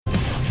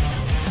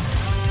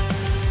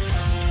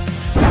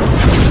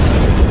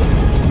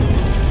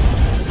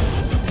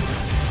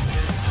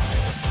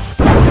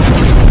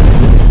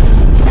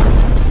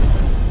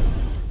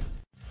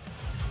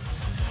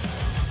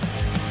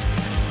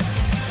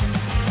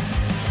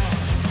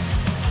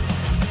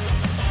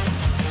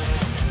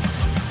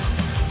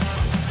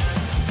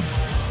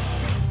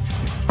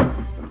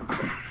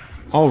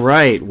All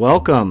right,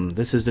 welcome.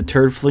 This is the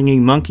Turd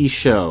Flinging Monkey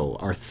Show,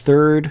 our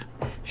third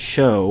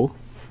show.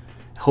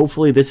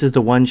 Hopefully, this is the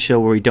one show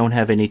where we don't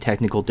have any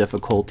technical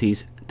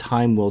difficulties.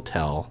 Time will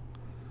tell.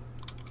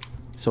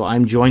 So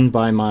I'm joined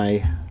by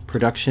my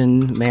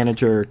production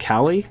manager,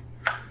 Callie,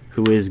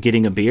 who is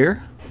getting a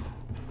beer.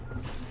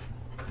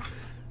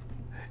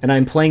 And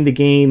I'm playing the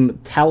game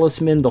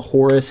Talisman: The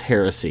Horus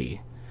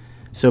Heresy.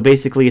 So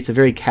basically, it's a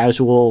very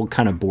casual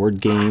kind of board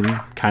game,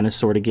 kind of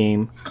sort of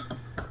game.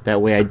 That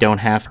way I don't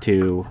have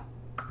to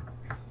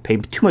pay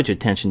too much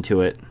attention to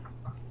it.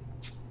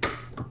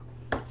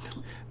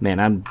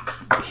 Man, I'm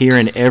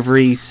hearing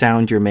every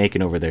sound you're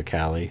making over there,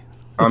 Callie.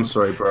 I'm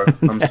sorry, bro.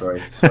 I'm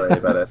sorry. Sorry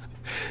about it.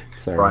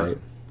 It's alright.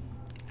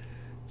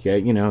 Yeah,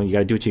 you know, you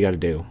gotta do what you gotta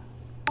do.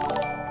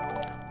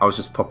 I was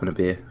just popping a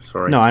beer.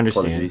 Sorry. No, I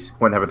understand. Apologies.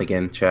 Won't have it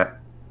again, chat.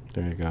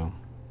 There you go.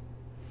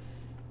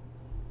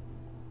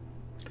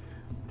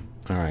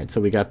 Alright, so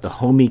we got the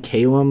homie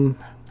Calum,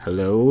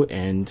 hello,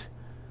 and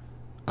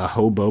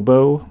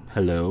Ahobobo,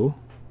 hello.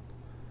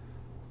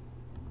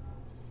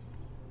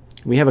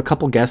 We have a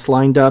couple guests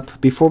lined up.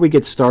 Before we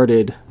get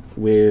started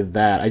with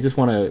that, I just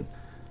want to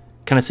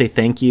kind of say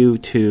thank you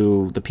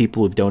to the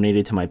people who've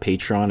donated to my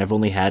Patreon. I've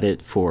only had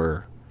it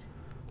for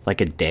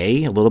like a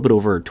day, a little bit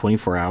over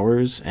 24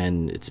 hours,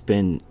 and it's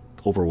been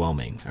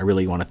overwhelming. I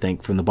really want to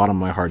thank from the bottom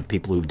of my heart the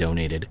people who've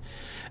donated.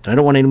 And I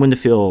don't want anyone to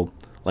feel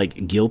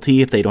like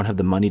guilty if they don't have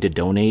the money to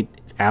donate.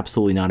 It's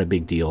absolutely not a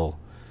big deal.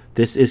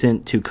 This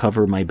isn't to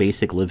cover my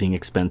basic living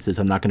expenses.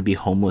 I'm not going to be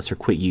homeless or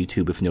quit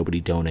YouTube if nobody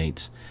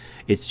donates.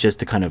 It's just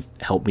to kind of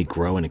help me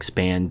grow and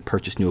expand,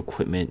 purchase new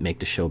equipment, make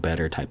the show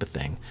better type of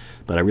thing.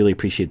 But I really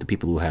appreciate the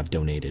people who have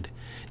donated.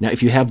 Now,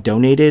 if you have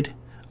donated,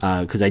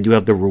 because I do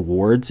have the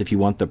rewards, if you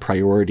want the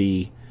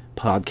priority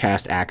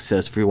podcast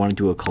access, if you want to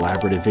do a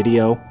collaborative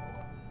video,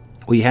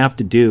 what you have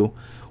to do,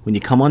 when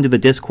you come onto the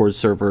Discord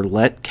server,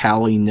 let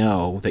Callie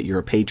know that you're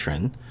a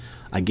patron.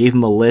 I gave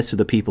him a list of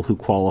the people who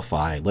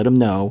qualify. Let him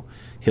know.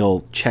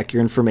 He'll check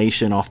your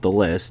information off the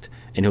list,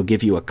 and he'll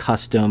give you a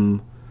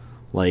custom,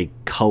 like,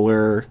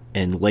 color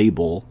and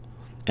label,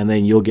 and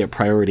then you'll get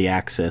priority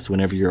access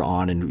whenever you're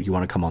on and you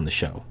want to come on the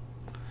show.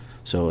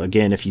 So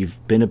again, if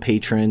you've been a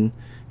patron,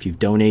 if you've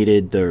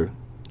donated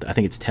I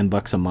think it's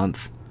 $10 a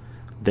month,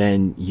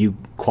 then you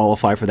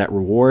qualify for that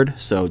reward.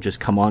 So just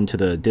come on to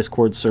the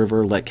Discord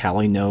server, let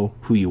Callie know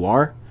who you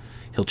are.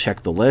 He'll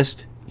check the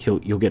list. You'll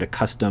get a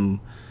custom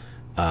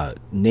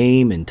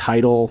name and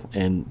title,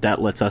 and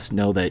that lets us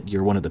know that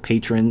you're one of the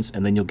patrons,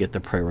 and then you'll get the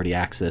priority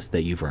access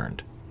that you've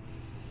earned.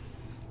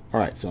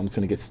 Alright, so I'm just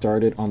going to get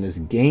started on this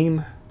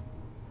game.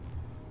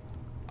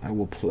 I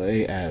will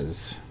play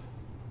as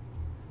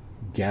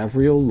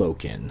Gavriel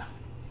Loken.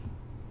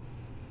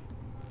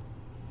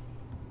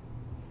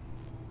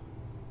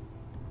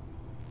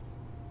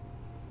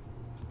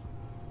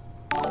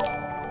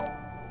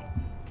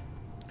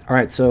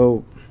 Alright,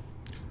 so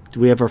do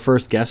we have our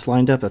first guest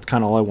lined up? That's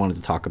kind of all I wanted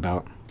to talk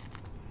about.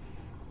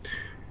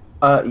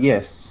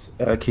 Yes.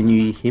 Can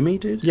you hear me,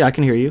 dude? Yeah, I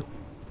can hear you.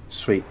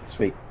 Sweet,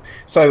 sweet.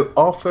 So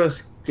our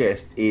first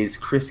guest is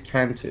Chris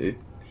Cantu.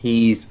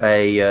 He's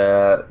a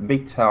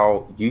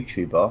MGTOW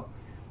YouTuber,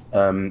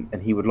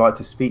 and he would like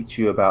to speak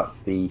to you about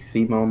the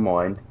female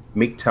mind,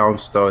 MGTOW and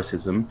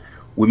Stoicism,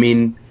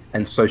 women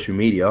and social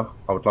media.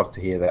 I would love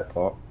to hear that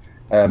part.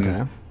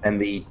 Okay.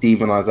 And the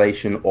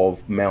demonization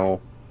of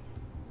male,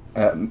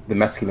 the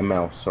masculine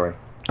male. Sorry.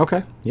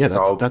 Okay. Yeah,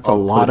 that's a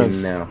lot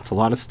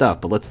of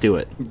stuff, but let's do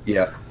it.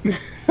 Yeah.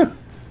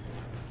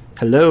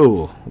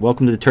 Hello,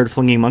 welcome to the Turd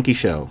Flinging Monkey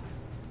Show.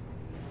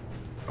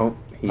 Oh,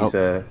 he needs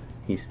to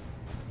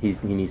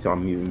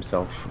unmute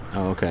himself.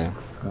 Oh, okay.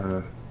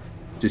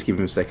 Just give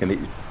him a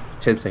second.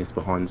 10 seconds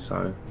behind,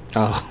 so.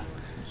 Oh.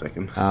 A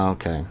second. Oh,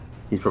 okay.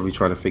 He's probably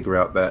trying to figure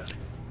out that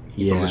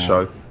he's on the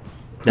show.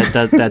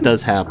 That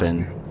does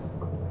happen.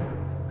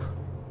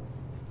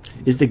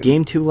 Is the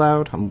game too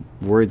loud? I'm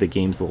worried the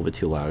game's a little bit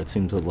too loud. It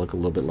seems to look a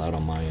little bit loud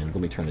on my end.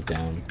 Let me turn it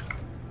down.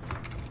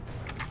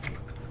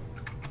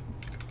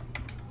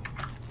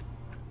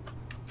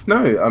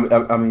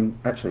 No, I mean,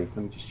 actually, let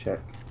me just check.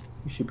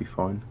 You should be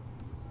fine.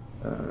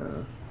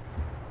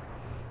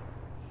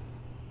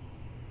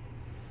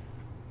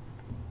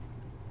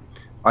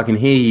 I can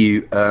hear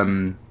you,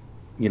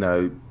 you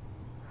know,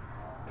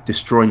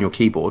 destroying your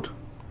keyboard.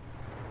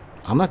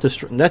 I'm not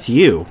destroying. That's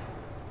you.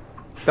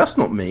 That's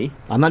not me.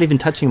 I'm not even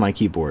touching my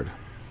keyboard.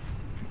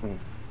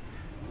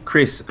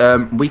 Chris,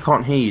 we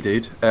can't hear you,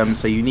 dude.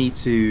 So you need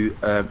to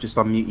just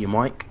unmute your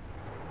mic.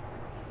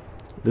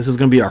 This is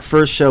going to be our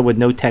first show with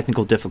no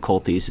technical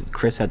difficulties.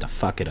 Chris had to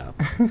fuck it up.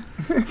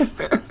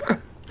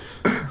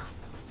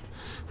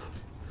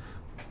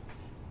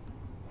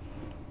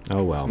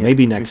 Oh well,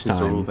 maybe next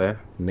time.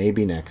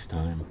 Maybe next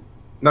time.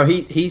 No,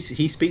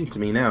 he's speaking to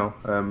me now.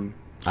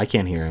 I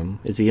can't hear him.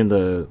 Is he in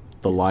the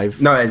live?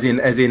 No, as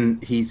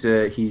in he's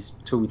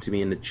talking to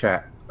me in the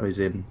chat. As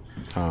in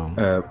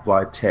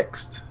via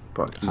text,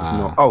 but he's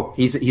not. Oh,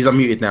 he's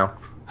unmuted now.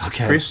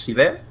 Okay. Chris, you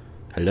there?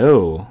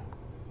 Hello.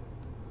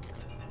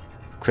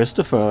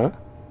 Christopher.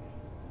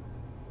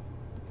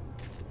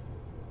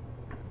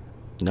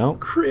 No,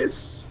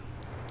 Chris.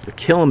 you're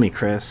killing me,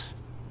 Chris.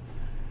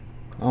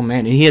 Oh man,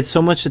 and he had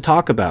so much to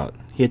talk about.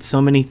 He had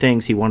so many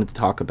things he wanted to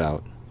talk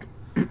about,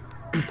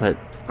 but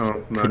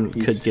Oh no, couldn't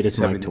get his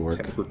mic having to work.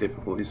 technical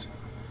difficulties.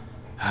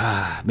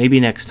 Maybe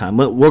next time.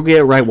 We'll get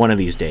it right one of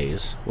these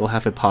days. We'll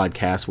have a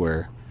podcast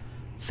where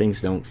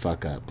things don't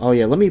fuck up. Oh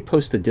yeah, let me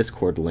post the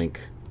Discord link.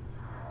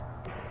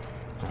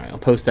 All right, I'll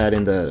post that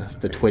in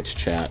the Twitch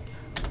chat.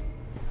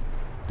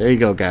 There you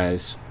go,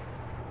 guys.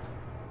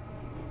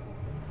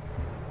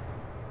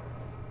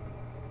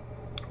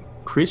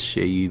 Chris,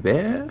 are you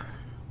there?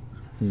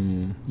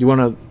 You want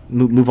to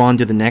move on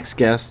to the next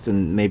guest,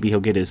 and maybe he'll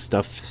get his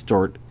stuff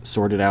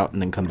sorted out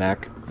and then come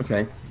back?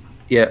 Okay.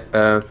 Yeah,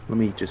 let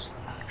me just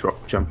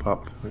jump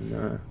up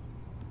and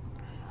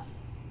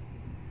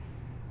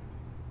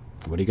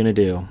What are you going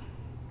to do?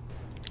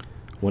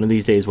 One of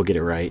these days we'll get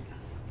it right.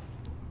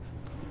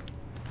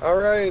 All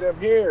right, I'm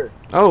here.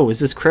 Oh, is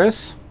this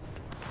Chris?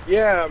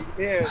 Yeah,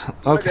 man.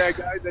 My Okay. bad,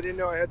 guys. I didn't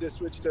know I had to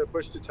switch to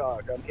push to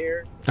talk. I'm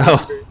here. Oh.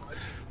 Thank you very much.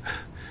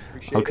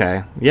 Appreciate it.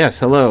 Okay. Yes,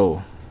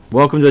 hello.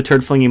 Welcome to the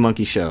Turd Flinging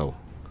Monkey Show.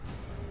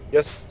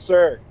 Yes,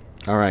 sir.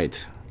 All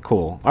right.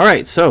 Cool. All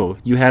right, so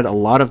you had a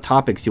lot of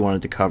topics you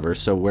wanted to cover,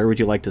 so where would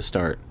you like to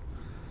start?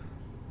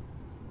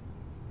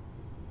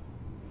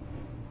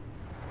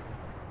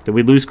 Did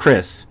we lose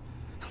Chris?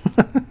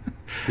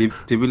 did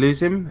we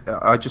lose him?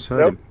 I just heard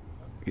Nope.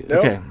 him. No,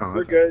 Okay. Oh,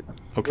 we're okay. good.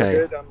 Okay.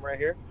 We're good. I'm right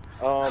here.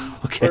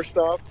 Okay. First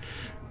off,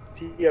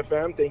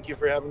 TFM, thank you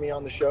for having me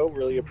on the show.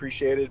 Really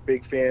appreciate it.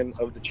 Big fan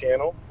of the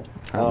channel.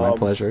 My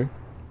pleasure.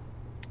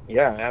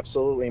 Yeah,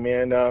 absolutely,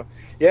 man.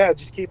 Yeah,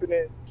 just keeping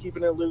it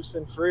loose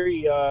and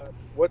free.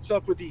 What's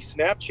up with these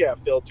Snapchat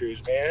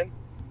filters, man?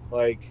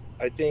 Like,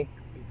 I think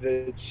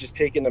that it's just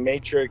taking the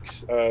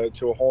Matrix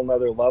to a whole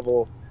nother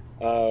level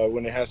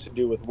when it has to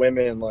do with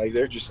women. Like,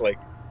 they're just like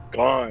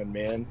gone,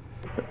 man.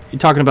 You're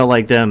talking about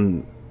like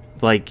them,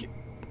 like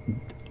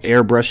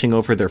airbrushing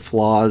over their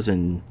flaws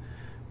and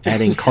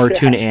adding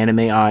cartoon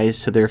anime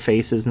eyes to their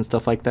faces and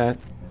stuff like that.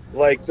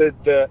 Like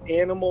the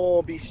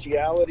animal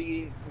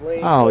bestiality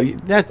link. Oh,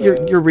 like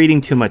you're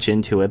reading too much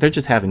into it. They're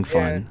just having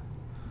fun.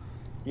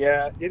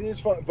 Yeah, it is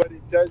fun, but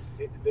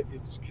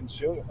it's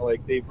consuming.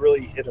 Like, they've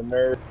really hit a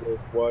nerve with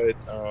what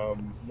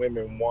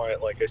women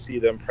want. Like, I see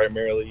them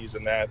primarily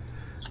using that.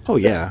 Oh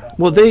yeah.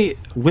 Well,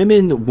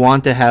 women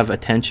want to have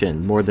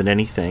attention more than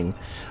anything.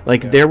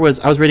 Like I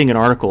was reading an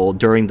article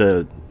during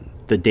the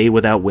Day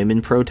Without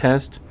Women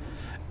protest,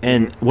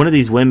 and one of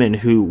these women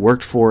who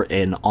worked for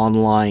an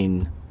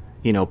online,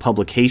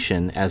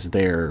 publication as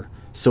their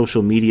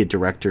social media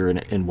director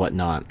and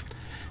whatnot,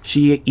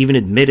 she even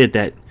admitted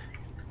that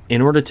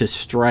in order to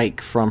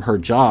strike from her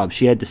job,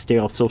 she had to stay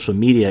off social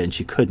media, and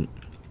she couldn't.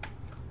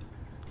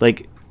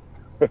 Like,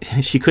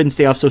 she couldn't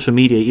stay off social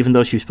media even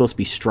though she was supposed to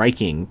be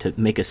striking to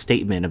make a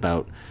statement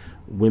about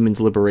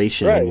women's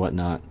liberation and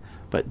whatnot.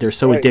 But they're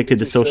so addicted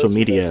to social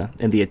media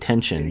and the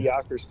attention.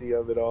 Idiocracy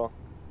of it all.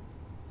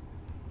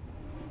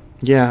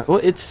 Yeah,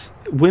 well,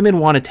 women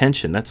want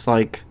attention. That's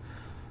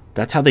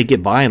how they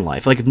get by in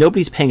life. Like, if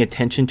nobody's paying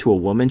attention to a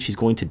woman, she's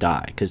going to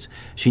die because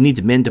she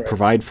needs men to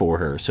provide for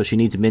her. So she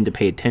needs men to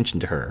pay attention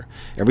to her.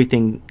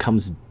 Everything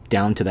comes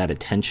down to that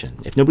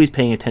attention. If nobody's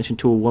paying attention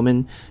to a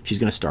woman, she's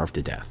going to starve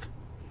to death.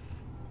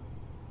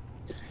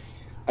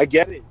 I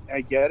get it.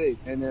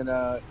 And then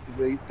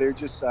they're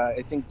just,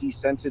 I think,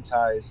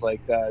 desensitized.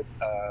 Like, that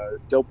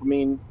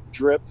dopamine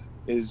drip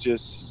is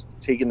just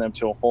taking them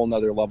to a whole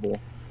nother level.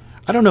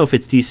 I don't know if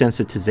it's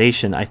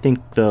desensitization. I think,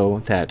 though,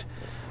 that,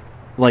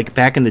 like,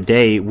 back in the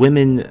day,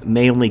 women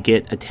may only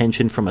get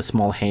attention from a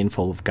small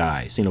handful of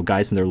guys,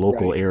 guys in their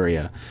local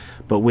area.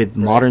 But with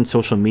modern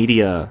social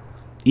media,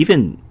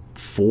 even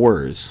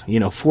fours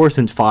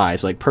and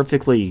fives, like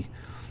perfectly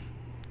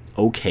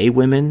okay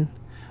women,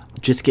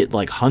 just get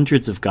like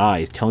hundreds of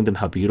guys telling them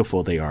how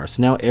beautiful they are.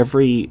 So now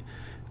every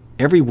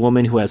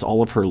woman who has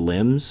all of her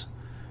limbs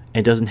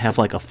and doesn't have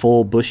like a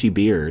full bushy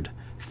beard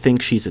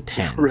thinks she's a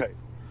 10. Right.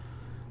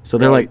 So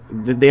they're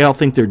they all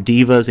think they're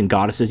divas and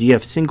goddesses. You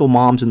have single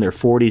moms in their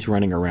 40s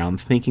running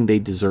around thinking they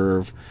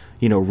deserve,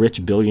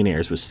 rich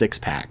billionaires with six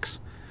packs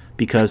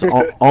because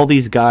all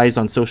these guys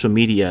on social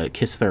media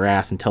kiss their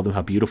ass and tell them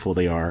how beautiful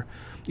they are,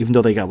 even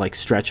though they got like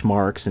stretch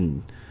marks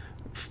and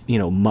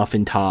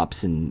muffin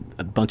tops and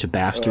a bunch of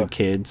bastard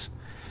kids.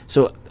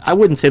 So I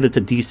wouldn't say that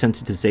the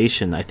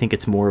desensitization. I think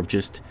it's more of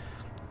just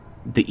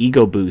the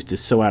ego boost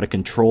is so out of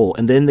control,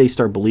 and then they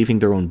start believing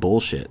their own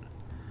bullshit.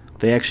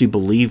 They actually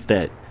believe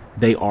that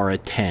they are a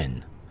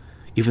 10,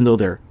 even though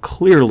they're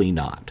clearly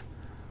not.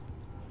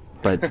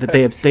 But that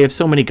they have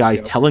so many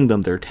guys telling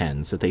them they're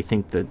 10s that they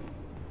think that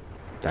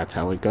that's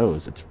how it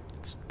goes. It's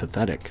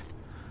pathetic.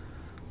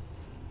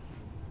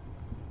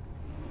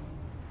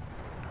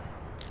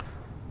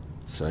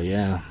 So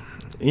yeah,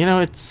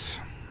 it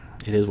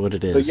is what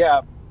it is. So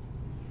yeah,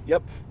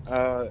 yep.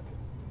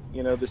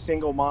 The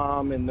single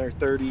mom in their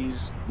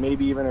 30s,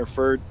 maybe even her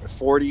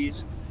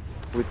 40s,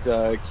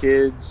 with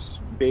kids,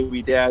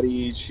 baby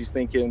daddies. She's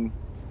thinking,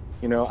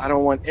 I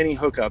don't want any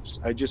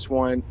hookups. I just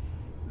want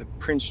the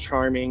Prince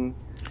Charming,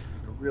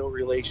 a real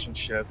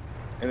relationship.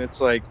 and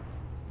it's like,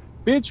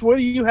 bitch, what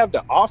do you have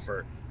to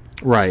offer?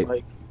 Right.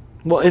 Like,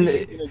 well, what and are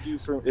you gonna do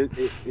for it?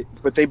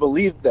 But they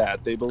believe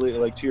that. They believe,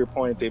 like, to your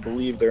point, they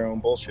believe their own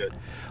bullshit.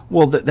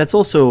 well, that's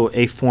also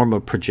a form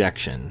of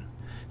projection.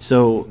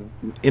 So,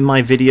 in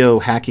my video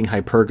Hacking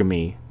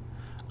Hypergamy,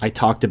 I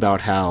talked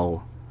about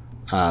how,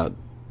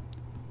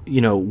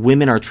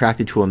 women are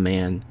attracted to a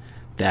man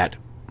that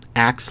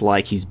acts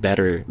like he's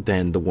better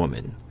than the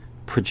woman,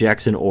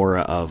 projects an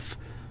aura of,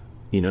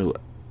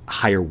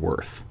 higher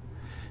worth.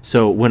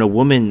 So when a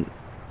woman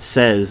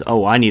says,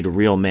 "Oh, I need a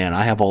real man.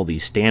 I have all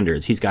these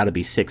standards. He's got to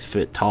be 6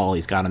 foot tall.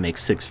 He's got to make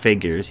 6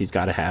 figures. He's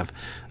got to have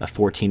a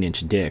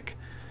 14-inch dick."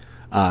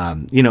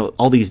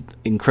 All these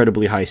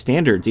incredibly high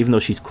standards, even though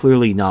she's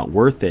clearly not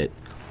worth it,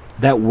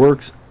 that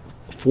works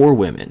for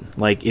women.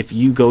 Like, if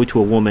you go to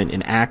a woman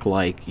and act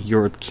like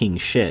you're king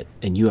shit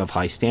and you have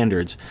high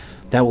standards,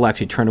 that will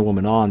actually turn a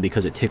woman on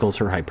because it tickles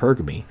her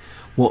hypergamy.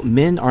 Well,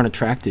 men aren't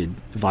attracted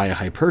via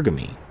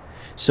hypergamy.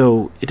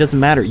 So it doesn't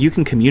matter. You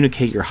can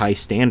communicate your high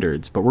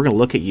standards, but we're going to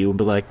look at you and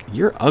be like,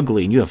 you're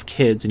ugly and you have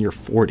kids and you're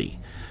 40.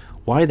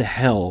 Why the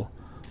hell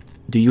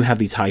do you have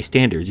these high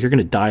standards? You're going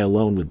to die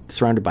alone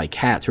surrounded by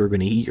cats who are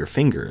going to eat your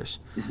fingers.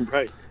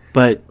 Right.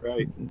 But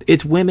Right.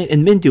 it's women,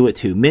 and men do it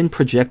too. Men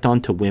project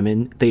onto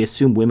women. They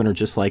assume women are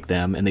just like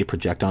them, and they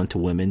project onto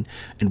women,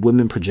 and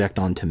women project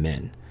onto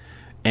men.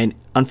 And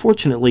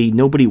unfortunately,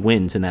 nobody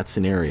wins in that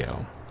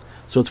scenario.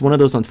 So it's one of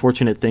those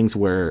unfortunate things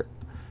where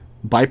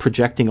by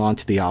projecting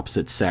onto the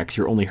opposite sex,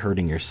 you're only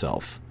hurting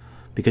yourself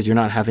because you're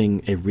not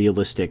having a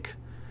realistic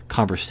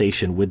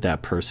conversation with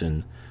that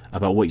person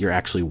about what you're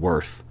actually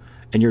worth.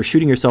 And you're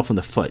shooting yourself in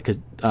the foot because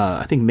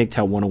I think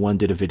MGTOW 101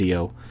 did a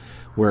video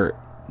where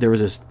there was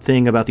this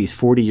thing about these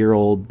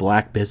 40-year-old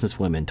black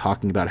businesswomen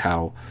talking about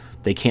how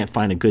they can't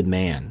find a good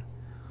man.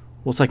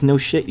 Well, it's like, no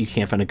shit, you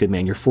can't find a good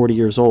man. You're 40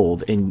 years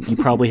old, and you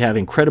probably have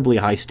incredibly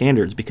high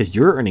standards because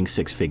you're earning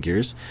 6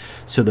 figures,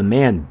 so the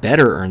man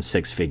better earn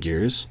 6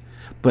 figures.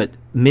 But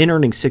men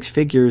earning 6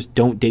 figures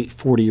don't date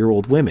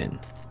 40-year-old women.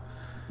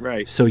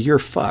 Right. So you're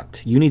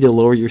fucked. You need to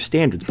lower your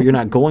standards, but you're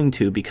not going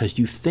to because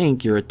you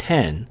think you're a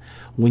 10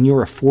 when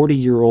you're a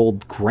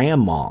 40-year-old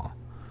grandma.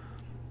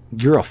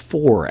 You're a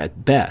 4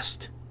 at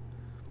best.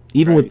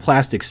 Even with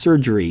plastic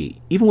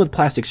surgery,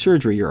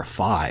 you're a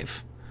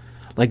 5.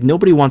 Like,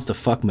 nobody wants to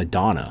fuck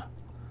Madonna.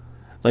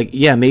 Like,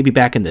 yeah, maybe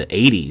back in the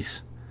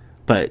 80s,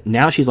 but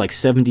now she's like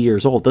 70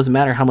 years old. Doesn't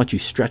matter how much you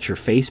stretch her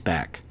face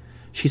back.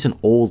 She's an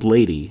old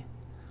lady.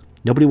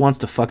 Nobody wants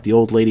to fuck the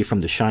old lady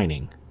from The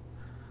Shining.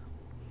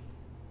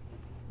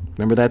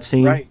 Remember that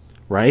scene?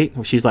 Right?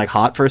 She's like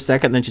hot for a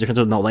second, then she turns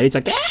into an old lady. It's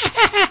like,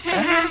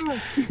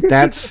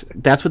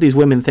 that's what these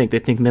women think. They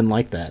think men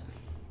like that.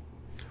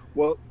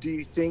 Well, do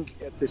you think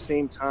at the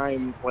same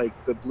time,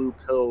 like, the blue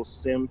pill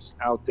simps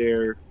out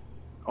there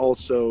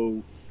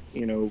also,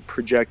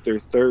 project their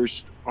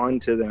thirst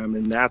onto them,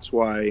 and that's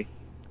why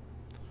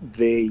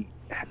they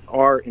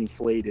are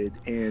inflated,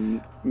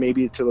 and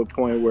maybe to the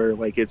point where,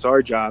 like, it's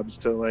our jobs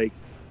to, like,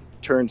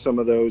 turn some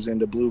of those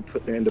into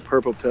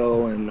purple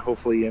pill and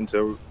hopefully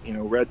into,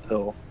 red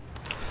pill.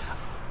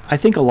 I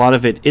think a lot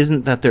of it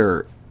isn't that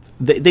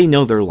they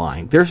know they're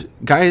lying. There's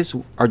guys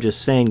are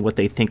just saying what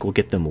they think will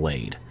get them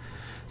laid.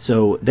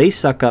 So they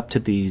suck up to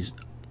these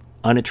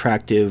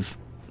unattractive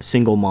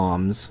single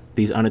moms,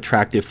 these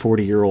unattractive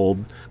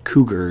 40-year-old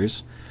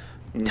cougars,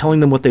 telling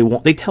them what they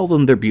want. They tell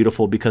them they're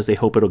beautiful because they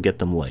hope it'll get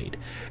them laid.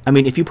 I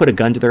mean, if you put a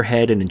gun to their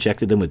head and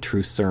injected them with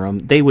truth serum,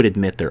 they would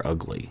admit they're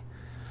ugly.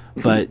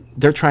 But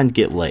they're trying to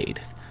get laid.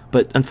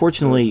 But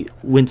unfortunately,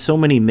 when so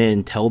many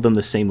men tell them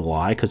the same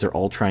lie because they're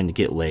all trying to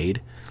get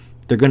laid,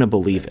 they're going to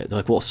believe it. They're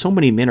like, well, so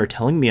many men are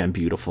telling me I'm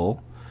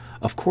beautiful.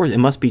 Of course, it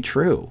must be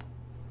true.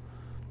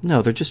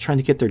 No, they're just trying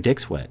to get their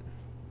dicks wet.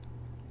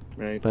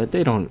 Right. But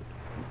they don't...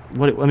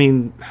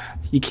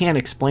 you can't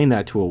explain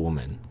that to a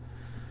woman.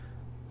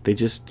 They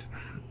just...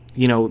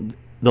 the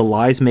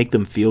lies make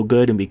them feel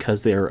good, and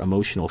because they're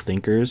emotional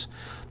thinkers,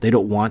 they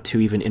don't want to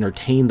even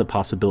entertain the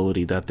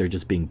possibility that they're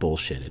just being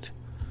bullshitted.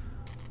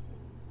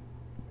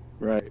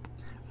 Right.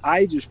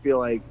 I just feel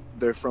like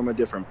they're from a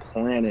different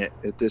planet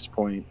at this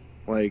point.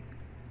 Like...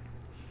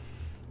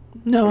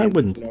 No, I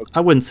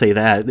wouldn't say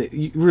that.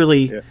 You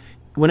really... Yeah.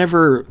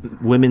 Whenever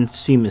women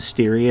seem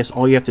mysterious,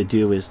 all you have to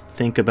do is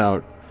think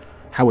about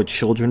how a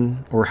child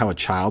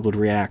would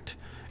react,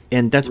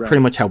 and that's pretty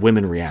much how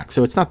women react.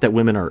 So it's not that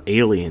women are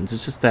aliens,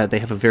 it's just that they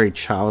have a very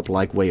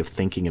childlike way of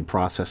thinking and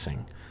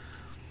processing.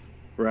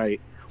 Right.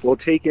 Well,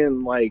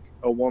 taking, like,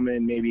 a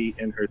woman maybe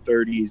in her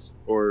 30s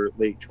or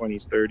late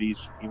 20s,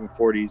 30s, even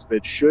 40s,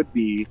 that should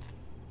be,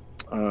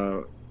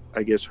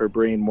 I guess, her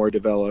brain more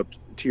developed,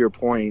 to your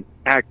point,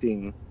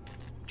 acting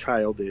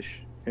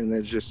childish, and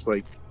it's just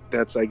like...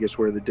 That's, I guess,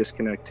 where the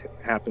disconnect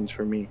happens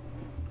for me.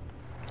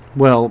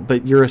 Well,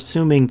 but you're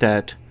assuming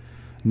that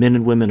men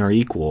and women are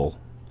equal,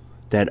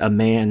 that a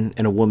man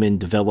and a woman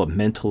develop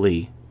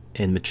mentally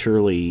and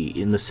maturely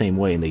in the same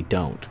way, and they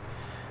don't.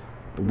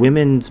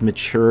 Women's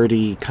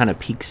maturity kind of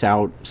peaks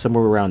out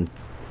somewhere around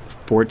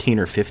 14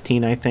 or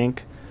 15, I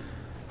think.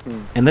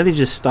 and then they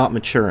just stop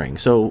maturing.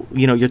 So,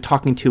 you know, you're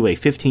talking to a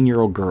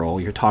 15-year-old girl,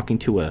 you're talking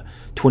to a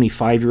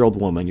 25-year-old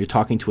woman, you're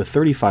talking to a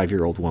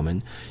 35-year-old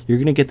woman, you're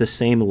going to get the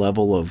same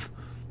level of,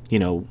 you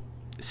know,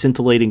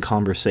 scintillating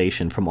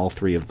conversation from all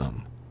three of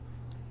them.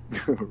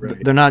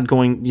 Right. They're not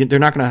going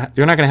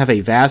to have a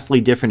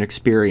vastly different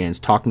experience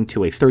talking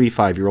to a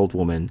 35-year-old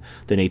woman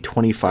than a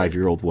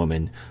 25-year-old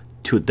woman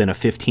than a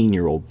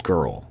 15-year-old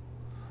girl.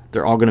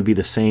 They're all going to be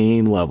the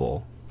same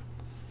level.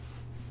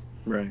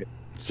 Right.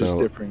 So, just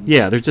different.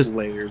 Yeah, they're just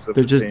layers of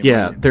they're the just same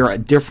yeah, onion. they're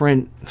at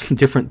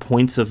different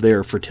points of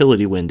their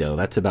fertility window.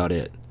 That's about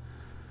it.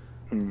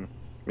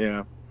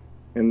 Yeah,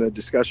 and the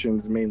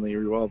discussions mainly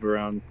revolve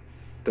around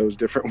those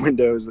different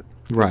windows at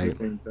Right. the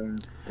same time.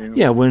 You know?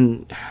 Yeah,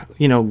 when,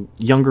 you know,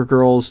 younger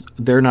girls,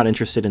 they're not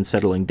interested in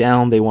settling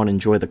down. They want to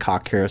enjoy the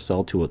cock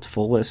carousel to its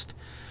fullest.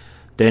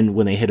 Then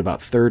when they hit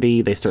about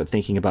 30, they start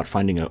thinking about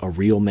finding a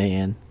real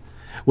man.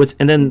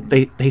 And then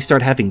they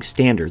start having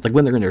standards. Like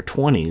when they're in their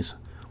 20s,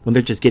 when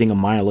they're just getting a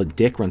mile of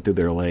dick run through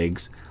their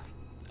legs,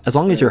 as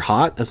long as you're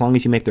hot, as long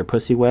as you make their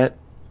pussy wet,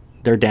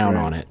 they're down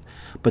on it.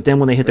 But then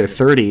when they hit their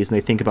 30s and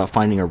they think about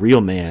finding a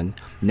real man,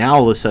 now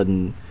all of a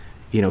sudden,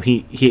 you know,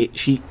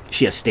 she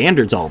has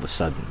standards all of a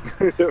sudden.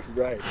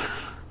 Right.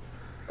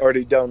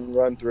 Already done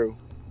run through.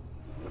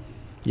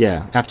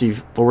 Yeah, after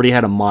you've already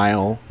had a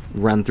mile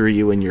run through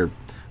you and your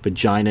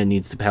vagina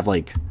needs to have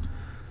like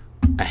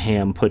a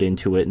ham put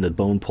into it and the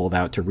bone pulled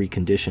out to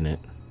recondition it.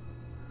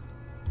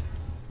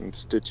 And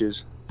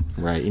stitches.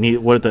 Right. You need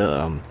what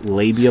the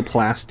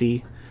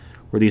labiaplasty,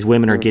 where these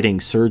women are getting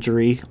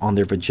surgery on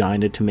their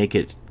vagina to make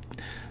it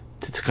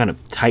to kind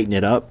of tighten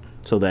it up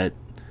so that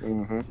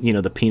you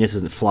know the penis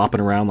isn't flopping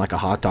around like a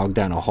hot dog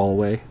down a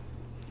hallway.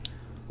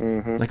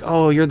 Like,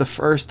 oh, you're the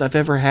first I've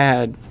ever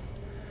had.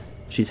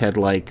 She's had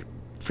like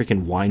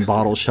freaking wine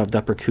bottles shoved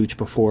up her cooch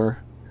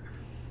before.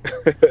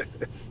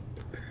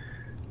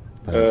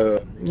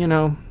 But, you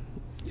know,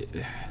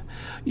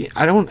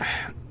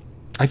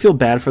 I feel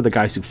bad for the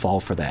guys who fall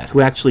for that,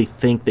 who actually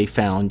think they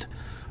found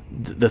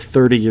the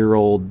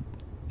 30-year-old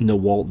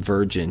Nawalt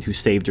virgin who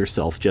saved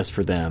herself just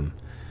for them,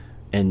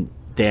 and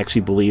they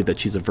actually believe that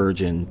she's a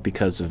virgin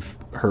because of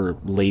her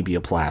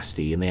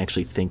labiaplasty, and they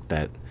actually think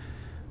that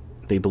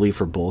they believe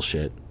her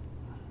bullshit.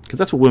 Because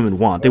that's what women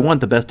want. They want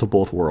the best of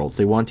both worlds.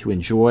 They want to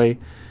enjoy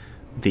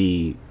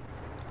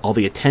all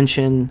the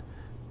attention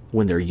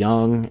when they're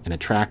young and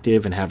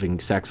attractive and having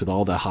sex with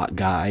all the hot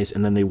guys,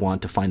 and then they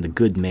want to find the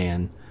good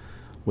man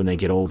when they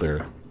get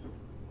older.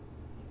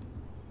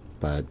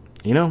 But,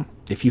 you know,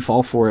 if you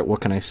fall for it, what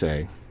can I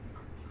say?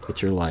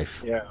 It's your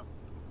life. Yeah.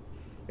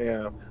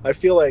 Yeah. I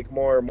feel like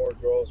more and more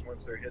girls,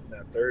 once they're hitting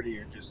that 30,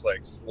 are just like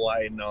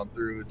sliding on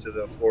through to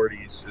the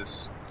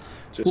 40s,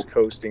 just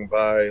coasting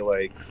by.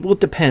 Like, well, it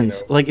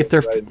depends. you know, like if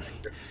they're riding,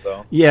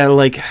 so. Yeah,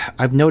 like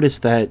I've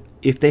noticed that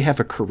if they have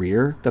a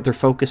career that they're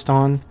focused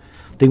on,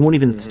 they won't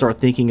even start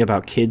thinking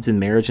about kids and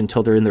marriage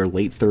until they're in their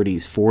late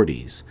 30s,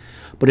 40s.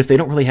 But if they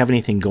don't really have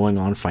anything going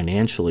on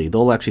financially,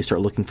 they'll actually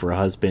start looking for a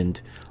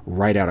husband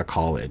right out of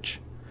college.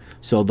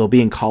 So they'll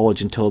be in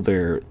college until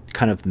they're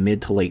kind of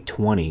mid to late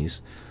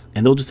 20s,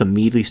 and they'll just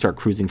immediately start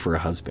cruising for a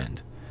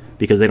husband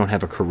because they don't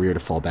have a career to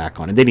fall back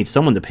on. And they need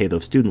someone to pay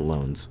those student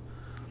loans.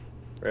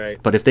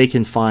 Right. But if they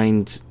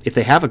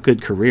have a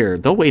good career,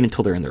 they'll wait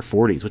until they're in their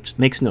 40s, which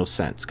makes no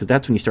sense because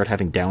that's when you start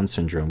having Down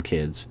syndrome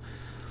kids.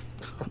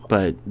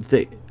 But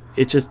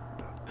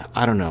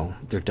I don't know,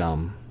 they're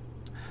dumb.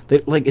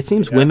 It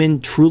seems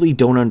women truly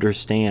don't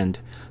understand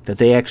that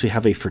they actually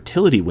have a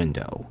fertility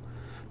window,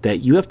 that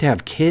you have to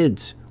have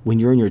kids when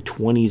you're in your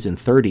 20s and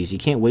 30s. You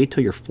can't wait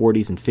till your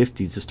 40s and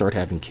 50s to start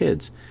having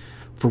kids.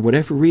 For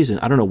whatever reason,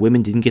 I don't know,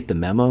 women didn't get the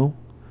memo.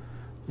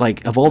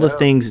 Like, of all the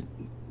things,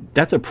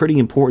 that's a pretty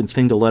important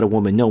thing to let a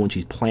woman know when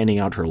she's planning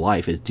out her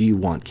life is, do you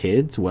want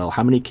kids? Well,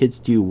 how many kids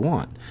do you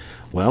want?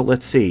 Well,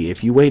 let's see.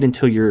 If you wait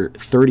until you're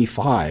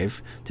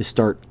 35 to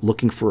start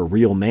looking for a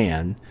real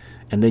man,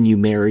 and then you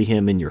marry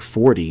him in your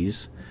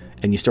 40s,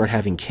 and you start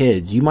having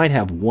kids, you might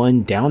have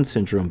one Down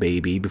syndrome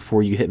baby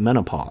before you hit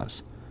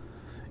menopause.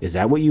 Is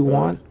that what you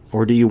want?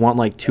 Or do you want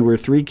like 2 or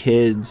 3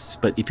 kids?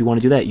 But if you want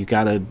to do that, you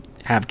gotta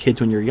have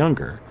kids when you're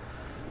younger.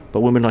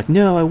 But women are like,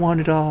 no, I want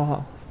it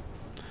all.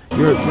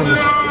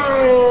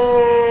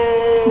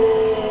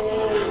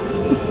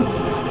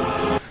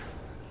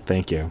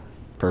 Thank you.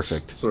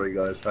 Perfect. Sorry,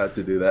 guys, I had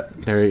to do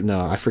that.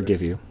 No, I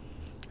forgive you.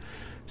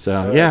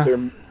 So yeah,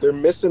 they're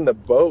missing the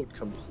boat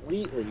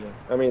completely.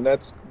 I mean,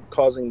 that's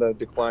causing the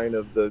decline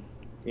of the,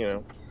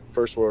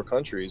 first world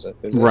countries.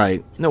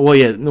 Right. No, well,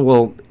 yeah,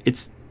 well,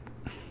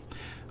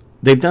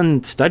 they've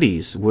done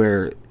studies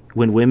where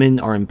when women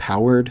are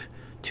empowered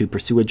to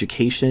pursue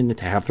education,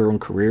 to have their own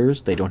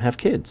careers, they don't have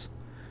kids.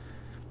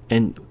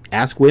 And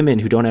ask women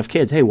who don't have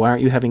kids, hey, why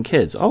aren't you having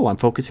kids? Oh, I'm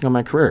focusing on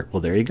my career.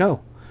 Well, there you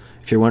go.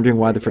 If you're wondering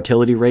why the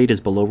fertility rate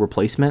is below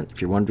replacement,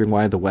 if you're wondering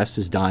why the West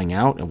is dying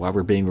out and why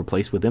we're being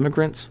replaced with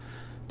immigrants,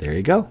 there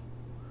you go.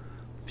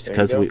 It's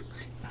because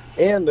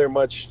and they're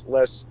much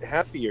less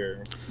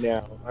happier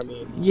now. I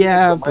mean,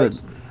 yeah,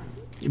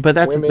 but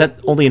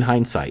that's only in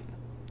hindsight.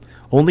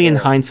 Only in Yeah.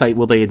 hindsight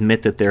will they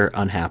admit that they're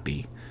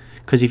unhappy.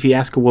 Because if you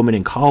ask a woman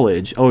in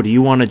college, oh, do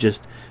you want to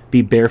just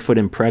be barefoot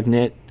and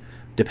pregnant,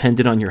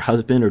 dependent on your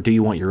husband, or do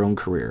you want your own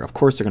career? Of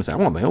course they're going to say, I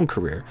want my own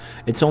career.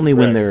 It's only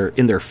when Right. they're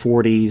in their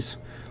 40s,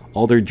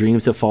 all their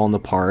dreams have fallen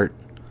apart.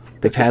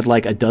 They've had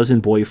like a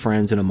dozen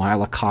boyfriends and a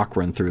mile of cock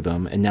run through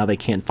them, and now they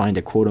can't find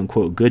a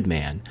quote-unquote good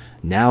man.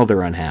 Now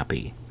they're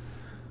unhappy.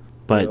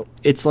 But Yep.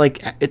 it's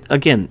like,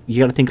 again,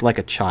 you got to think like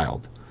a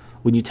child.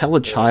 When you tell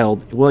a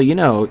child, well,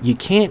 you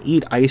can't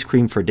eat ice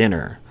cream for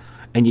dinner,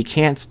 and you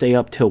can't stay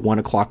up till 1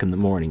 o'clock in the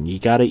morning. You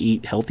got to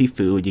eat healthy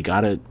food. You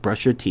got to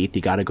brush your teeth.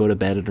 You got to go to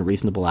bed at a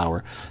reasonable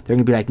hour. They're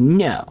going to be like,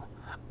 no,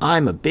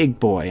 I'm a big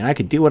boy, and I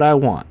can do what I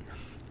want.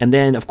 And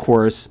then, of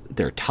course,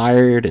 they're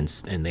tired,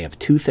 and they have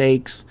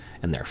toothaches,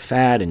 and they're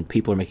fat, and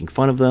people are making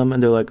fun of them,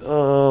 and they're like,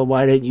 oh,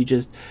 why didn't you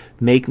just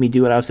make me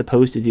do what I was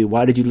supposed to do?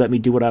 Why did you let me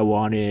do what I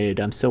wanted?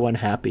 I'm so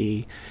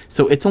unhappy.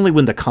 So it's only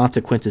when the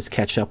consequences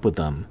catch up with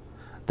them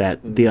that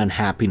the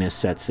unhappiness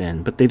sets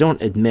in. But they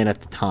don't admit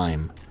at the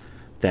time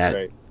that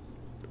Right.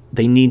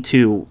 they need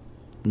to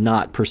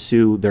not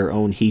pursue their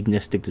own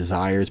hedonistic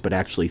desires, but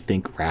actually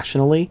think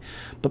rationally.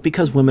 But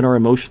because women are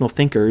emotional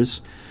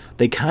thinkers,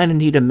 they kind of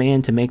need a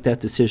man to make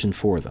that decision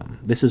for them.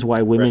 This is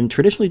why women Right.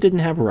 traditionally didn't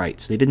have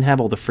rights. They didn't have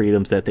all the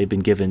freedoms that they've been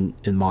given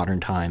in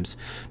modern times,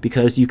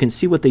 because you can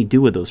see what they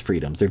do with those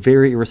freedoms. They're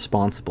very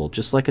irresponsible,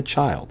 just like a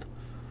child.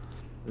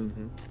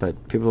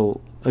 But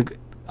people,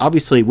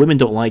 obviously, women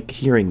don't like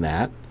hearing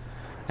that.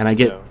 And I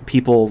get No.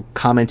 people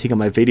commenting on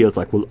my videos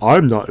like, well,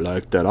 I'm not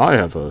like that. I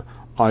have a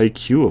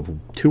IQ of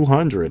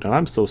 200 and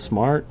I'm so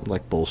smart.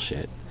 Like,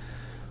 bullshit.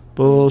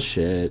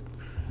 Bullshit.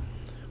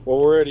 Well,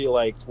 we're already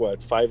like,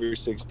 what, 5 or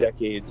 6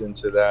 decades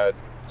into that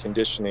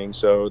conditioning.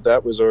 So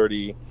that was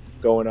already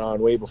going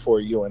on way before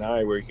you and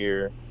I were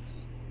here.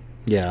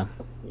 Yeah.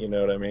 You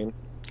know what I mean?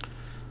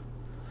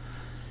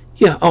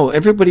 Yeah. Oh,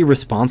 everybody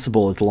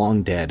responsible is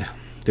long dead.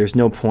 There's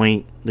no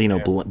point, Yeah.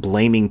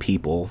 blaming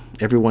people.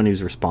 Everyone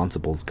who's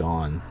responsible is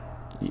gone.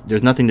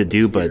 There's nothing to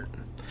do but... here.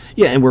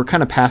 Yeah, and we're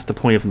kind of past the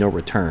point of no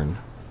return.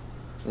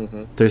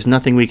 Mm-hmm. There's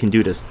nothing we can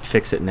do to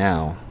fix it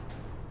now.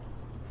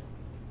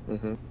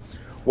 Mm-hmm.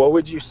 What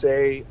would you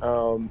say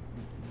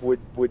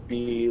would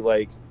be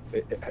like,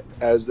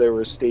 as there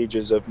were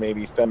stages of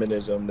maybe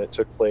feminism that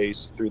took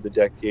place through the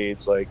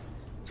decades, like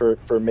for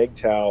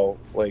MGTOW,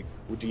 like,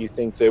 do you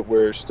think that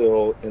we're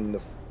still in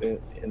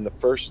the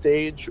first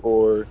stage,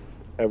 or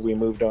have we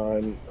moved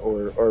on,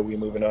 or are we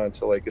moving on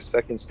to like a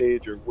second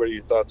stage, or what are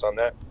your thoughts on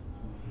that?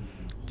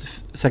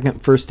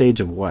 First stage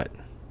of what?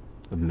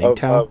 Of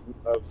MGTOW?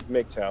 Of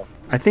MGTOW.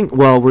 I think,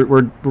 well,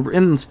 we're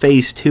in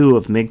phase 2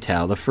 of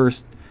MGTOW. The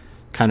first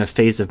kind of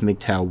phase of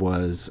MGTOW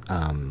was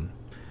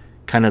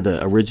kind of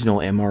the original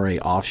MRA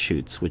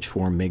offshoots, which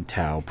formed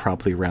MGTOW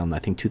probably around, I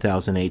think,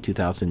 2008,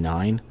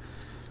 2009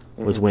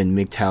 was when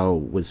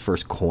MGTOW was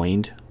first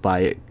coined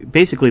by...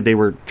 Basically, they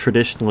were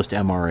traditionalist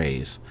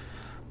MRAs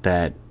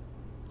that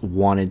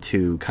wanted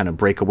to kind of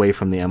break away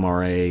from the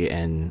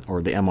MRA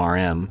or the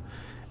MRM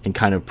and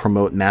kind of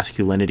promote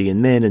masculinity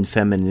in men and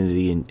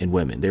femininity in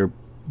women. They're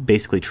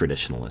basically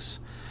traditionalists.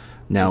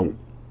 Now,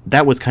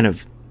 that was kind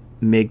of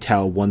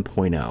MGTOW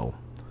 1.0.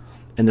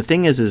 And the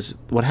thing is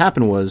what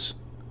happened was,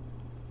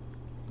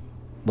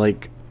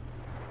 like,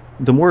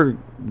 the more,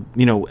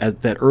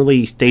 at that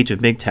early stage of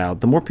MGTOW,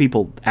 the more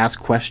people ask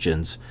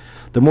questions,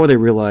 the more they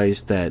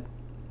realize that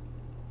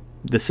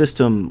the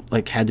system,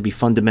 like, had to be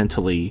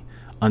fundamentally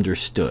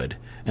understood.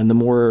 And the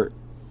more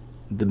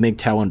the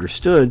MGTOW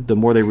understood, the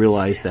more they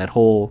realized that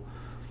whole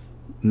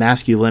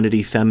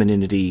masculinity,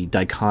 femininity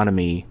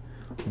dichotomy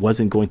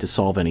wasn't going to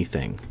solve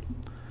anything.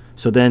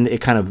 So then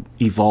it kind of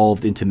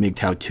evolved into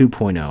MGTOW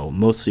 2.0,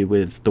 mostly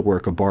with the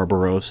work of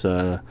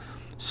Barbarossa,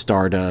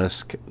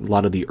 Stardust, a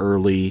lot of the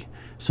early,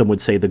 some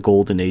would say the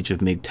golden age of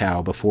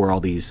MGTOW, before all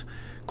these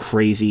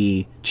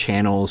crazy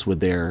channels with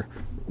their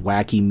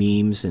wacky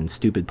memes and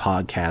stupid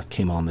podcasts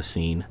came on the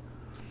scene.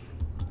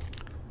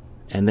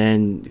 And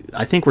then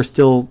I think we're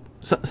still...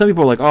 Some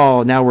people are like,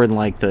 oh, now we're in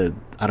like the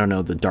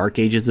dark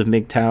ages of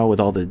MGTOW with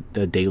all the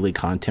daily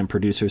content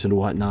producers and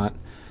whatnot.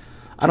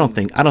 I don't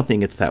think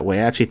it's that way.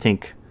 I actually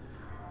think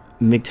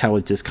MGTOW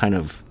is just kind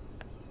of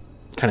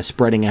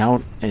spreading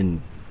out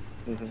and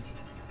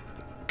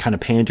kind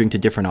of catering to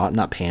different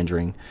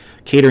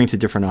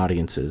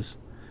audiences.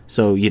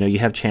 So, you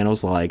have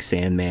channels like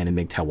Sandman and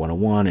MGTOW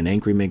 101 and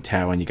Angry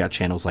MGTOW, and you got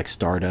channels like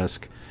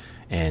Stardust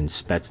and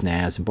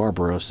Spetsnaz and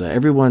Barbarossa.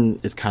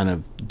 Everyone is kind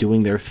of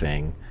doing their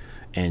thing,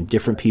 and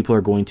different people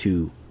are going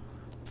to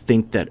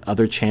think that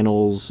other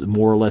channels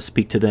more or less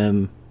speak to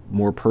them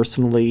more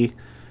personally.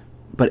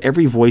 But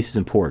every voice is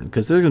important,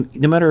 because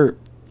no matter,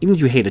 even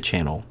if you hate a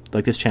channel,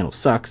 like this channel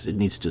sucks, it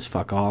needs to just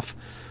fuck off.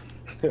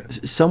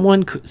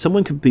 Someone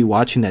could be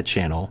watching that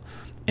channel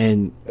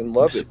and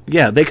love it.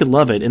 Yeah, they could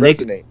love it, and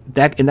Resonate.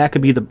 that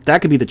could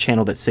be the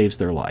channel that saves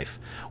their life.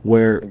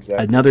 Where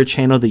Exactly. another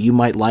channel that you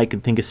might like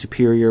and think is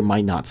superior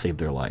might not save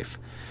their life.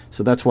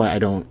 So that's why I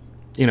don't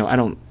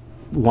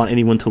want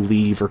anyone to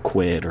leave or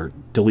quit or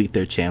delete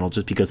their channel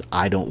just because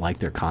I don't like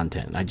their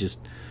content.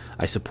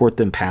 I support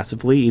them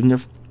passively, even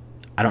if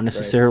I don't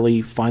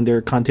necessarily find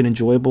their content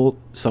enjoyable.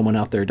 Someone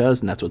out there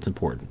does, and that's what's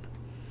important.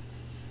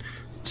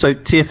 So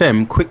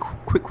TFM, quick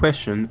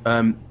question.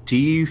 Do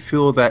you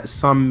feel that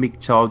some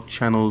MGTOW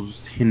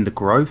channels hinder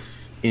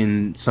growth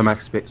in some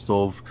aspects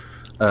of,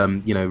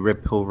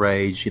 Red Pill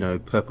Rage,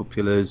 Purple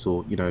Pillars,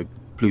 or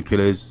Blue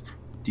Pillars?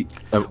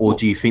 Or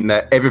do you think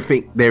that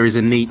everything there is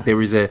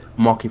a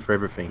market for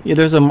everything? Yeah,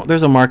 there's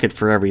a market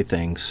for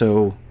everything.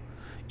 So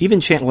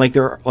even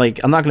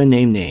I'm not going to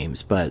name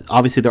names, but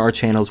obviously there are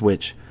channels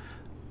which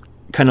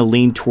kind of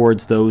lean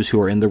towards those who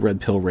are in the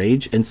Red Pill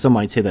Rage, and some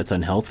might say that's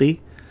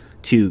unhealthy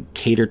to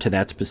cater to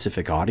that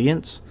specific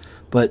audience.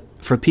 But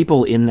for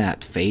people in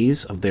that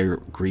phase of their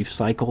grief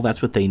cycle,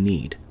 that's what they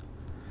need.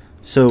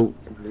 So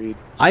Agreed.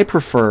 I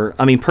prefer,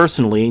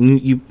 personally,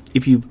 and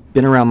if you've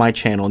been around my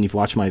channel and you've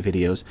watched my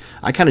videos,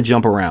 I kind of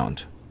jump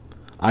around.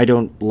 I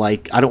don't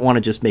want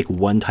to just make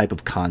one type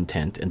of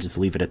content and just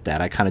leave it at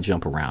that. I kind of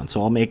jump around.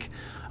 So I'll make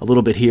a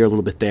little bit here, a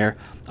little bit there.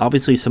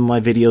 Obviously, some of my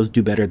videos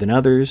do better than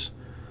others,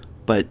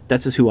 but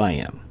that's just who I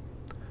am.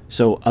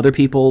 So other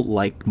people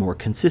like more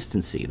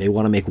consistency. They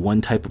want to make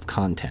one type of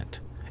content,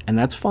 and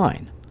that's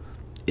fine.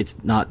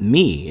 It's not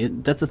me.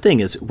 That's the thing,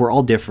 is we're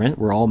all different.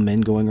 We're all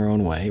men going our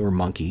own way. We're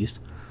monkeys.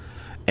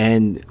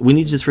 And we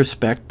need to just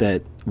respect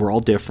that we're all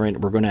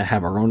different. We're going to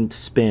have our own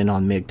spin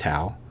on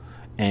MGTOW.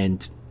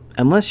 And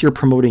unless you're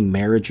promoting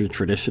marriage or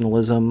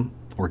traditionalism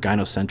or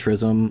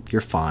gynocentrism,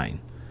 you're fine.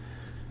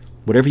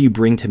 Whatever you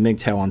bring to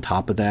MGTOW on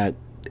top of that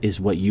is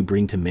what you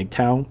bring to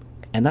MGTOW,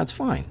 and that's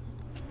fine.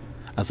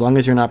 As long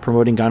as you're not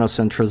promoting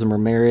gynocentrism or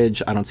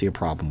marriage, I don't see a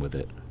problem with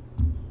it.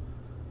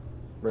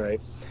 Right.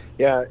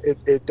 Yeah,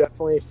 it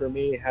definitely, for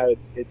me, had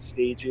its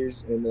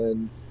stages, and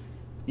then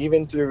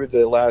even through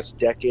the last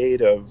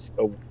decade of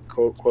a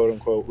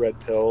quote-unquote red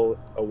pill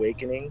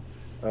awakening,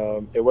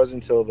 it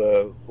wasn't until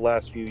the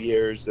last few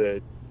years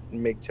that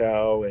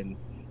MGTOW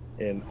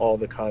and all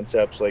the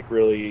concepts, like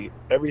really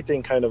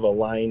everything kind of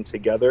aligned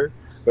together.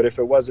 But if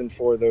it wasn't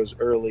for those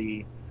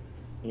early,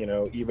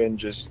 even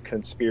just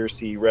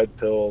conspiracy red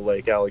pill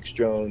like Alex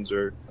Jones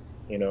or,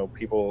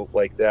 people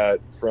like that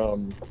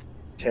from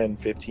 10,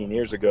 15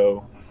 years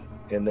ago,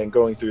 and then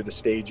going through the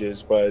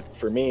stages. But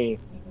for me,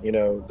 the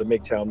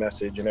MGTOW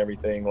message and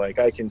everything, like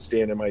I can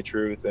stand in my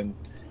truth and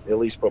at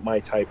least put my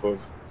type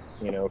of,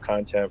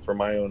 content from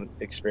my own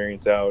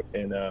experience out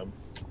and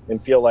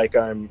feel like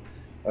I'm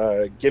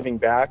giving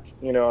back.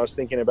 I was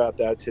thinking about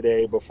that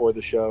today before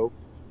the show,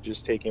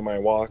 just taking my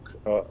walk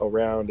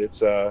around.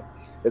 It's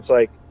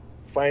like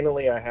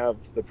finally I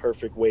have the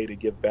perfect way to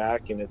give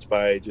back, and it's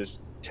by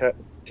just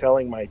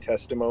telling my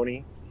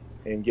testimony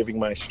and giving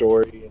my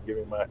story and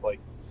giving my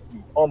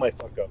all my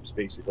fuck ups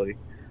basically,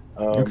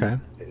 Okay.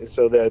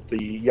 so that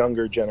the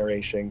younger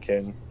generation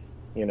can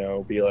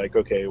be like,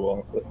 okay,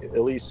 well,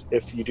 at least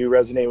if you do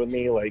resonate with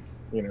me,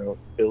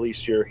 at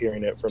least you're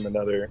hearing it from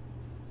another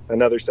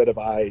set of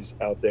eyes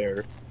out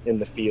there in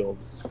the field,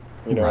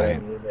 what I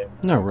Right. mean? And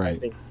No, I right.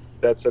 think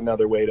that's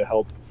another way to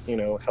help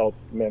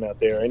men out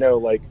there. I know,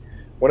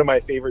 one of my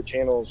favorite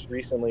channels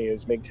recently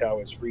is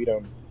MGTOW is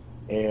Freedom,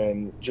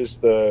 and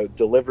just the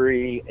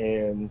delivery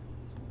and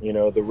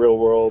the real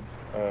world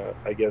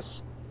I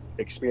guess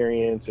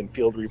experience and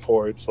field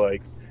reports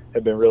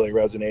have been really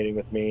resonating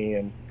with me,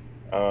 and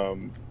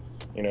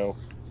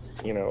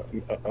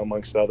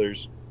amongst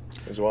others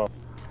as well.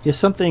 Yeah,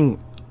 something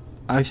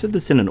I've said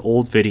this in an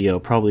old video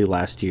probably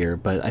last year,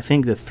 but I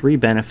think the 3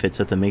 benefits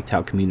that the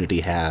MGTOW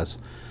community has.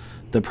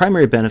 The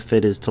primary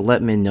benefit is to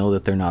let men know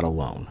that they're not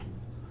alone.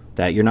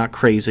 That you're not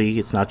crazy,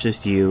 it's not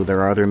just you.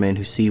 There are other men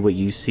who see what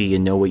you see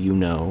and know what you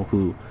know,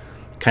 who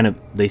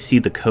they see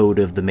the code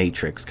of the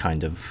Matrix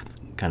kind of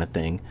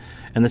thing.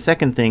 And the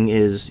second thing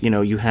is,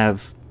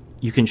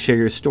 you can share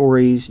your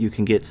stories, you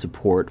can get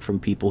support from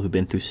people who've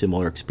been through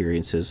similar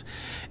experiences.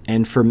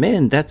 And for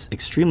men, that's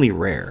extremely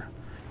rare.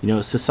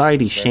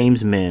 Society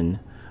shames men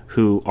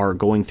who are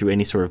going through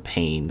any sort of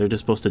pain. They're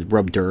just supposed to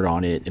rub dirt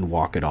on it and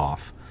walk it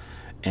off.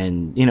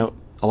 And,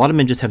 a lot of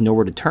men just have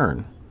nowhere to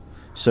turn.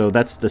 So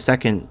that's the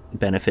second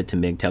benefit to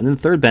MGTOW. And then the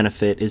third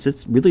benefit is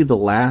it's really the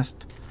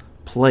last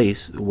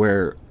place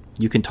where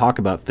you can talk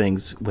about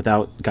things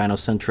without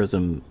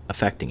gynocentrism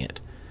affecting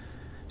it.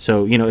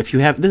 So, if you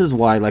have, this is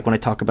why, when I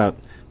talk about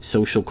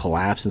social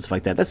collapse and stuff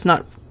like that, that's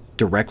not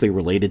directly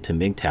related to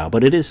MGTOW,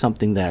 but it is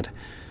something that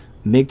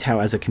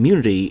MGTOW as a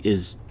community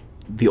is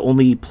the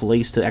only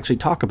place to actually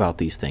talk about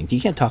these things. You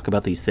can't talk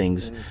about these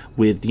things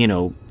with,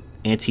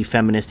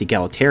 anti-feminist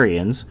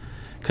egalitarians,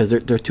 because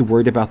they're too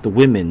worried about the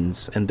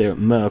women's and their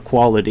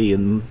equality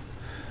and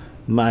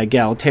my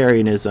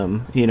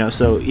egalitarianism,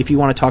 So if you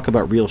want to talk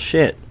about real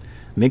shit,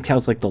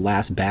 MGTOW's the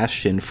last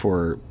bastion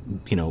for,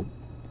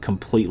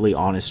 completely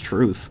honest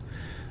truth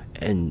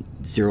and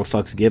zero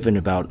fucks given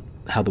about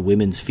how the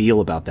women's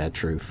feel about that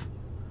truth.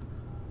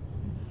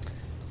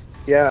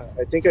 Yeah,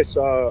 I think I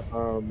saw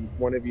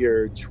one of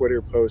your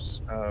Twitter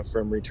posts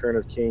from Return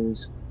of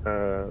Kings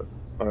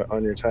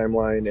on your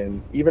timeline,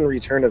 and even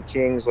Return of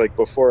Kings,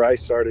 before I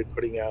started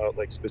putting out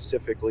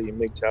specifically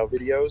MGTOW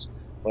videos,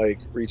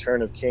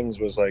 Return of Kings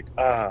was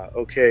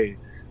okay,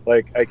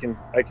 like I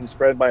can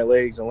spread my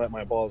legs and let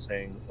my balls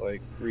hang,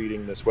 like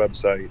reading this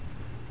website,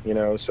 you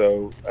know.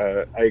 So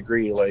I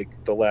agree,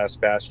 like the last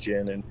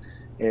bastion,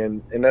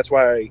 and that's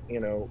why I, you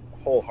know,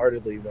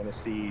 wholeheartedly want to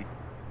see,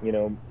 you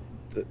know,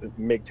 the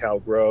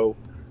MGTOW grow,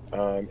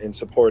 and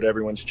support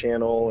everyone's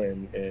channel,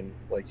 and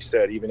like you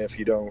said, even if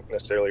you don't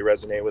necessarily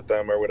resonate with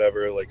them or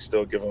whatever, like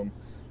still give them,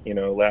 you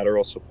know,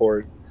 lateral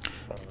support.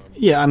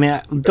 Yeah, I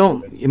mean,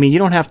 you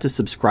don't have to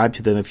subscribe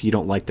to them if you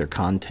don't like their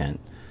content.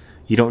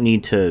 You don't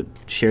need to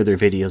share their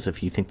videos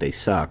if you think they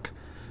suck.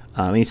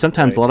 I mean,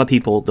 sometimes Right. a lot of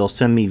people, they'll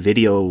send me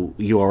video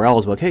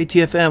URLs like, hey,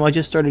 TFM, I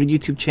just started a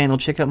YouTube channel.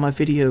 Check out my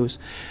videos.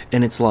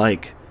 And it's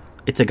like,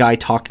 it's a guy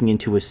talking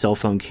into his cell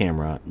phone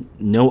camera.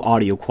 No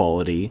audio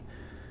quality.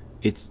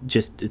 It's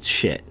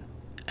shit.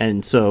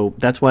 And so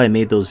that's why I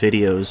made those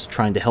videos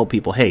trying to help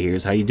people. Hey,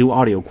 here's how you do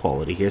audio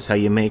quality. Here's how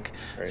you make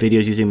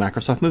videos using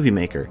Microsoft Movie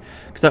Maker.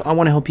 Because I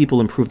want to help people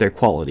improve their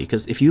quality.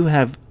 Because if you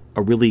have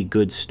a really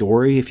good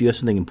story, if you have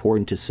something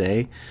important to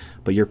say,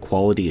 but your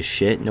quality is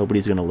shit,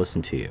 nobody's going to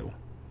listen to you.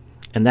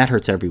 And that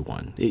hurts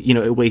everyone.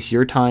 It wastes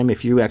your time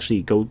if you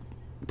actually go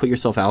put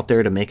yourself out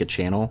there to make a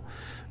channel,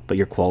 but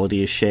your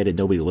quality is shit and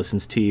nobody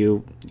listens to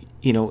you.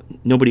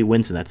 Nobody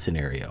wins in that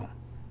scenario.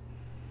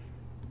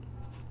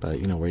 But,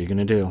 what are you going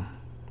to do?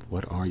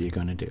 What are you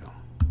going to do?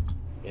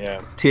 Yeah.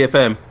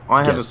 TFM,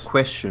 I have Yes. a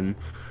question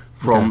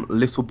from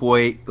Little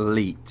Boy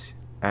Elite,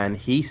 and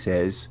he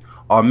says,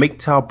 are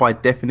MGTOW by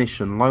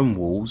definition lone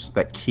wolves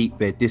that keep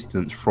their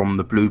distance from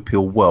the blue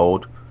pill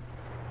world?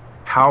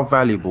 How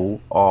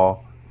valuable are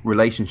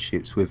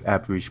relationships with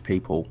average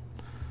people?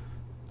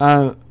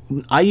 Now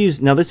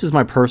this is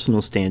my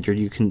personal standard.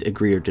 You can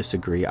agree or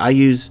disagree. I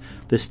use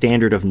the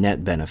standard of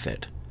net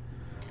benefit.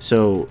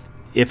 So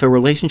if a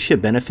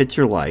relationship benefits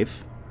your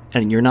life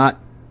and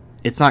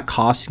it's not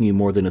costing you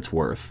more than it's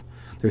worth,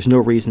 there's no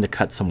reason to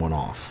cut someone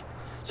off.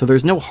 So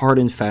there's no hard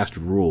and fast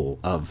rule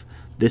of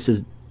this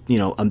is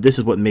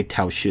what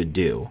MGTOW should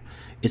do.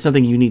 It's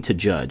something you need to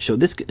judge. So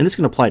this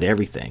can apply to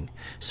everything.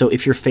 So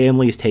if your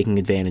family is taking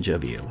advantage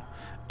of you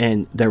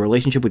and the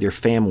relationship with your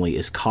family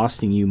is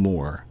costing you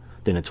more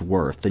than it's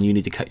worth, then you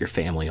need to cut your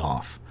family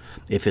off.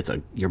 If it's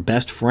your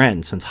best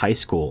friend since high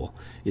school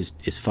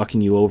is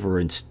fucking you over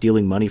and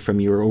stealing money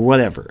from you or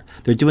whatever,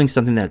 they're doing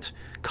something that's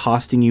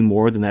costing you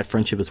more than that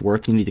friendship is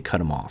worth, you need to cut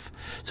them off.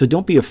 So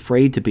don't be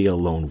afraid to be a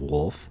lone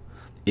wolf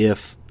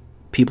if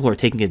people are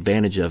taking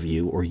advantage of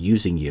you or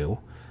using you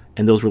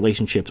and those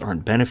relationships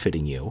aren't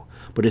benefiting you.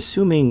 But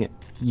assuming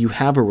you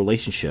have a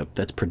relationship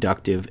that's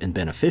productive and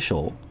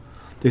beneficial,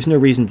 there's no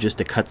reason just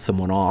to cut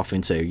someone off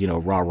and say,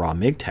 rah rah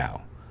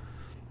MGTOW.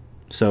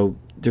 So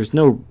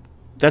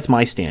that's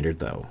my standard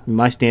though.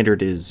 My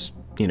standard is,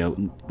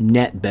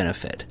 net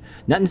benefit,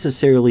 not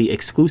necessarily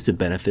exclusive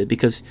benefit,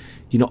 because,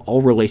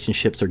 all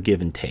relationships are give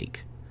and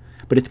take.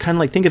 But it's kind of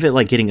like, think of it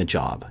like getting a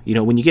job.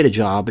 When you get a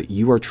job,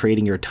 you are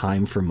trading your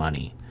time for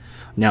money.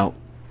 Now,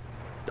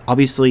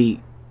 obviously,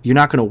 you're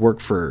not going to work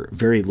for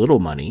very little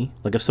money.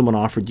 Like if someone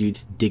offered you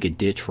to dig a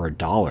ditch for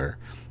 $1,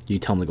 you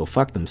tell them to go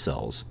fuck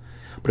themselves.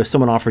 But if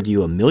someone offered you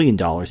 $1 million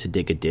to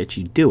dig a ditch,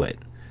 you'd do it.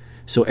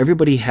 So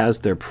everybody has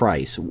their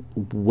price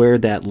where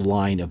that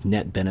line of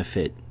net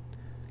benefit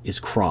is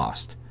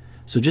crossed.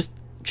 So just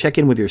check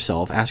in with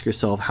yourself, ask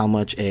yourself how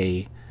much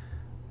a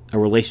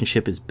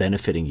relationship is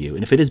benefiting you.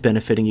 And if it is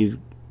benefiting you,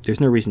 there's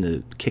no reason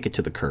to kick it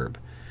to the curb.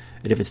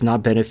 And if it's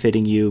not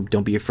benefiting you,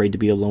 don't be afraid to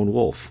be a lone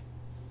wolf.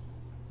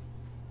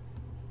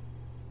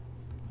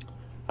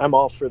 I'm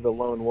all for the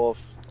lone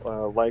wolf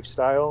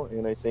lifestyle,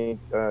 and I think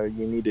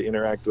you need to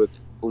interact with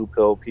blue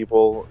pill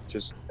people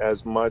just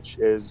as much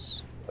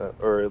as,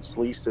 or as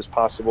least as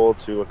possible,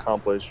 to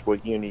accomplish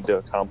what you need to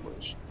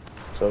accomplish.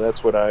 So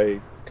that's what I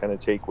kind of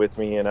take with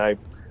me, and I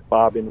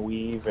bob and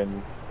weave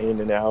and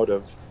in and out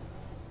of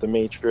the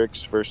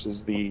matrix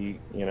versus the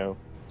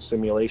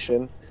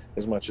simulation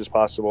as much as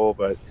possible.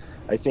 But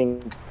I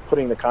think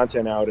putting the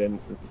content out, and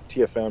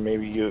TFM,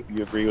 maybe you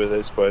agree with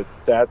this, but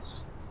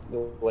that's,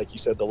 like you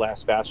said, the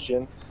last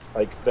bastion.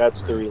 Like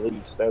that's the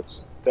release.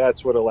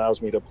 That's what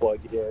allows me to plug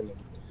in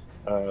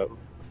and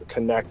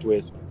connect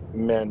with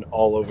men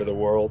all over the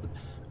world.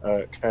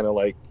 Kind of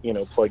like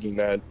plugging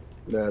that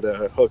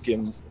hook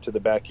into the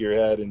back of your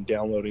head and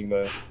downloading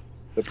the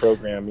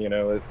program.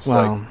 It's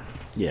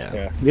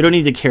yeah. We don't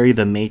need to carry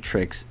the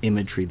Matrix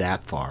imagery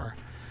that far.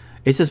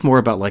 It's just more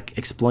about like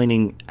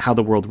explaining how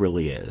the world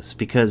really is,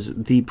 because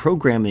the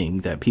programming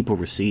that people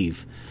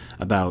receive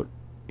about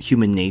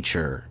human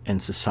nature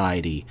and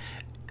society,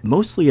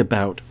 mostly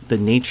about the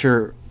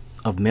nature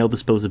of male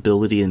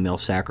disposability and male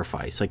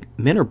sacrifice. Like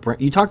men are,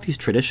 you talk to these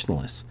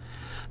traditionalists,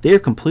 they are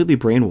completely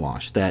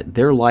brainwashed that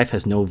their life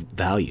has no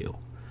value,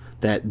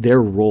 that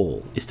their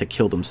role is to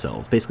kill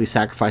themselves, basically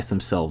sacrifice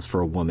themselves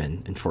for a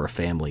woman and for a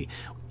family,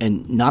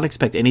 and not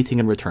expect anything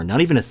in return,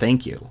 not even a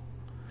thank you.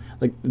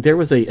 Like there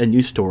was a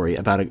news story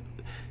about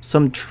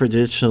some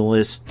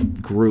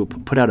traditionalist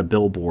group put out a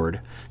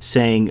billboard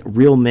saying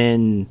real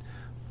men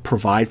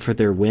provide for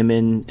their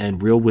women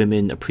and real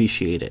women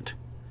appreciate it.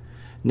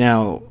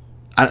 Now,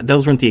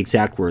 those weren't the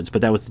exact words,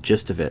 but that was the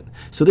gist of it.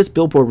 So this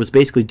billboard was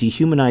basically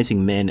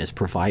dehumanizing men as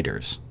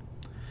providers.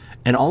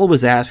 And all it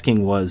was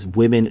asking was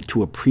women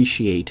to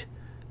appreciate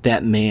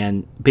that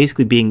man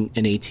basically being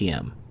an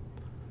ATM.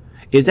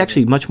 It was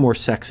actually much more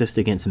sexist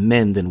against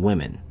men than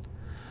women.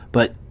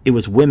 But it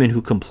was women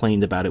who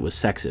complained about it was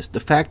sexist. The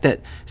fact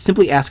that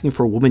simply asking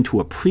for a woman to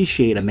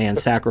appreciate a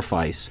man's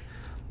sacrifice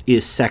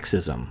is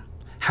sexism.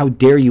 How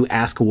dare you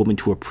ask a woman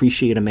to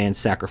appreciate a man's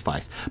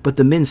sacrifice? But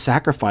the men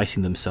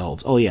sacrificing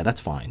themselves, oh yeah,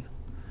 that's fine.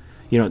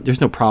 You know,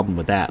 there's no problem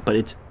with that. But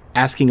it's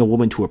asking a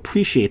woman to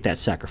appreciate that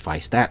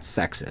sacrifice, that's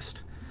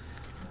sexist.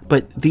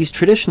 But these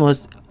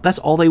traditionalists, that's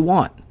all they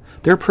want.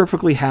 They're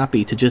perfectly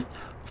happy to just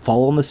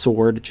fall on the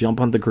sword, jump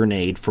on the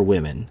grenade for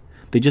women.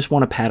 They just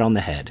want a pat on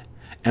the head.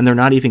 And they're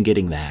not even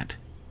getting that.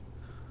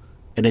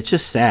 And it's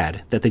just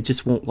sad that they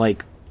just won't,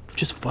 like,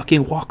 just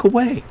fucking walk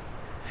away.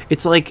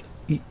 It's like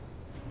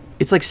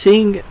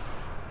seeing,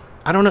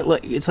 I don't know,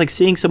 it's like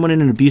seeing someone in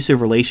an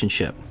abusive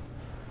relationship.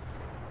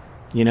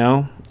 You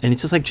know? And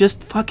it's just like,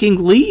 just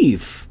fucking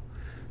leave.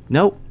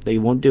 Nope, they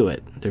won't do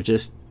it. They're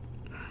just,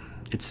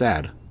 it's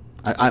sad.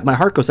 My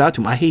heart goes out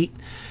to them. I hate,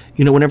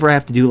 you know, whenever I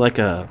have to do like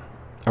a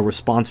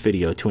response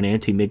video to an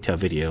anti-MGTOW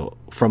video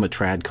from a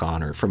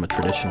tradcon or from a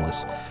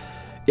traditionalist,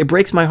 it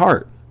breaks my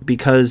heart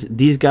because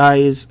these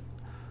guys,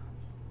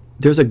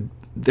 there's a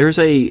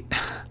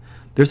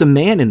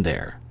man in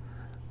there,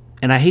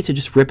 and I hate to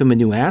just rip him a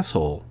new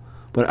asshole,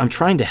 but I'm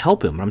trying to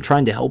help him. I'm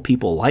trying to help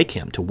people like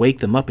him to wake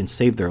them up and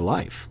save their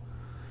life,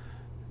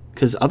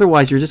 because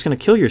otherwise you're just going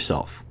to kill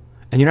yourself,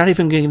 and you're not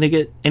even going to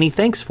get any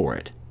thanks for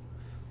it.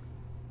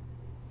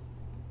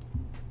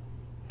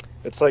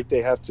 It's like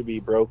they have to be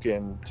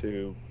broken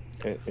to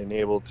and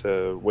able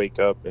to wake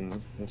up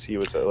and see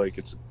what's like.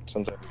 It's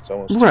sometimes it's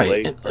almost too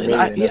late.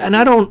 And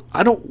I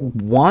don't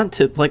want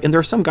to, like, and there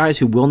are some guys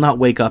who will not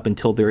wake up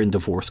until they're in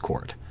divorce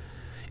court.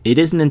 It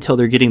isn't until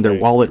they're getting their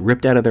wallet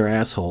ripped out of their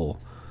asshole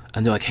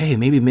and they're like, hey,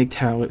 maybe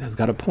MGTOW has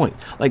got a point.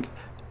 Like,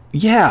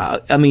 yeah,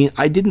 I mean,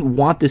 I didn't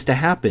want this to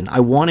happen.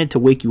 I wanted to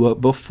wake you up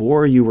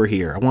before you were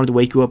here. I wanted to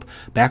wake you up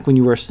back when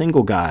you were a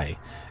single guy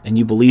and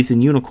you believed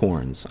in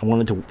unicorns. I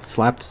wanted to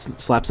slap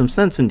some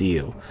sense into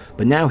you.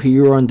 But now here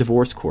you are on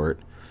divorce court,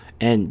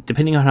 and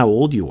depending on how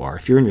old you are,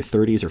 if you're in your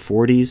 30s or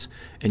 40s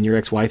and your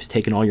ex-wife's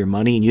taking all your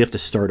money and you have to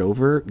start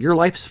over, your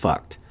life's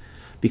fucked.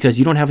 Because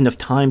you don't have enough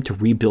time to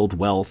rebuild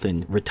wealth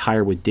and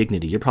retire with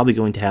dignity. You're probably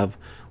going to have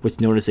what's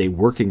known as a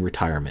working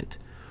retirement,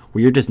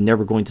 where you're just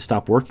never going to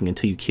stop working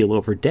until you keel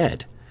over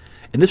dead.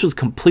 And this was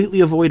completely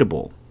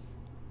avoidable.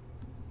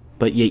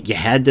 But you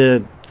had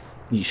to...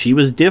 She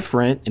was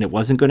different, and it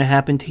wasn't going to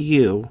happen to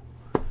you.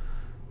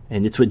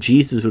 And it's what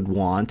Jesus would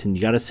want, and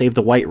you got to save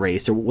the white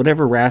race, or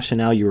whatever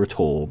rationale you were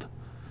told.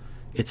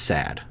 It's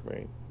sad.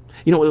 Right.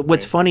 You know,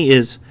 what's funny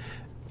is,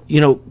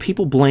 you know,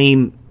 people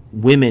blame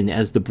women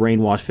as the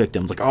brainwashed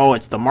victims. Like, oh,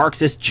 it's the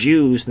Marxist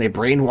Jews, and they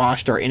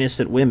brainwashed our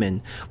innocent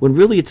women. When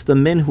really it's the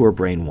men who are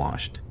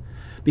brainwashed.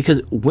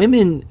 Because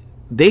women,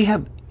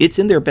 it's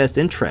in their best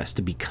interest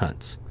to be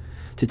cunts,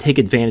 to take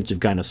advantage of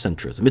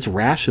gynocentrism. It's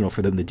rational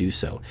for them to do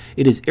so.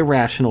 It is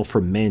irrational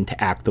for men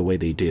to act the way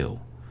they do,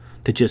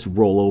 to just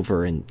roll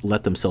over and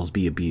let themselves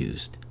be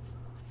abused.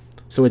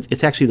 So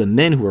it's actually the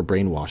men who are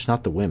brainwashed,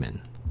 not the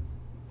women.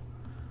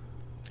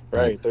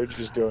 Right, they're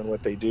just doing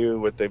what they do,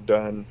 what they've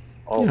done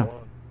all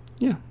along.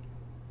 Yeah,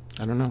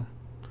 I don't know.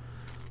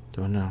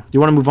 Do you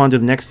want to move on to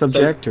the next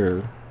subject,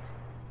 or?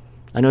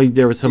 I know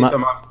there was some. I've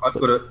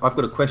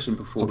got a question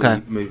before we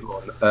move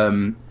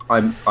on.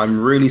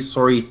 I'm really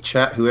sorry,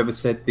 chat. Whoever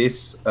said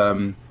this,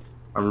 I'm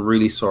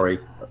really sorry,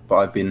 but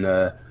I've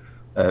been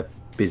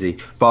busy.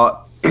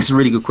 But it's a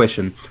really good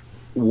question.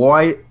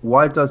 Why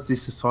does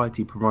this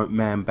society promote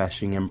man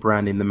bashing and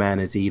branding the man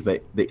as either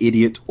the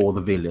idiot or the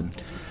villain?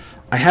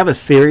 I have a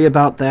theory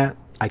about that.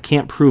 I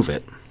can't prove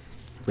it,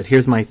 but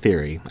here's my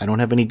theory. I don't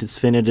have any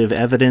definitive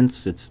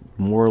evidence. It's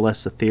more or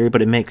less a theory,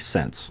 but it makes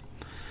sense.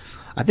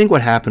 I think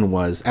what happened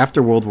was,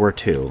 after World War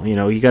II, you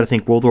know, you got to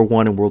think World War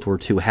I and World War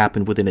II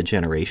happened within a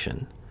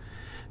generation.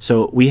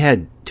 So we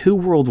had 2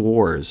 world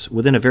wars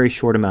within a very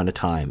short amount of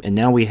time, and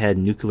now we had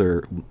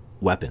nuclear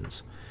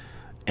weapons.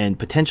 And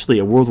potentially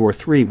a World War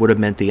III would have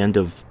meant the end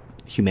of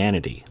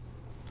humanity.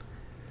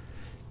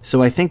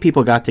 So I think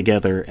people got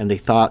together and they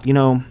thought, you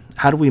know,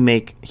 how do we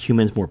make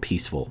humans more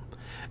peaceful?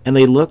 And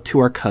they looked to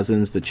our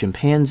cousins, the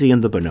chimpanzee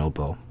and the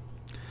bonobo.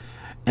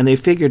 And they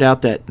figured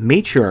out that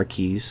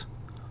matriarchies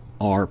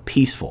are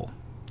peaceful.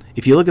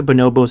 If you look at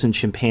bonobos and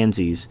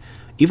chimpanzees,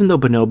 even though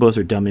bonobos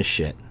are dumb as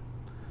shit,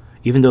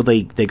 even though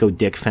they go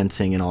dick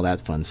fencing and all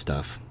that fun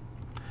stuff,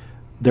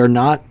 they're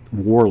not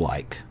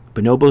warlike.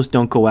 Bonobos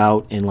don't go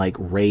out and like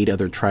raid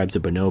other tribes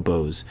of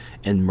bonobos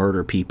and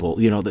murder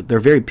people. You know, they're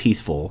very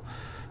peaceful.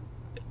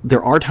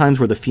 There are times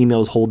where the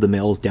females hold the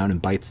males down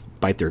and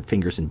bite their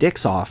fingers and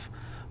dicks off,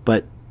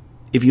 but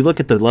if you look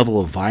at the level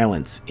of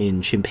violence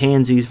in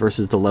chimpanzees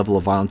versus the level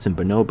of violence in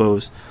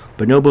bonobos,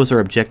 bonobos are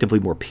objectively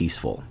more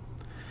peaceful.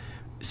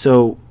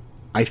 So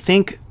I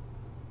think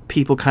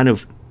people kind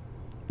of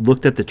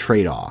looked at the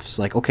trade-offs.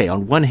 Like, okay,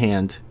 on one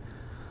hand,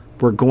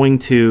 we're going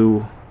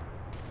to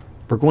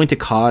We're going to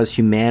cause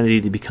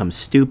humanity to become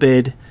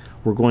stupid.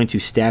 We're going to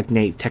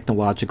stagnate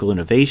technological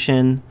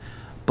innovation.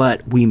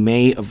 But we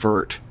may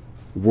avert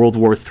World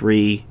War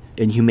III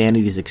and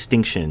humanity's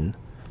extinction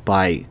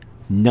by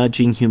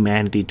nudging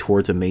humanity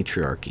towards a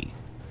matriarchy.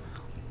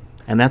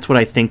 And that's what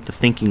I think the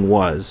thinking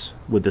was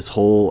with this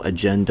whole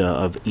agenda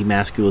of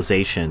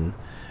emasculization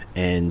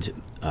and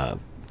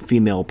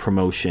female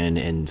promotion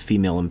and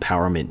female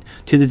empowerment,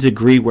 to the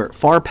degree where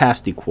far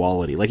past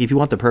equality. Like, if you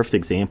want the perfect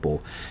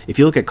example, if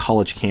you look at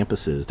college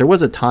campuses, there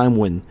was a time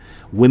when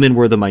women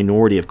were the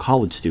minority of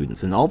college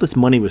students, and all this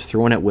money was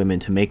thrown at women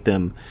to make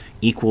them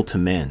equal to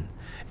men.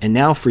 And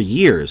now for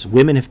years,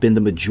 women have been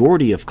the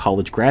majority of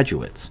college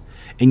graduates,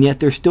 and yet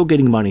they're still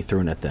getting money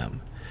thrown at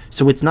them.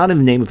 So it's not in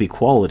the name of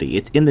equality,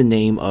 it's in the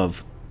name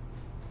of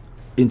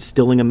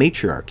instilling a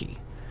matriarchy.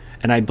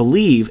 And I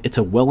believe it's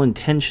a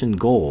well-intentioned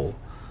goal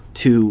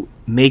to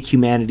make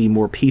humanity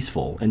more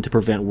peaceful and to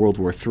prevent World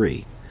War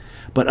III.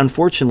 But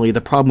unfortunately,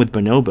 the problem with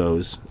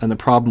bonobos and the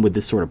problem with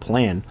this sort of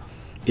plan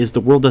is the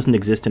world doesn't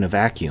exist in a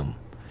vacuum.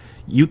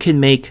 You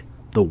can make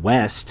the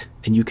West,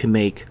 and you can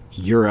make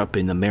Europe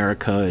and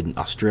America and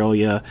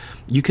Australia,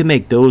 you can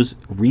make those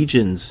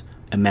regions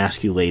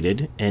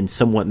emasculated and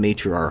somewhat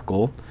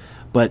matriarchal,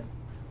 but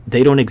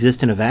they don't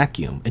exist in a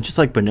vacuum. And just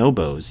like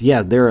bonobos,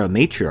 yeah, they're a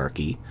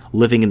matriarchy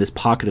living in this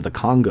pocket of the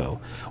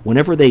Congo.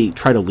 Whenever they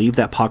try to leave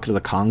that pocket of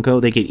the Congo,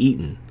 they get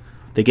eaten.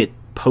 They get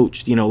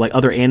poached, like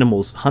other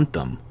animals hunt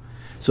them.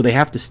 So they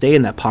have to stay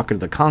in that pocket of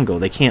the Congo.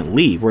 They can't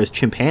leave. Whereas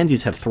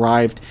chimpanzees have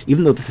thrived,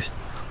 even though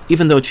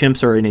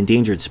chimps are an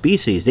endangered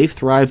species, they've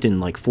thrived in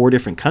like 4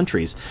 different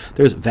countries.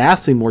 There's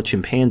vastly more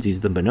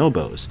chimpanzees than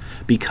bonobos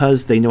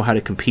because they know how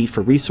to compete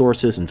for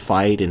resources and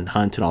fight and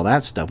hunt and all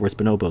that stuff, whereas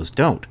bonobos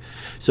don't.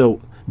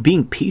 So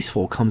being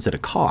peaceful comes at a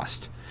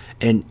cost.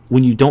 And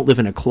when you don't live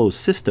in a closed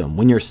system,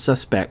 when you're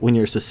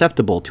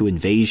susceptible to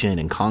invasion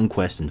and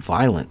conquest and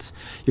violence,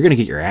 you're going to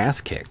get your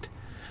ass kicked.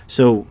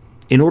 So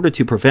in order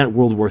to prevent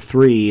World War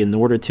III, in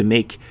order to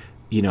make,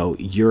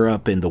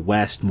 Europe and the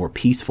West more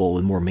peaceful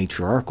and more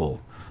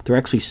matriarchal, they're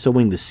actually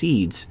sowing the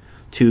seeds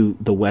to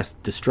the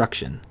West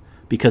destruction,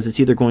 because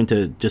it's either going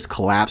to just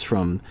collapse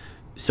from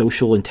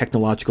social and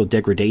technological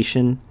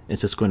degradation,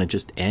 it's just going to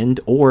just end,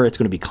 or it's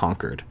going to be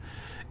conquered.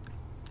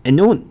 And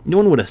no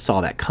one would have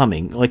saw that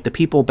coming. Like the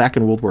people back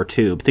in World War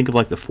II, think of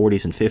like the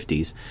 40s and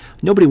 50s,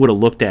 nobody would have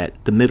looked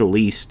at the Middle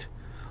East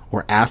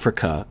or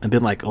Africa and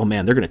been like, oh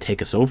man, they're going to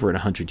take us over in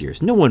 100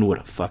 years. No one would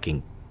have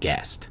fucking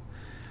guessed.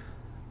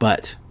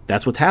 But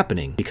that's what's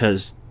happening,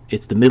 because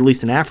it's the Middle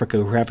East and Africa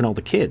who are having all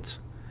the kids.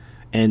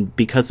 And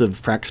because of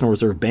fractional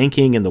reserve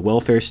banking and the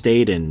welfare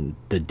state and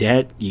the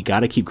debt, you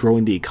got to keep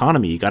growing the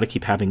economy. You got to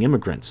keep having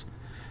immigrants.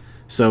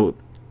 So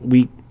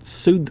we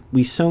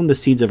sown the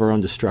seeds of our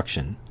own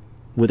destruction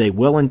with a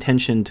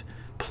well-intentioned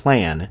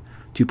plan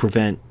to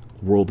prevent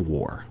world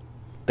war.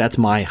 That's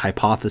my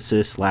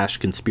hypothesis /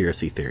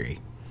 conspiracy theory.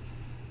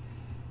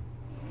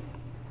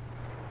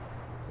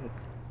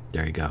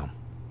 There you go.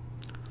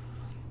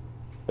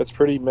 That's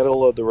pretty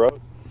middle of the road.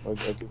 I'll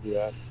give you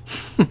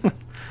that.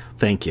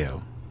 Thank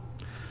you.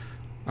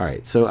 All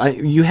right, so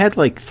you had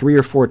like 3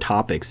 or 4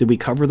 topics. Did we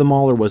cover them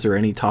all, or was there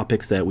any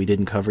topics that we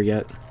didn't cover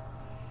yet?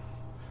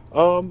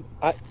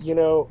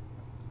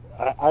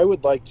 I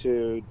would like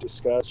to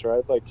discuss, or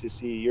I'd like to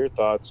see your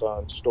thoughts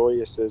on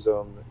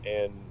Stoicism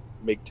and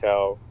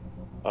MGTOW,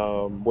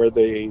 where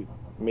they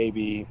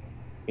maybe,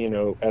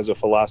 as a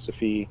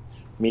philosophy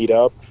meet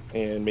up,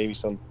 and maybe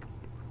some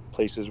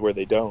places where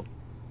they don't.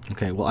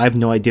 Okay, well, I have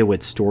no idea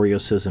what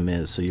Stoicism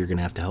is, so you're going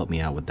to have to help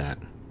me out with that.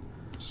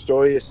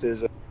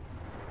 Stoicism.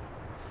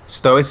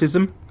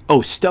 Stoicism?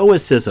 Oh,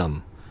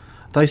 Stoicism.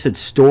 I thought you said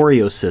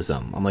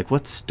Storiocism. I'm like,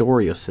 what's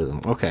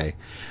Storiocism? Okay.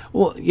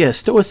 Well, yeah,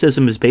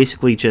 Stoicism is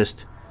basically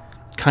just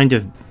kind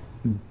of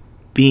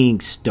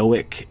being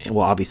stoic.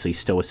 Well, obviously,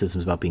 Stoicism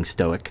is about being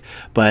stoic.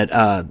 But,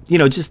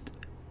 just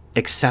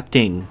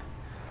accepting,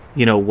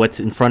 what's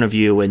in front of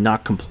you and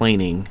not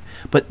complaining.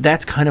 But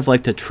that's kind of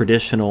like the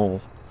traditional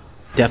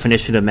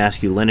definition of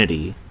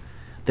masculinity,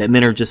 that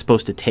men are just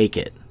supposed to take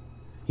it.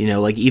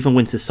 Like even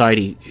when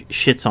society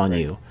shits on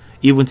you,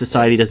 even when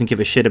society doesn't give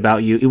a shit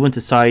about you, even when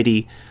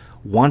society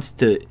wants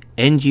to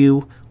end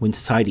you, when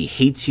society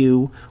hates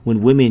you,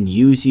 when women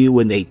use you,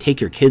 when they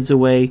take your kids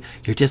away,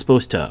 you're just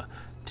supposed to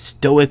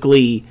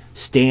stoically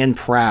stand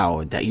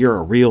proud that you're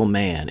a real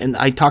man. And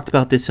I talked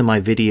about this in my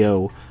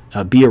video,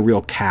 Be a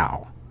Real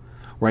Cow,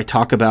 where I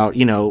talk about,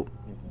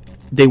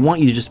 they want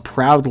you to just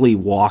proudly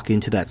walk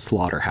into that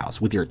slaughterhouse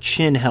with your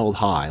chin held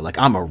high, like,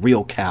 I'm a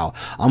real cow.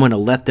 I'm going to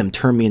let them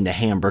turn me into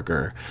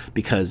hamburger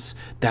because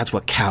that's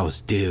what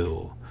cows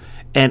do.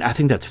 And I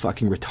think that's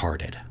fucking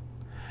retarded.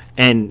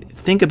 And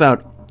think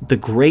about the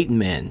great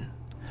men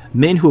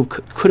who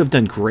could have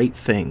done great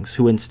things,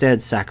 who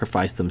instead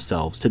sacrificed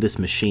themselves to this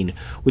machine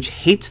which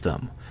hates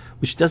them,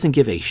 which doesn't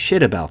give a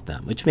shit about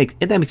them,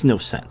 that makes no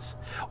sense.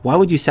 Why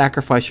would you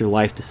sacrifice your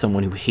life to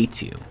someone who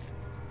hates you?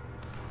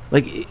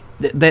 Like,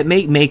 that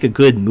may make a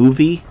good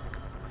movie,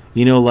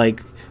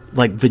 like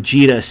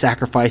Vegeta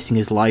sacrificing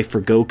his life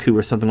for Goku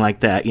or something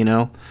like that,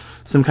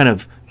 some kind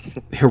of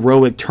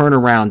heroic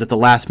turnaround at the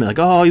last minute,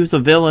 like, oh, he was a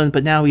villain,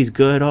 but now he's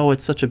good. Oh,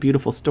 it's such a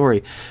beautiful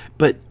story.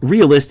 But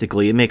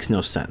realistically, it makes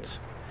no sense.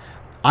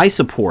 I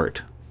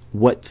support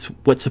what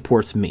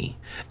supports me,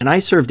 and I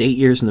served 8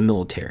 years in the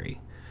military.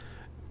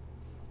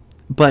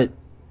 But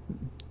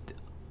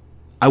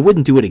I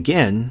wouldn't do it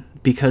again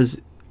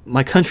because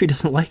my country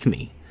doesn't like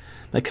me.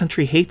 My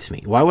country hates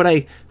me. Why would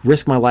I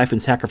risk my life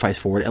and sacrifice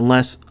for it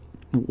unless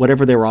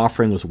whatever they were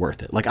offering was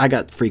worth it? Like, I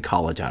got free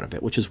college out of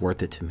it, which is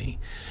worth it to me.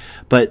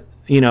 But,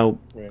 you know,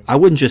 right. I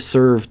wouldn't just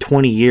serve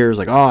 20 years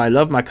like, oh, I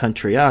love my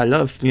country. Oh, I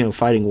love, you know,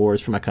 fighting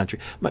wars for my country.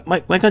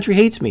 My country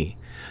hates me.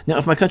 Now,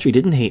 if my country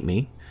didn't hate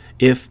me,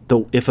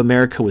 if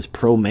America was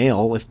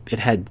pro-male, if it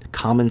had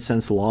common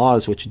sense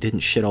laws which didn't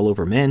shit all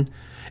over men,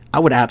 I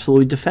would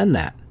absolutely defend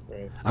that.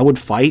 Right. I would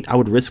fight. I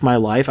would risk my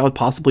life. I would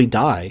possibly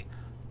die.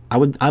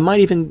 I might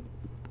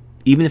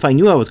even if I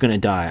knew I was going to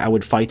die, I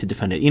would fight to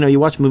defend it. You know, you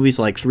watch movies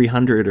like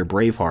 300 or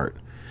Braveheart,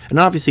 and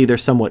obviously they're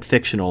somewhat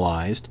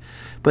fictionalized,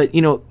 but,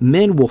 you know,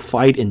 men will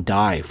fight and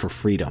die for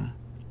freedom.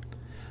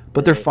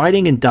 But they're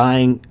fighting and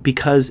dying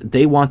because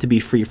they want to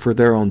be free for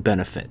their own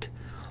benefit.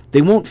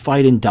 They won't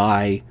fight and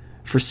die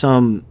for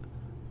some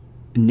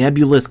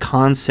nebulous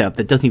concept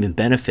that doesn't even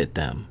benefit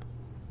them.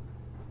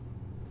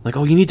 Like,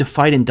 oh, you need to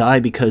fight and die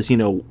because, you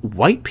know,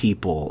 white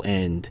people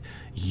and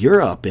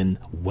Europe and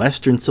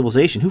Western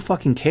civilization. Who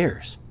fucking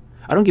cares?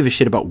 I don't give a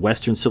shit about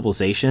Western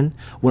civilization.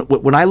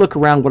 When I look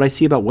around, what I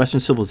see about Western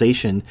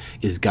civilization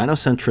is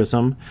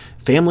gynocentrism,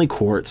 family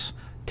courts,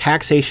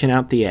 taxation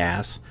out the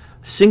ass,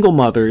 single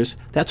mothers.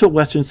 That's what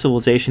Western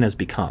civilization has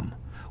become.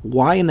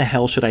 Why in the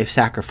hell should I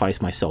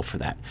sacrifice myself for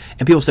that?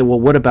 And people say, well,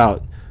 what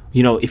about,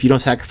 you know, if you don't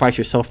sacrifice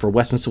yourself for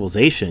Western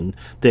civilization,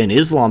 then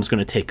Islam's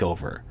going to take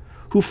over.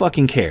 Who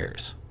fucking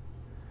cares?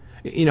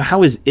 You know,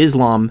 how is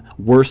Islam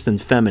worse than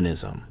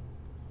feminism?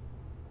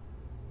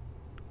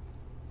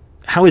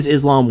 How is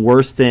Islam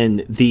worse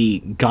than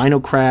the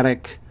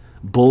gynocratic,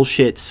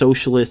 bullshit,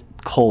 socialist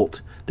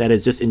cult that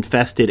has just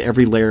infested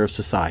every layer of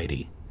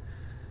society?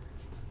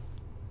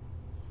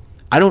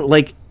 I don't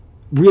like,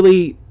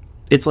 really,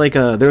 it's like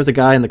there was a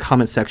guy in the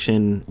comment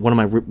section, one of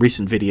my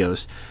recent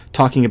videos,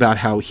 talking about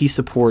how he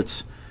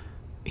supports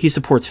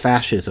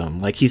fascism.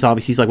 Like, he's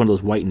like one of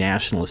those white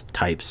nationalist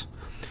types.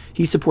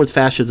 He supports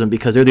fascism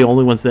because they're the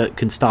only ones that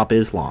can stop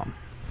Islam.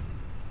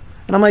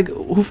 And I'm like,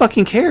 who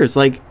fucking cares?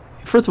 Like,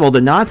 first of all, the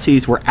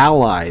Nazis were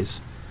allies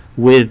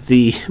with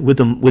the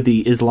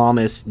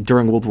Islamists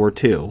during World War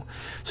II.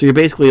 So you're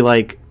basically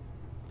like,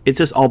 it's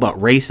just all about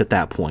race at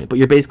that point. But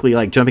you're basically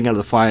like jumping out of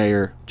the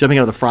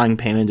frying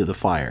pan into the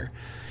fire.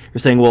 You're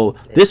saying, well,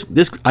 this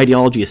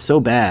ideology is so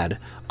bad,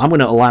 I'm going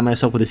to align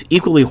myself with this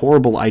equally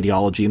horrible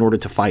ideology in order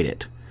to fight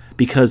it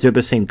because they're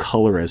the same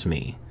color as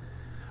me,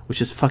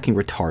 which is fucking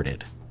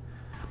retarded.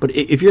 But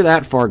if you're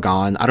that far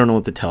gone, I don't know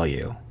what to tell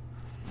you.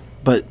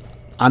 But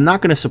I'm not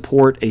going to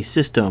support a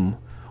system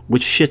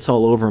which shits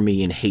all over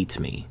me and hates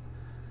me.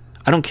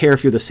 I don't care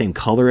if you're the same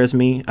color as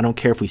me. I don't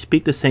care if we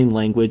speak the same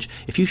language.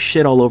 If you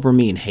shit all over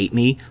me and hate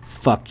me,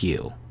 fuck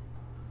you.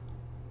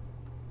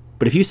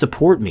 But if you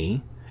support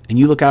me and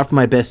you look out for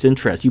my best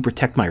interest, you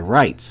protect my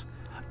rights,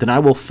 then I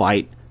will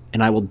fight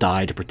and I will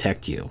die to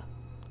protect you.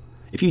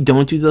 If you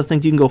don't do those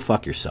things, you can go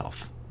fuck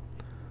yourself.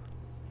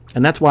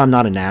 And that's why I'm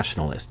not a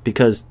nationalist,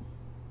 because,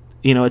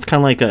 you know, it's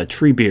kind of like a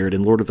Treebeard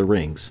in Lord of the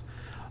Rings,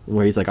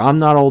 where he's like, I'm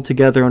not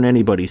altogether on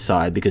anybody's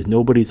side because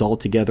nobody's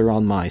altogether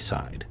on my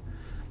side.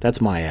 That's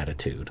my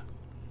attitude.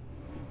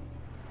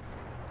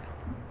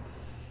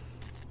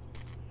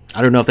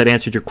 I don't know if that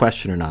answered your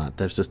question or not.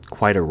 That's just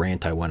quite a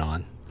rant I went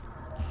on.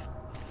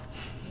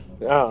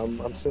 Yeah,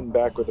 I'm sitting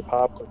back with the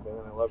popcorn, man.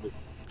 I love it.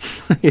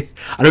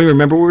 I don't even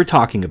remember what we were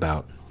talking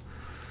about.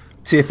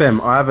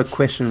 TFM, I have a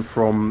question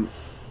from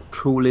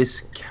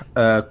Coolest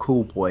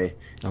Cool Boy,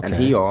 okay. And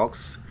he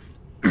asks,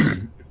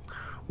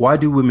 why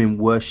do women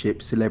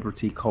worship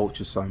celebrity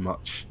culture so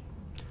much?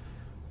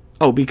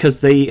 Oh,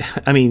 because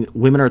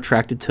women are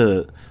attracted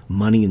to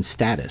money and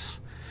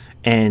status.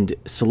 And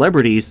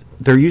celebrities,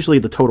 they're usually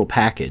the total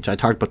package. I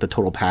talked about the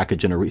total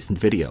package in a recent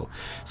video.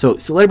 So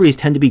celebrities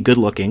tend to be good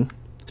looking,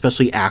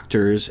 especially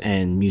actors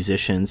and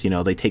musicians. You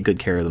know, they take good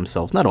care of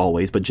themselves. Not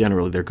always, but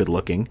generally they're good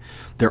looking.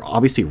 They're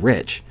obviously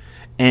rich.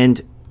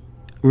 And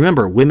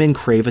remember, women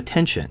crave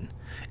attention.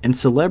 And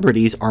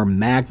celebrities are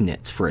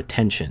magnets for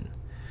attention.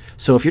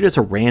 So if you're just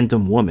a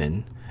random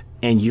woman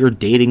and you're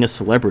dating a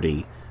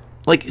celebrity,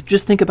 like,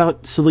 just think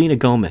about Selena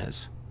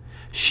Gomez.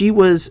 She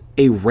was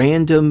a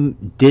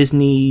random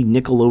Disney,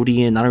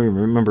 Nickelodeon, I don't even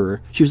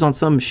remember. She was on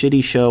some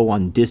shitty show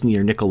on Disney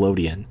or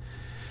Nickelodeon.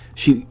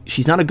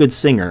 She's not a good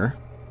singer,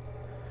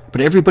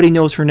 but everybody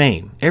knows her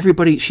name.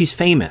 She's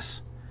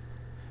famous.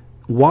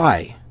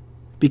 Why?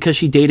 Because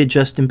she dated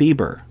Justin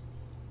Bieber.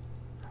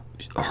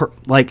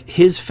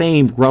 His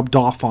fame rubbed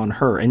off on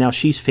her, and now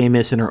she's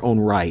famous in her own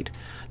right.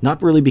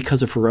 Not really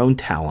because of her own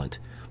talent,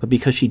 but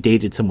because she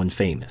dated someone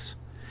famous.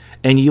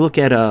 And you look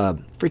at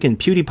freaking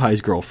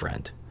PewDiePie's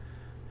girlfriend.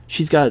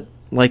 She's got,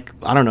 like,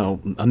 I don't know,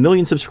 1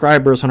 million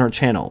subscribers on her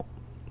channel.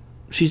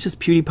 She's just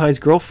PewDiePie's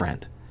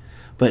girlfriend.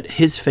 but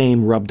his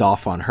fame rubbed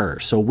off on her.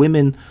 So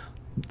women,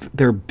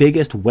 their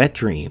biggest wet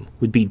dream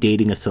would be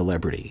dating a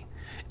celebrity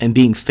and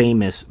being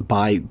famous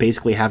by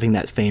basically having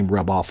that fame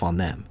rub off on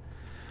them.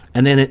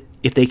 And then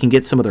if they can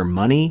get some of their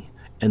money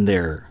and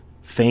their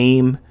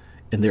fame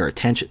and their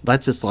attention,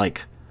 that's just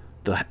like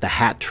the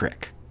hat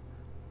trick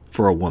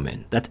for a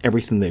woman. That's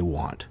everything they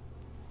want.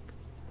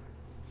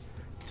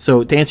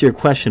 So to answer your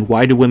question,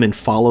 why do women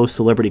follow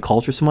celebrity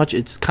culture so much?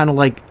 It's kind of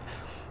like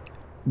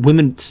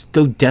women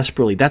so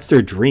desperately, that's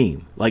their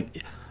dream.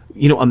 Like,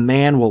 you know, a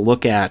man will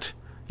look at,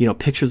 you know,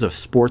 pictures of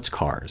sports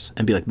cars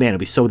and be like, man, it'd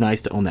be so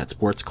nice to own that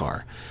sports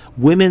car.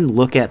 Women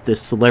look at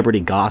this celebrity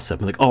gossip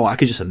and like, oh, I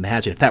could just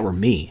imagine if that were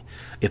me.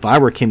 If I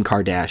were Kim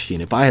Kardashian,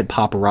 if I had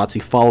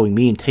paparazzi following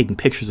me and taking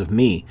pictures of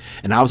me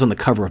and I was on the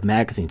cover of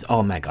magazines,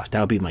 oh my gosh, that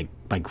would be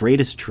my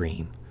greatest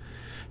dream.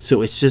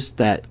 So it's just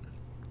that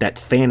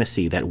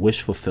fantasy, that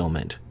wish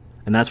fulfillment.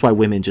 And that's why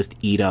women just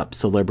eat up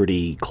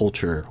celebrity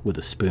culture with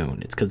a spoon.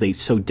 It's because they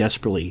so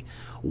desperately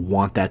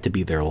want that to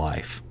be their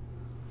life.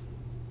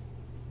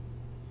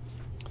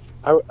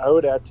 I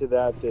would add to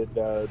that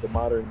the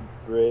modern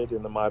grid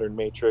and the modern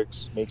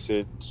matrix makes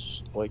it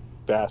like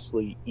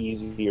vastly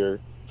easier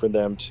for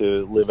them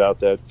to live out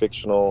that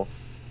fictional,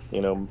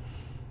 you know,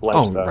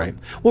 lifestyle. Oh, right.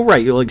 Well,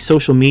 right. You're like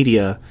social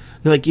media.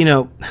 Like, you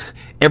know,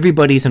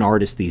 everybody's an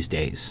artist these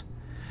days.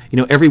 You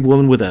know, every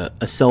woman with a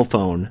cell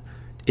phone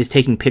is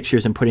taking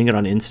pictures and putting it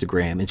on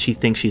Instagram, and she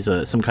thinks she's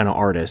some kind of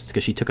artist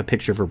because she took a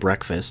picture of her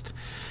breakfast.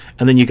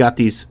 And then you got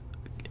these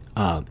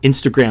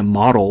Instagram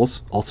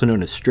models, also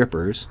known as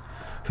strippers,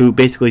 who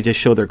basically just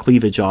show their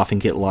cleavage off and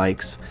get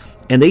likes.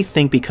 And they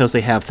think because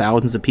they have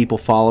thousands of people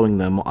following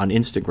them on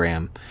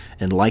Instagram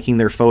and liking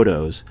their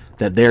photos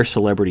that they're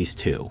celebrities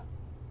too.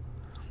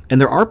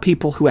 And there are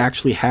people who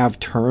actually have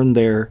turned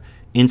their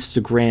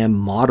Instagram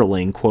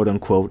modeling, quote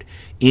unquote,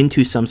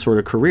 into some sort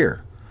of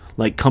career.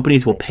 Like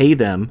companies will pay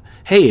them,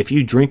 hey, if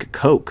you drink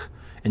Coke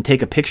and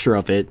take a picture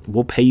of it,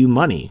 we'll pay you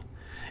money.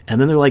 And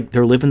then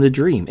they're living the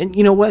dream. And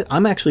you know what?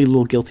 I'm actually a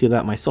little guilty of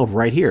that myself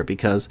right here,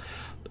 because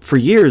for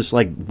years,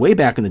 like way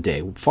back in the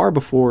day, far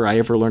before I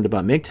ever learned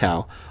about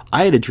MGTOW,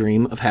 I had a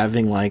dream of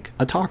having like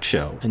a talk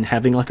show and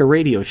having like a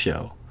radio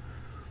show,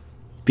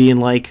 being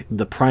like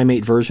the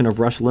primate version of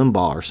Rush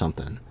Limbaugh or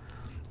something.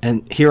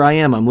 And here I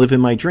am, I'm living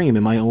my dream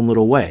in my own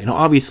little way. Now,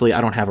 obviously,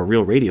 I don't have a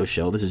real radio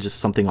show. This is just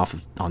something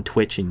on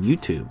Twitch and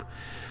YouTube.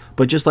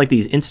 But just like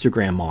these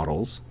Instagram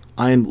models,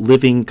 I'm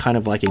living kind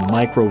of like a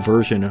micro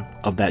version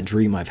of that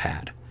dream I've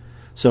had.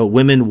 So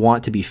women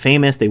want to be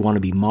famous, they want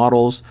to be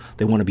models,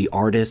 they want to be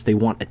artists, they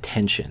want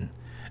attention.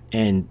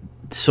 And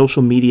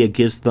social media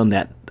gives them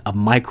a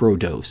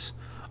microdose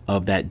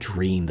of that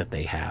dream that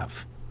they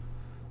have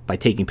by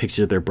taking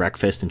pictures of their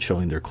breakfast and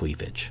showing their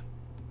cleavage.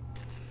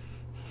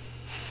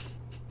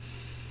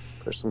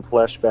 For some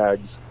flesh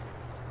bags.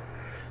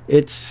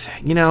 It's,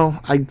 you know,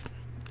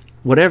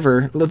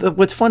 whatever.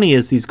 What's funny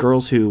is these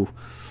girls who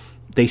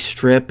they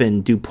strip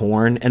and do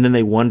porn and then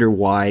they wonder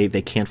why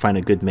they can't find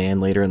a good man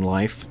later in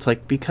life. It's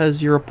like,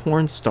 because you're a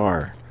porn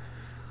star.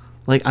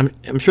 Like,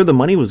 I'm sure the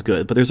money was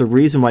good, but there's a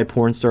reason why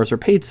porn stars are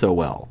paid so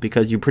well,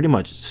 because you pretty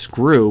much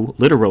screw,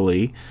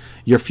 literally,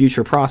 your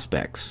future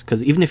prospects.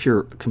 Because even if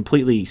you're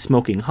completely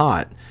smoking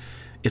hot,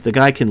 if the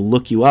guy can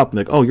look you up and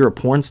like, oh, you're a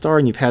porn star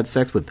and you've had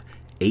sex with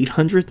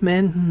 800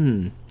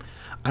 men?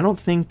 I don't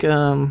think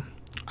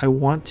I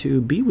want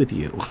to be with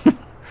you.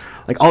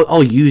 Like,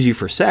 I'll use you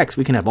for sex.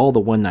 We can have all the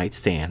one-night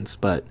stands,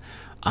 but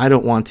I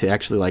don't want to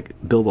actually, like,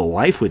 build a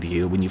life with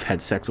you when you've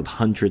had sex with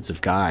hundreds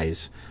of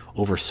guys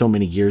over so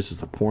many years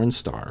as a porn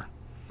star.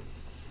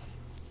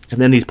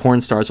 And then these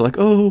porn stars are like,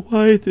 oh,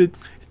 why is it?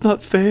 It's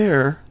not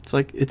fair. It's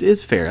like, it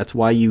is fair. That's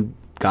why you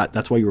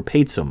were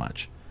paid so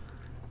much.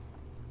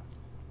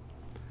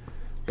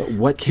 But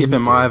what can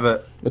Tim, I have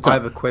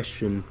a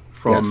question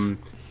from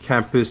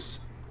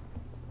Campus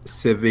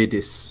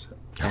Cividis,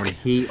 and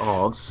he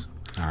asks,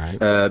 all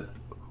right,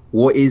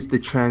 what is the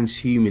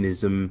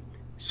transhumanism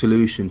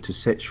solution to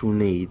sexual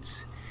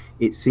needs?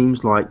 It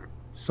seems like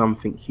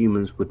something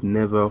humans would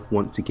never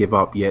want to give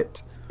up,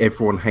 yet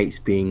everyone hates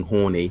being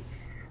horny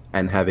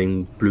and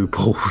having blue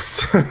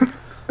balls.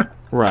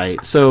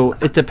 Right. So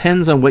it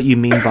depends on what you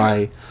mean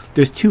by,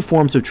 there's two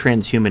forms of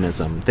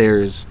transhumanism.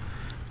 There's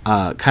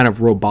kind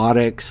of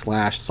robotic /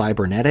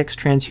 cybernetics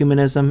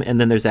transhumanism,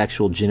 and then there's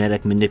actual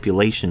genetic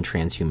manipulation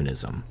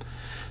transhumanism.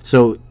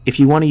 So if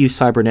you want to use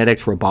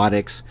cybernetics,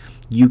 robotics,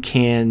 you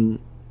can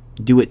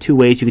do it two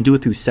ways. You can do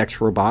it through sex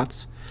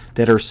robots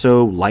that are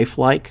so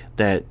lifelike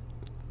that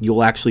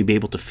you'll actually be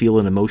able to feel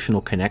an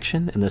emotional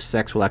connection, and the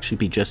sex will actually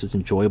be just as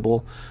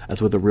enjoyable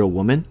as with a real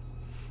woman.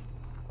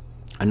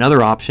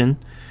 Another option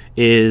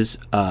is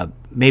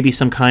maybe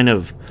some kind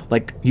of,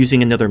 like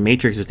using another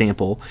Matrix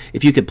example,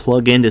 if you could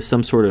plug into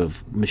some sort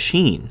of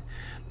machine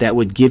that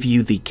would give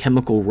you the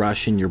chemical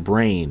rush in your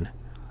brain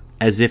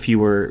as if you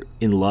were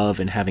in love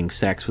and having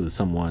sex with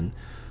someone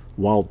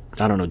while,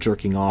 I don't know,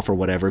 jerking off or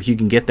whatever. If you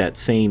can get that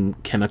same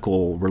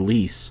chemical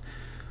release,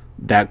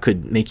 that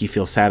could make you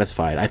feel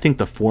satisfied. I think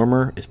the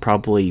former is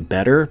probably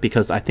better,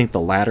 because I think the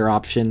latter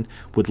option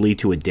would lead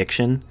to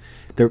addiction,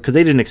 because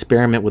they did an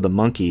experiment with a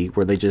monkey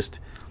where they just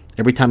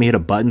every time he hit a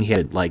button, he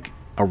had like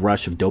a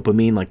rush of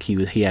dopamine, like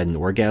he had an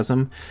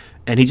orgasm,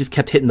 and he just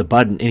kept hitting the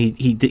button, and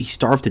he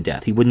starved to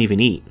death. He wouldn't even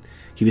eat.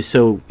 He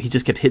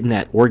just kept hitting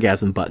that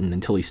orgasm button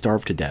until he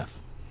starved to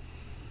death.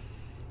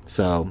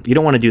 So you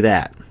don't want to do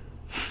that.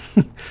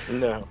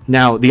 No.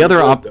 Now the other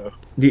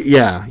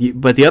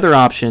but the other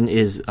option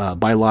is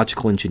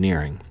biological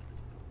engineering.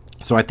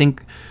 So I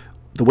think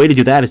the way to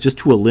do that is just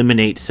to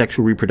eliminate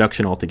sexual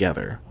reproduction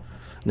altogether.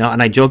 Now,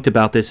 and I joked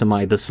about this in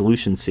my The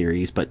Solution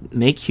series, but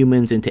make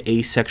humans into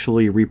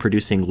asexually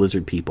reproducing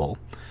lizard people.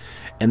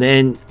 And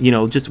then,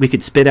 just we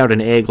could spit out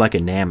an egg like a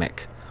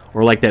Namek,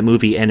 or like that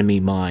movie Enemy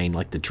Mine,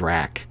 like the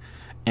Drac.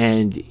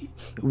 And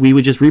we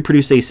would just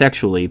reproduce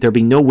asexually. There'd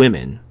be no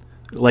women.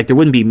 Like, there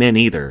wouldn't be men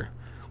either.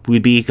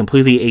 We'd be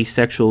completely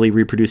asexually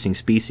reproducing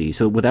species.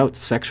 So without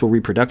sexual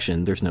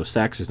reproduction, there's no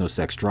sex, there's no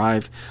sex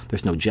drive,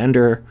 there's no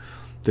gender,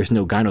 there's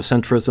no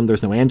gynocentrism,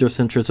 there's no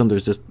androcentrism,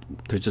 there's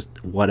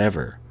just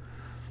whatever.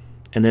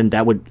 And then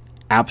that would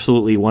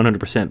absolutely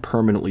 100%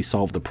 permanently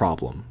solve the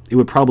problem. It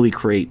would probably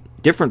create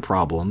different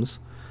problems,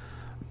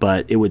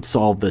 but it would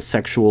solve the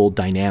sexual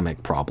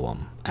dynamic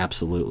problem.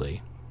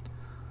 Absolutely.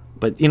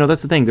 But,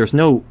 that's the thing.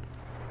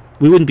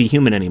 We wouldn't be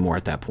human anymore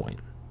at that point.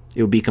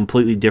 It would be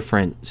completely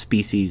different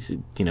species,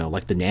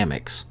 like the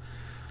Nameks.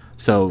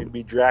 So it'd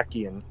be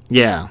Drakian.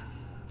 Yeah.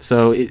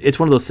 So it's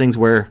one of those things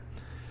where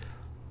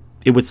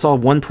it would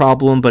solve one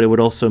problem, but it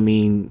would also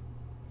mean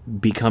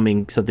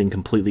becoming something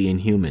completely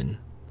inhuman.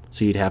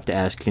 So you'd have to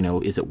ask,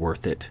 is it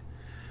worth it?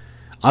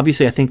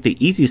 Obviously, I think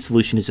the easiest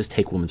solution is just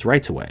take women's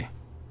rights away.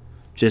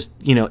 Just,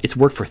 it's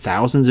worked for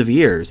thousands of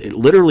years. It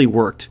literally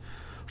worked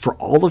for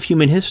all of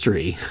human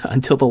history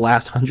until the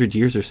last 100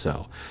 years or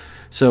so.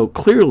 So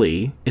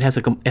clearly, it has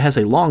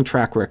a long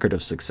track record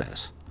of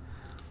success.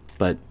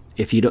 But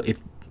if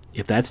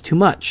that's too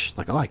much,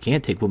 like, I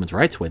can't take women's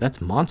rights away, that's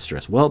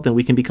monstrous. Well, then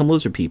we can become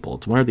lizard people.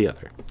 It's one or the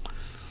other.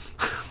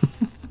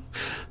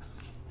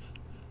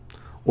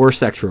 Or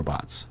sex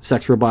robots.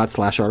 Sex robots /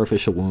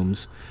 artificial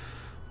wombs.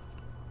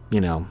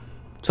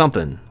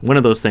 Something. One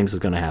of those things is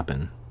going to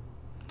happen.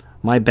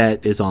 My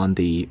bet is on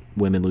the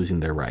women losing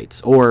their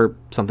rights, or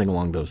something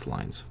along those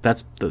lines.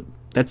 That's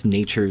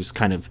nature's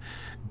kind of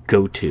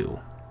go-to.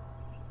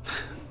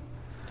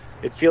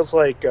 It feels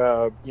like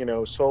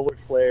solar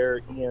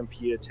flare,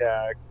 EMP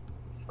attack,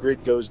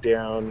 grid goes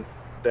down.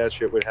 That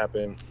shit would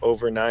happen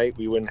overnight.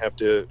 We wouldn't have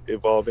to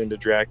evolve into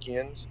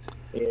Drakians,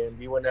 and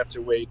we wouldn't have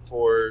to wait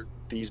for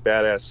these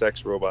badass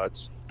sex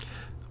robots.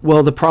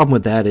 Well, the problem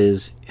with that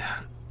is,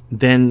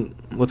 then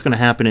what's going to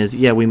happen is,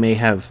 we may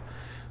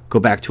go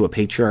back to a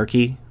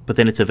patriarchy, but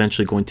then it's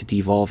eventually going to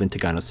devolve into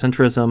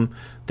gynocentrism.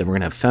 Then we're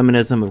going to have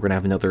feminism. We're going to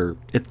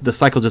have the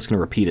cycle's just going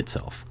to repeat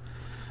itself,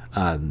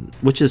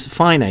 which is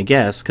fine, I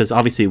guess, because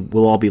obviously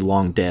we'll all be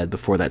long dead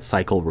before that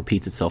cycle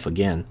repeats itself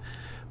again.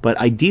 But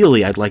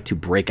ideally, I'd like to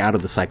break out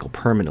of the cycle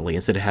permanently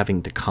instead of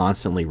having to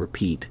constantly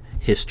repeat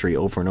history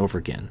over and over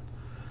again.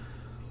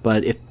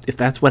 But if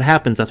that's what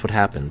happens, that's what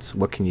happens.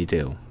 What can you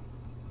do?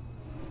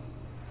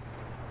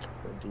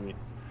 Indeed.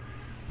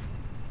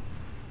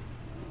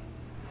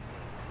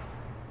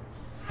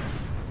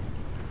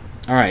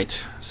 All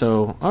right.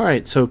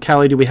 So,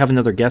 Callie, do we have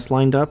another guest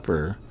lined up,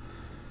 or?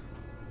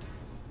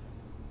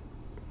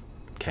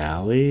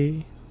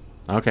 Callie?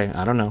 Okay,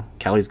 I don't know.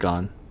 Callie's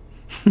gone.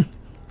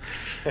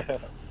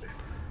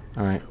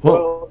 All right.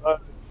 Well,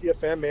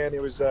 TFM, man,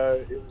 it was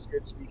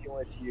good speaking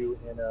with you.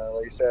 And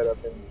like I said,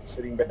 I've been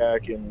sitting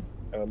back and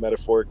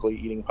metaphorically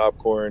eating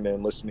popcorn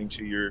and listening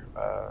to your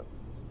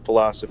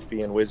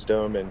philosophy and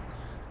wisdom, and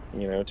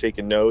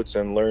taking notes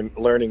and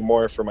learning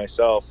more for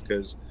myself,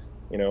 because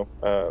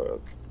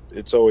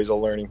it's always a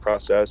learning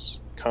process,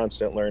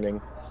 constant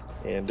learning,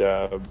 and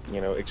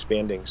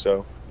expanding.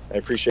 So I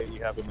appreciate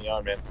you having me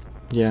on, man.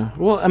 Yeah.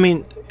 Well, I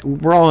mean,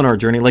 we're all on our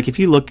journey. Like, if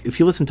you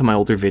listen to my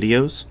older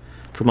videos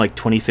from like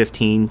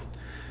 2015,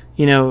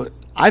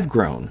 I've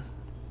grown.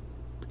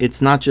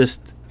 It's not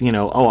just,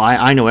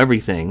 I know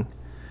everything,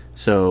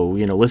 so,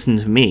 listen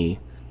to me.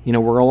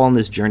 We're all on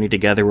this journey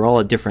together. We're all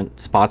at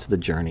different spots of the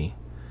journey.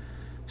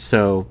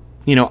 So,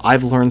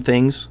 I've learned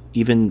things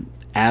even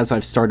as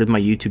I've started my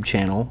YouTube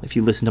channel. If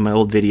you listen to my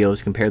old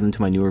videos, compare them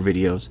to my newer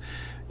videos,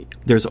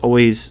 there's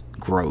always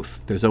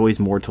growth. There's always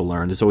more to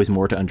learn. There's always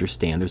more to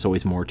understand. There's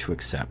always more to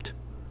accept.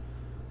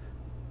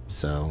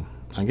 So,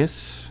 I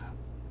guess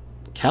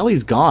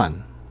Callie's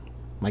gone.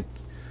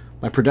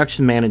 My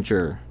production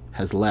manager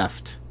has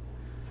left.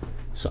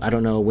 So I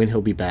don't know when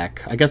he'll be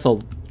back. I guess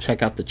I'll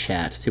check out the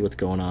chat, see what's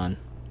going on.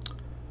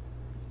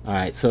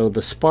 Alright, so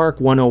the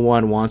Spark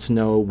 101 wants to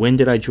know, when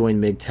did I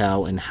join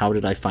MGTOW and how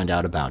did I find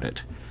out about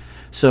it?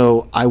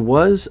 So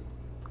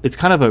it's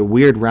kind of a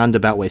weird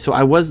roundabout way. So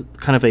I was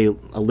kind of a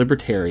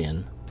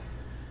libertarian,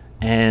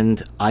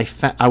 and I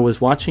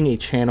was watching a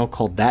channel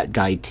called That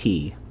Guy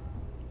T.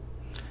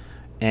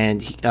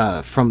 And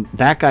from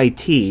That Guy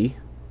T,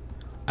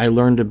 I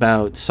learned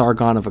about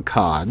Sargon of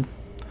Akkad,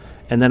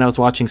 and then I was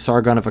watching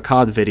Sargon of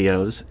Akkad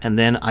videos, and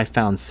then I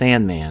found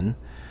Sandman,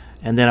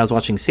 and then I was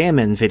watching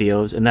Sandman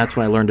videos, and that's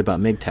when I learned about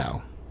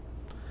MGTOW.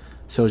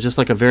 So it's just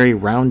like a very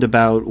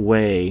roundabout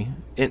way.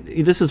 And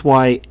this is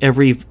why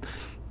every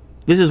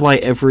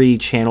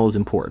channel is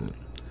important.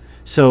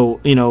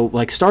 So, you know,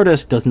 like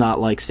Stardust does not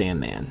like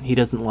Sandman. He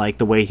doesn't like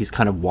the way he's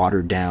kind of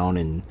watered down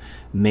and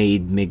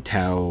made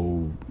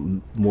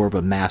MGTOW more of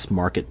a mass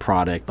market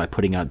product by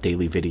putting out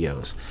daily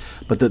videos.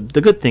 But the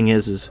good thing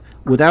is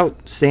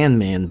without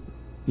Sandman,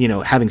 you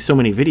know, having so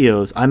many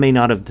videos, I may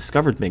not have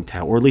discovered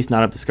MGTOW, or at least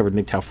not have discovered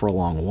MGTOW for a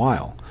long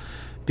while.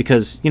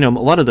 Because, you know, a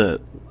lot of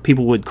the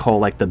people would call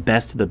like the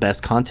best of the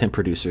best content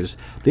producers,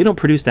 they don't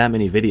produce that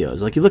many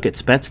videos. Like you look at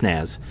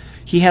Spetsnaz,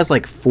 he has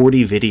like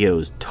 40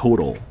 videos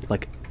total,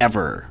 like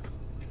ever.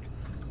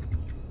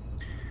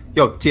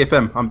 Yo,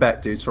 TFM, I'm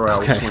back, dude. Sorry, Okay. I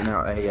was sorting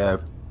out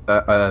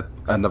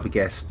another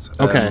guest.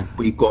 Okay.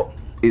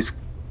 It's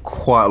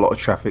quite a lot of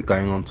traffic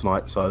going on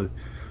tonight, so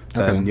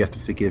Okay. you have to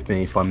forgive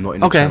me if I'm not in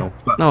the Okay. channel.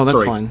 But, No, that's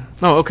sorry. fine.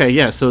 Oh, okay,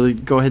 yeah. So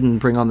go ahead and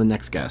bring on the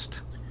next guest.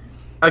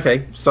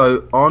 Okay,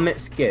 so our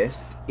next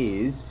guest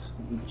is.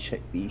 Let me check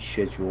the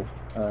schedule.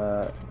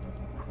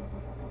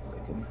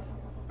 Second.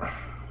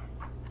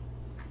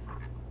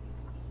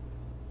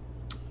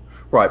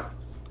 Right.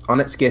 Our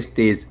next guest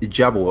is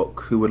Jabberwock,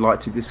 who would like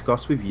to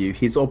discuss with you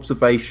his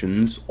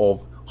observations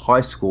of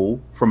high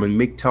school from a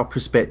MGTOW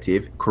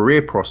perspective,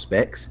 career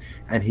prospects,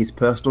 and his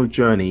personal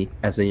journey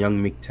as a young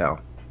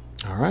MGTOW.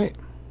 All right.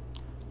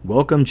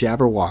 Welcome,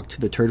 Jabberwock, to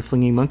the Turd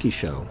Flinging Monkey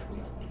Show.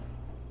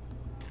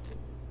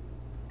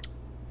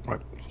 Right,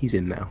 he's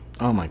in now.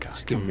 Oh my gosh.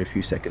 Just give him a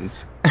few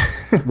seconds.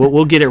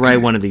 We'll get it right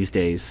one of these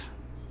days.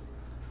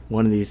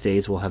 One of these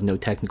days we'll have no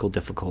technical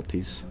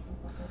difficulties.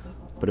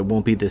 But it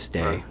won't be this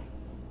day.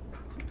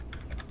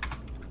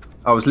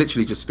 I was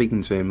literally just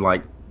speaking to him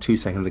like 2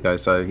 seconds ago,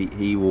 so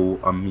he will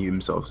unmute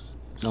himself soon.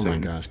 Oh my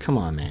gosh, come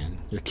on, man.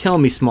 You're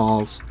killing me,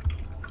 Smalls.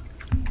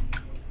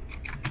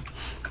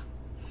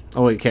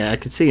 Oh, wait, okay, I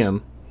can see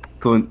him.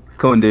 Come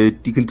on, dude.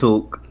 You can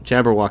talk.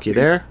 Jabberwock, you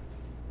there?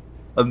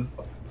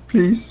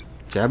 Please.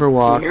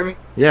 Jabberwock. Can you hear me?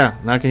 Yeah,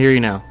 now I can hear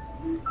you now.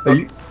 Are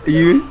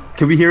you?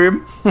 Can we hear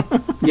him? Yeah.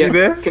 Is he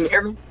there? Can you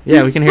hear me?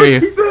 Yeah, we can hear you.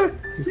 He's there.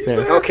 He's there.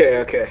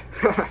 Okay.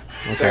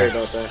 Sorry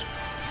about that.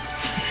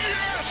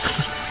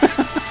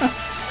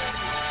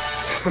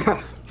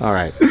 All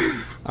right.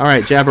 All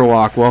right,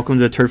 Jabberwock, welcome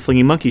to the Turd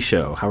Flinging Monkey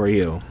Show. How are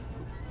you?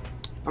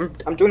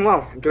 I'm doing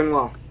well.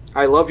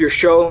 I love your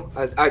show.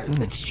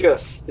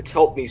 It's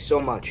helped me so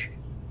much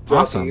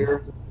throughout Awesome. the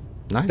year.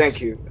 Nice.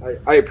 Thank you.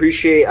 I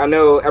appreciate. I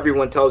know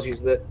everyone tells you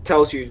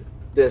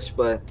this,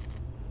 but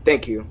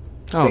thank you.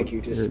 Oh, Thank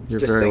you. You're just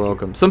very thank you.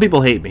 welcome. Some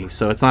people hate me,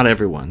 so it's not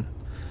everyone.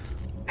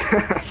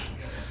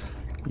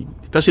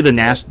 Especially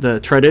the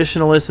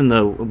traditionalists and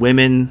the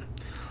women,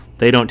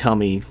 they don't tell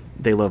me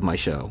they love my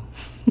show.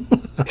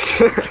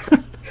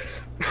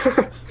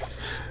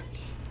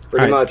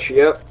 Pretty much.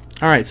 Yep.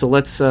 All right, so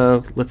let's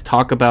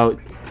talk about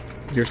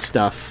your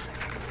stuff.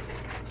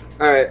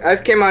 All right.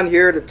 I've came on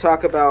here to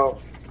talk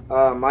about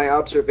my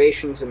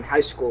observations in high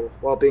school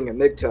while being a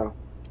MGTOW.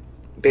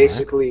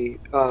 Basically,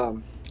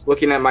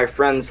 looking at my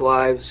friends'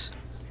 lives,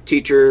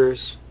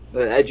 teachers,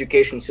 the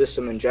education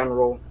system in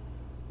general,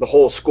 the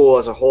whole school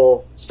as a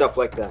whole, stuff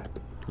like that.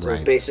 So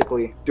Right.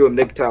 basically, do a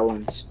MGTOW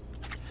lens.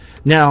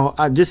 Now,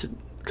 just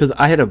because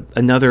I had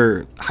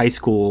another high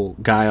school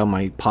guy on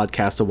my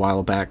podcast a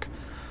while back.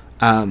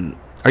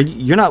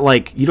 You're not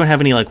like, you don't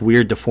have any like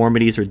weird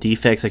deformities or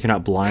defects, like you're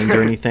not blind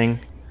or anything?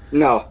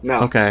 No.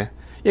 Okay.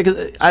 Yeah,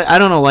 because I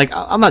don't know, like,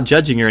 I'm not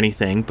judging or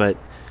anything, but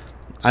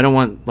I don't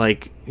want,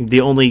 like,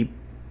 the only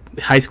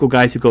high school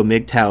guys who go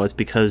MGTOW is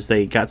because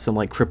they got some,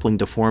 like, crippling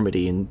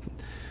deformity, and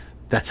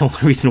that's the only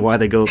reason why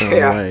they go their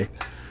Yeah. way.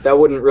 That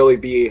wouldn't really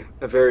be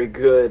a very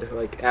good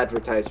like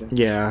advertisement.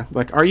 Yeah,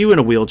 like, are you in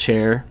a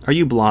wheelchair? Are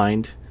you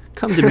blind?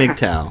 Come to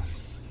MGTOW.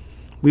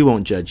 We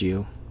won't judge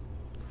you.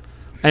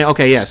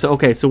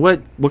 So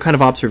what kind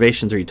of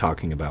observations are you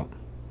talking about?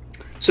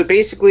 So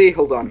basically,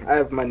 hold on, I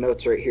have my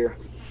notes right here.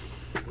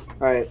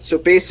 All right, so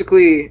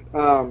basically,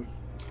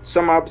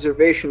 some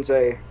observations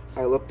I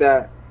looked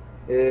at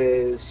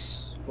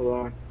is, hold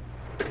on,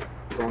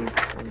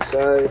 one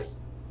side.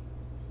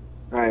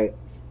 All right,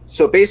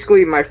 so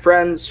basically, my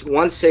friends,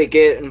 once they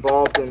get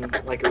involved in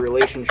like a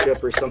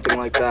relationship or something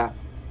like that,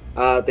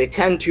 they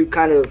tend to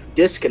kind of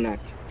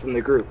disconnect from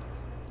the group.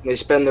 They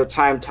spend their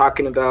time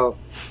talking about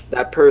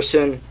that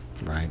person,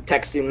 Right.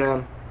 texting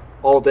them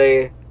all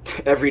day,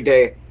 every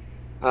day.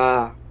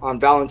 On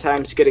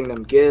Valentine's, getting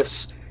them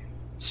gifts,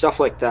 stuff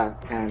like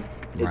that, and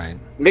it Right.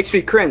 makes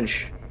me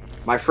cringe.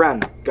 My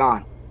friend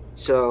gone.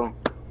 So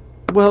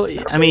Well,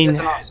 I mean,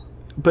 that's awesome.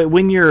 but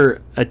when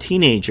you're a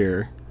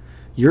teenager,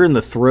 you're in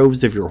the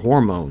throes of your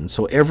hormones,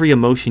 so every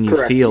emotion you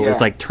Correct, feel yeah.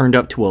 is like turned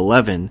up to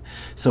 11.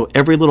 So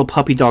every little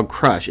puppy dog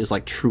crush is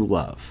like true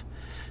love.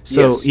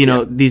 So Yes, you know,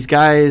 yeah. these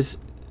guys,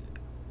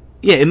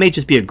 yeah, it may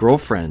just be a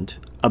girlfriend.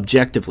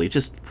 Objectively,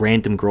 just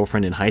random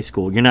girlfriend in high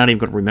school. You're not even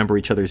going to remember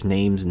each other's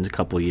names in a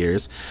couple of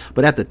years.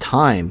 But at the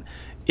time,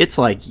 it's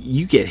like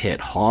you get hit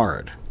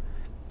hard.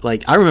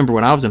 Like, I remember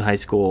when I was in high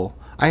school,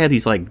 I had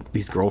these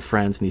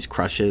girlfriends and these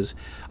crushes.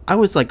 I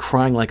was like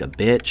crying like a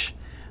bitch.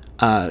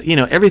 You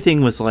know,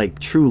 everything was like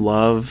true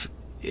love.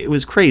 it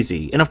was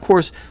crazy. And of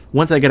course,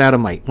 once I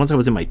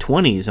was in my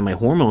 20s and my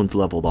hormones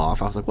leveled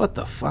off, I was like, what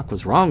the fuck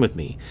was wrong with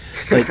me?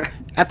 Like,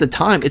 at the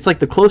time, it's like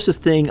the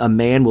closest thing a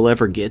man will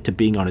ever get to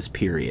being on his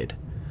period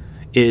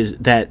is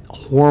that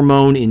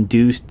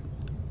hormone-induced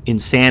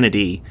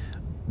insanity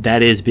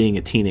that is being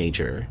a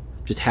teenager.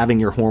 Just having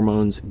your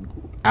hormones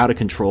out of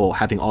control,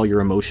 having all your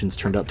emotions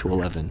turned up to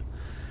 11.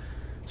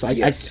 So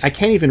I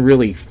can't even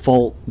really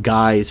fault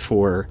guys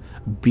for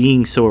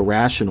being so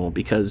irrational,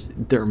 because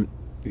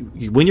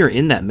when you're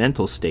in that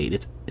mental state,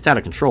 it's out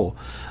of control.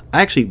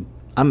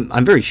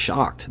 I'm very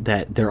shocked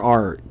that there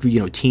are,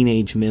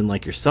 teenage men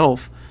like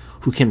yourself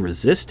who can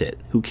resist it,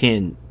 who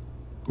can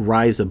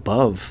rise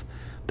above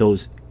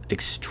those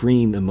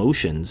extreme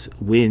emotions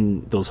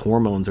when those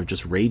hormones are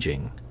just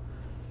raging.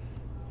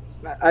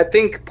 I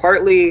think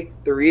partly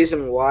the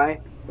reason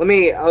why.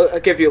 I'll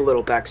give you a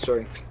little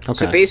backstory. Okay.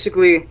 So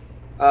basically,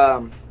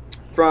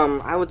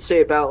 from I would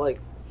say about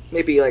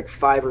maybe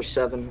 5 or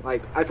 7,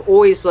 I've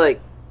always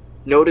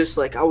noticed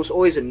I was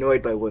always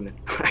annoyed by women,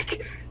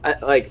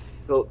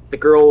 the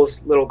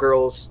girls, little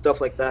girls,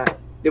 stuff like that.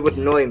 They would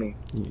annoy me.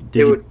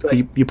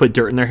 You put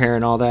dirt in their hair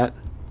and all that?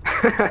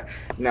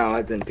 No,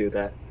 I didn't do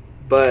that.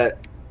 But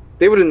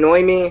they would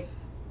annoy me.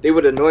 They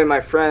would annoy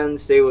my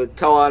friends. They would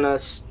tell on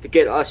us to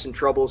get us in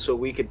trouble so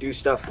we could do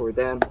stuff for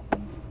them.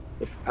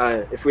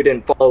 If we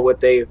didn't follow what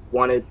they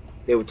wanted,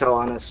 they would tell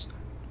on us.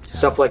 Yeah.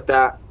 Stuff like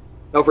that.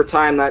 Over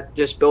time, that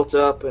just built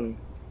up, and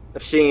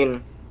I've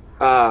seen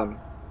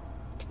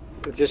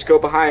just go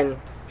behind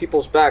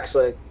people's backs.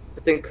 I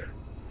think,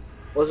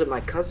 was it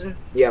my cousin?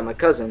 Yeah, my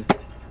cousin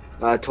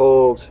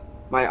told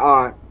my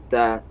aunt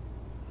that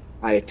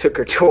I took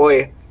her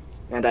toy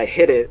and I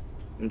hid it,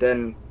 and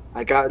then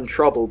I got in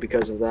trouble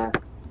because of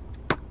that.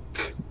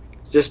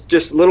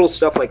 Just little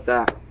stuff like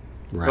that.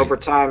 Right. Over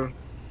time,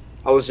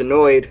 I was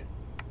annoyed,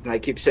 and I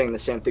keep saying the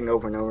same thing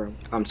over and over.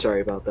 I'm sorry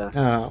about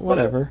that.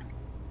 Whatever.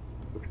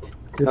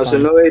 I was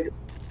annoyed,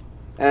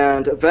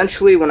 and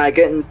eventually when I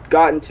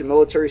got into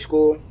military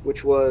school,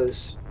 which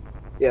was,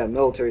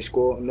 military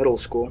school, middle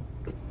school.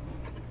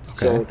 Okay.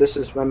 So this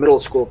is my middle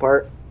school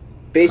part.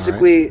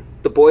 Basically,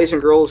 the boys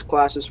and girls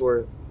classes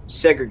were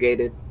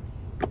segregated,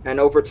 and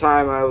over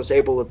time I was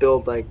able to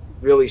build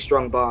really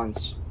strong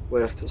bonds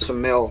with some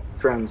male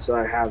friends that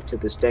I have to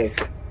this day.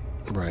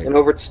 Right. And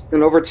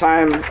over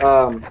time,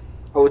 I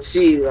would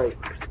see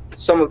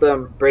some of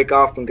them break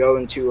off and go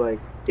into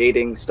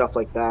dating, stuff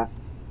like that,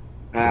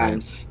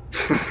 and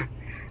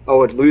I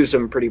would lose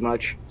them pretty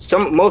much.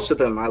 Most of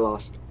them I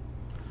lost,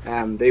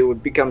 and they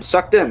would become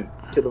sucked in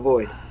to the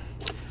void.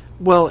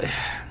 Well,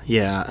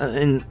 yeah,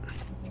 and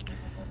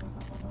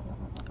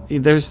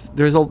there's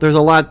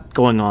a lot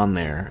going on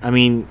there. I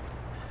mean,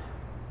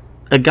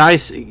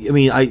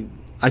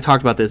 I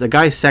talked about this. A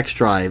guy's sex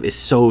drive is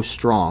so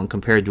strong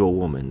compared to a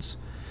woman's.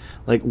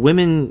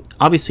 Women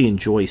obviously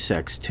enjoy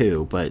sex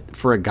too, but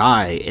for a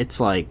guy,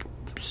 it's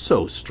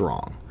so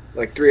strong.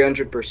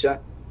 300%.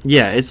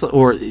 Yeah,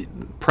 or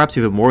perhaps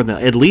even more than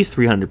at least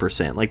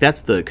 300%.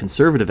 That's the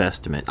conservative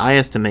estimate. I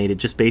estimate it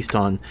just based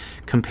on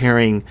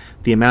comparing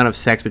the amount of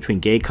sex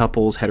between gay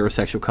couples,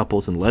 heterosexual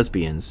couples, and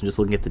lesbians, and just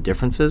looking at the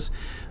differences.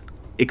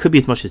 It could be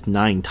as much as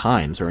 9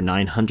 times or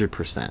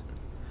 900%.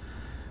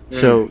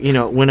 So,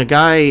 when a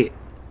guy,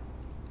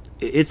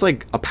 it's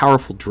like a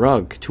powerful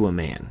drug to a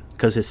man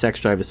because his sex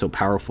drive is so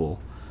powerful.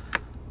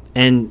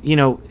 And,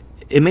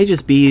 it may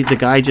just be the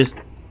guy just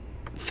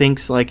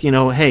thinks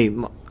hey,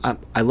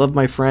 I love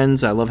my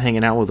friends, I love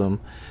hanging out with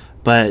them,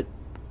 but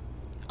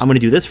I'm going to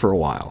do this for a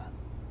while.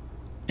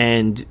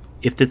 And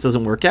if this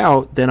doesn't work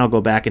out, then I'll go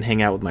back and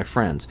hang out with my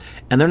friends.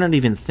 And they're not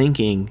even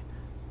thinking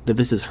that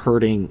this is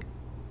hurting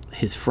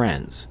his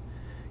friends.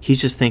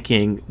 He's just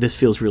thinking, this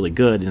feels really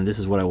good and this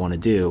is what I want to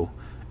do,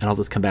 and I'll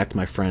just come back to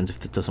my friends if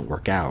this doesn't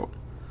work out.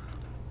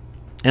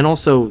 And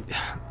also,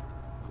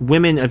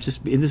 women this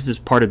is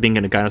part of being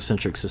in a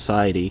gynocentric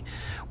society,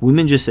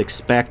 women just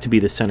expect to be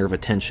the center of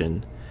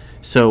attention.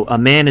 So a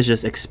man is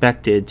just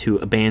expected to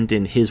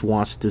abandon his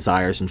wants,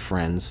 desires, and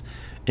friends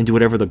and do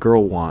whatever the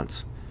girl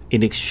wants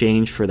in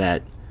exchange for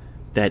that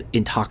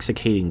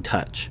intoxicating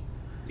touch.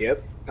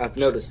 Yep, I've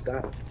noticed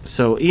that.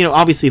 So,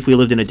 obviously if we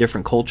lived in a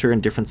different culture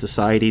and different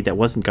society that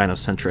wasn't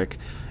gynocentric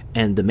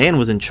and the man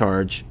was in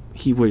charge,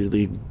 he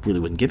really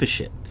wouldn't give a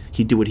shit.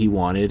 He'd do what he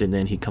wanted, and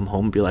then he'd come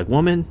home and be like,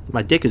 woman,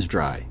 my dick is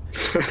dry.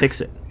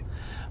 Fix it.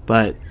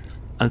 But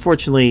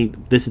unfortunately,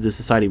 this is the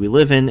society we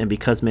live in, and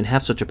because men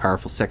have such a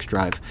powerful sex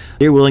drive,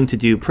 they're willing to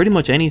do pretty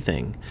much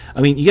anything.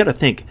 I mean, you got to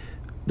think,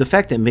 the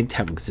fact that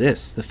MGTOW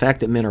exists, the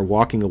fact that men are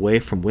walking away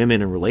from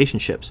women in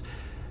relationships,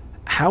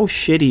 how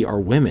shitty are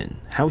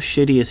women? How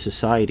shitty is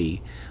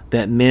society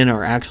that men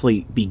are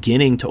actually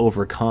beginning to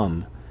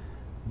overcome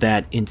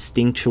that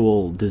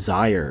instinctual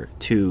desire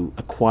to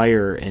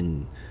acquire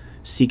and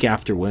seek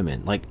after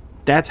women?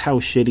 That's how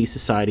shitty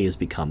society has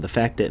become. The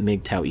fact that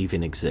MGTOW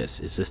even exists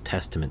is just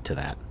testament to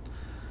that.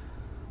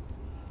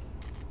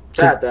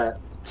 Sad that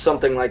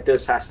something like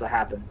this has to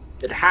happen.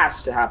 It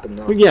has to happen,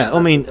 though. Yeah,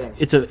 I mean,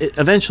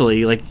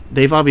 eventually,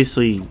 they've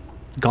obviously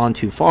gone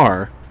too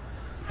far,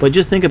 But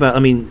just think about, I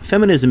mean,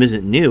 feminism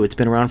isn't new. It's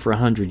been around for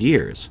 100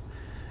 years.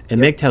 And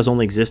MGTOW's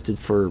only existed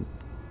for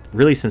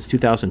really since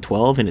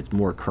 2012 in its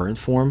more current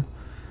form.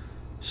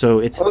 So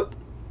it's...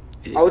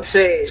 I would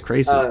say it's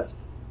crazy.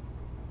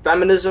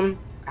 Feminism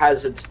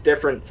has its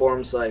different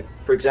forms, like,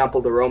 for example,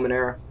 the Roman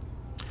era.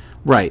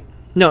 Right.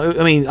 No,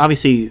 I mean,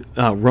 obviously,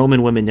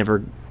 Roman women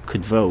never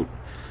could vote.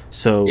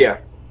 So...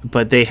 Yeah.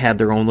 But they had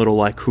their own little,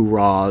 like,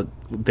 hoorah,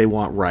 they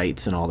want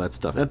rights and all that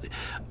stuff.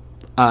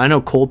 I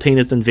know Coltane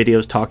has done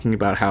videos talking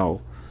about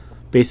how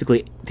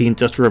basically the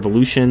Industrial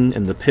Revolution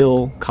and the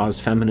pill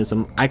caused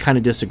feminism. I kind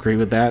of disagree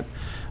with that.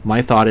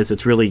 My thought is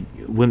it's really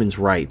women's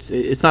rights.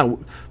 It's not.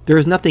 There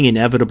is nothing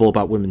inevitable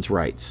about women's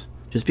rights.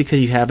 Just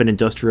because you have an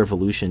Industrial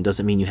Revolution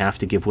doesn't mean you have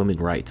to give women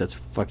rights. That's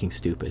fucking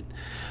stupid.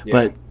 Yeah.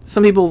 But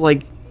some people,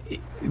 like...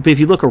 But if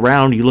you look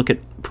around, you look at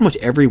pretty much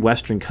every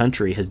Western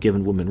country has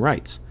given women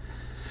rights.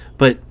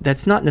 But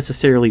that's not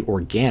necessarily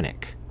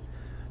organic.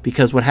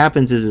 Because what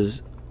happens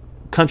is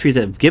countries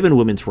that have given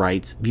women's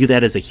rights view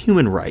that as a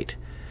human right.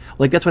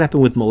 Like, that's what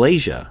happened with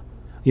Malaysia.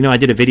 You know, I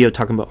did a video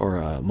talking about, or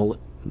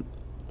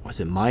was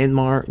it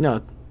Myanmar? No,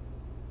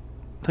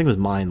 I think it was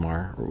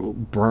Myanmar, or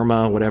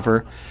Burma,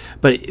 whatever.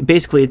 But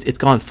basically, it's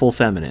gone full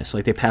feminist.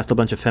 Like, they passed a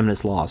bunch of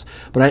feminist laws.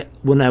 But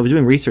when I was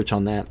doing research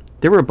on that,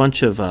 there were a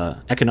bunch of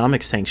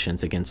economic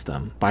sanctions against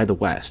them by the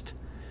West,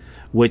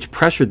 which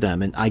pressured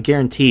them. And I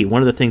guarantee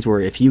one of the things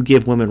where if you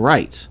give women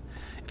rights,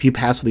 if you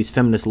pass these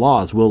feminist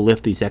laws, we'll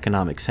lift these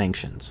economic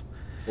sanctions.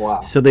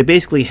 Wow. So they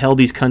basically held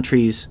these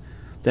countries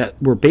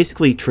that were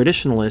basically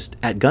traditionalist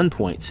at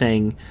gunpoint,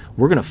 saying,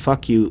 we're going to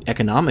fuck you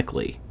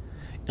economically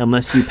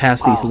unless you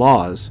pass these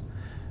laws.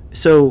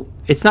 So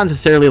it's not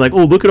necessarily like,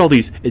 oh, look at all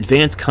these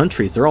advanced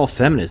countries. They're all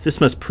feminists. This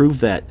must prove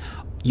that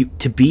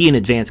to be an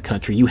advanced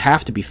country, you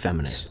have to be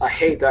feminist. I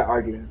hate that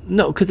argument.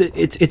 No, because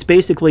it's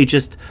basically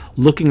just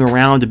looking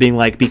around and being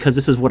like, because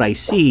this is what I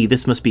see,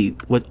 this must be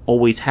what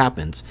always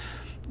happens.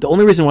 The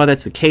only reason why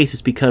that's the case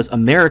is because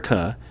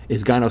America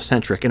is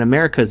gynocentric, and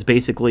America is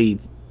basically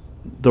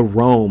the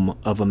Rome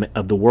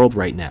of the world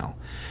right now.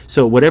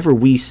 So whatever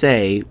we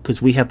say,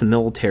 because we have the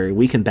military,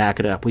 we can back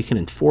it up. We can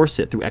enforce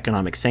it through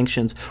economic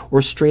sanctions,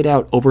 or straight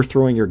out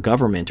overthrowing your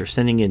government, or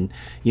sending in,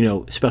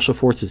 special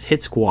forces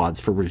hit squads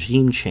for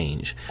regime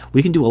change.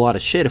 We can do a lot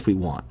of shit if we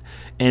want.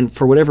 And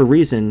for whatever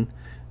reason,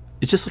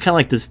 it's just kind of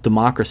like this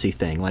democracy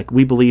thing. Like,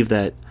 we believe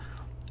that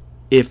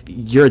if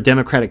you're a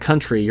democratic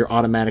country, you're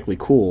automatically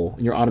cool,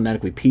 you're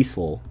automatically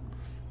peaceful.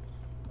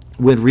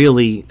 When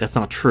really, that's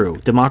not true.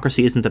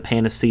 Democracy isn't the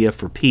panacea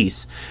for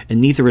peace,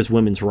 and neither is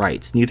women's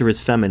rights, neither is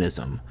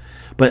feminism.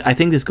 But I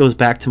think this goes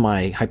back to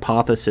my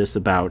hypothesis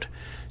about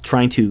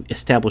trying to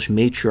establish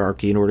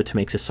matriarchy in order to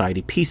make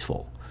society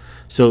peaceful.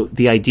 So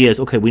the idea is,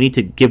 okay, we need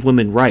to give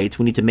women rights,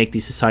 we need to make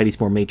these societies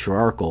more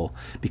matriarchal,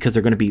 because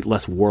they're going to be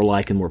less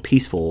warlike and more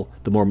peaceful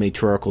the more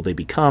matriarchal they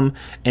become.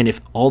 And if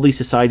all these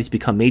societies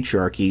become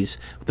matriarchies,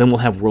 then we'll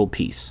have world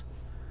peace.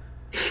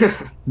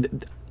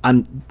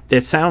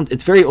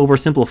 It's very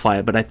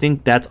oversimplified, but I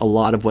think that's a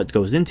lot of what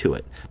goes into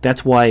it.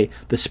 That's why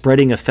the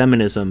spreading of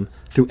feminism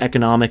through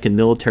economic and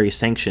military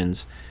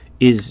sanctions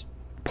is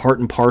part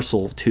and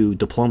parcel to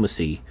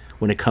diplomacy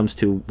when it comes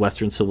to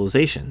Western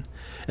civilization.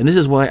 And this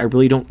is why I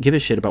really don't give a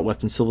shit about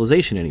Western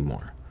civilization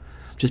anymore.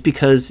 Just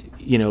because,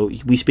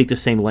 we speak the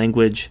same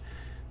language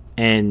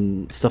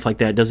and stuff like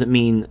that doesn't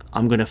mean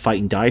I'm going to fight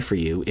and die for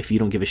you if you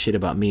don't give a shit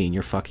about me and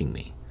you're fucking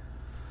me.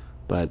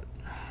 But,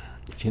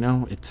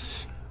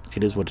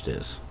 it is what it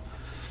is.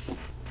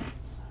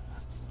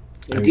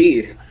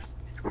 Indeed.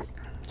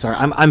 Sorry,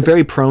 I'm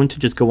very prone to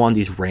just go on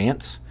these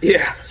rants.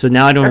 Yeah. So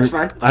now I don't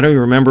fine. I don't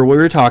even remember what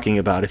we were talking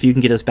about. If you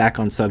can get us back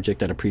on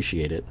subject, I'd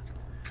appreciate it.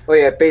 Oh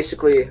yeah,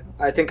 basically,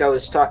 I think I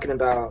was talking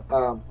about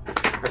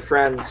my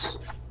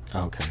friends.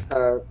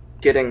 Okay.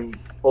 Getting.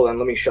 Hold on,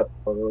 let me shut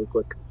the door really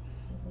quick.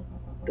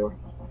 Door.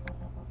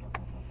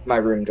 My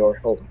room door.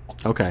 Hold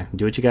on. Okay,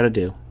 do what you got to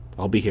do.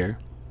 I'll be here.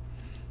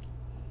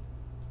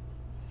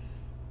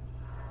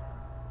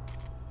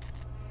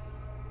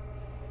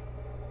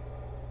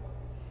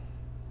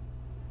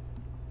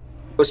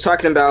 I was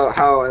talking about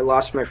how I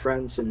lost my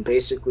friends, and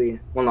basically,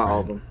 well, not all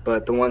of them,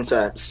 but the ones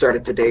that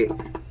started to date,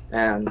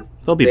 and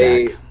they'll be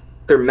back.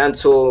 Their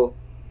mental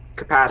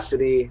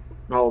capacity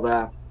and all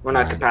that. Well,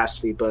 not Right.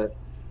 capacity, but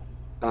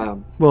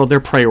Well, their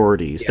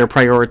priorities. Yeah. They're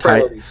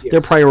Priorities, yes.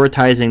 They're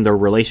prioritizing their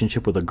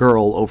relationship with a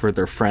girl over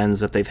their friends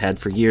that they've had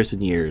for years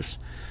and years,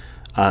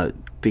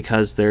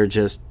 because they're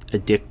just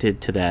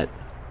addicted to that.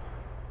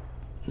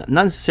 Not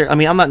necessarily. I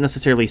mean, I'm not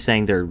necessarily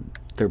saying they're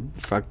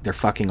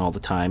fucking all the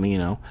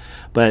time,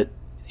 but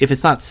if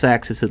it's not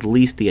sex, it's at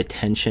least the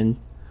attention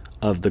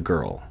of the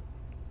girl.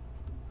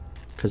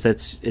 Because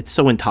it's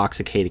so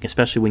intoxicating,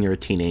 especially when you're a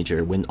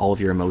teenager, when all of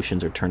your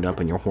emotions are turned up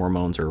and your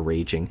hormones are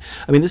raging.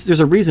 I mean, there's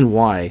a reason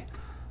why,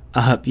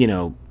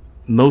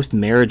 most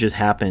marriages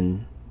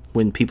happen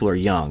when people are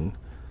young.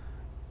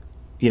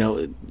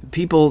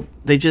 People,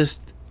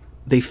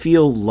 they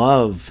feel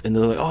love, and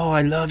they're like, oh,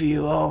 I love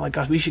you. Oh my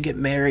gosh, we should get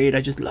married.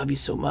 I just love you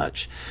so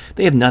much.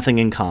 They have nothing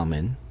in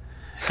common.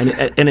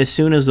 And as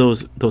soon as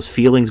those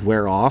feelings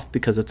wear off,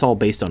 because it's all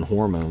based on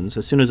hormones,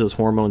 as soon as those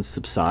hormones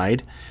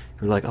subside,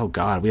 you're like, oh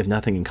God, we have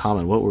nothing in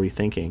common. What were we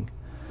thinking?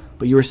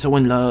 But you were so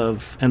in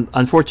love. And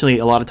unfortunately,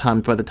 a lot of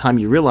times, by the time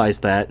you realize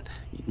that,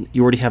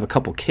 you already have a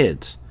couple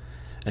kids.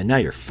 And now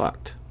you're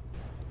fucked.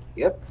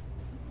 Yep.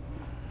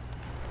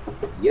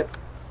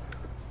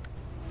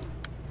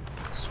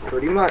 It's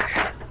pretty much.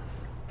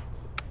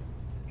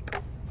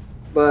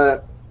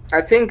 But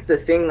I think the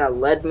thing that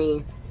led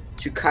me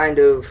to kind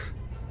of,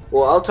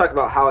 well, I'll talk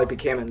about how I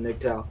became a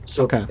MGTOW.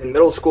 So Okay. In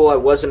middle school, I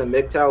wasn't a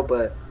MGTOW,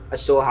 but I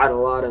still had a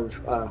lot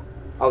of,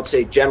 I would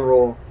say,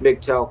 general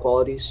MGTOW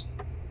qualities.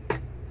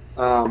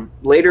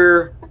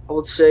 Later, I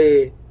would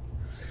say,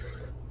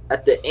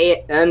 at the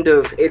end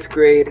of 8th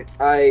grade,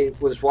 I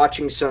was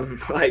watching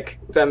some like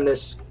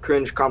feminist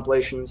cringe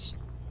compilations,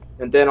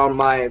 and then on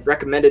my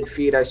recommended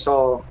feed, I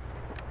saw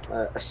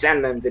a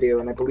Sandman video,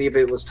 and I believe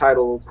it was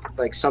titled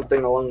like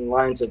something along the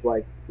lines of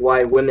like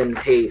why women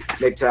hate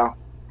MGTOW.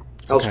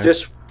 I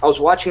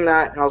was watching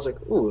that, and I was like,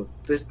 ooh,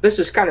 this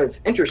is kind of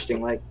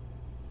interesting. Like,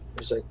 I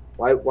was like,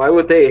 why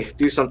would they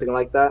do something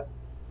like that?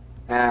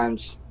 And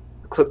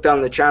I clicked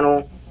on the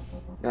channel,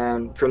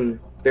 and from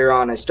there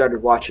on, I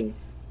started watching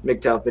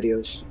MGTOW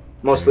videos,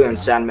 mostly on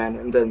Sandman,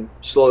 and then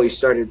slowly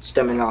started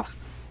stemming off.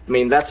 I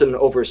mean, that's an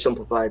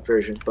oversimplified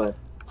version, but...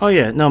 Oh,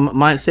 yeah. No,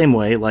 my same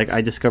way. Like,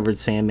 I discovered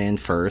Sandman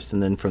first,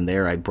 and then from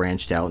there I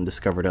branched out and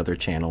discovered other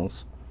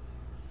channels.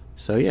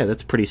 So, yeah,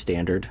 that's pretty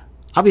standard.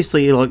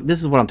 Obviously, this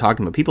is what I'm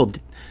talking about.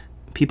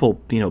 People,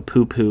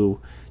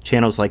 poo-poo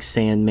channels like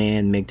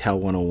Sandman, MGTOW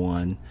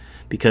 101,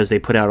 because they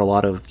put out a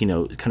lot of,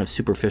 kind of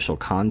superficial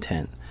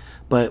content.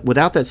 But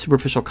without that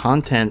superficial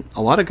content,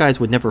 a lot of guys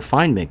would never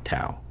find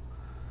MGTOW.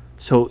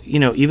 So,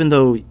 even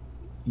though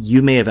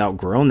you may have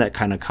outgrown that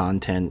kind of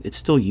content, it's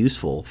still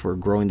useful for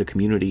growing the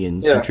community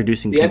and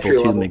introducing people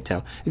to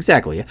MGTOW.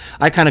 Exactly.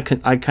 I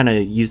kind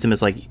of use them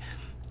as like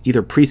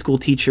either preschool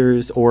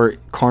teachers or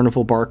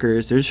carnival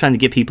barkers. They're just trying to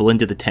get people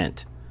into the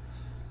tent.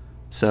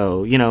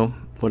 So,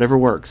 whatever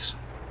works.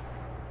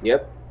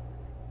 Yep.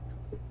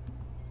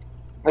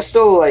 I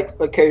still like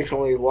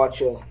occasionally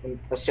watch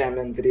a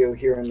Sandman video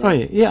here and there. Oh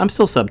yeah, I'm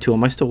still sub to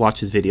him. I still watch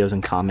his videos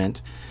and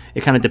comment.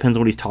 It kind of depends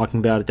on what he's talking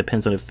about. It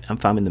depends on if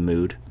I'm in the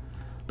mood.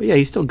 But yeah,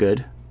 he's still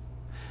good.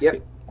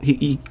 Yep.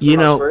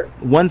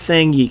 One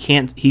thing you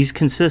can't. He's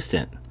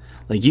consistent.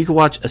 Like you could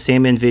watch a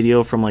Sandman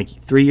video from like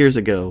 3 years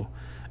ago,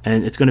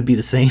 and it's going to be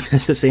the same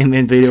as the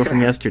Sandman video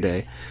from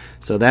yesterday.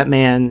 So that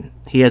man,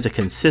 he has a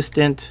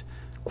consistent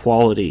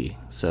quality.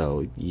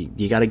 So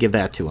you got to give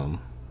that to him.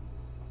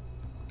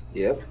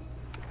 Yep.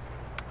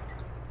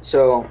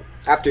 So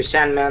after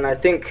Sandman, I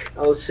think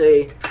I would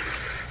say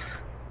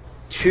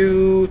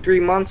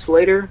 2-3 months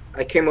later,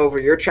 I came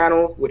over your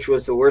channel, which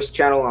was the worst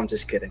channel. I'm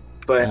just kidding,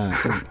 but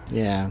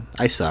yeah,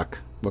 I suck.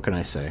 What can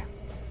I say?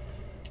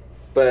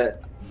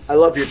 But I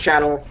love your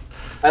channel.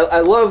 I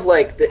love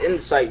like the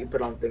insight you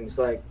put on things.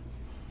 Like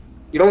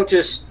you don't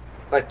just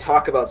like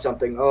talk about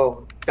something.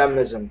 Oh,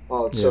 feminism.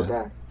 Oh, it's so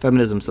bad.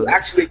 Feminism. So you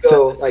actually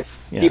go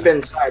deep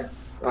inside.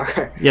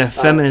 Yeah,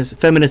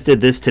 feminists did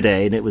this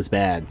today, and it was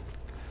bad.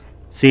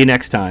 See you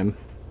next time.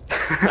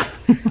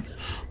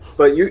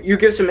 But you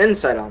give some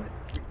insight on it.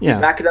 Yeah. You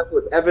back it up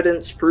with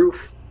evidence,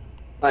 proof,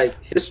 like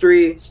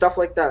history, stuff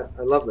like that.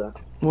 I love that.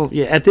 Well,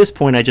 yeah, at this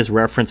point, I just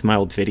reference my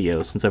old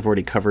videos since I've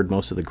already covered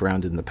most of the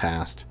ground in the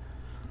past.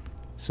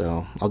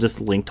 So I'll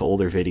just link to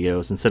older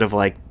videos. Instead of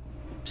like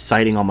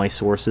citing all my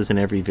sources in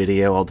every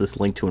video, I'll just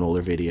link to an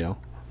older video.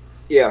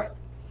 Yeah.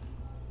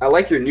 I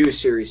like your news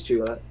series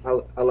too.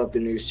 I love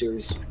the news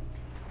series.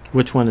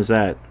 Which one is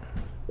that?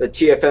 The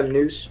TFM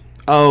news.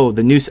 Oh,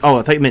 the news. Oh,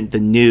 I thought you meant the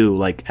new,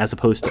 like as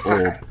opposed to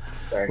old.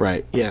 Sorry.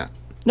 Right. Yeah.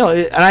 No,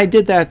 and I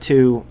did that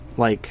too.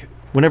 Like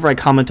whenever I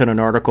comment on an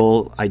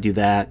article, I do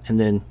that, and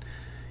then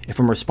if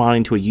I'm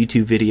responding to a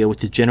YouTube video,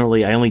 which is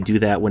generally I only do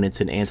that when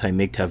it's an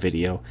anti-MGTOW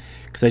video,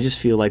 because I just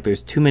feel like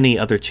there's too many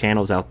other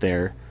channels out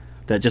there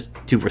that just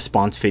do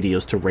response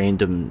videos to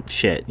random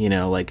shit.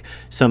 Like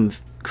some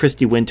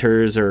Christy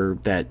Winters or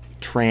that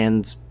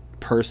trans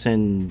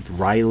person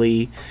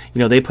Riley,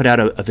 they put out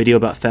a video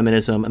about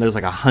feminism, and there's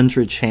like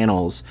 100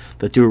 channels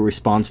that do a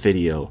response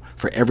video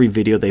for every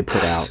video they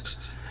put out.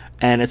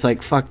 And it's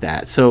like, fuck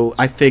that. So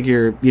I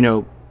figure,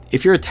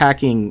 if you're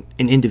attacking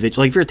an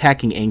individual, like if you're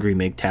attacking Angry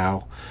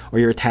MGTOW, or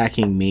you're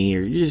attacking me,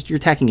 or you're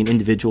attacking an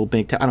individual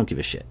MGTOW, I don't give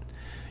a shit.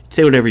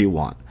 Say whatever you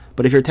want.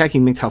 But if you're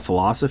attacking MGTOW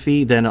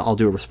philosophy, then I'll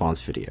do a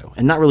response video.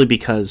 And not really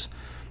because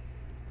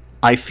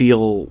I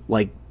feel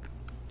like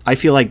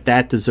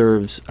that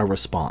deserves a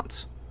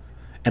response.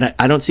 And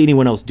I don't see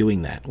anyone else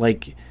doing that.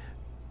 Like,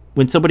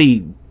 when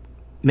somebody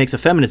makes a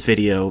feminist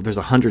video, there's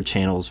 100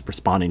 channels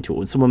responding to it.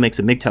 When someone makes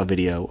a MGTOW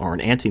video or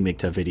an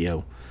anti-MGTOW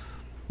video,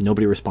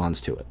 nobody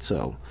responds to it.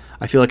 So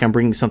I feel like I'm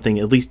bringing something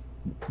at least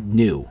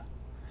new.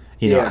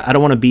 I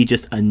don't want to be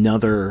just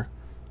another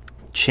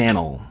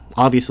channel.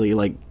 Obviously,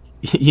 like,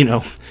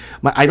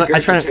 I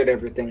try to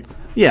everything.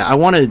 Yeah, I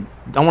want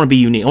to be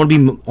unique. I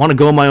want to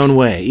go my own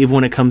way, even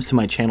when it comes to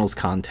my channel's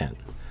content.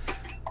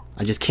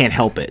 I just can't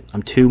help it.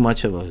 I'm too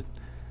much of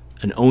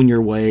an own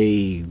your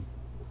way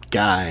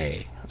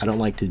guy. I don't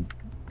like to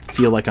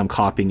feel like I'm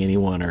copying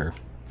anyone or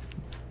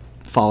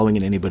following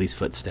in anybody's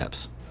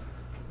footsteps.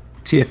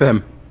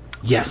 TFM.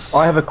 Yes.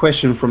 I have a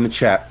question from the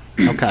chat.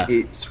 Okay.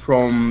 It's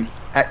from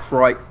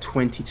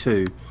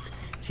Acrite22.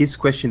 His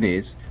question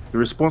is, the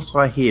response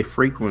I hear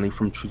frequently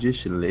from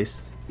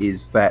traditionalists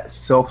is that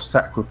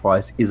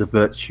self-sacrifice is a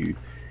virtue.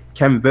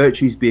 Can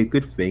virtues be a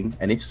good thing?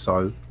 And if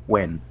so,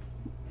 when?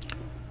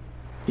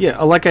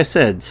 Yeah, like I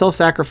said,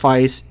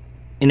 self-sacrifice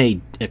in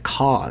a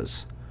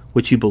cause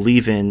which you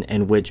believe in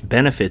and which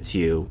benefits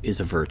you is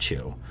a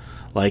virtue.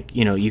 Like,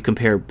 you know, you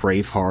compare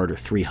Braveheart or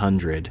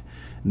 300,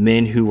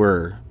 men who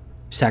were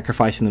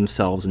sacrificing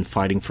themselves and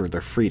fighting for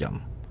their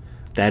freedom.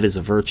 That is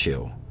a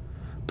virtue.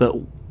 But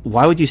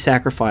why would you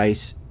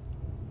sacrifice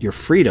your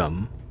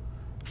freedom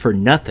for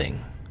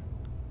nothing?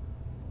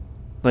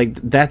 Like,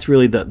 that's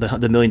really the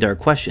 $1 million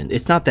question.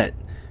 It's not that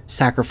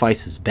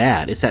sacrifice is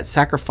bad. It's that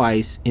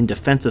sacrifice in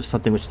defense of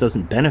something which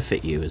doesn't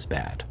benefit you is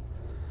bad.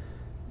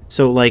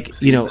 So, like,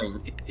 So you know,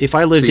 saying, if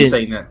I lived so you're in...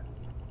 saying that,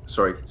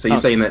 sorry. So you're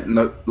saying that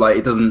no, like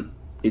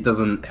it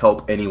doesn't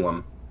help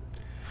anyone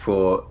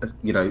for,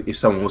 you know, if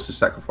someone wants to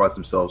sacrifice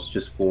themselves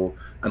just for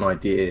an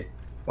idea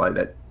like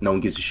that no one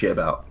gives a shit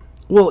about.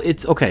 Well,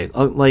 it's okay.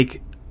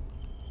 Like,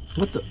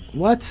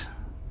 what?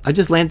 I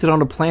just landed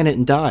on a planet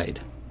and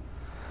died.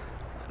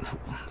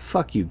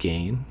 Fuck you,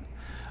 game.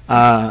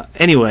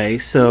 Anyway,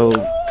 so...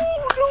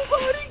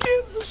 Nobody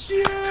gives a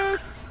shit.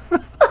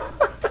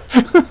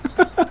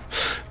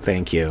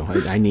 Thank you.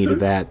 I needed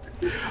that.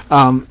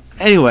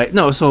 Anyway,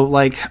 no, so,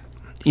 like,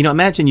 you know,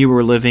 imagine you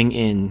were living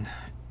in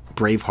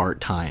Braveheart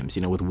times,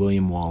 you know, with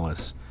William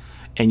Wallace,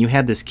 and you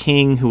had this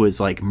king who was,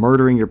 like,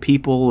 murdering your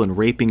people and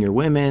raping your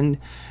women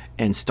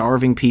and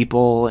starving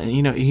people, and,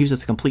 you know, he was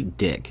just a complete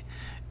dick.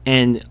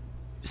 And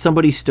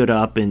somebody stood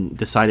up and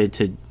decided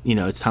to, you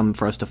know, it's time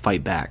for us to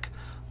fight back.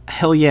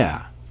 Hell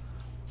yeah.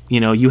 You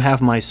know, you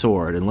have my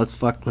sword, and let's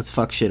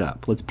fuck shit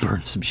up. Let's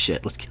burn some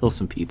shit. Let's kill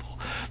some people.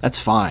 That's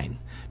fine,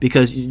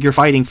 because you're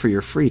fighting for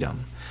your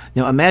freedom.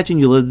 Now, imagine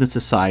you lived in a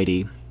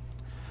society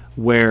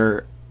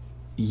where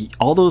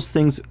all those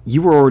things,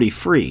 you were already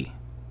free,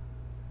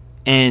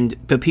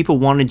 but people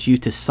wanted you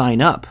to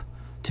sign up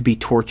to be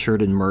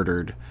tortured and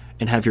murdered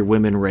and have your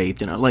women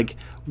raped, and like,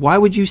 why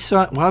would you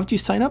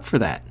sign up for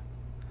that?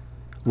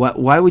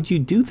 Why would you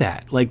do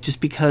that? Like, just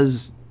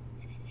because,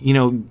 you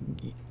know,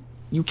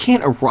 you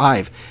can't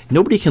arrive.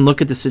 Nobody can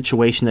look at the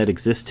situation that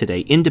exists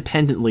today,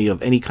 independently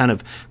of any kind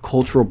of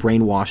cultural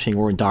brainwashing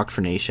or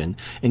indoctrination,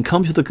 and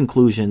come to the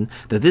conclusion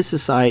that this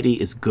society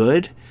is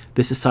good,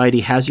 this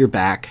society has your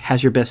back,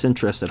 has your best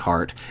interest at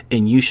heart,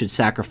 and you should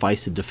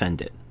sacrifice to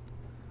defend it.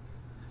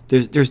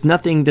 There's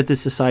nothing that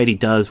this society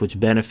does which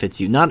benefits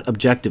you, not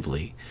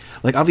objectively.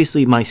 Like,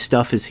 obviously, my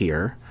stuff is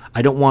here.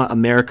 I don't want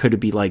America to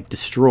be, like,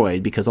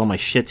 destroyed because all my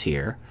shit's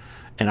here,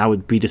 and I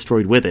would be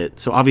destroyed with it.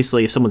 So,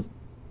 obviously, if someone's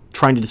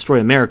trying to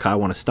destroy America, I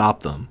want to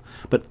stop them.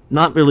 But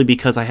not really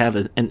because I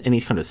have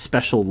any kind of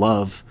special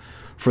love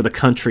for the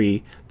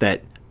country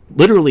that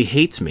literally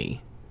hates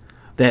me,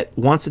 that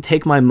wants to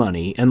take my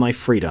money and my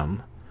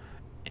freedom,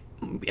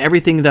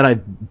 everything that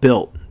I've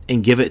built,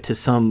 and give it to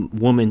some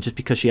woman just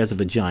because she has a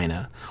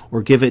vagina,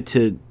 or give it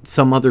to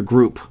some other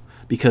group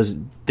because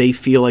they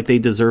feel like they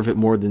deserve it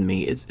more than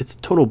me. It's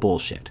total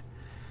bullshit.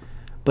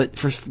 But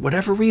for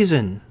whatever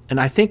reason, and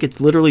I think it's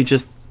literally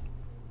just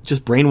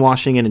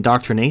brainwashing and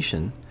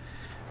indoctrination,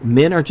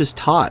 men are just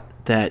taught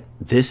that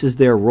this is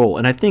their role.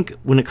 And I think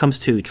when it comes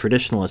to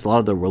traditionalists, a lot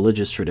of the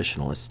religious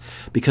traditionalists,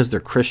 because they're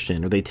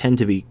Christian, or they tend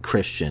to be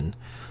Christian,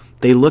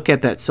 they look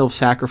at that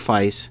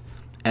self-sacrifice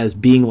as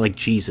being like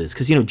Jesus.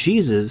 Because, you know,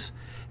 Jesus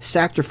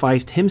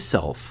sacrificed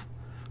himself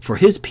for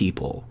his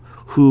people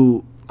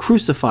who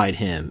crucified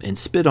him and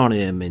spit on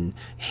him and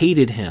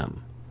hated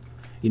him.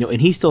 You know, and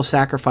he still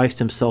sacrificed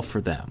himself for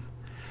them.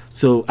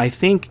 So I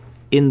think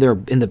in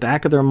the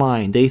back of their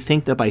mind, they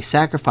think that by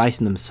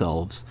sacrificing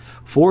themselves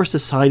for a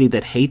society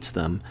that hates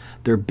them,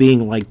 they're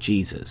being like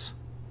Jesus.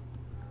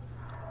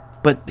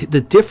 But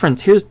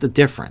here's the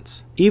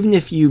difference. Even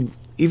if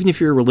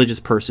you're a religious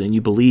person and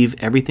you believe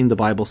everything the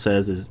Bible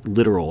says is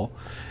literal,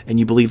 and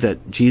you believe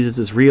that Jesus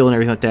is real and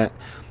everything like that,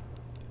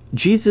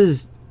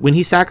 Jesus, when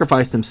he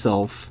sacrificed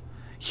himself,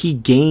 he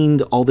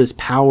gained all this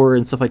power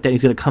and stuff like that.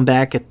 He's going to come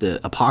back at the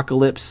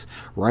apocalypse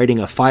riding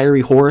a fiery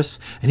horse,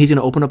 and he's going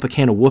to open up a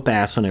can of whoop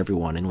ass on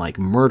everyone and, like,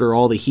 murder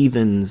all the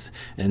heathens,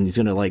 and he's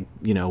going to, like,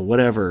 you know,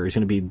 whatever. He's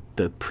going to be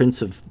the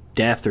Prince of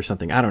Death or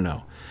something. I don't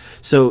know.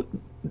 So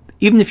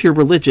even if you're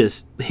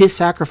religious, his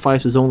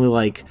sacrifice is only,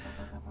 like,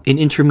 an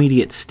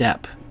intermediate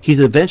step. He's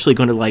eventually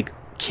going to, like,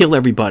 kill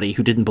everybody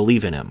who didn't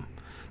believe in him.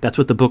 That's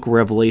what the book of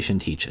Revelation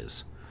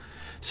teaches.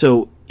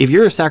 So if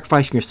you're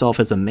sacrificing yourself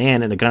as a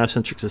man in a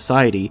gynocentric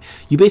society,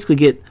 you basically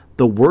get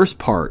the worst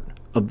part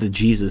of the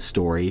Jesus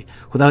story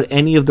without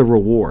any of the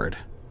reward.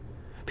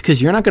 Because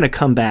you're not going to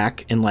come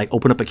back and, like,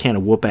 open up a can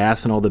of whoop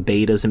ass and all the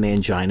betas and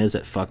manginas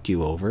that fucked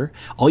you over.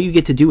 All you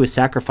get to do is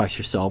sacrifice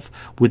yourself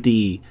with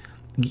you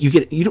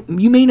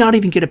may not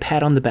even get a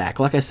pat on the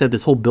back. Like I said,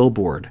 this whole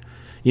billboard,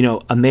 You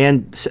know, a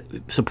man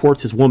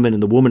supports his woman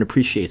and the woman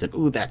appreciates it.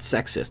 Ooh, that's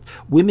sexist.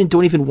 Women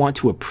don't even want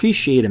to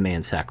appreciate a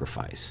man's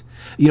sacrifice.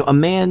 You know, a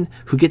man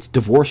who gets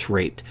divorce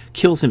raped,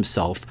 kills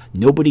himself,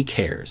 nobody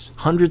cares.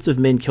 Hundreds of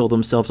men kill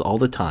themselves all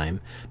the time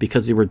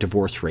because they were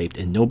divorce raped,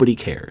 and nobody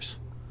cares.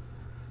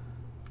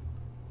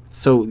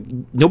 So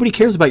nobody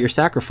cares about your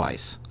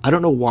sacrifice. I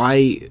don't know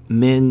why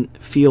men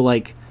feel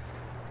like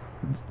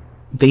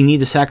they need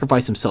to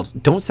sacrifice themselves.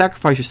 Don't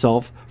sacrifice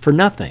yourself for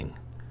nothing.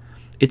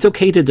 It's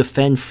okay to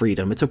defend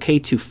freedom. It's okay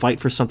to fight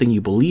for something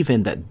you believe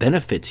in that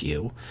benefits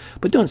you,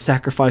 but don't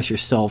sacrifice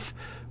yourself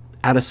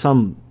out of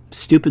some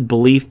stupid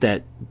belief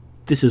that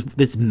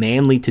it's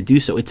manly to do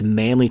so. It's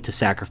manly to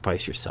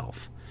sacrifice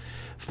yourself.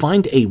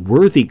 Find a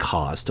worthy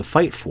cause to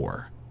fight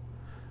for.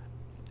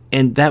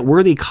 And that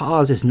worthy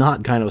cause is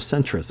not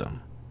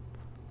gynocentrism.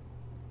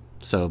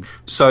 So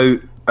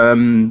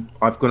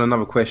I've got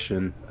another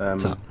question.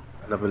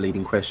 Another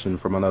leading question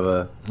from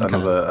another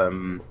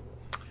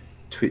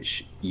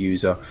Twitch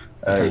user.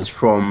 It's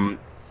from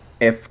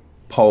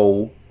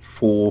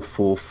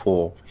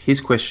fpole444.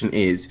 His question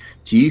is,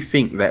 do you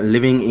think that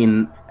living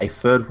in a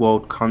third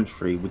world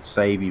country would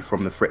save you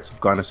from the threats of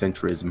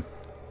gynocentrism?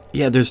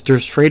 Yeah, there's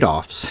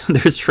trade-offs.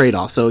 There's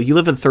trade-offs. So you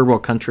live in a third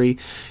world country,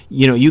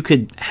 you know, you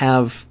could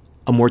have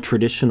a more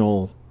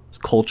traditional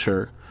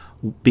culture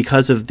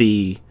because of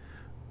because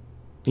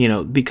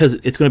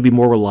it's going to be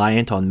more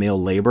reliant on male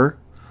labor.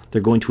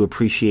 They're going to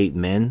appreciate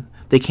men.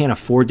 They can't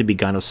afford to be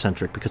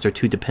gynocentric because they're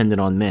too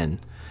dependent on men.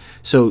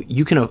 So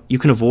you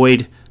can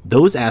avoid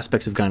those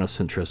aspects of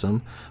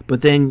gynocentrism,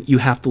 but then you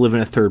have to live in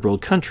a third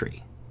world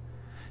country.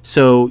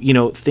 So, you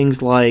know,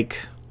 things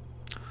like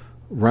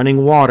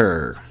running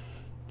water,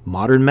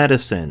 modern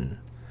medicine,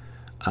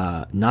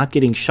 not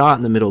getting shot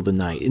in the middle of the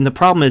night. And the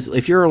problem is,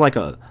 if you're like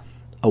a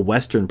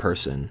Western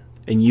person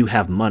and you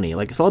have money,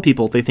 like a lot of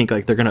people, they think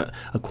like they're going to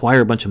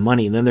acquire a bunch of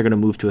money and then they're going to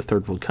move to a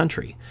third world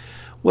country.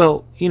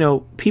 Well, you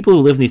know, people who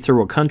live in these third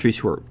world countries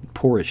who are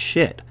poor as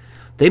shit,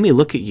 they may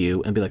look at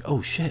you and be like,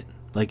 oh shit,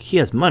 like he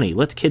has money,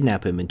 let's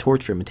kidnap him and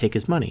torture him and take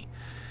his money.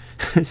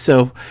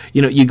 So,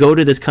 you know, you go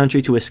to this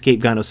country to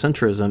escape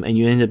gynocentrism and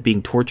you end up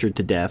being tortured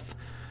to death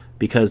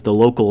because the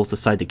locals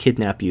decide to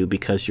kidnap you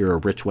because you're a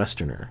rich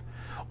Westerner.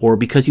 Or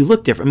because you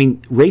look different. I mean,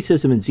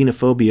 racism and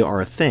xenophobia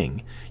are a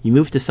thing. You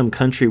move to some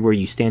country where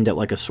you stand out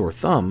like a sore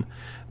thumb,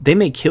 they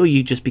may kill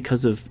you just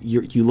because of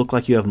you look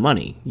like you have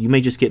money. You may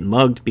just get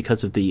mugged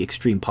because of the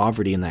extreme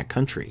poverty in that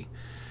country.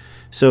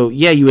 So,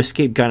 yeah, you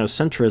escape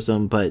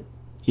gynocentrism, but,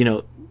 you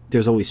know,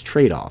 there's always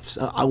trade-offs.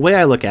 The way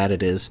I look at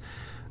it is,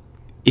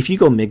 if you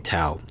go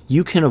MGTOW,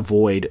 you can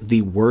avoid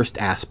the worst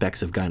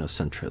aspects of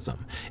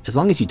gynocentrism. As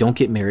long as you don't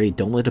get married,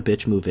 don't let a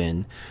bitch move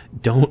in,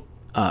 don't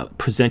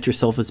present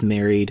yourself as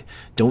married,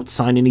 don't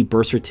sign any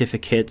birth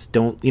certificates,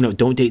 don't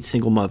date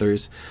single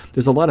mothers.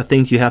 There's a lot of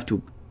things you have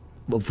to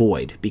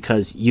avoid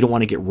because you don't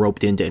want to get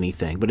roped into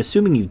anything. But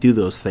assuming you do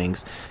those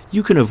things,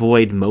 you can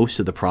avoid most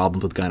of the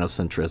problems with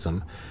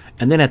gynocentrism.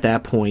 And then at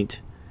that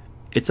point,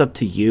 it's up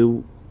to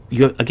you.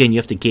 You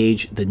have to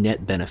gauge the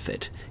net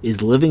benefit.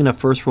 Is living in a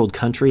first world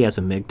country as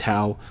a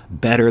MGTOW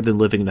better than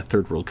living in a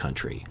third world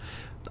country?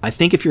 I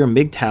think if you're a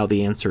MGTOW,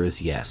 the answer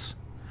is yes.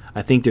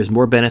 I think there's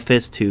more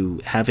benefits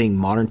to having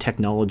modern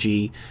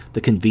technology,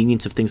 the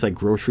convenience of things like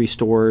grocery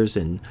stores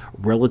and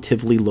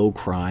relatively low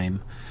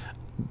crime.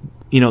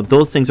 You know,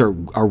 those things are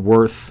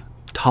worth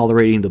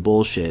tolerating the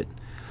bullshit.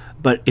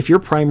 But if your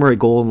primary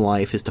goal in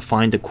life is to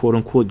find a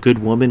quote-unquote good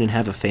woman and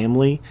have a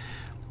family,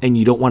 and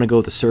you don't want to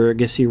go the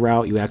surrogacy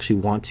route, you actually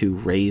want to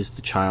raise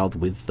the child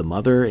with the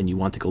mother, and you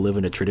want to go live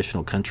in a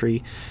traditional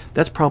country,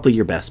 that's probably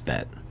your best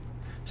bet.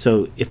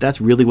 So if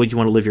that's really what you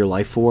want to live your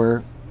life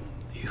for,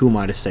 who am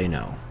I to say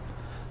no?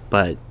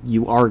 But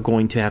you are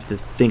going to have to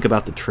think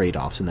about the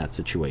trade-offs in that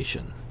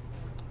situation.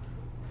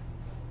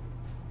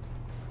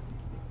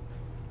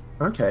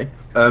 Okay.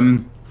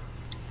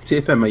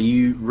 TFM, are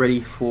you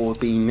ready for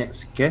the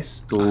next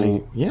guest?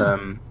 Or yeah.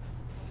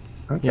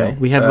 Okay. Yeah,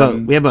 we have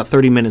about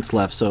 30 minutes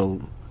left, so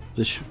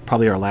this is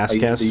probably our last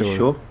guest. Are you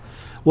sure?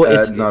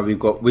 Well, no, we've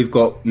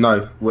got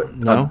no.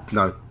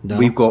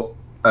 We've got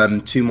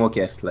 2 more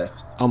guests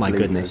left. Oh my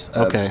goodness.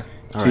 Okay.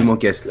 Two more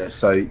guests left.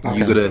 So you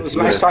gotta. It was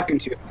nice talking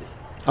to you.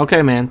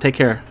 Okay, man. Take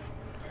care.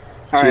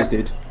 Cheers,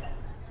 dude.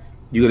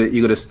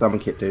 You gotta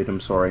stomach it, dude. I'm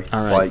sorry.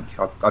 All right.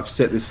 Like I've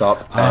set this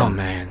up. Oh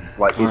man.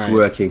 Like it's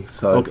working.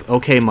 So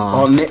okay,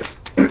 Mom.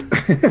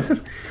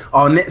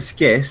 Our next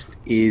guest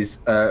is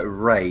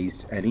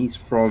Rays, and he's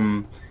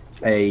from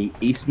a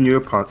Eastern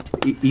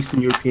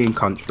European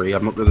country.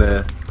 I'm not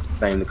gonna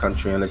name the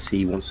country unless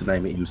he wants to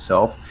name it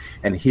himself.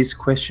 And his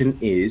question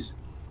is,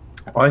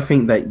 I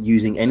think that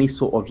using any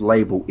sort of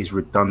label is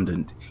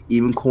redundant.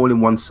 Even calling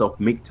oneself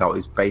MGTOW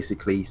is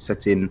basically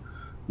setting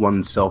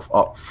oneself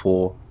up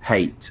for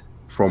hate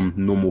from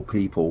normal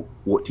people.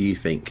 What do you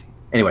think?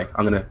 Anyway,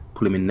 I'm going to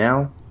pull him in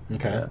now.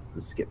 Okay.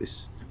 Let's get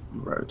this on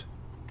the road.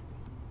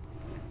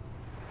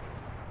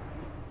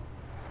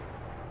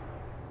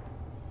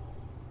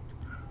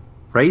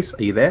 Race,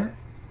 are you there?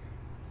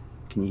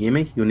 Can you hear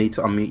me? You'll need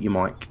to unmute your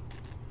mic.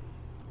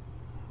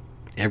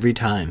 Every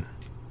time.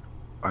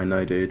 I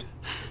know, dude.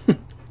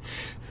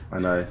 I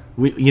know.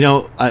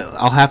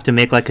 I'll have to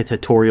make like a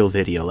tutorial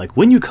video. Like,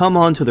 when you come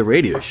onto the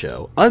radio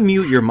show,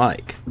 unmute your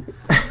mic.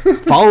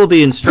 Follow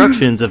the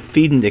instructions of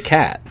feeding the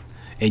cat,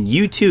 and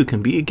you too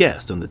can be a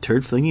guest on the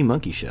Turd Flinging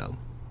Monkey Show.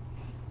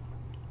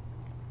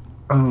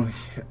 Oh,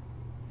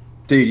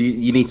 dude,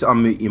 you need to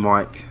unmute your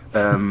mic.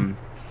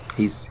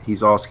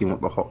 He's asking what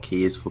the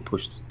hotkey is for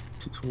push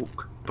to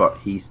talk, but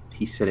he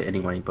said it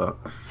anyway. But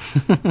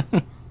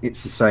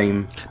it's the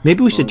same.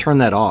 Maybe we should turn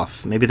that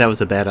off. Maybe that was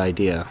a bad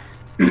idea.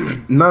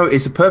 No,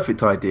 it's a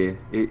perfect idea.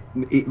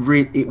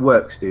 It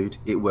works, dude.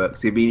 It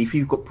works. I mean, if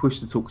you've got push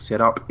to talk set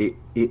up,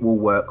 it will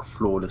work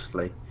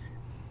flawlessly.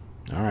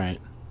 All right.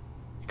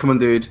 Come on,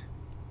 dude.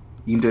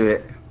 You can do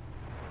it.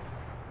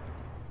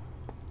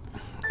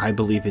 I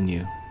believe in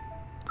you.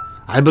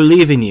 I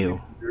believe in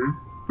you.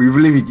 We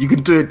believe it. You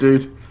can do it,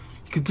 dude.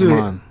 You can do it.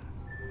 Come on.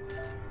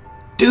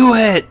 Do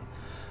it.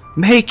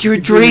 Make your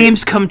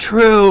dreams come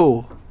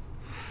true.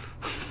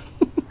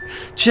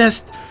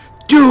 Just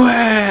do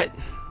it.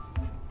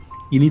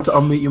 You need to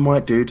unmute your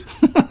mic, dude.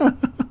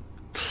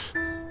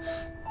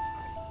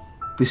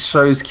 This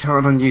show's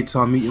counting on you to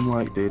unmute your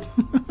mic, dude.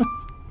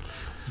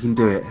 You can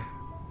do it.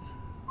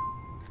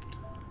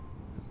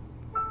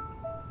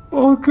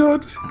 Oh,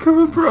 God. Come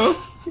on, bro.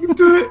 You can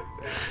do it.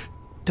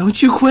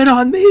 Don't you quit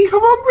on me.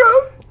 Come on,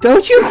 bro.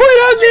 Don't you quit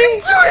on me.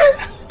 You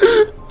can do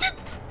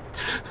it.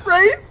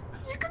 Race,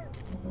 you can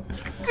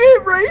do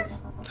it,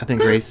 Race. I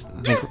think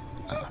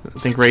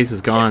Race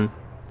is gone.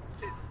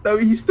 No,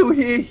 he's still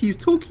here. He's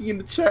talking in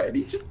the chat, and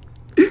he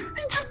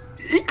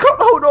can't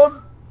hold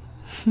on.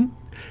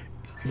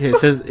 Yeah, it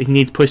says he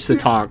needs push to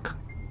talk.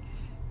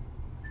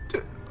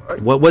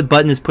 What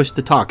button is push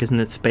to talk? Isn't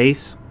it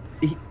space?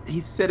 He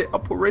set it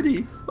up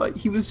already. Like,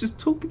 he was just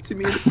talking to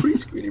me in the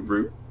pre-screening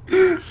room,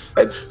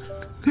 and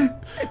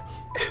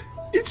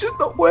it's just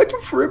not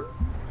working for him.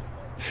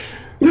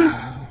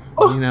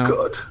 Oh,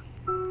 God,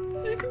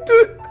 you can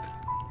do it.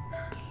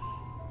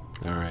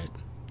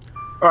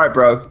 All right,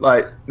 bro.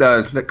 Like,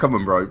 no, come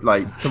on, bro.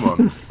 Like, come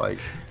on. Like,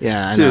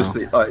 yeah, I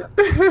seriously. know. Like,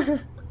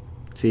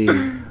 see.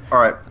 All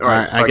right.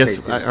 I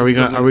guess are we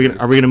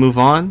gonna move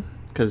on?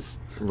 Because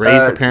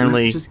Ray's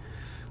apparently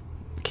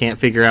can't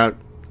figure out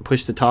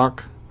push to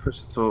talk. Push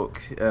to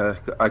talk.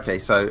 Okay,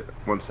 so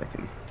 1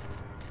 second.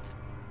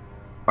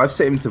 I've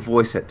set him to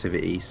voice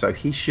activity, so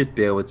he should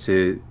be able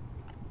to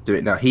do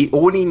it now.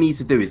 All he needs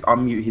to do is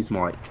unmute his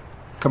mic.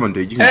 Come on,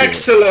 dude. You can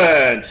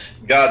Excellent.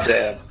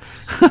 Goddamn.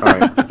 All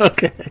right.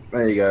 Okay.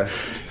 There you go.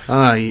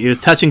 It was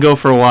touch and go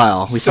for a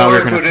while.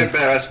 Sorry for the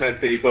embarrassment,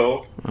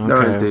 people. Okay. No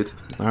worries, dude.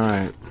 All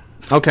right.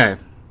 Okay.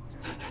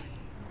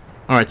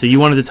 All right. So you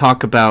wanted to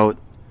talk about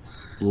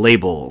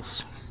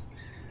labels.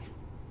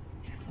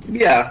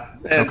 Yeah.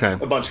 And okay.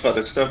 A bunch of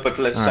other stuff, but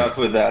let's start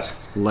with that.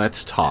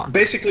 Let's talk.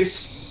 Basically,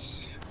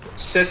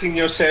 setting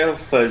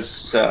yourself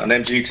as an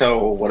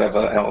MGTOW or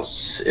whatever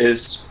else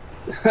is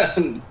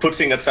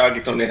putting a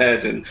target on your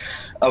head and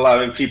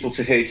allowing people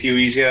to hate you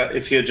easier.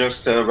 If you're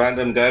just a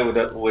random guy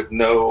with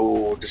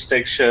no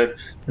distinction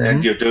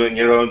and you're doing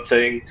your own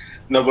thing,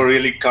 nobody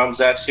really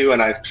comes at you.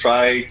 And I've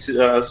tried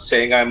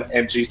saying I'm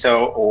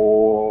MGTOW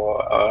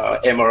or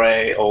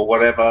MRA or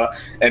whatever,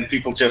 and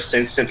people just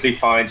instantly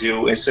find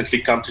you, instantly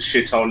come to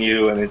shit on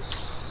you, and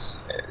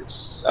it's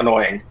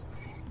annoying.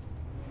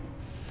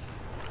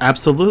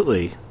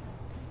 Absolutely.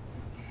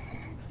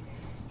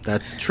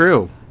 That's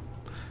true.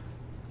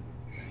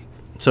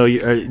 So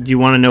do you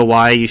want to know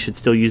why you should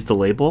still use the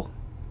label?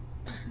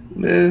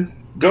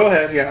 Go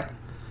ahead, yeah.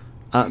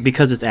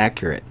 Because it's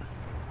accurate.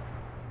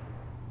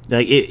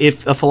 Like,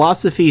 if a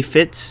philosophy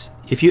fits,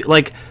 if you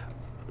like,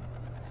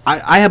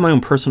 I have my own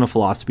personal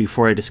philosophy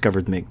before I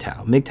discovered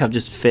MGTOW. MGTOW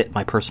just fit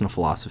my personal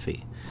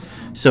philosophy,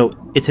 so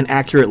it's an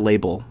accurate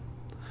label.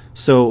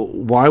 So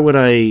why would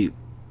I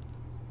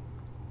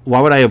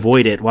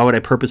avoid it? Why would I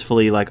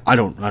purposefully I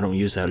don't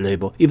use that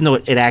label, even though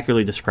it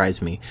accurately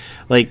describes me?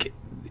 Like,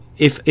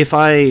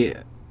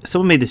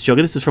 someone made this joke,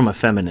 and this is from a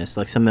feminist,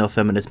 like some male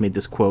feminist made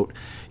this quote.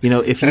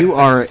 If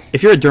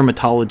you're a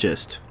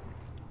dermatologist,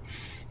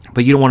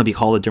 but you don't want to be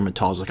called a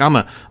dermatologist,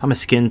 like I'm a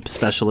skin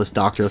specialist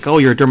doctor, like, oh,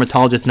 you're a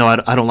dermatologist, no,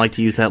 I don't like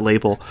to use that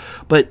label.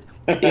 But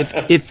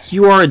if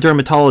you are a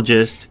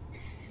dermatologist,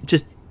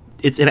 just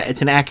it's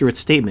an accurate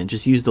statement,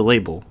 just use the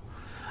label.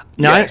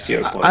 Now,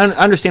 I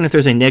understand if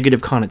there's a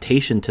negative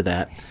connotation to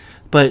that,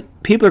 but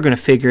people are going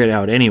to figure it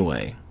out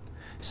anyway.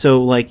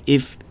 So, like,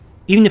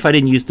 even if I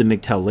didn't use the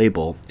MGTOW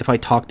label, if I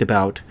talked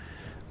about,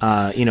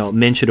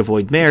 men should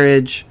avoid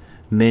marriage,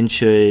 men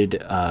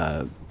should,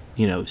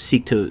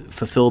 seek to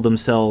fulfill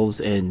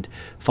themselves and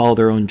follow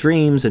their own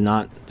dreams and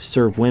not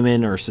serve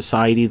women or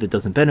society that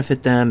doesn't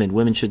benefit them, and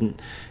women shouldn't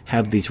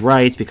have these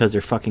rights because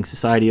they're fucking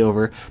society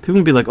over, people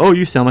would be like, oh,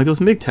 you sound like those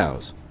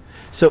MGTOWs.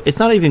 So it's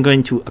not even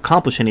going to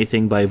accomplish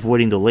anything by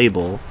avoiding the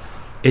label.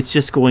 It's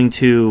just going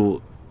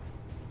to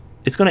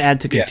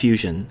add to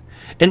confusion.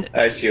 Yeah. And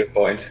I see your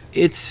point.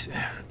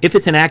 If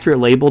it's an accurate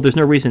label, there's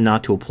no reason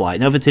not to apply it.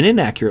 Now, if it's an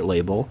inaccurate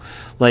label,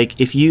 like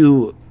if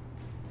you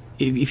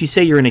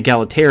say you're an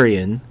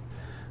egalitarian,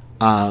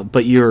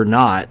 but you're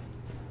not,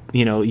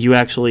 you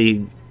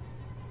actually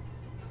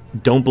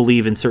don't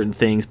believe in certain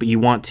things, but you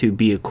want to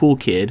be a cool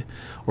kid,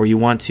 or you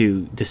want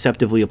to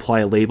deceptively apply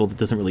a label that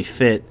doesn't really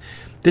fit.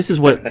 This is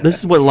what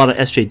a lot of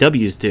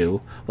SJWs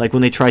do. Like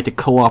when they try to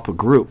co-op a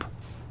group,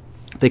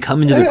 they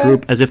come into the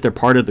group as if they're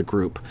part of the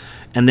group,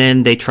 and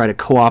then they try to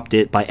co-opt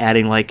it by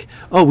adding like,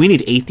 oh, we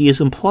need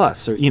atheism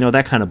plus, or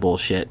that kind of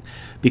bullshit,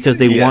 because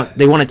they want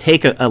to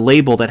take a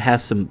label that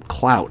has some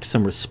clout,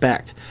 some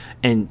respect,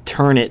 and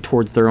turn it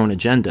towards their own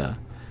agenda.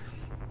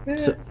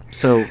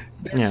 So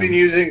they've been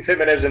using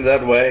feminism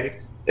that way.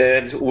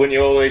 And when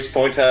you always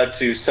point out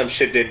to some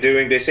shit they're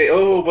doing, they say,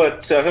 oh,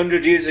 but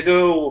 100 years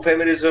ago,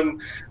 feminism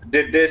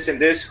did this and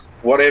this.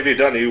 What have you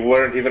done? You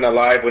weren't even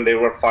alive when they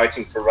were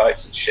fighting for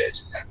rights and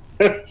shit.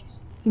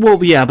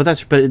 Well, yeah, but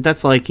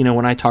that's like,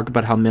 when I talk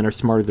about how men are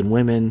smarter than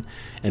women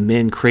and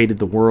men created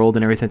the world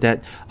and everything like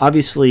that,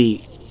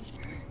 obviously,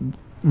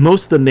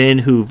 most of the men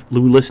who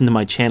listen to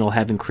my channel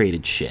haven't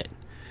created shit.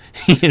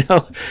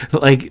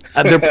 Like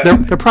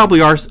there probably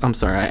are. I'm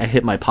sorry, I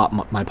hit my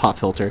pop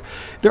filter.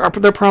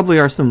 There probably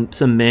are some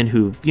men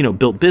who've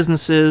built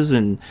businesses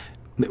and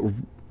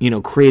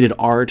created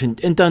art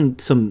and done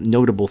some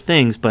notable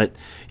things, but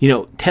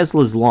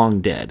Tesla's long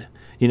dead.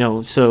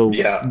 So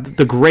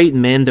the great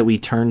men that we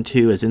turn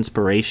to as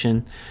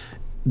inspiration,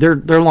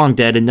 they're long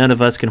dead, and none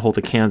of us can hold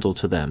a candle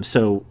to them.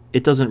 So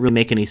it doesn't really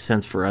make any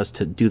sense for us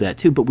to do that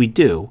too, but we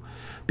do,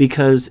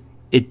 because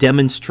it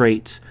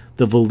demonstrates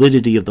the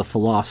validity of the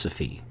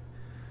philosophy.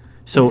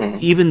 So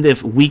even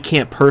if we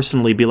can't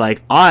personally be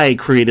like, I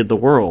created the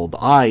world,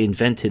 I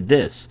invented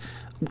this,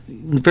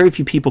 very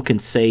few people can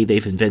say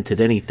they've invented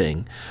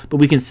anything, but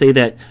we can say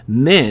that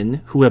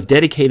men who have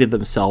dedicated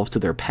themselves to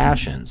their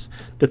passions,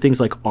 to things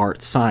like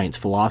art, science,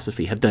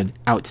 philosophy, have done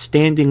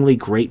outstandingly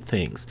great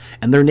things,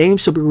 and their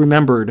names shall be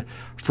remembered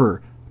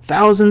for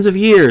thousands of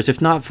years,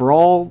 if not for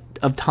all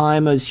of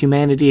time as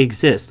humanity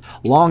exists,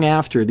 long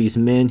after these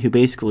men who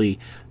basically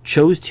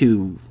chose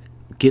to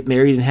get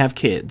married and have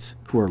kids,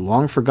 who are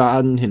long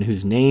forgotten and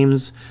whose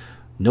names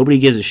nobody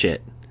gives a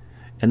shit.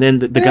 And then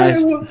the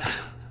guys,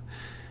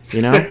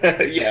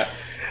 Yeah,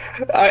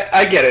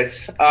 I get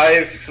it.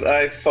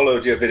 I've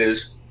followed your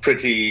videos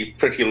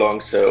pretty long,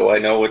 so I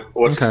know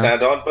what to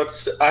stand on. But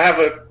I have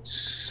a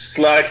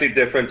slightly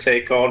different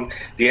take on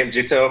the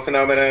MGTOW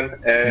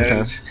phenomenon,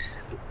 and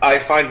I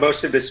find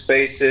most of the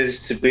spaces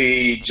to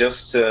be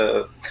just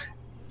a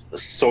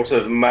sort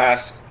of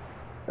mass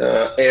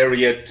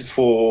area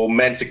for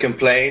men to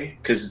complain,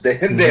 because they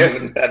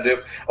haven't had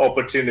the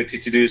opportunity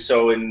to do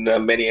so in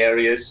many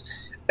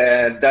areas,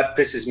 and that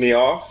pisses me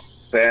off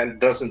and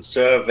doesn't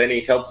serve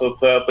any helpful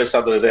purpose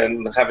other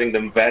than having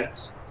them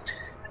vent.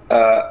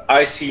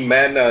 I see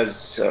men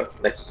as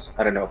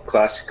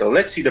classical.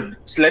 Let's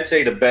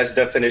say the best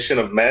definition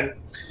of men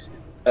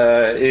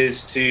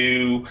is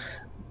to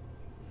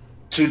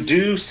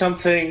do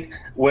something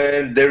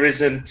when there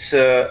isn't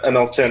an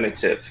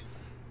alternative.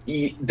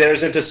 There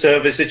isn't a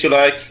service that you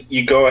like,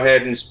 you go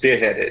ahead and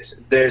spearhead it.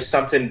 There's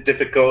something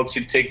difficult,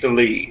 you take the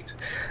lead.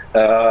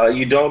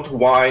 You don't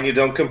whine, you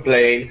don't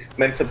complain.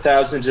 Men for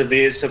thousands of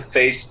years have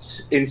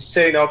faced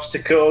insane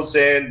obstacles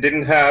and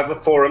didn't have a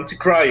forum to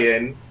cry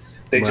in.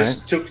 They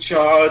just took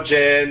charge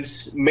and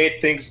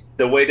made things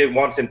the way they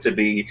want them to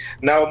be.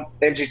 Now,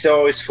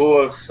 NGTOW is full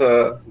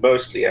of,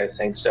 mostly I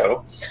think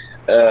so,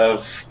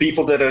 of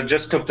people that are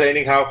just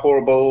complaining how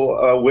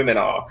horrible women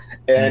are.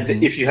 And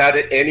if you had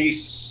any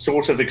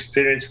sort of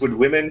experience with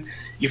women,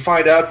 you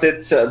find out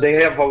that they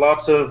have a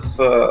lot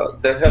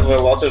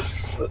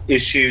of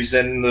issues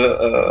and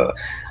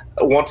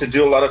want to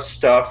do a lot of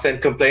stuff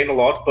and complain a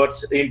lot. But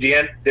in the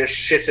end, they're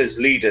shit as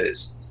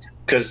leaders,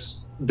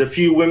 because the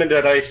few women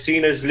that I've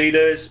seen as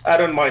leaders, I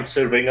don't mind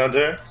serving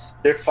under.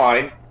 They're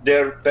fine.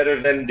 They're better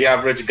than the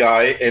average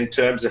guy in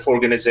terms of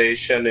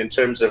organization, in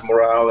terms of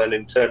morale, and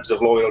in terms of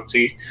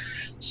loyalty.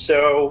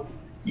 So,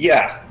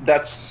 yeah,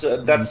 that's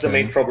the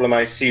main problem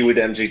I see with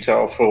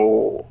MGTOW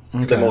for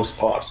the most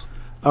part.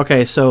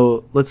 Okay,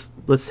 so let's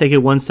take it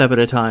one step at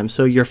a time.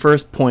 So your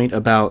first point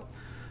about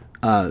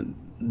the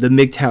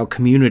MGTOW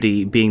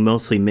community being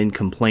mostly men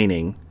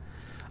complaining,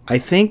 I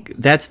think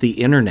that's the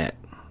internet.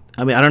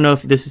 I mean, I don't know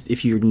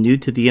if you're new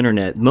to the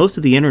internet. Most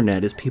of the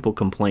internet is people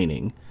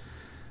complaining.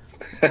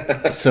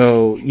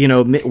 So,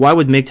 why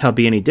would MGTOW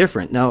be any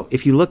different? Now,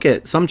 if you look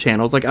at some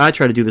channels, like I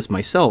try to do this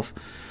myself,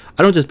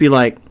 I don't just be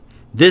like,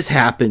 this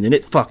happened and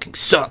it fucking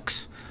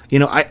sucks.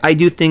 I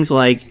do things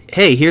like,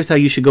 hey, here's how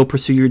you should go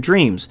pursue your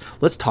dreams.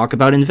 Let's talk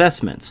about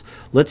investments.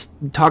 Let's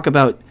talk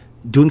about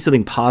doing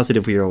something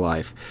positive with your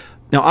life.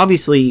 Now,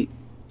 obviously,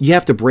 you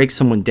have to break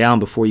someone down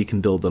before you can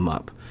build them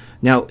up.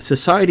 Now,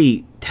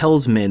 society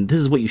tells men this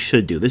is what you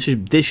should do.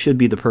 This should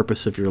be the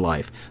purpose of your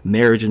life,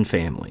 marriage and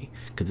family,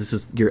 because this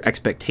is your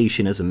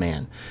expectation as a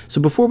man. So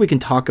before we can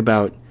talk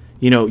about,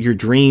 your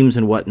dreams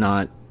and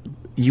whatnot,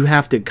 you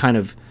have to kind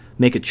of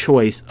make a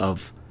choice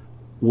of,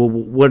 well,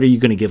 what are you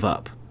going to give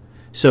up?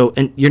 So,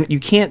 and you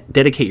can't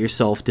dedicate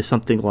yourself to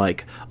something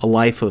like a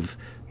life of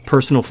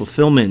personal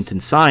fulfillment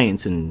and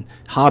science and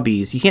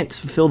hobbies. You can't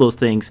fulfill those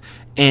things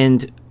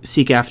and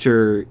seek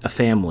after a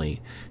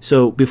family.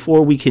 So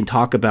before we can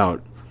talk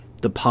about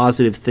the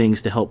positive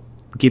things to help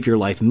give your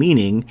life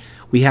meaning,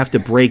 we have to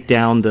break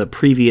down the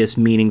previous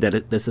meaning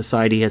that the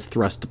society has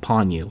thrust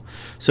upon you.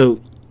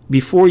 So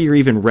before you're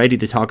even ready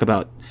to talk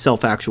about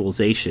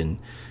self-actualization,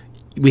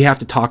 we have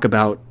to talk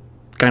about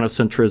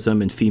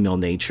gynocentrism and female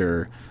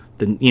nature,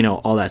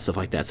 all that stuff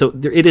like that. So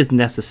it is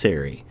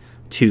necessary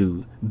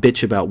to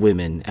bitch about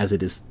women, as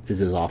it is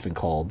often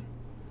called.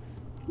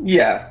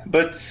 Yeah,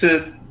 but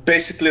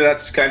basically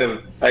that's kind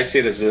of, I see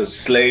it as a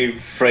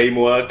slave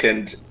framework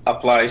and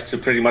applies to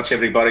pretty much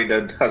everybody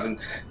that hasn't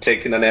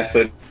taken an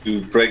effort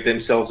to break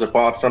themselves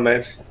apart from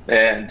it.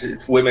 And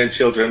women,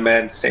 children,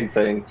 men, same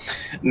thing.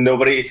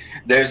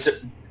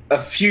 There's a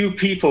few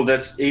people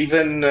that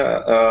even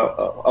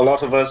a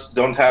lot of us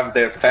don't have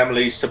their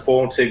families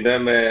supporting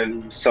them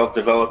in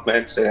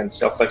self-development and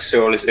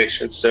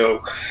self-actualization.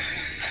 So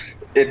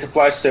it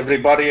applies to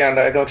everybody, and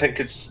I don't think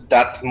it's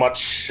that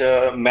much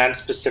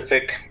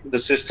man-specific. The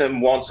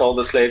system wants all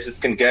the slaves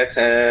it can get,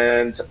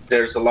 and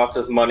there's a lot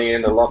of money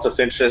and a lot of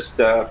interest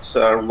that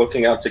are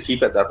looking out to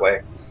keep it that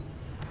way.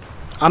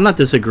 I'm not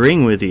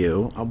disagreeing with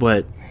you,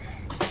 but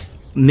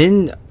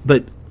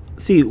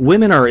see,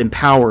 women are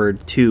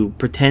empowered to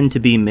pretend to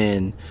be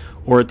men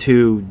or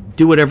to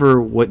do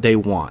what they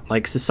want.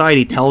 Like,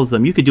 society tells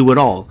them, you could do it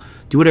all.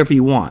 Do whatever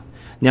you want.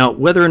 Now,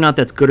 whether or not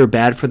that's good or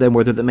bad for them,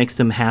 whether that makes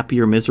them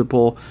happy or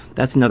miserable,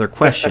 that's another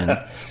question.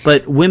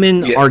 But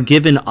women are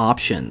given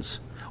options,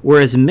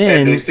 whereas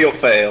men... And they still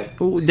fail.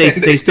 They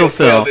still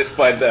fail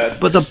despite that.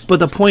 But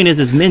the point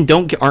is men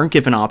aren't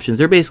given options.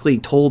 They're basically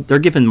told, they're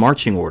given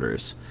marching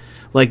orders.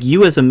 Like,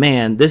 you as a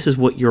man, this is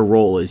what your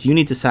role is. You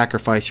need to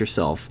sacrifice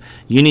yourself.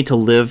 You need to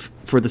live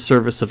for the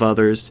service of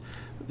others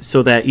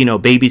so that,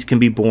 babies can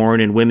be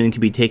born and women can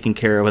be taken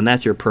care of, and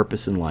that's your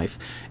purpose in life.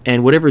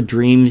 And whatever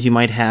dreams you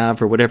might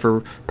have or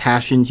whatever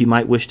passions you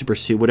might wish to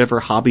pursue,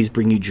 whatever hobbies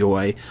bring you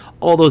joy,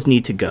 all those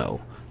need to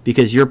go,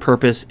 because your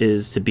purpose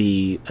is to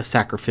be a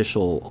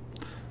sacrificial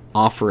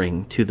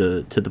offering to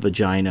the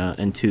vagina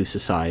and to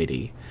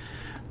society.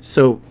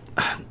 So,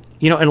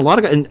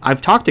 and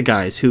I've talked to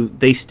guys who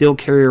they still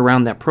carry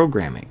around that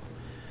programming,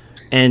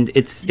 and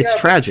it's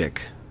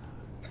tragic.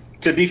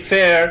 To be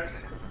fair,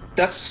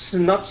 that's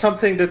not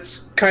something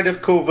that's kind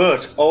of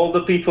covert. All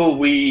the people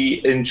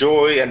we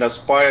enjoy and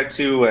aspire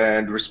to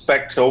and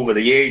respect over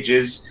the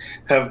ages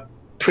have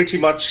pretty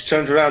much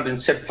turned around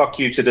and said fuck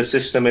you to the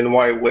system in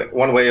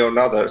one way or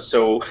another.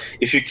 So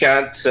if you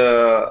can't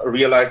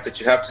realize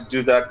that you have to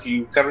do that,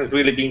 you haven't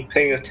really been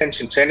paying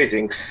attention to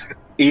anything,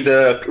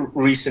 either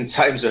recent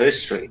times or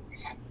history.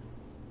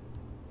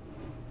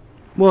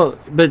 Well,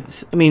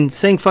 but I mean,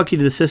 saying fuck you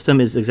to the system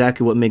is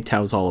exactly what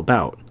MGTOW is all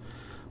about.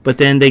 But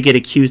then they get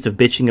accused of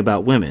bitching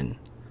about women.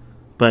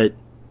 But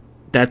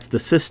that's the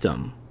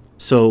system.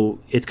 So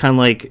it's kind of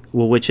like,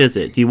 well, which is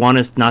it? Do you want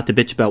us not to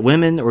bitch about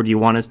women, or do you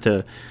want us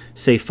to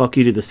say fuck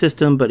you to the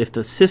system? But if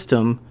the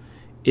system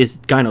is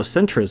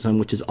gynocentrism,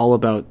 which is all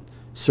about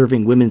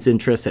serving women's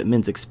interests at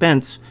men's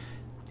expense,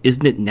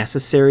 isn't it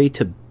necessary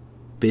to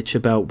bitch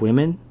about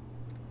women?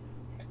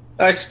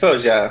 I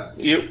suppose, yeah.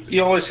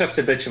 You always have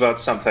to bitch about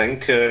something,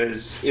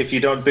 because if you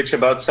don't bitch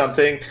about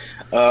something,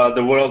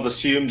 the world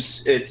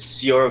assumes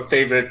it's your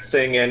favorite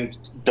thing and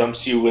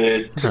dumps you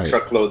with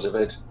truckloads of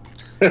it.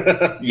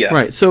 Yeah.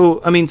 Right.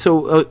 So, I mean,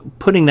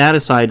 putting that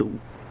aside,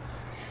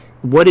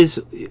 what is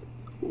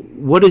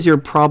your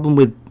problem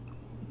with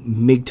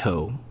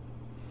MGTOW,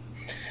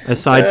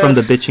 aside from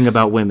the bitching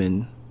about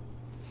women?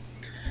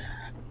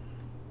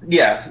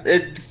 Yeah,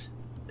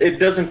 it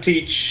doesn't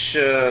teach...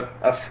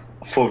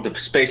 for the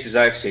spaces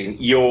I've seen,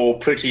 you're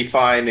pretty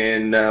fine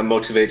in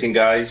motivating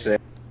guys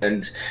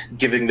and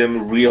giving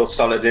them real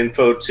solid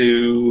info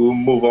to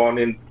move on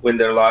in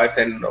their life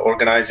and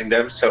organizing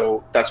them.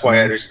 So that's why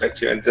I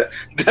respect you, and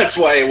that's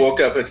why I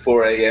woke up at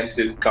 4 a.m.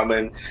 to come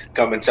and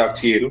talk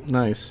to you.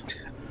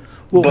 Nice.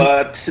 Well,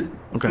 but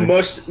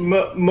most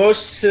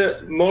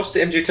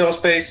MGTOW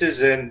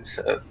spaces, and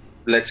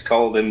let's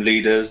call them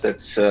leaders that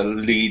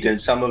lead in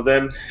some of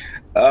them,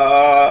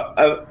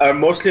 are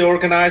mostly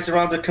organized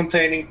around the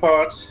complaining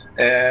part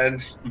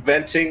and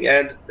venting,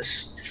 and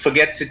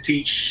forget to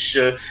teach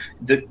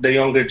the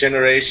younger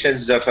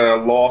generations that are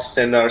lost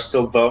and are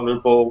still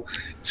vulnerable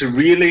to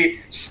really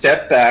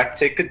step back,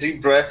 take a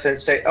deep breath, and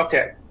say,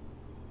 okay,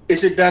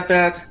 is it that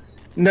bad?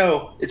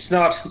 No, it's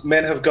not.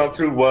 Men have gone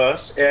through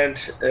worse, and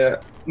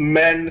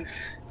men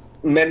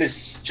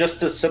is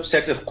just a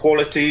subset of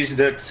qualities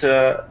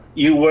that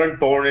you weren't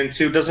born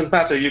into. Doesn't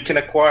matter. You can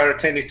acquire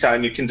at any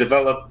time. You can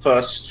develop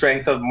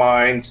strength of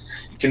mind.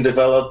 You can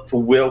develop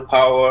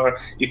willpower.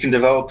 You can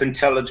develop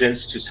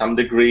intelligence to some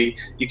degree.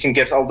 You can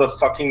get all the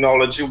fucking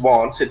knowledge you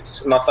want.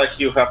 It's not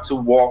like you have to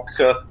walk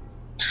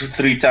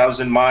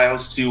 3,000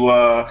 miles to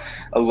a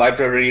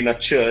library in a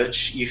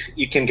church.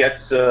 You can get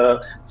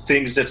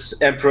things that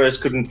emperors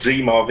couldn't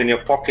dream of in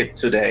your pocket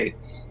today.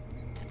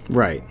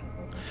 Right.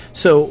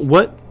 So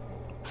what...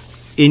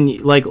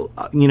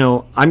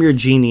 I'm your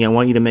genie, I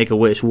want you to make a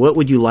wish. What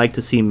would you like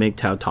to see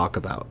MGTOW talk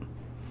about?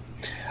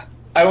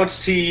 I want to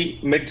see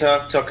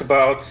MGTOW talk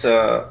about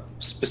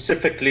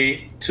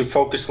specifically to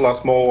focus a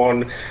lot more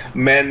on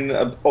men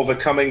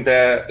overcoming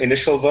their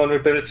initial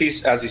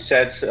vulnerabilities. As you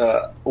said,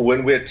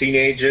 when we're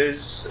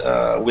teenagers,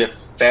 we're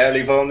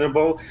fairly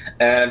vulnerable.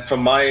 And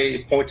from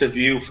my point of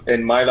view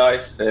in my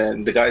life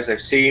and the guys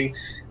I've seen,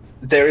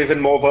 they're even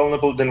more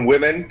vulnerable than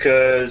women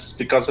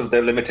because of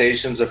their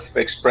limitations of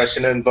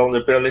expression and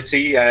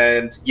vulnerability.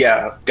 And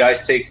yeah,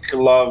 guys take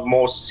love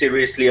more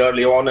seriously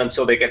early on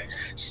until they get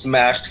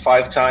smashed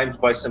 5 times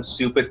by some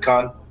stupid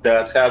cunt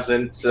that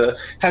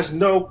has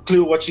no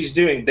clue what she's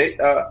doing.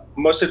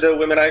 Most of the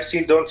women I've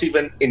seen don't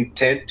even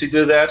intend to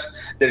do that.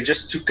 They're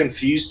just too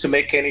confused to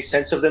make any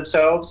sense of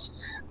themselves.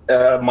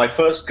 My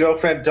first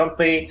girlfriend dumped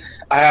me.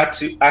 I had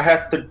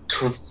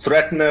to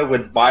threaten her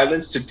with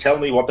violence to tell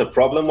me what the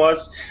problem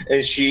was,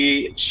 and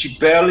she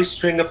barely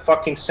string a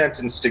fucking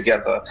sentence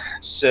together.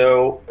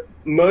 So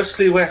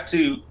mostly we have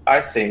to, I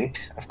think,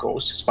 of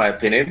course, it's my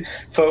opinion,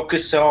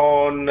 focus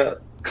on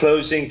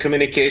closing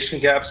communication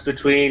gaps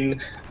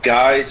between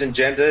guys and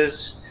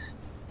genders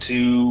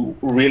to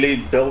really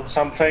build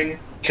something,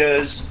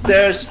 because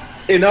there's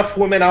enough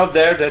women out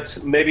there that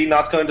maybe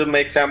not going to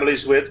make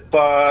families with,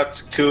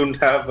 but could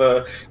have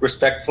a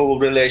respectful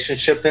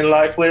relationship in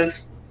life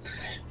with.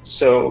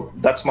 So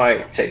that's my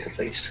take, at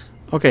least.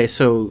 Okay,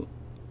 so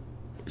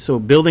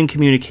building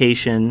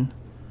communication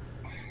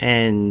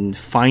and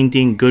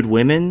finding good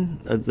women,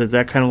 is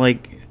that kind of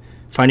like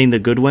finding the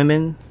good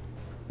women?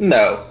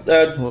 No,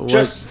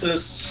 just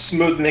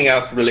smoothing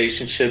out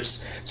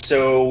relationships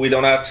so we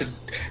don't have to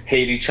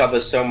hate each other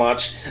so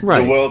much.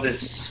 Right. The world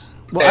is...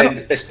 and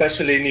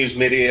especially news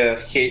media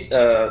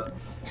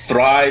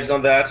thrives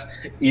on that.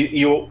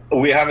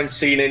 We haven't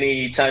seen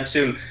any time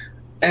soon.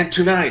 And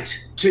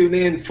tonight, tune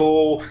in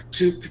for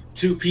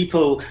two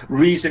people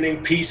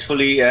reasoning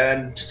peacefully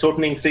and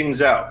sorting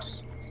things out.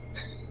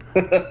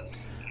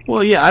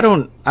 Well, yeah, I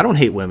don't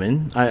hate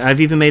women.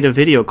 I've even made a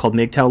video called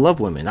MGTOW Love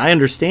Women. I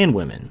understand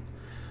women.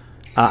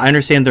 I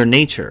understand their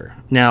nature.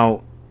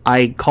 Now,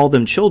 I call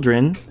them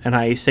children, and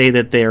I say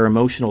that they are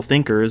emotional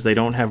thinkers. They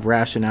don't have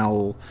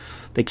rationale.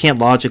 They can't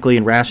logically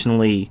and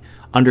rationally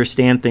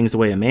understand things the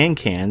way a man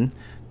can.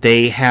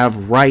 They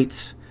have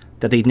rights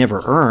that they've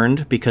never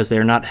earned because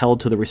they're not held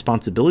to the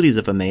responsibilities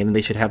of a man, and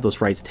they should have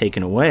those rights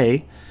taken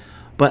away.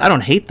 But I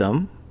don't hate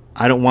them.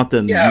 I don't want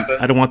them.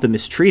 I don't want them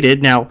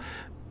mistreated. Now,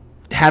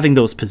 having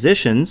those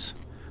positions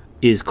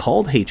is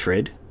called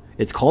hatred.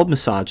 It's called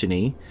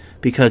misogyny,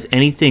 because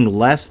anything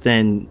less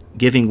than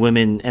giving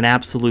women an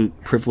absolute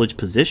privileged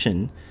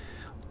position,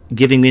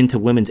 giving in to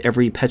women's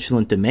every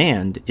petulant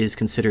demand, is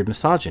considered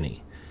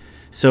misogyny.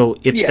 So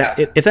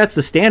if that's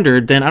the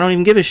standard, then I don't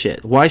even give a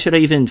shit. Why should I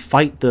even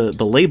fight the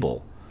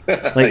label?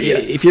 Like,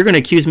 if you're going to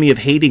accuse me of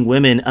hating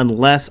women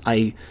unless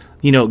I,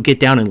 get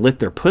down and lick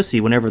their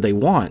pussy whenever they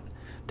want,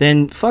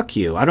 then fuck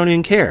you. I don't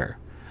even care.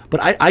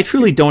 But I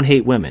truly don't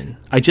hate women.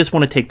 I just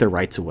want to take their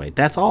rights away.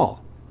 That's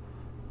all.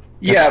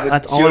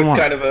 That's all you're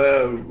kind of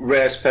a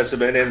rare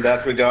specimen in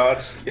that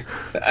regard.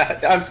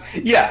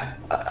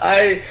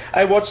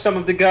 I watch some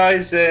of the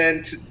guys,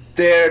 and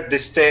their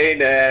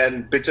disdain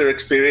and bitter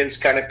experience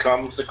kind of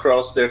comes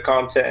across their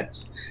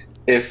content,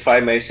 if I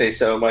may say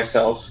so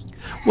myself.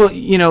 Well,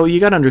 you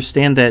got to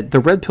understand that the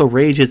red pill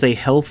rage is a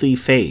healthy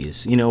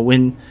phase.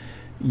 When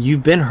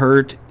you've been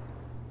hurt,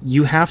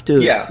 you have to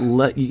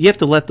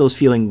let those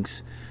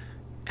feelings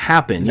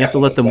happen. You have to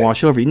let them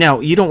wash over you.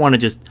 Now, you don't want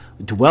to just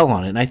dwell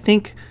on it. And I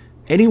think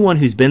anyone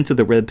who's been through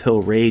the red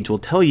pill rage will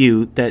tell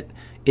you that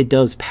it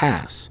does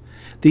pass.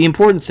 The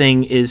important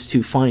thing is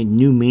to find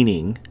new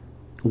meaning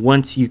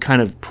once you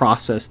kind of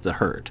process the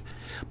hurt.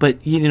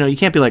 But, you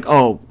can't be like,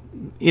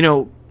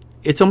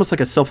 it's almost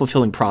like a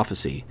self-fulfilling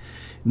prophecy.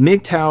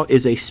 MGTOW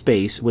is a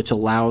space which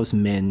allows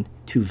men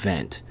to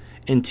vent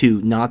and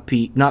to not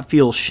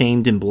feel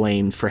shamed and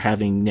blamed for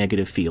having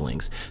negative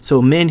feelings.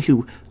 So men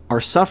who are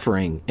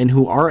suffering and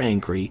who are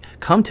angry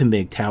come to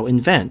MGTOW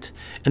and vent.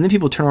 And then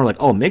people turn around like,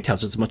 oh,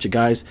 MGTOW's just a bunch of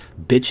guys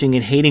bitching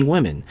and hating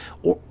women.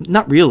 Or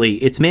not really.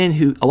 It's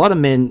a lot of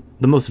men,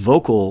 the most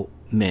vocal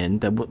men,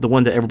 the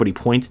one that everybody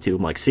points to,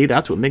 I'm like, see,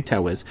 that's what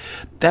MGTOW is.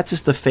 That's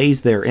just the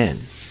phase they're in.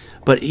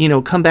 But,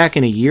 come back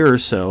in a year or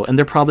so, and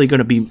they're going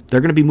to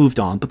be moved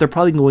on, but they're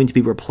probably going to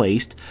be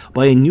replaced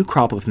by a new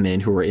crop of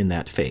men who are in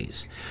that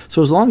phase.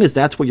 So as long as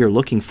that's what you're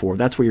looking for,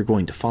 that's what you're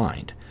going to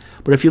find.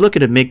 But if you look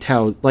at a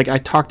MGTOW, like I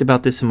talked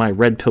about this in my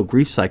Red Pill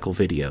Grief Cycle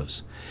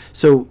videos.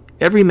 So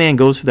every man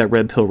goes through that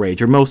red pill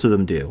rage, or most of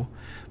them do.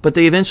 But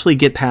they eventually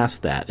get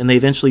past that, and they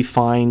eventually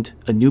find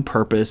a new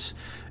purpose.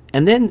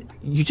 And then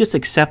you just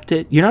accept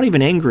it. You're not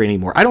even angry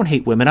anymore. I don't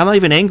hate women. I'm not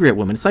even angry at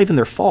women. It's not even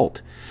their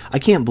fault. I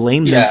can't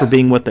blame them for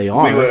being what they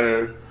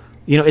are.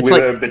 We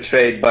were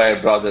betrayed by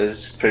our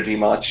brothers, pretty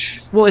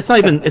much. Well, it's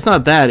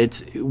not that.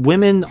 It's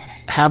women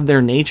have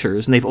their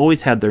natures, and they've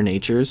always had their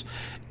natures,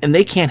 and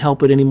they can't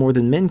help it any more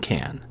than men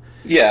can.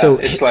 Yeah, so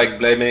it's like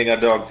blaming a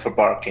dog for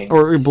barking.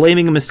 Or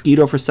blaming a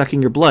mosquito for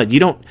sucking your blood.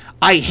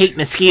 I hate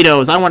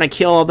mosquitoes, I want to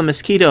kill all the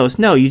mosquitoes.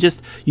 No,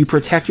 you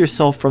protect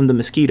yourself from the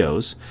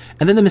mosquitoes,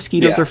 and then the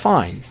mosquitoes are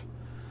fine.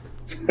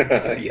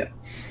 Yeah.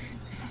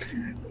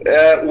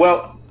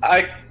 Well,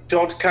 I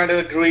don't kind of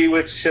agree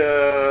with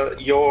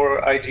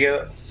your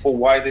idea for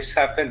why this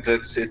happened.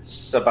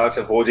 It's about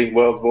avoiding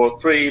World War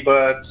III,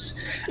 but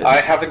I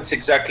haven't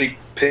exactly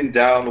pinned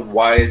down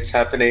why it's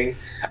happening.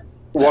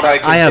 What I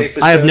can say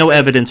for I have no certain-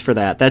 evidence for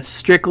that. That's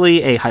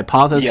strictly a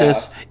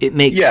hypothesis. Yeah. It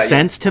makes Yeah, yeah.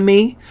 sense to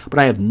me, but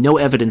I have no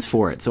evidence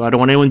for it. So I don't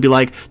want anyone to be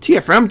like,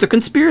 TFM's a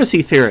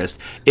conspiracy theorist.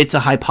 It's a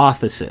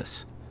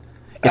hypothesis.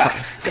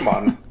 Come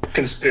on,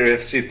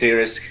 conspiracy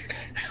theorists.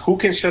 Who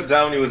can shut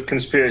down you with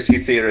conspiracy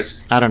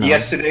theorists? I don't know.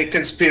 Yesterday,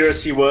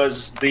 conspiracy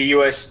was the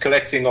US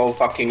collecting all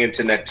fucking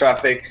internet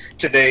traffic.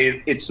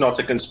 Today, it's not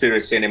a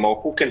conspiracy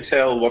anymore. Who can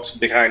tell what's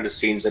behind the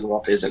scenes and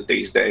what isn't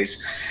these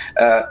days?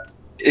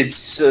 It's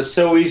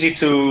so easy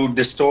to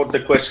distort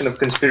the question of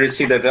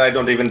conspiracy that I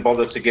don't even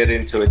bother to get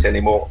into it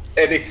anymore.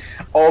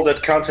 All that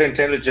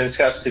counterintelligence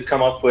has to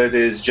come up with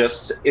is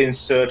just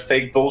insert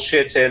fake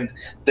bullshit, and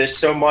there's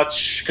so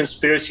much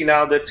conspiracy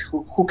now that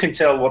who can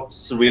tell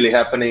what's really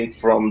happening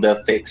from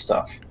the fake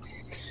stuff?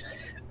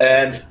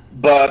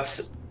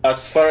 But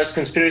as far as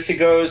conspiracy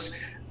goes,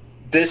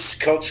 this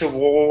culture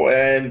war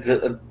and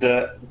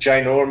the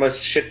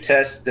ginormous shit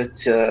test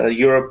that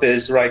Europe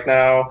is right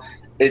now,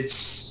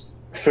 it's,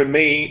 for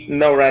me,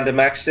 no random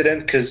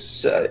accident,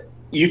 because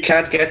you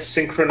can't get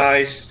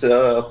synchronized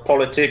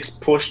politics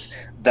pushed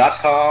that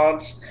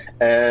hard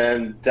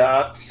and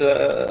that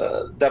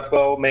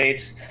well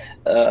made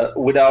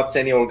without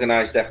any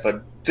organized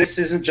effort. This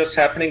isn't just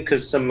happening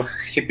because some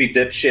hippie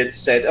dipshits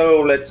said, "Oh,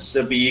 let's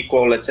be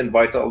equal, let's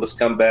invite all the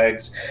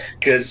scumbags,"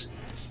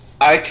 because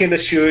I can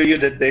assure you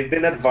that they've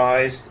been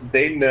advised.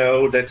 They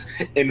know that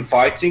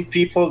inviting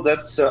people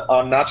that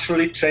are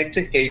naturally trained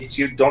to hate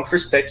you, don't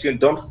respect you, and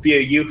don't fear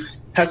you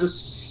has a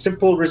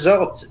simple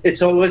result. It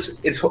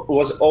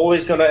was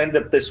always going to end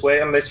up this way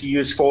unless you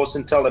use force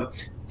and tell them,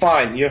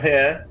 "Fine, you're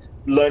here.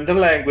 Learn the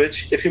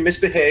language. If you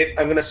misbehave,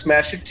 I'm going to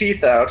smash your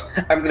teeth out.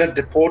 I'm going to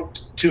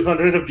deport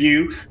 200 of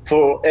you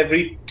for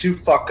every 2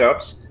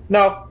 fuck-ups.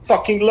 Now,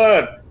 fucking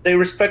learn." They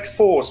respect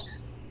force.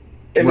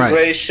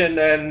 Immigration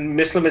and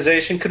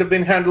Muslimization could have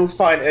been handled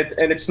fine.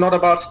 And it's not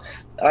about,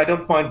 I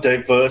don't mind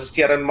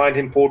diversity, I don't mind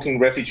importing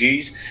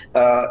refugees.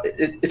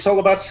 It's all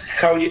about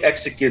how you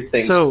execute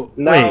things. So,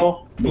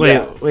 now,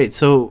 wait.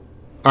 So,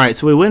 all right.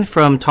 So we went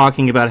from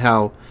talking about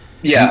how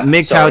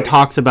MGTOW sorry.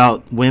 talks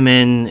about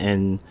women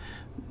and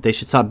they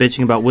should stop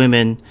bitching about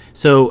women.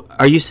 So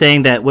are you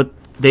saying that what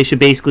they should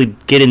basically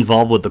get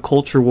involved with the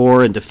culture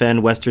war and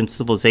defend Western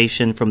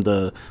civilization from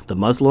the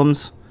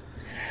Muslims?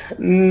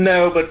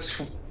 No, but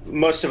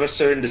most of us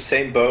are in the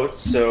same boat,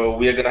 so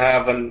we are going to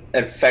have an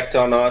effect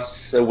on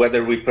us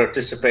whether we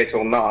participate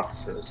or not.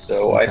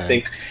 So Okay. I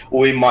think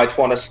we might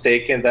want to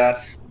stake in that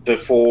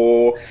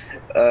before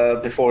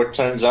it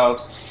turns out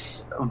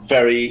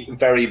very,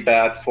 very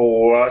bad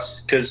for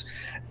us. Because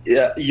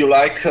you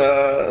like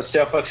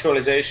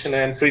self-actualization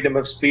and freedom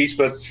of speech,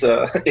 but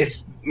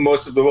if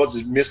most of the world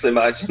is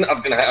Muslimized, you're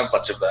not going to have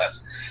much of that.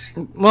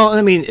 Well,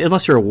 I mean,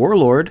 unless you're a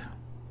warlord.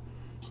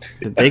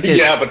 They get,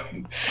 Yeah, but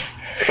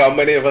how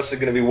many of us are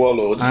going to be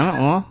warlords? I don't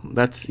know.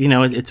 That's,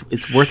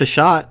 it's worth a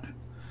shot.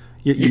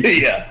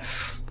 Yeah.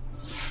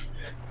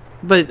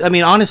 But I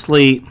mean,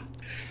 honestly,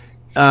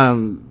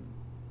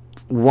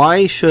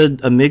 why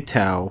should a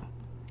MGTOW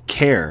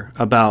care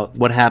about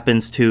what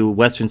happens to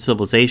Western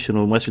civilization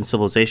when Western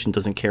civilization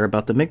doesn't care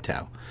about the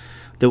MGTOW,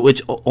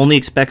 which only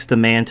expects the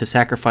man to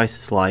sacrifice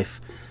his life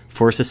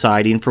for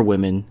society and for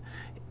women,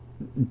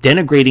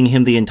 denigrating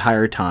him the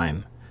entire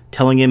time,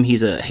 telling him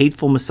he's a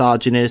hateful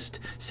misogynist,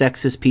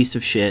 sexist piece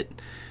of shit,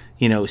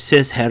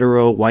 cis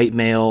hetero white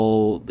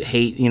male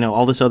hate,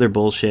 all this other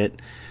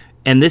bullshit.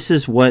 And this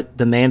is what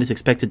the man is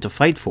expected to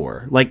fight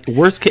for. Like,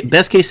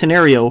 best case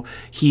scenario,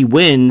 he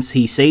wins,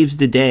 he saves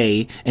the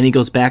day, and he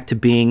goes back to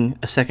being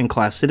a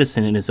second-class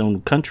citizen in his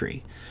own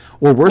country.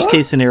 Or worst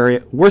case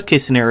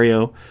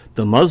scenario,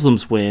 the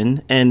Muslims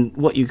win, and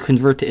you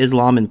convert to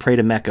Islam and pray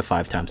to Mecca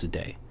 5 times a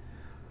day.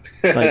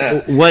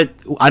 Like,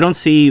 I don't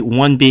see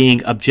one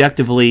being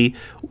objectively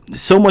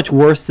so much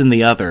worse than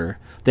the other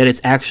that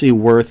it's actually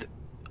worth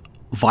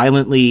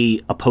violently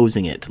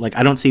opposing it. Like,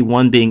 I don't see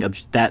one being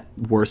that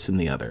worse than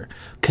the other.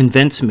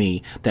 Convince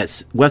me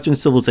that Western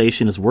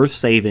civilization is worth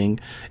saving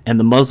and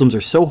the Muslims are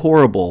so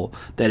horrible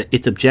that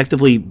it's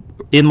objectively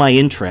in my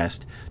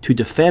interest to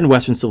defend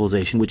Western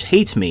civilization, which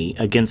hates me,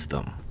 against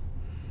them.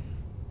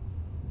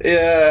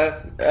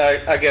 Yeah,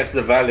 I guess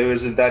the value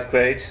isn't that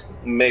great.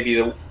 Maybe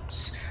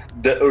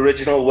the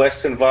original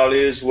Western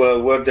values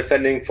were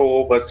defending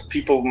for, but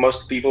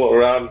most people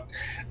around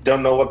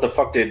don't know what the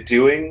fuck they're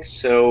doing.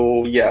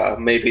 So yeah,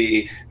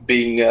 maybe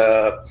being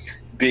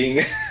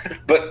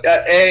but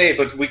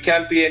we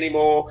can't be any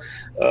more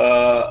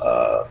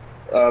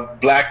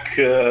black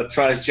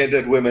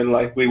transgendered women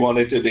like we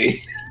wanted to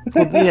be.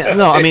 Yeah,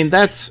 no, I mean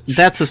that's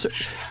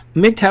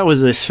MGTOW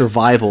is a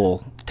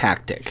survival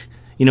tactic.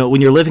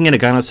 When you're living in a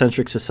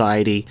gynocentric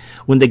society,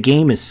 when the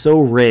game is so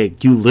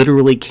rigged, you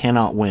literally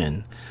cannot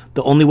win.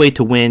 The only way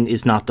to win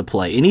is not to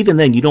play. And even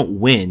then, you don't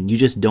win, you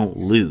just don't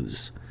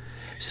lose.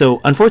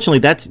 So, unfortunately,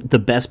 that's the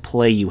best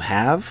play you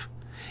have.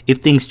 if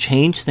things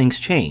change, things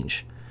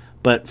change.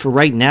 But for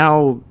right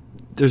now,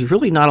 there's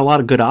really not a lot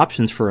of good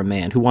options for a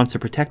man who wants to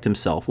protect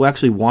himself, who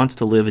actually wants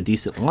to live a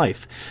decent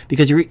life,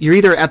 because you're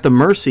either at the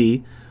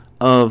mercy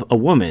of a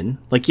woman.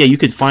 Like, yeah, you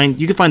could find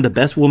the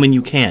best woman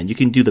you can. You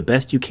can do the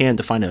best you can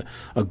to find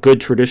a good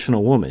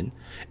traditional woman,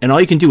 and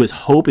all you can do is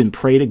hope and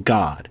pray to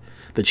God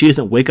that she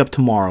doesn't wake up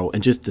tomorrow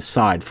and just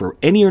decide for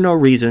any or no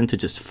reason to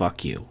just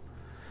fuck you.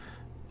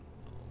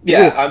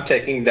 Yeah, I'm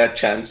taking that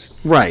chance.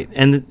 Right,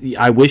 and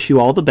I wish you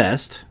all the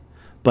best,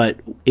 but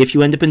if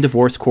you end up in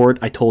divorce court,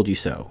 I told you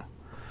so.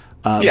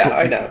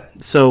 I know.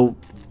 So,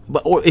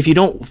 or if you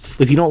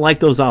don't like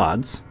those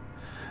odds,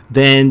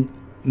 then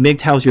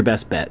MGTOW's your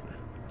best bet.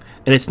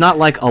 And it's not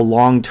like a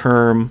long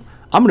term,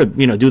 I'm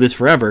gonna do this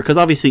forever, because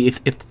obviously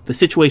if the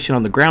situation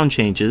on the ground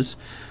changes,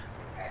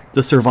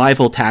 the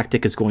survival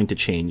tactic is going to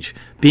change.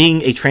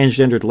 Being a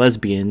transgendered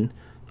lesbian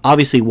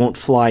obviously won't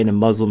fly in a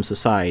Muslim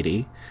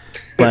society,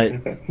 but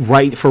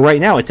right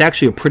now it's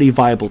actually a pretty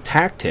viable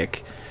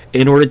tactic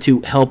in order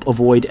to help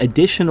avoid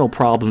additional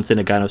problems in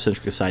a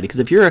gynocentric society. Because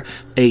if you're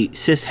a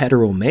cis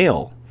hetero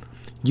male,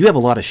 you have a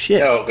lot of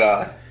shit. Oh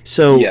god.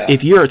 So Yeah.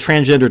 if you're a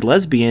transgendered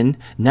lesbian,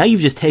 now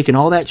you've just taken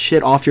all that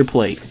shit off your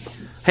plate.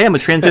 Hey, I'm a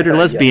transgendered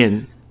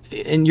lesbian,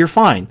 and you're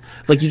fine.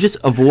 Like, you just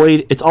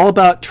avoid. It's all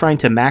about trying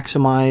to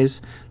maximize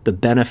the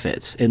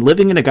benefits. And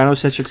living in a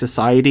gynocentric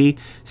society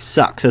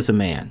sucks as a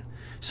man.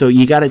 So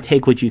you got to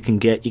take what you can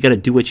get. You got to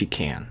do what you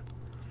can.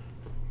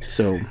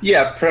 So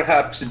Yeah,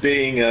 perhaps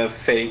being a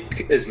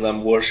fake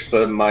Islam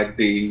worshipper might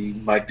be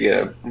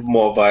a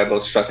more viable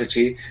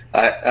strategy.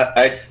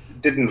 I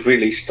didn't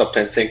really stop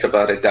and think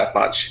about it that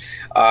much.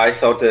 I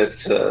thought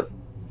that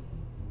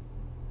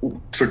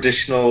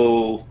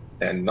traditional,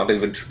 and not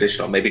even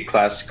traditional, maybe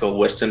classical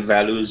Western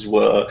values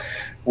were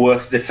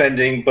worth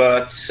defending,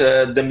 but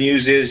the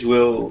muses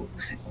will,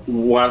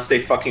 once they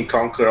fucking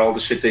conquer all the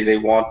shit that they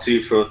want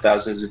to for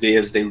thousands of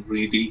years, they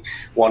really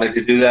wanted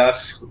to do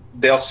that,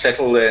 they'll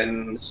settle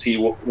and see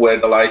where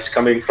the light's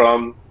coming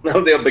from.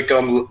 They'll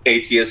become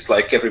atheists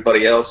like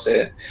everybody else.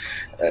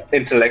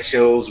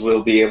 Intellectuals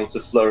will be able to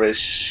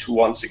flourish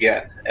once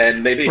again,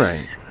 and maybe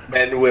right.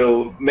 men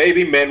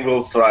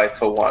will thrive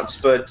for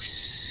once, but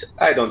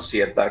I don't see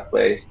it that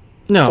way.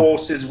 No.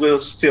 Forces will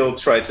still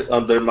try to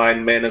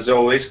undermine men as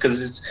always,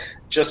 because it's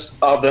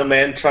just other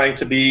men trying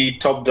to be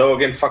top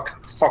dog and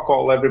fuck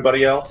all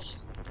everybody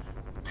else.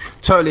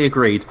 Totally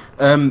agreed.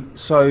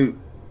 So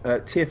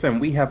TFM,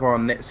 we have our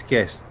next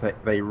guest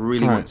that they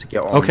really want to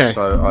get on. Okay.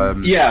 So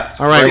Yeah.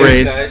 All right,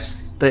 Raze, Raze.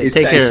 guys. Take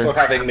Thanks care. for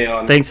having me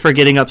on. Thanks for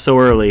getting up so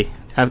early.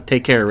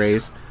 Take care,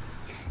 Raze.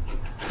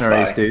 all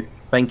right, Bye. dude.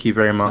 Thank you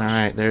very much. All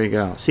right, there you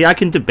go. See, I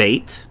can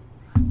debate.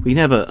 We can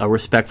have a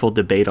respectful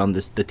debate on the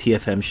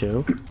TFM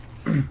show.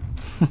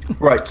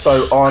 Right.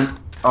 So on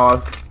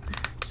our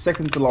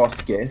second to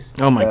last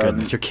guest. Oh my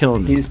goodness, you're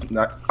killing me.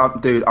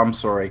 Dude, I'm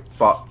sorry,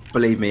 but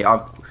believe me,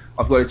 I've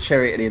got a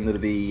cherry at the end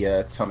of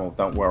the tunnel.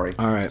 Don't worry.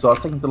 All right. So our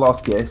second to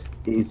last guest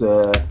is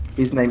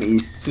his name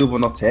is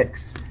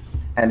Silvernotex,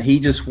 and he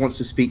just wants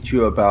to speak to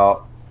you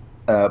about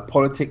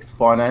politics,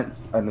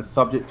 finance, and the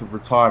subject of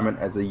retirement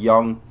as a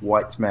young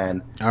white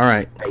man. All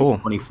right, cool.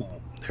 24.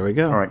 There we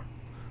go. All right.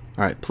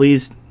 All right,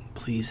 please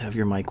have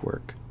your mic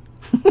work.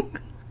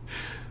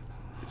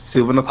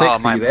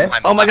 Silvernotex, are you there?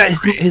 Oh my god,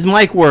 his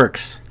mic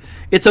works.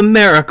 It's a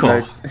miracle.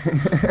 No.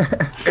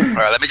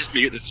 Alright, let me just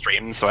mute the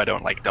stream so I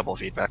don't like double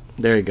feedback.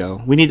 There you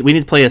go. We need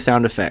to play a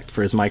sound effect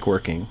for his mic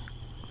working.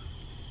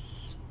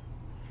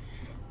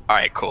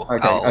 Alright, cool.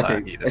 Okay, I'll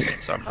okay. mute the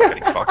stream so I'm not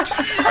getting fucked.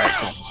 Alright,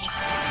 cool.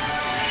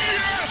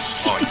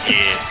 Oh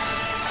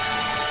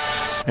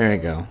yeah. There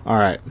you go. All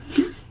right.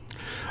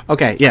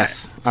 Okay.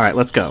 Yes. All right.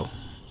 Let's go.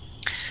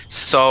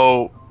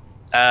 So,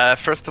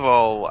 first of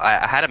all,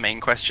 I had a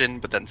main question,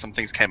 but then some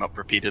things came up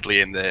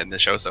repeatedly in the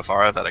show so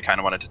far that I kind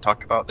of wanted to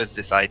talk about. There's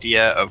this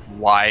idea of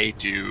why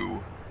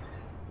do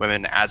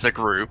women as a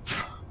group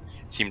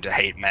seem to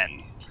hate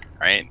men,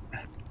 right?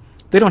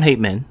 They don't hate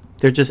men.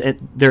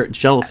 They're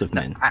jealous of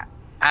men.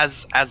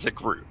 As a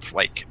group,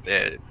 like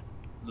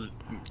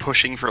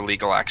pushing for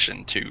legal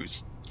action to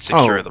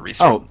secure the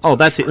resources.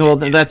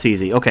 That's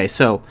easy. Okay,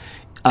 so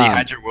you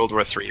had your World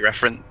War III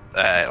reference,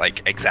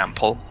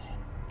 example.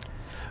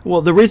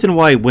 Well, the reason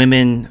why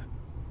women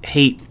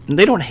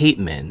they don't hate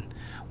men.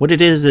 What it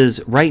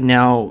is right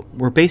now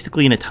we're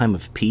basically in a time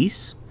of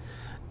peace.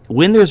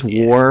 When there's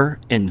war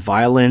and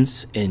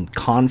violence and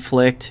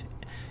conflict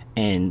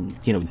and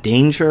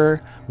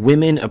danger,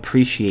 women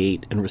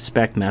appreciate and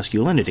respect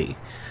masculinity.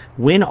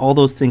 When all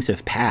those things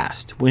have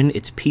passed, when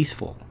it's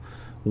peaceful,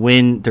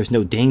 when there's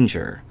no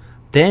danger,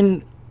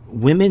 then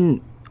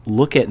women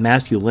look at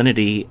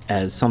masculinity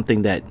as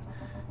something that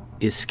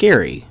is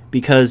scary,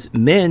 because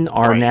men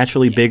are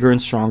naturally bigger and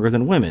stronger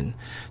than women.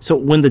 So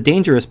when the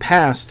danger is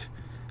past,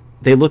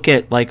 they look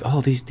at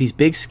these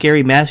big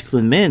scary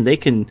masculine men. They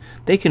can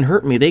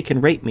hurt me. They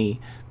can rape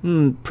me.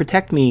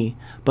 Protect me.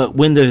 But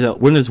when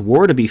there's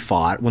war to be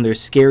fought, when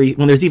there's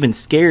even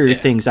scarier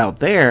things out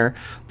there,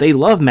 they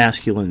love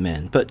masculine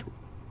men. But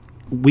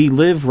we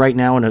live right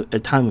now in a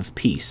time of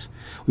peace.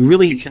 We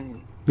really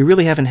we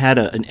really haven't had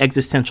an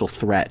existential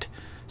threat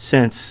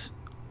since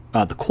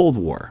the Cold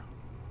War.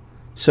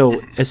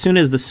 So as soon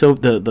as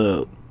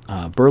the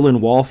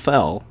Berlin Wall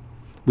fell,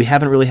 we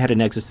haven't really had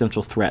an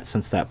existential threat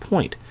since that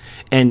point.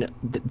 And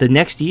the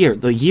next year,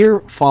 the year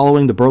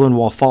following the Berlin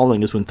Wall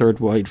falling, is when third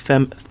wave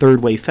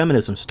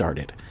feminism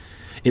started.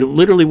 It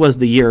literally was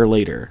the year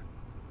later.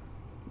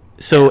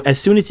 So as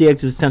soon as the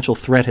existential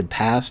threat had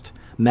passed,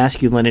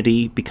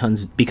 masculinity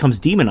becomes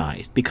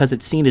demonized because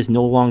it's seen as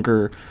no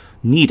longer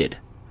needed.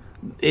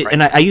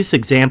 And I use this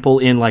example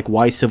in like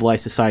Why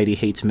Civilized Society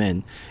Hates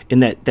Men, in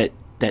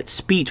that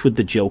speech with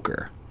the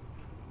Joker,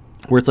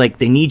 where it's like,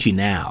 they need you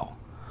now,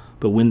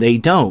 but when they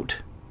don't,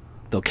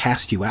 they'll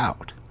cast you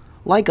out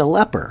like a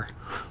leper.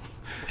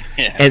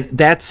 Yeah. And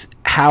that's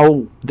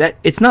how that.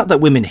 It's not that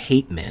women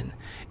hate men;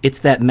 it's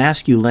that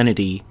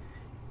masculinity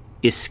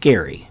is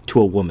scary to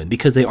a woman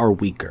because they are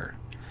weaker,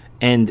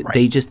 and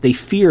they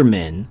fear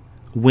men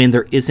when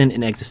there isn't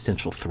an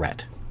existential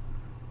threat.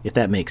 If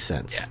that makes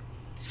sense. Yeah.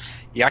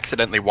 You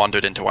accidentally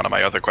wandered into one of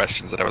my other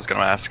questions that I was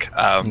going to ask,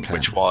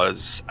 which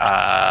was,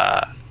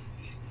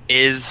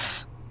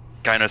 is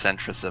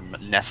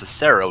gynocentrism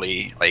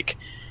necessarily, like,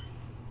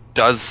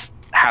 does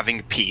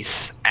having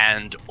peace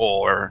and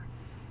or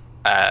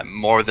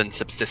more than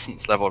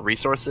subsistence level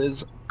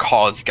resources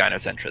cause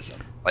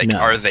gynocentrism? Like,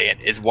 no.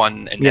 Is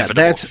one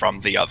inevitable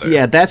from the other?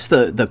 Yeah, that's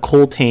the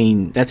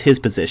Coltane, that's his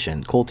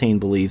position. Coltane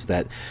believes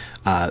that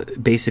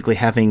basically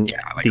having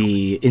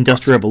the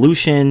Industrial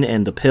Revolution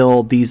and the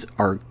pill,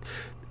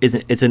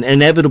 it's an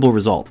inevitable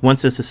result.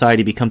 Once a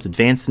society becomes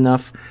advanced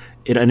enough,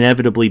 it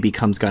inevitably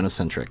becomes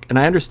gynocentric. And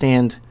I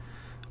understand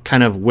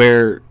kind of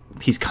where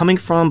he's coming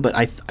from, but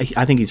I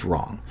think he's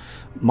wrong.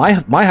 My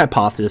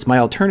hypothesis, my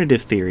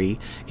alternative theory,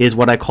 is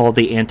what I call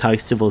the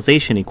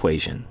anti-civilization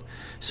equation.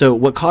 So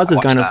what causes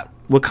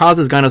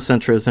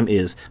gynocentrism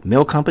is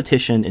male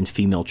competition and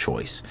female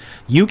choice.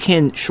 You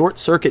can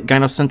short-circuit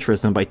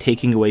gynocentrism by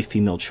taking away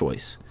female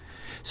choice.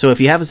 So if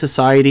you have a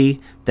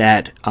society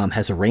that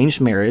has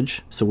arranged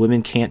marriage, so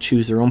women can't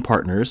choose their own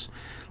partners,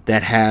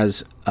 that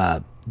has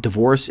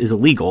divorce is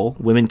illegal,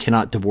 women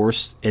cannot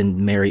divorce and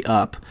marry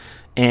up,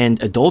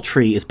 and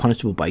adultery is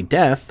punishable by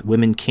death,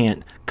 women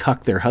can't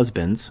cuck their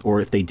husbands,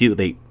 or if they do,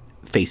 they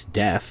face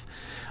death.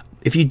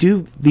 If you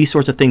do these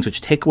sorts of things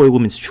which take away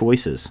women's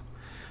choices,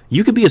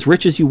 you could be as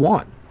rich as you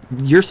want.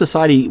 Your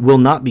society will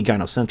not be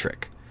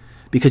gynocentric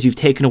because you've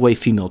taken away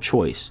female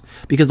choice.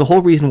 Because the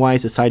whole reason why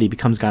society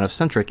becomes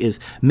gynocentric is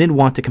men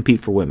want to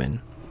compete for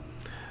women.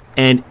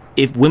 And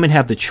if women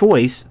have the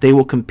choice, they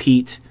will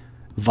compete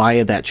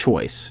via that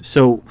choice.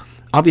 So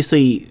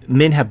obviously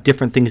men have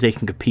different things they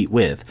can compete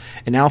with.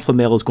 An alpha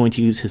male is going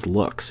to use his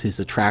looks, his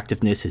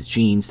attractiveness, his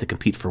genes to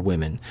compete for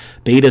women.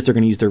 Betas are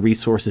going to use their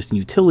resources and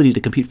utility to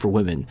compete for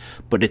women.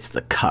 But it's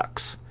the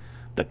cucks.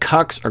 The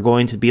cucks are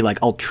going to be like,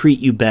 I'll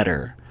treat you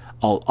better.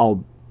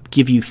 I'll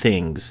give you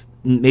things.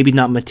 Maybe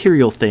not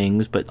material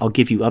things, but I'll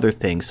give you other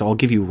things. So I'll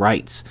give you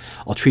rights.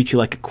 I'll treat you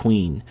like a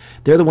queen.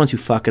 They're the ones who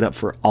fuck it up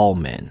for all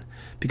men.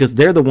 Because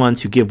they're the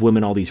ones who give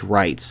women all these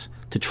rights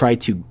to try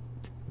to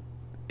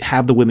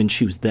have the women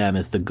choose them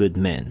as the good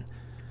men.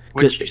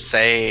 Would you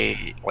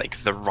say,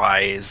 like, the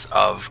rise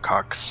of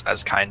cucks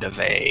as kind of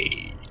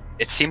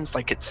it seems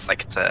like it's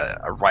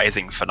a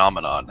rising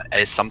phenomenon,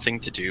 has something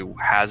to do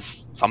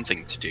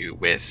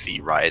with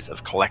the rise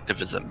of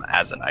collectivism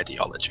as an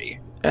ideology?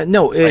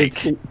 No,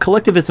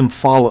 collectivism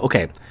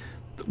okay.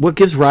 What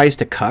gives rise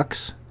to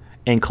cucks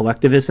and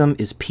collectivism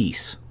is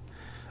peace.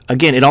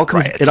 Again, it all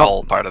comes. Right, it's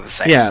all part of the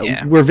same.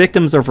 Yeah, we're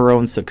victims of our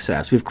own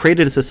success. We've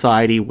created a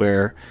society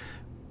where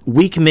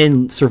weak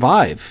men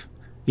survive.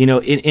 You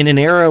know, in an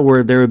era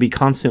where there would be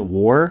constant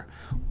war,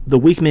 the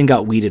weak men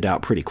got weeded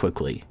out pretty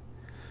quickly.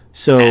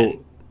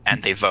 So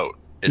and they vote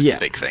is the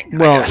big thing.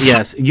 Well,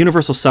 yes,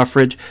 universal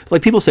suffrage.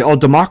 Like, people say, oh,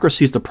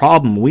 democracy is the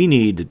problem. We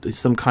need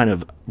some kind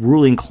of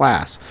ruling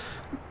class.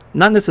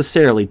 Not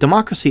necessarily.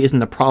 Democracy isn't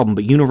the problem,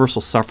 but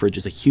universal suffrage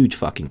is a huge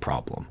fucking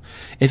problem.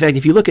 In fact,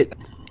 if you look at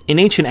in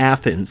ancient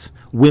Athens,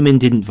 women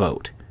didn't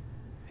vote.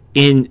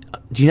 In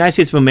the United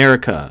States of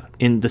America,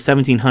 in the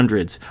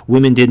 1700s,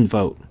 women didn't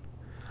vote.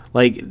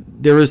 Like,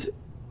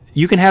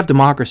 you can have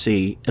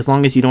democracy as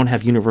long as you don't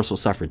have universal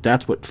suffrage.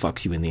 That's what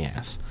fucks you in the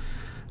ass.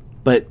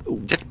 But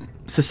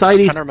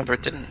societies... I'm trying to remember,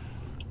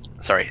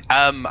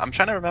 I'm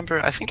trying to remember,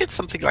 I think it's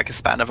something like a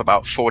span of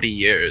about 40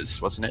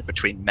 years, wasn't it?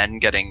 Between men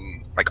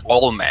getting, like,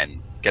 all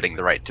men getting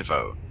the right to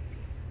vote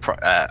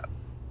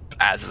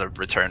as a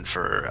return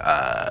for,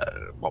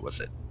 what was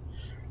it?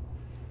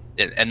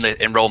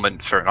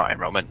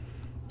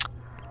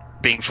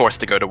 Being forced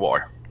to go to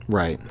war.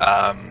 Right.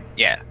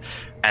 Yeah.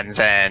 And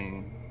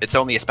then it's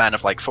only a span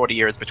of like 40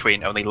 years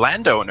between only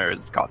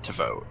landowners got to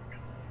vote.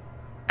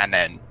 And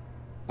then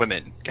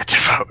women get to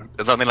vote.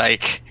 It's only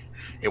like,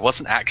 it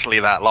wasn't actually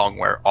that long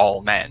where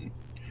all men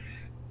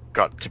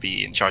got to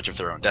be in charge of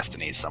their own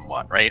destinies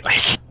somewhat, right?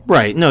 Like,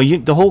 right. No,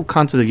 the whole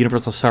concept of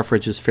universal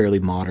suffrage is fairly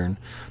modern.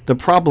 The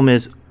problem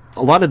is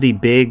a lot of the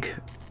big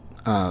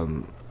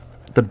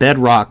the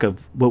bedrock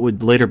of what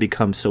would later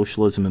become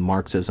socialism and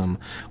Marxism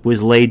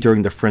was laid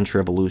during the French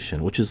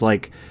Revolution, which is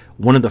like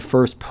one of the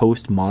first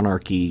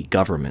post-monarchy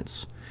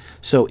governments.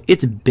 So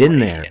it's been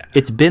there. Yeah.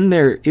 It's been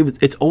there.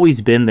 It's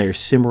always been there,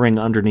 simmering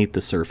underneath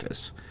the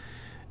surface.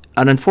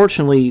 And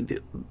unfortunately,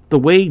 the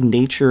way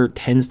nature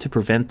tends to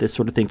prevent this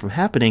sort of thing from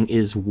happening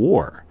is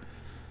war.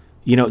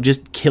 You know, you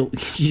just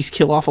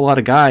kill off a lot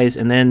of guys,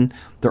 and then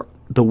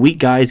the weak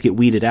guys get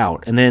weeded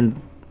out, and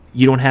then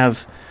you don't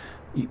have.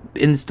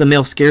 In the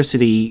male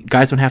scarcity,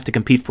 guys don't have to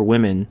compete for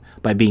women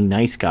by being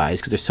nice guys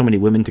because there's so many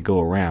women to go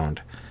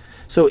around.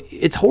 So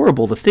it's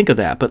horrible to think of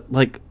that, but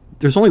like,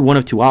 there's only one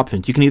of two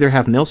options. You can either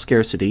have male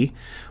scarcity,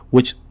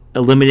 which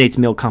eliminates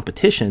male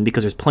competition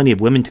because there's plenty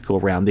of women to go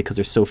around because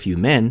there's so few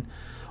men.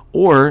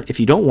 Or if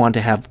you don't want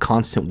to have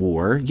constant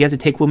war, you have to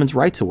take women's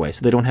rights away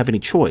so they don't have any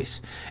choice.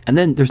 And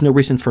then there's no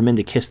reason for men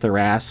to kiss their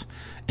ass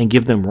and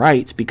give them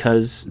rights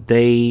because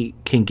they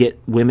can get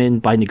women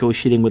by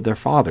negotiating with their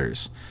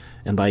fathers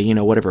and by, you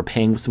know, whatever,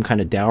 paying some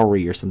kind of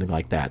dowry or something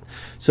like that.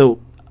 So,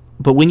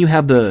 but when you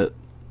have the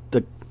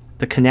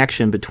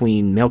connection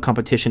between male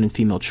competition and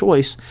female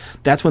choice,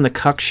 that's when the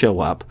cucks show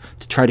up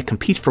to try to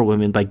compete for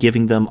women by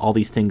giving them all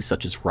these things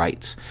such as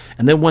rights.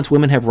 And then once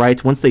women have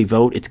rights, once they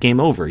vote, it's game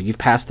over. You've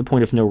passed the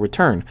point of no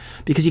return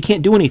because you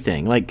can't do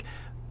anything. Like,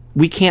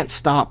 we can't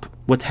stop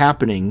what's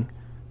happening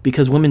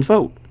because women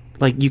vote.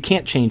 Like, you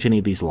can't change any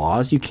of these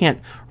laws. You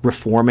can't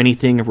reform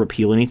anything or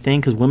repeal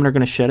anything because women are going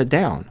to shut it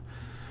down.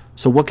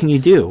 So what can you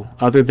do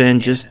other than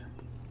just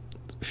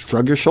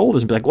shrug your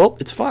shoulders and be like, well,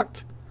 it's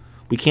fucked.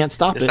 We can't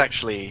stop it.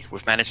 Actually,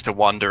 we've managed to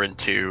wander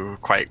into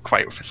quite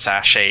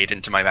sashayed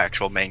into my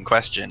actual main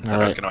question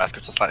that I was going to ask,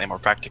 which is slightly more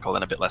practical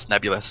and a bit less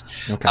nebulous.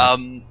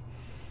 Okay.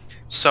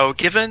 So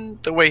given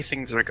the way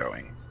things are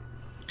going,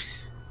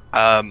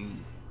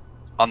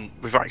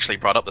 we've actually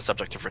brought up the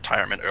subject of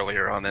retirement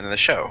earlier on in the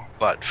show,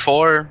 but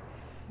for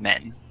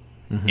men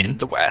in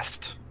the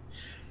West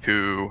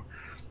who,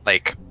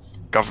 like,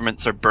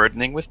 governments are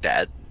burdening with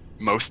debt,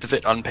 most of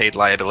it unpaid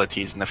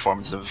liabilities in the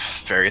forms of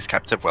various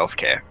types of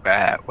welfare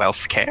and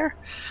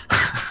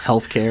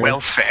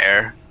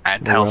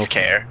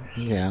healthcare.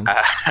 Yeah.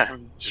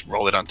 Just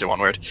roll it onto one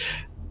word.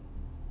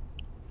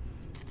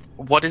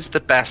 What is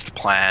the best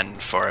plan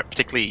for it?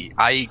 Particularly,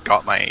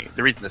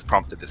 the reason this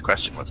prompted this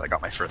question was I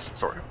got my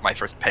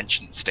first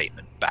pension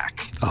statement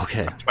back.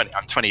 Okay.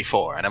 I'm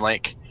 24, and I'm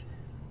like,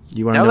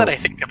 now that I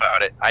think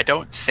about it, I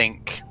don't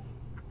think,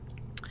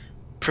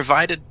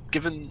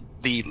 given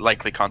the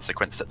likely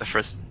consequence that the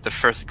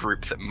first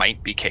group that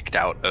might be kicked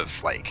out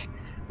of, like,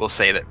 we'll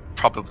say that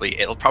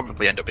it'll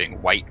probably end up being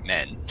white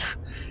men.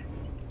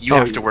 You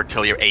have to work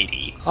till you're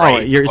 80. Oh,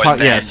 right? You're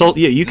talking, yeah. So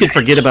yeah, you can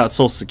forget about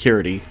Social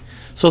Security.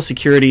 Social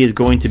Security is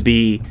going to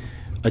be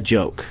a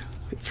joke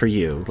for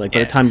you. Like, by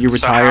the time you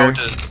retire.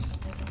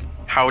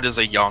 How does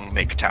a young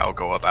MGTOW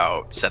go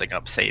about setting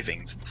up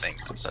savings and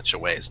things in such a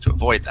way as to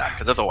avoid that?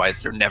 Because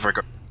otherwise, they're never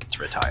going to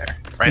retire,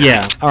 right?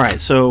 Yeah. All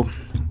right. So,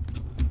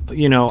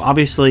 you know,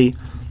 obviously,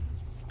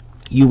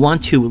 you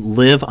want to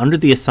live under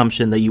the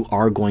assumption that you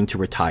are going to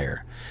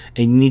retire,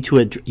 and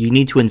you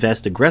need to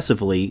invest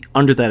aggressively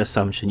under that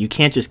assumption. You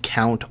can't just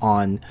count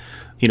on,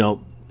 you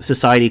know,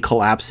 society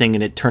collapsing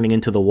and it turning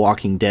into The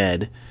Walking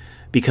Dead,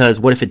 because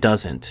what if it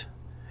doesn't?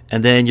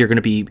 And then you're going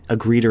to be a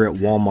greeter at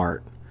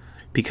Walmart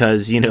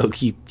because, you know,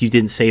 you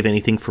didn't save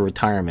anything for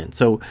retirement.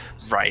 So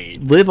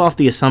live off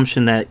the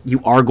assumption that you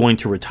are going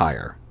to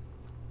retire.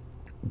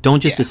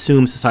 Don't just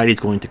assume society is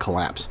going to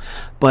collapse.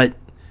 But,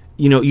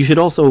 you know, you should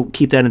also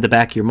keep that in the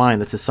back of your mind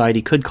that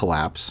society could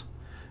collapse,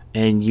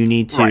 and you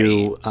need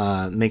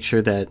to make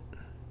sure that.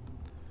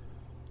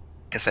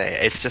 I say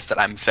it's just that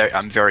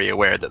I'm very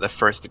aware that the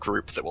first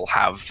group that will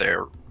have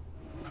their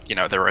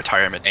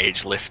retirement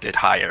age lifted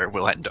higher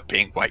will end up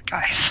being white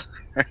guys.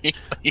 Right?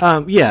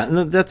 Yeah,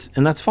 and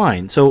that's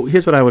fine. So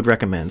here's what I would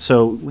recommend.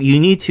 So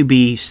you need to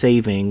be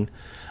saving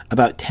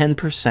about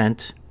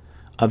 10%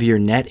 of your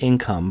net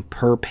income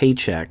per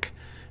paycheck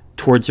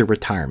towards your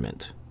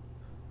retirement.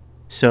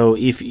 So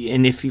if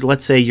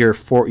let's say your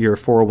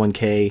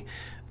 401k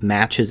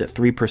matches at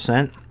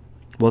 3%,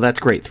 well, that's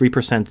great.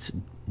 3%'s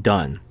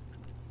done.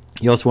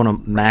 You also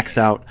want to max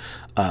out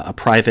a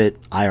private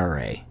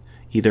IRA,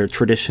 either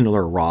traditional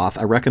or Roth.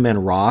 I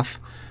recommend Roth,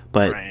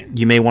 but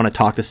you may want to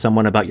talk to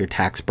someone about your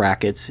tax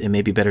brackets. It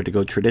may be better to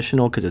go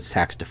traditional because it's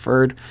tax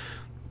deferred.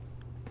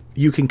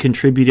 You can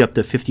contribute up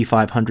to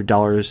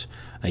 $5,500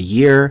 a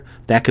year.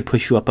 That could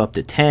push you up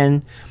to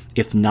 10.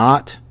 If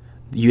not,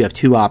 you have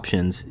two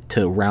options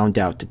to round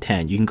out to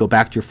 10. You can go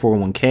back to your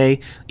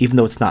 401k, even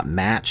though it's not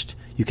matched.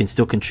 You can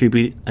still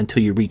contribute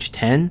until you reach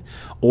 10,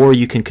 or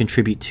you can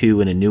contribute to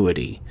an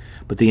annuity.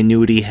 But the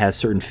annuity has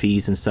certain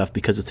fees and stuff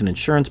because it's an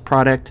insurance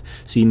product,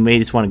 so you may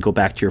just want to go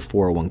back to your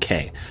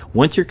 401k.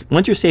 Once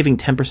you're saving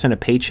 10% of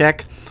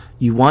paycheck,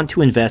 you want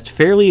to invest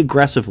fairly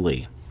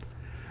aggressively.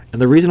 And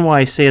the reason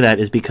why I say that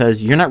is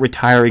because you're not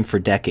retiring for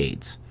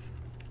decades.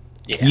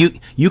 Yeah.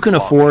 You can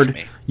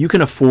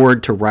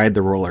afford to ride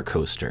the roller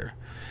coaster.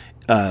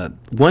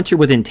 Once you're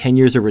within 10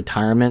 years of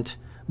retirement,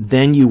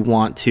 then you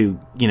want to,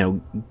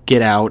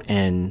 get out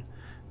and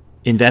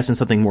invest in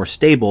something more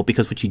stable,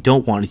 because what you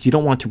don't want is you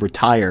don't want to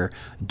retire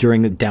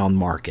during a down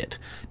market,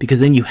 because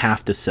then you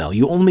have to sell.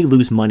 You only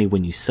lose money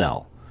when you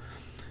sell.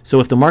 So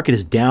if the market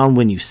is down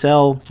when you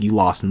sell, you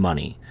lost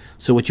money.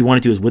 So what you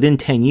want to do is within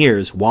 10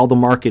 years, while the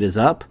market is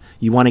up,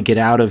 you want to get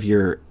out of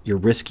your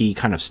risky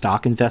kind of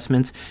stock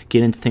investments,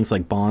 get into things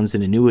like bonds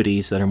and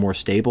annuities that are more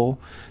stable.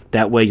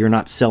 That way you're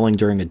not selling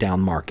during a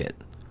down market.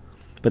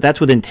 But that's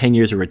within 10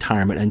 years of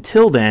retirement.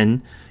 Until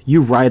then,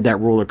 you ride that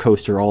roller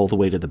coaster all the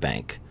way to the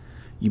bank.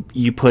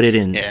 You put it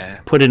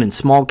in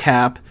small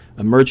cap,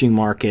 emerging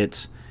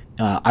markets.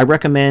 I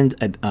recommend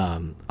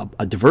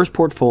a diverse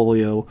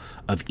portfolio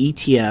of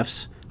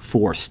ETFs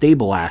for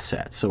stable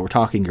assets. So we're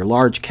talking your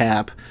large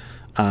cap,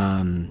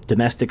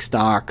 domestic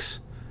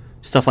stocks,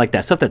 stuff like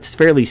that. Stuff that's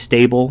fairly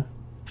stable,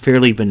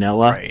 fairly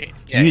vanilla. Right.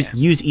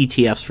 Use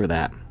ETFs for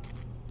that.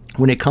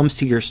 When it comes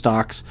to your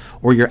stocks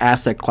or your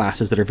asset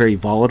classes that are very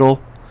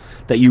volatile,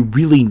 that you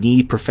really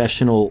need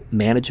professional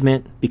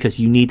management because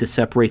you need to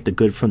separate the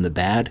good from the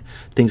bad,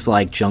 things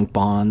like junk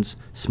bonds,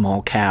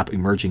 small cap,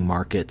 emerging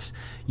markets,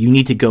 you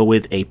need to go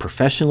with a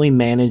professionally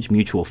managed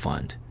mutual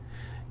fund.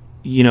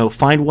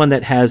 Find one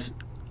that has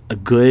a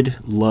good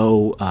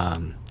low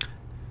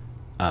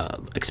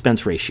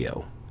expense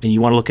ratio, and you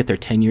want to look at their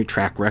 10-year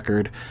track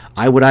record.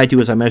 What I do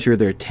is I measure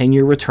their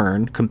 10-year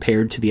return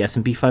compared to the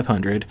S&P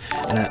 500,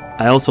 and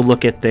I also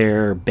look at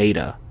their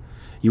beta.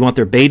 You want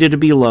their beta to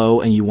be low,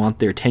 and you want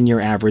their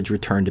 10-year average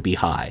return to be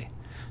high.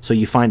 So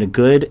you find a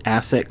good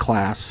asset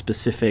class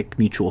specific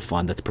mutual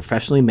fund that's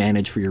professionally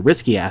managed for your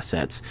risky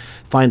assets.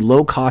 Find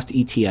low-cost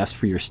ETFs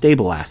for your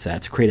stable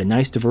assets. Create a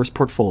nice diverse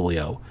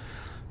portfolio.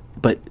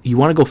 But you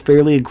want to go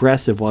fairly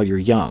aggressive while you're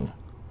young.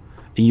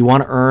 And you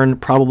want to earn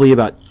probably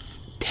about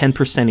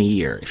 10% a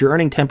year. If you're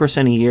earning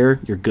 10% a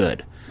year, you're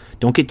good.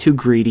 Don't get too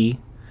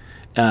greedy.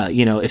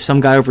 If some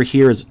guy over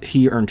here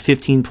he earned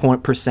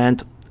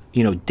 15%,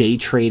 day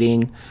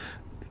trading,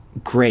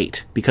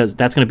 great, because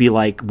that's going to be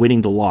like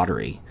winning the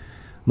lottery.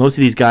 Most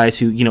of these guys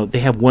who, they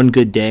have one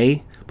good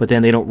day, but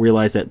then they don't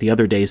realize that the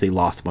other days they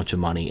lost a bunch of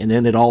money, and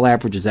then it all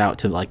averages out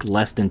to like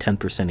less than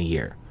 10% a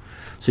year.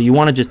 So you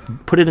want to just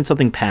put it in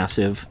something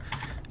passive,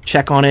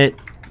 check on it.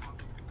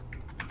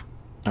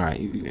 All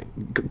right,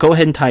 go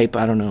ahead and type.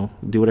 I don't know,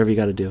 do whatever you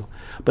got to do,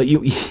 but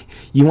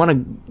you want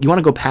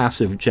to go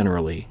passive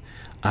generally.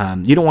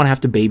 You don't want to have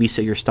to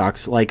babysit your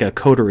stocks. Like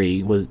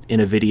Coterie was in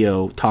a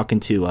video talking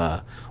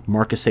to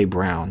Marcus A.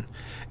 Brown,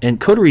 and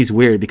Coterie's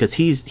weird because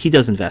he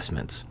does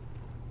investments,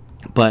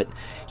 but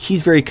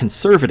he's very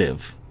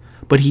conservative,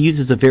 but he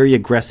uses a very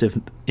aggressive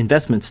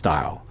investment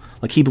style.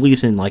 Like he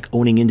believes in like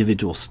owning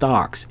individual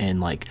stocks and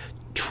like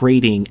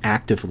trading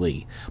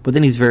actively, but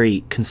then he's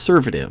very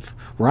conservative,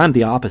 where I'm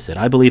the opposite.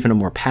 I believe in a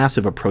more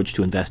passive approach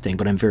to investing,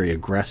 but I'm very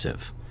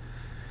aggressive.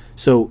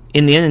 So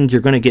in the end, you're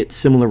going to get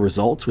similar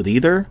results with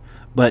either,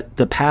 but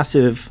the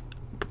passive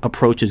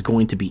approach is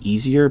going to be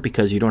easier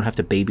because you don't have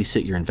to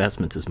babysit your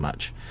investments as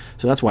much.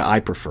 So that's why I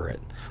prefer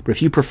it. But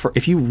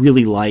if you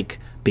really like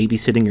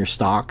babysitting your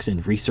stocks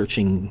and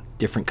researching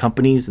different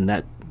companies, and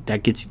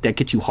that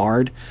gets you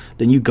hard,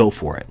 then you go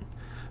for it.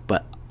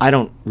 But I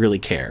don't really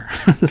care.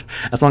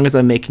 As long as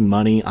I'm making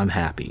money, I'm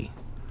happy.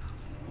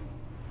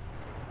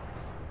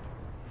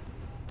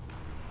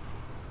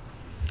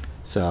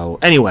 So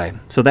anyway,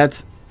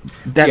 that's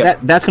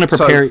going to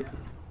prepare.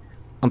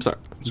 I'm sorry.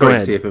 Go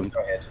ahead.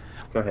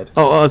 Go ahead.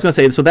 Oh, I was going to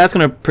say, so that's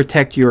going to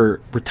protect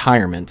your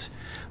retirement,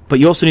 but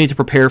you also need to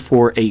prepare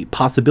for a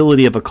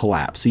possibility of a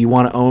collapse. So you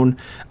want to own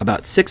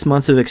about 6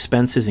 months of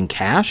expenses in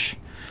cash.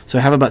 So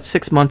have about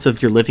 6 months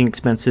of your living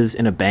expenses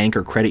in a bank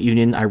or credit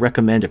union. I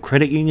recommend a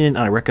credit union,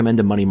 and I recommend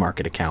a money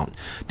market account.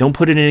 Don't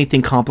put in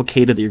anything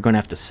complicated that you're going to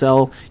have to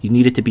sell. You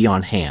need it to be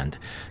on hand.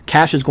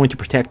 Cash is going to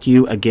protect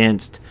you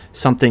against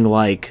something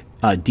like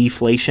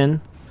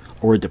deflation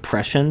or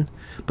depression,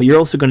 but you're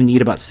also going to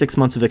need about 6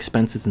 months of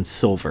expenses in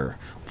silver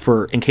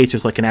in case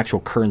there's like an actual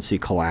currency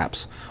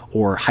collapse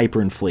or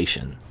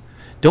hyperinflation.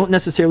 Don't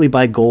necessarily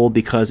buy gold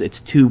because it's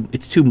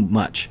too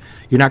much.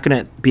 You're not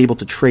going to be able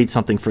to trade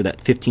something for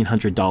that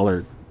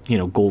 $1,500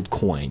 gold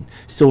coin.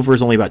 Silver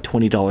is only about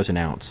 $20 an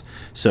ounce,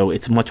 so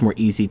it's much more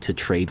easy to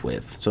trade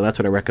with. So that's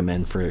what I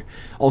recommend for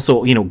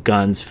also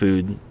guns,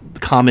 food,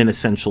 common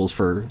essentials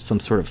for some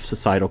sort of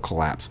societal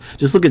collapse.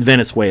 Just look at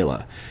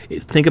Venezuela.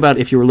 Think about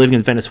if you were living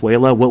in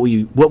Venezuela, what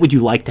would you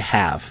like to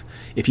have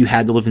if you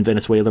had to live in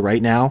Venezuela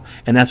right now?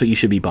 And that's what you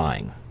should be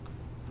buying.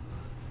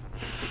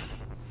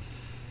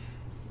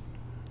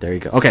 There you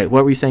go. Okay,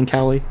 what were you saying,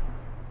 Callie?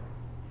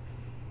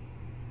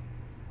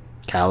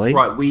 Callie?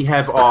 Right, we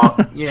have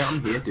our yeah,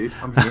 I'm here, dude.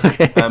 I'm here.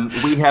 Okay.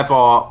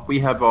 We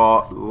have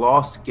our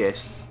last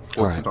guest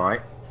for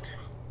tonight.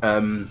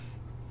 Her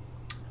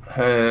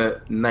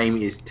name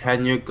is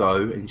Tanya Go,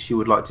 and she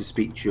would like to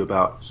speak to you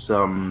about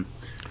some,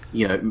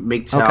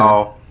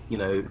 MGTOW,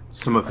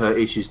 some of her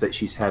issues that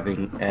she's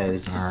having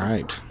as,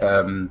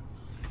 a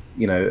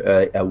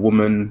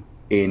woman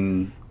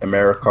in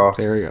America.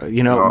 There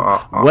you go.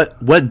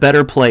 What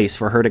better place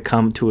for her to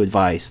come to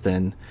advice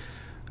than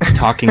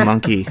Talking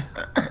Monkey?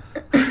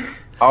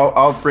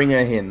 I'll bring her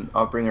in.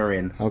 I'll bring her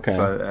in. Okay.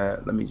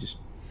 So let me just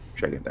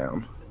drag it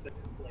down.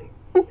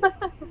 All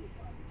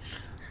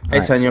Hey,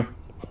 right. Tanya.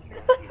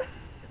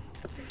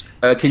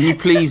 Can you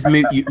please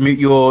mute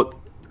your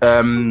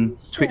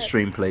Twitch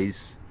stream,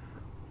 please?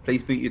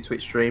 Please mute your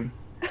Twitch stream.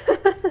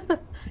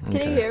 Can you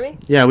hear me?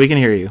 Yeah, we can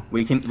hear you.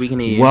 We can hear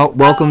you. Well,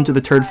 welcome to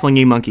the Turd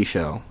Flinging Monkey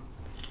Show.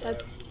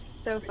 That's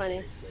so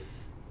funny.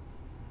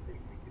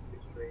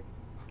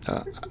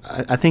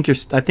 I think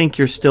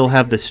you're still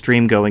have the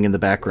stream going in the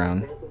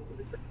background.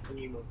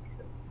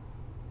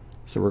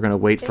 So we're gonna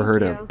wait for her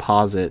to Thank you.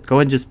 pause it. Go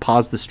ahead and just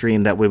pause the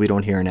stream. That way we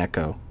don't hear an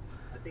echo.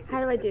 How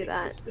do I do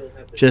that?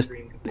 Just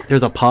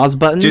there's a pause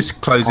button.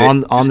 Just close it.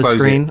 on Just the close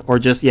screen, it. or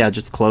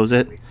just close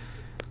it.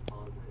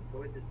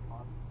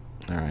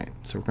 All right.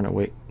 So we're gonna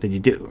wait. Did you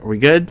do? Are we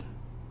good?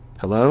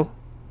 Hello?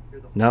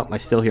 No, I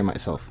still hear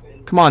myself.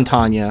 Come on,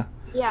 Tanya.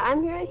 Yeah,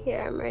 I'm right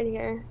here. I'm right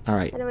here. All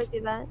right. How do I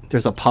do that?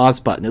 There's a pause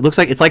button. It looks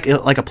like it's like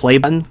a play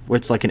button where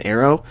it's like an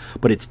arrow,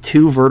 but it's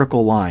two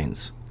vertical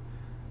lines.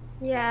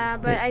 Yeah,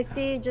 but I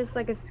see just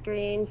like a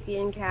screen,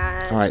 feeding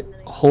cat. All right. and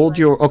then I see, Hold like-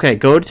 your. Okay.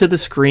 Go to the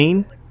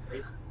screen,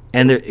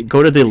 and there,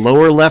 go to the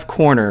lower left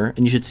corner,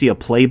 and you should see a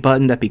play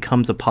button that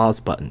becomes a pause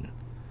button.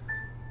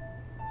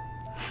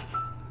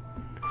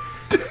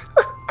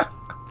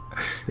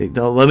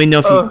 Let me know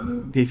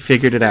if you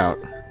figured it out.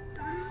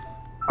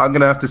 I'm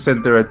gonna have to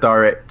send her a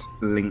direct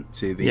link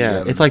to the.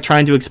 Yeah, it's like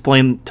trying to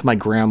explain to my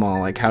grandma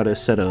like how to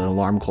set an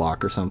alarm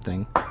clock or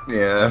something.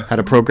 Yeah. How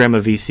to program a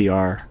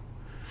VCR.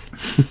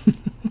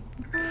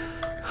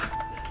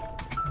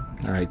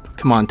 All right,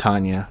 come on,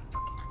 Tanya.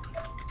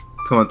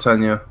 Come on,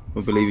 Tanya.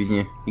 We believe in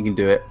you. You can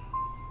do it.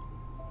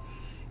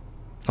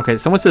 Okay,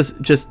 someone says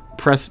just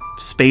press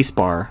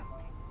spacebar.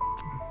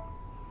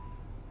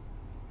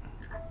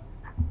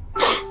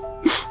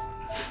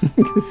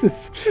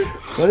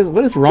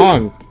 What is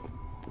wrong?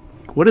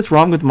 What is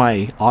wrong with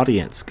my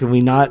audience? Can we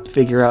not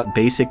figure out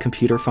basic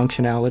computer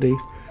functionality?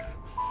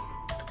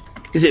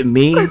 Is it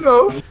me?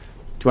 No.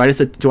 Do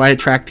I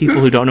attract people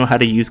who don't know how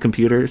to use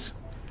computers?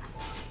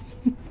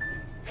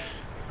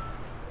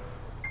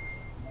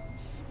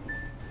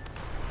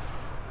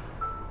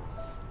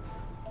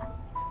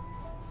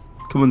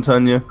 Come on,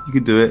 Tanya. You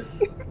can do it.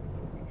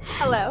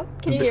 Hello?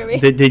 Can you hear me?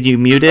 Did you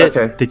mute it?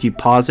 Okay. Did you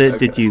pause it?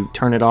 Did Okay. you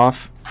turn it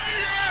off?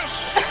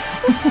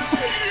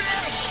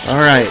 All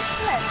right.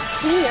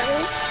 Can you hear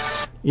me?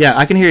 Yeah,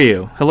 I can hear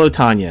you. Hello,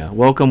 Tanya.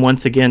 Welcome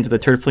once again to the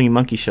Turd Flinging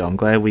Monkey Show. I'm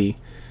glad we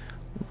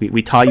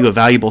taught you a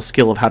valuable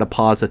skill of how to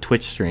pause a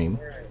Twitch stream.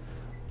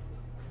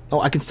 Oh,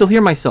 I can still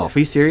hear myself. Are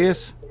you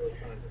serious?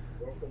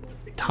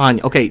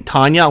 Tanya. Okay,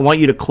 Tanya, I want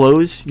you to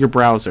close your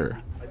browser.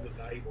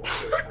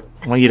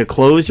 I want you to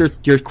close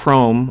your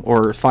Chrome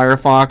or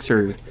Firefox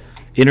or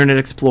Internet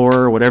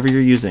Explorer or whatever you're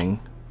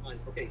using.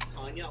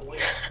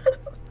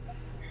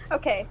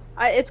 Okay,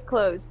 it's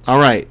closed. All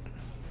right.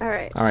 All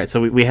right. All right.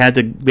 So we had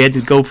to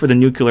go for the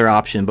nuclear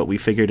option, but we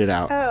figured it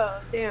out. Oh,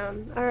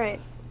 damn. All right.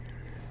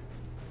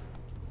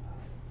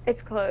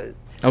 It's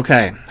closed.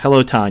 Okay.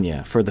 Hello,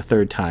 Tanya, for the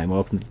third time.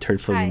 Welcome to the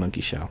Turd Flinging Hi. Monkey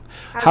Show.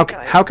 How's How it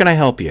going? how can I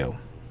help you?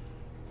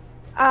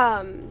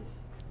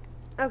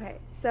 Okay,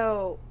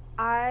 so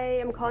I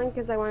am calling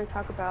because I want to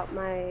talk about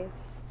my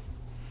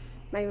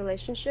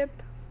relationship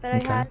that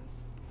Okay. I had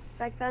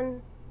back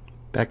then.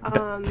 Back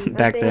I was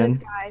back dating this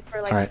then. guy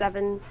for like Alright.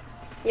 7.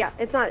 Yeah,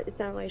 it's not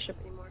a relationship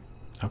anymore.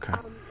 Okay.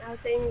 I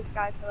was dating this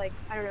guy for like,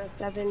 I don't know,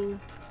 7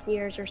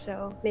 years or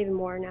so, maybe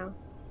more now.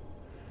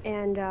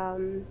 And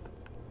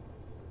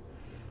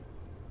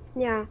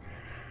yeah,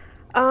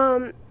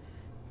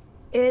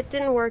 it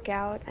didn't work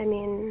out. I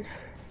mean,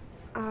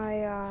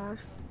 I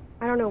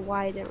don't know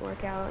why it didn't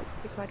work out,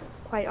 to be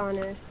quite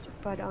honest.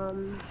 But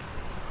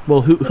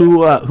Well,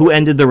 who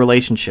ended the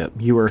relationship?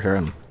 You or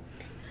him?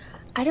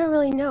 I don't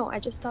really know. I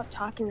just stopped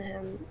talking to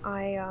him.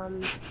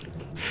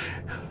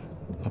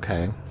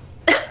 Okay.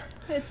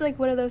 It's like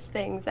one of those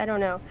things. I don't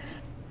know.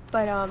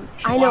 But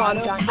I know I'm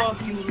done.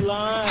 Fuck you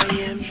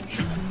lying?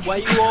 Why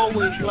you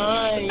always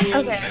lying?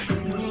 Okay.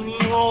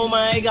 Oh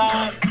my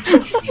god.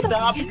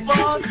 Stop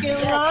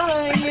fucking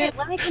lying. Okay,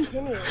 let me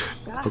continue.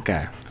 God.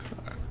 Okay.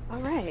 All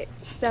right.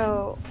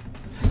 So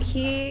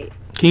he,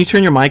 Can you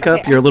turn your mic up?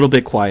 Okay, You're a little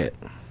bit quiet.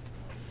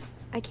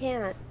 I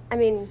can't. I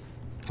mean,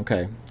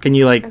 Okay. Can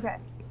you like okay.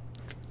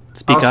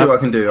 speak I'll see what I up?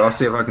 can do. I'll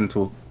see if I can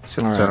talk.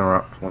 Turn Alright. her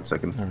up. 1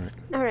 second. All right.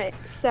 All right.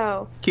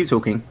 So Keep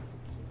talking.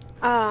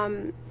 I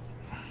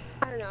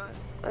don't know.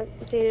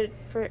 I've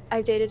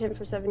dated him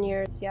for 7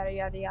 years. Yada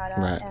yada yada.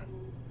 Right. And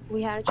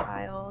we had a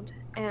child.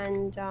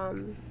 And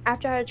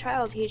after I had a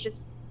child, he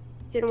just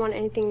didn't want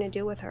anything to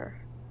do with her.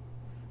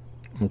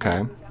 Okay.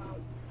 And,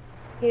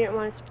 he didn't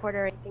want to support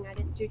her or anything. I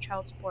didn't do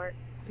child support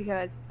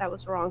because that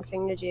was the wrong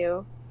thing to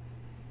do.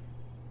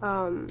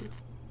 I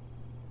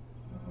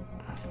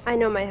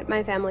know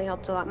my family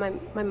helped a lot.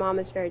 My mom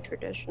is very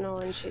traditional,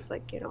 and she's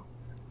like,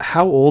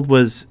 How old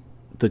was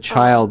the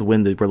child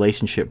when the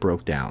relationship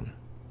broke down?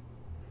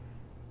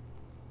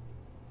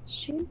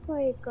 she's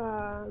like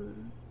a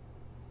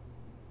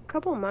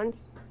couple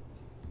months.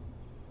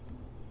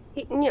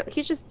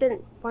 He just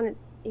didn't want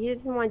to he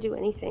didn't want to do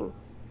anything.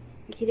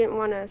 He didn't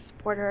want to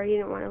support her. He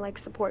didn't want to like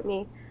support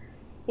me.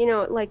 You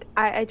know, like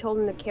I told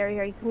him to carry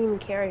her. He couldn't even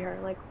carry her.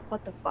 Like,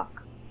 what the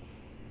fuck?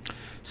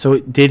 So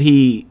did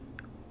he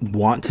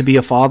want to be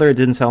a father? It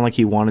didn't sound like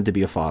he wanted to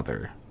be a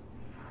father.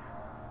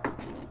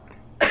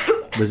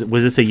 Was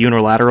this a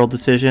unilateral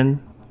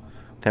decision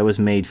that was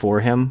made for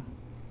him?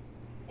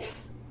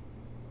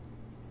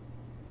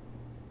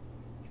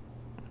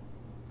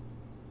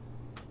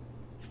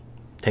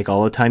 Take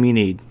all the time you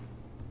need.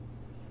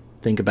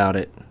 Think about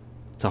it.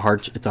 It's a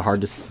hard.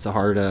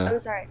 I'm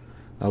sorry.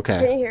 Okay.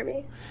 Can you hear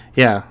me?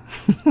 Yeah.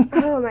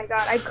 Oh my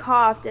god, I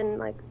coughed and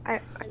like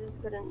I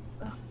just couldn't.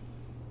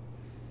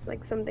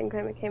 Like something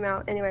kind of came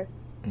out. Anyway.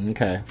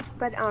 Okay.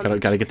 But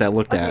gotta get that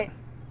looked at.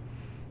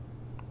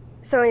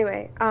 So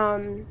anyway,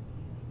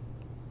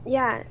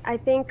 yeah, I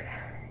think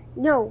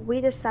no,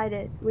 we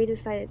decided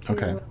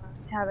to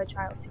have a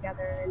child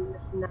together and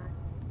this and that.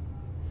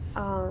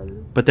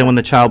 But then when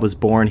the child was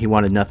born, he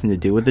wanted nothing to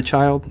do with the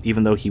child,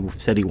 even though he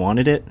said he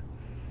wanted it.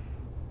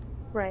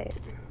 Right.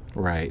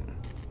 Right.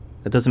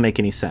 That doesn't make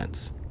any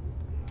sense.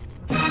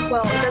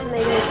 Well, it doesn't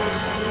make any sense.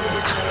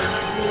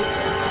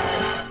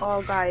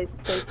 All guys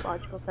think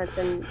logical sense,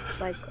 and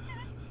like,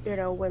 you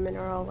know, women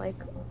are all like,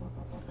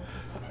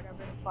 whatever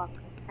the fuck.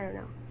 I don't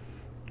know.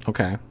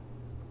 Okay.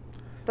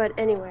 But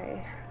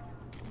anyway,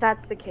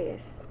 that's the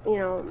case, you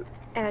know,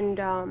 and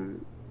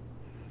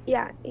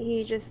yeah,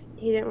 he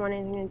didn't want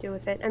anything to do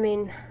with it. I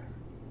mean,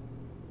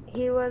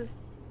 he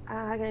was,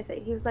 how can I say,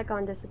 he was like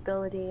on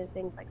disability and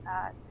things like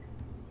that.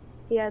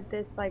 He had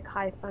this like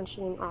high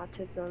functioning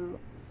autism,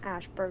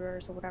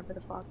 Asperger's or whatever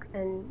the fuck,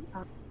 and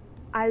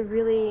I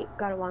really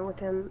got along with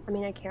him. I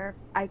mean, I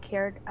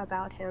cared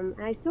about him,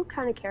 and I still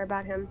kind of care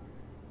about him.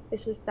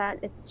 It's just that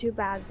it's too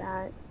bad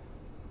that,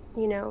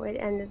 you know, it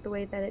ended the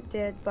way that it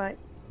did. But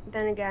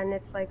then again,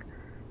 it's like,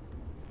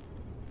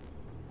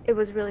 it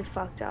was really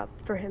fucked up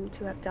for him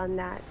to have done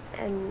that,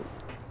 and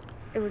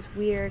it was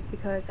weird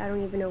because I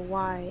don't even know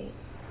why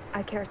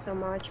I care so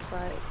much,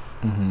 but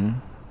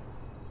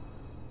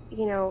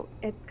you know,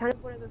 it's kind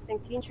of one of those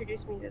things. He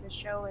introduced me to the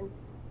show, and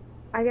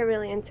I get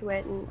really into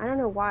it, and I don't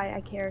know why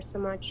I care so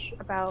much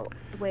about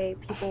the way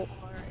people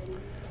are. And...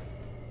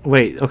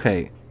 Wait,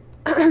 okay.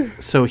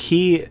 So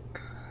he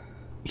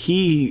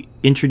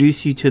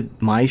introduced you to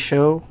my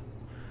show?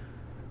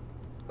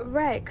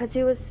 Right, because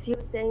he was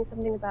saying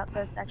something about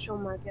the sexual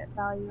market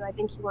value. I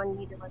think he wanted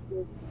me to like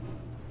move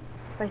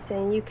by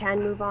saying you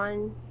can move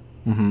on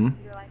in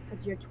your life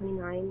because you're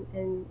 29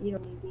 and you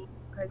don't need me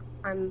because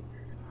I'm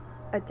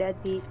a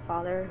deadbeat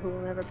father who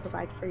will never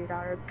provide for your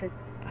daughter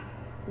because,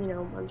 you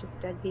know, I'm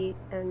just deadbeat,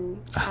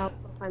 and I'll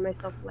find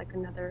myself like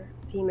another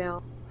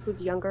female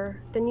who's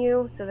younger than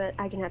you so that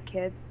I can have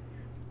kids.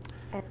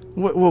 And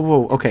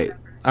Whoa, okay.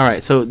 All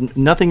right, so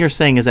nothing you're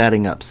saying is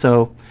adding up.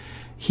 So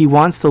he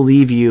wants to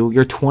leave you.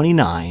 You're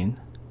 29.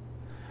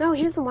 No,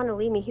 he doesn't want to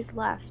leave me. He's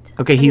left.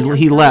 Okay,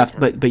 he left,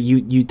 but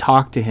you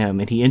talked to him,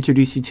 and he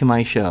introduced you to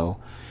my show,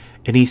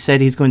 and he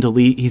said he's going to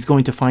leave. He's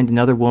going to find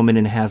another woman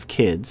and have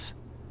kids,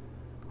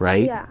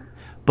 right? Yeah.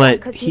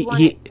 But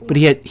he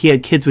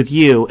had kids with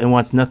you and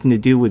wants nothing to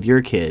do with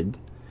your kid,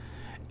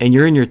 and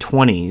you're in your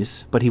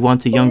 20s, but he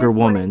wants a younger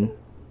woman.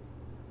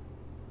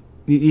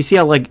 You see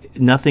how like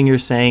nothing you're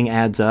saying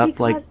adds up?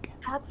 Because like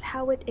that's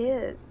how it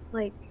is.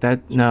 Like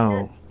that. No. You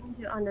can't seem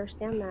to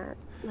understand that.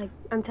 Like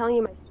I'm telling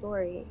you my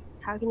story.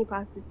 How can you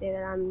possibly say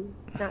that I'm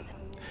not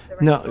telling you the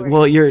right story? No,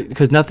 well,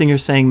 because nothing you're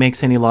saying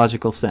makes any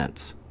logical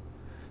sense.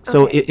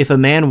 So Okay. if a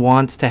man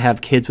wants to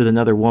have kids with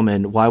another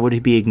woman, why would he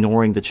be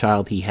ignoring the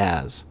child he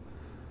has?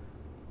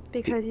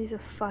 Because he's a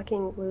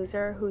fucking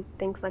loser who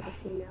thinks like a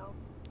female.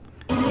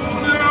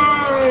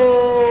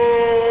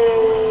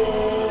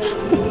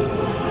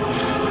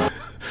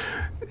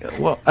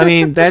 Well, I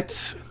mean,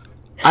 that's...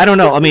 I don't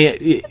know. I mean...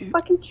 It's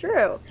fucking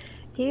true.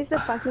 He's a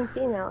fucking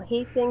female.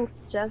 He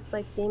thinks just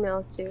like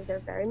females do. They're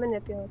very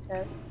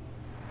manipulative.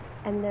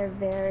 And they're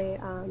very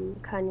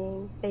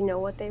cunning. They know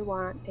what they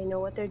want. They know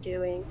what they're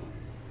doing.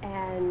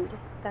 And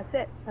that's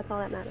it. That's all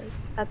that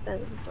matters. That's the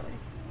end of the story.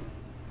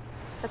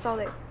 That's all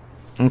they...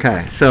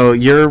 Okay, so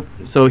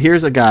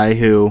here's a guy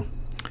who...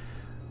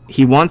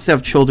 He wants to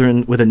have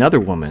children with another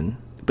woman,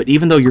 but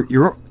even though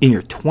you're in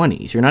your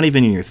 20s, you're not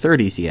even in your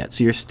 30s yet,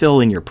 so you're still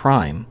in your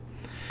prime.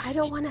 I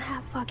don't want to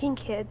have fucking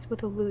kids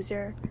with a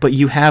loser. But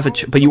you have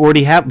but you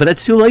already have. But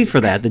that's too late for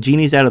that. The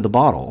genie's out of the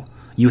bottle.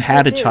 You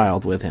had a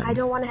child with him. I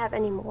don't want to have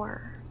any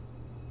more.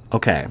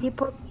 Okay.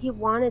 He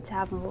wanted to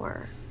have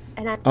more,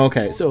 and I.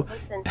 Okay, so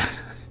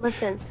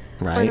listen.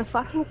 Right. For the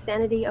fucking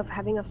sanity of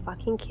having a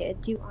fucking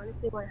kid, do you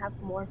honestly want to have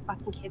more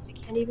fucking kids? We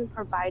can't even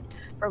provide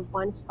for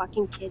one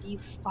fucking kid. You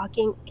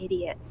fucking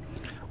idiot.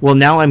 Well,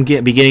 now I'm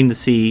beginning to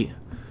see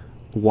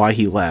why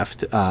he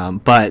left.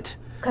 But.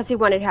 Because he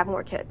wanted to have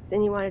more kids,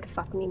 and he wanted to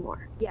fuck me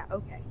more. Yeah,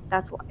 okay,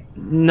 that's why.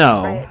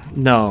 No, right?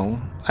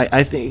 No.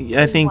 I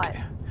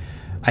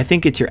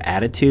think it's your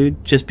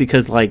attitude. Just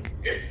because, like.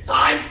 It's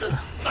time to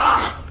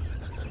stop.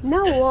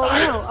 No, well,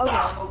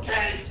 no.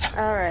 Okay.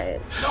 All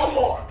right. No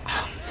more.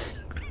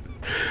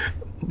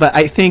 But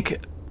I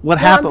think what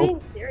happened. I'm being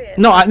serious.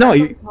 No, That's no, why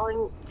you I'm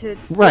calling to.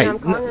 right. I'm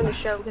calling on the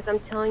show because I'm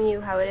telling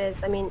you how it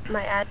is. I mean,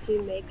 my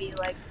attitude may be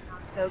like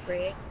not so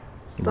great,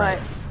 but Right.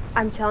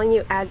 I'm telling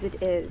you as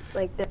it is.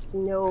 Like, there's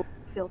no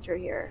filter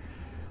here.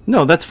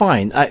 No, that's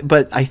fine.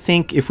 But I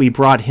think if we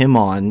brought him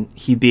on,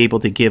 he'd be able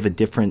to give a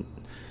different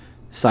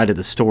side of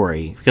the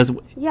story. Because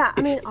Yeah,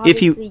 I mean, if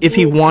he obviously, if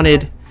he you need to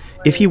wanted have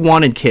if he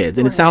wanted kids,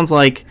 and it sounds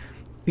like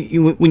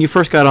when you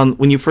first got on,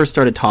 when you first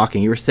started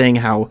talking, you were saying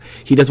how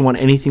he doesn't want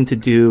anything to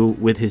do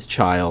with his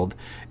child,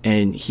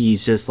 and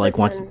he's just like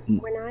wants. Listen,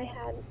 when I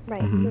had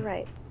right, Mhm. you're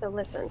right. So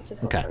listen,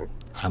 just Okay, listen.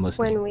 I'm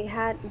listening.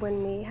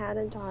 When we had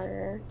a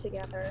daughter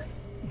together,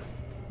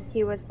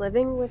 he was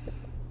living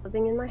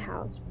in my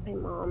house with my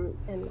mom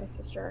and my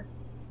sister,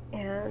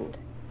 and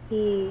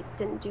he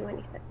didn't do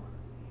anything.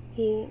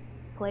 He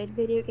played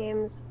video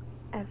games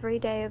every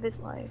day of his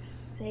life,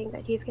 saying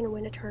that he's going to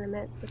win a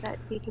tournament so that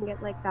he can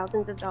get like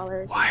thousands of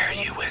dollars. Why are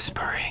you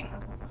whispering?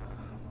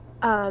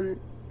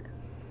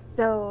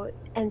 So,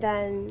 and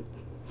then,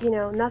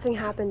 nothing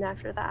happened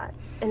after that.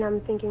 And I'm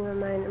thinking in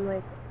my mind, I'm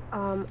like,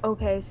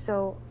 okay,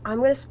 so I'm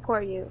going to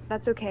support you.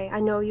 That's okay. I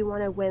know you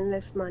want to win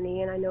this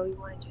money and I know you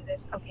want to do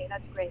this. Okay,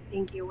 that's great.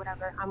 Thank you.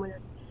 Whatever. I'm going to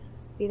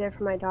be there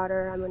for my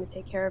daughter. I'm going to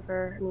take care of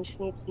her. I mean, she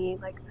needs me.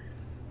 Like,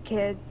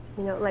 kids,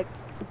 like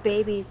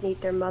babies need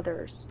their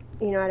mothers,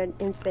 at an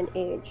infant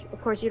age.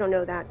 Of course, you don't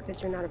know that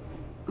because you're not a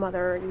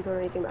mother and you don't know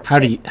anything about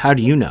kids. How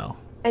do you know?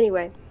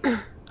 Anyway.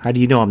 How do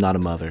you know I'm not a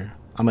mother?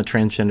 I'm a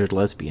transgendered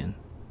lesbian.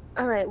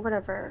 All right,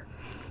 whatever.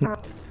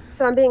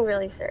 So I'm being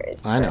really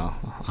serious. I know.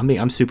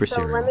 I'm super So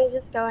serious. let me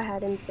just go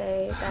ahead and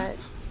say that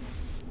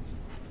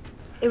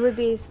it would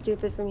be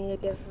stupid for me to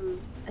give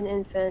him an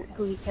infant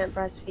who he can't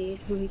breastfeed,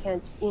 who he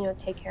can't,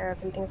 take care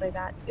of and things like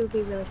that. It would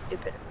be really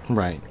stupid.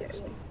 Right.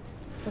 Period.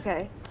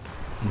 Okay.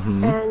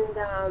 Mm-hmm.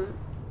 And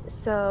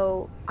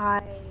so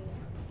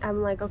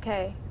I'm like,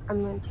 okay,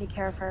 I'm gonna take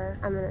care of her.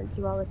 I'm gonna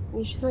do all this. I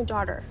mean, she's my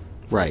daughter.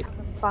 Right. How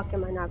the fuck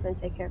am I not gonna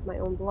take care of my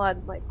own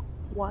blood? Like,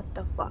 what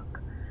the fuck?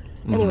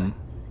 Mm-hmm. Anyway.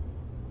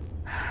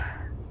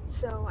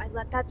 So I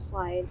let that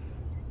slide.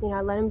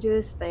 I let him do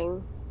his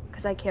thing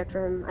because I cared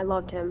for him. I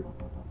loved him.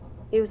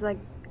 He was like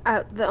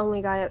the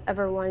only guy I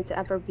ever wanted to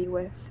ever be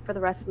with for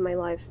the rest of my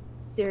life.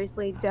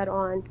 Seriously, dead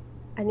on.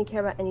 I didn't care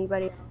about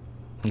anybody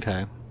else.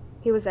 Okay.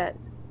 He was it.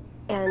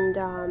 And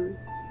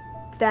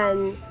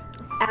then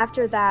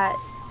after that,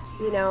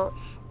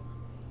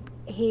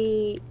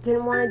 he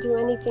didn't want to do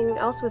anything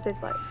else with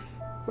his life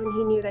when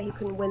he knew that he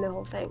couldn't win the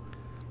whole thing.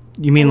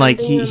 You mean And like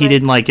then he you're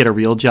didn't like get a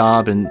real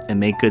job and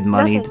make good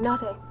money?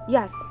 Nothing.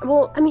 Yes.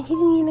 Well, I mean, he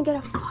didn't even get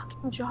a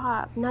fucking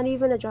job. Not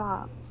even a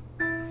job.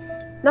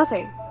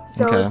 Nothing.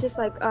 So Okay. it's just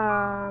like,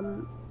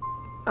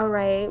 all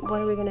right,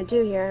 what are we gonna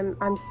do here?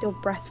 I'm still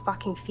breast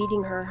fucking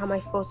feeding her. How am I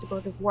supposed to go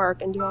to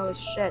work and do all this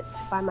shit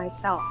by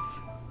myself?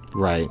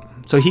 Right.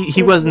 So he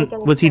Doesn't wasn't, make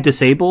any was he sense.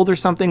 disabled or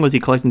something? Was he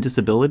collecting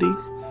disability?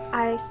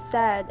 I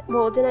said,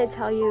 well, didn't I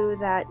tell you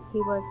that he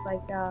was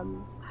like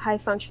high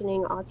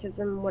functioning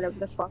autism, whatever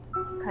the fuck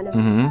kind of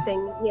Mhm.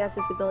 thing? He has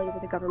disability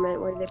with the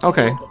government where they pay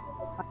Okay. him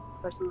like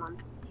 $5 a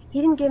month.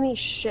 He didn't give me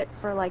shit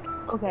for like,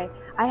 okay,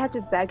 I had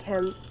to beg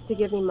him to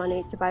give me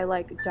money to buy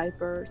like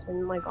diapers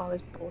and like all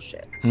this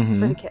bullshit for the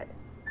Mhm. kid.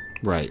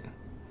 Right.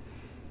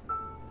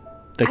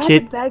 The I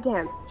kid. had to beg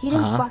him. He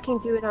didn't Uh-huh. fucking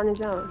do it on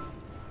his own.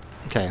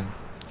 Okay.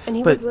 And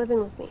he But- was living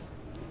with me.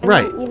 And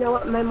Right. then, you know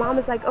what? My mom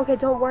is like, okay,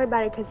 don't worry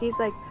about it because he's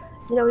like,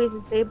 he's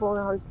disabled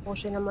and all this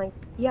bullshit. And I'm like,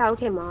 yeah,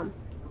 okay, mom.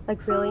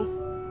 Like, really?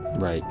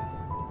 Right.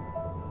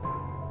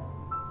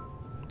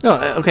 No.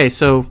 Okay.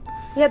 So,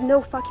 He had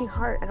no fucking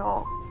heart at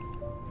all.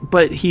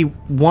 but he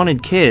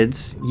wanted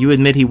kids. You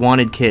admit he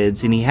wanted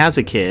kids, and he has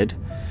a kid,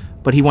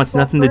 but he wants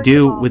Well, nothing to first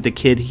do of all- with the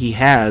kid he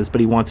has.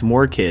 But he wants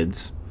more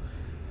kids.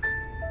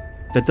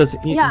 That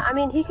doesn't. Yeah, I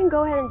mean, he can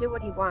go ahead and do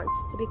what he wants,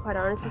 to be quite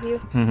honest with you.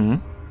 Mm-hmm.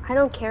 I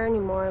don't care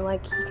anymore.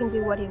 Like, he can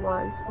do what he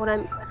wants. What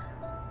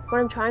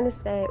I'm trying to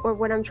say, or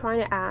what I'm trying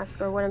to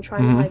ask, or what I'm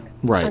trying Mhm. to, like,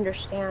 Right.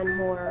 understand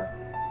more.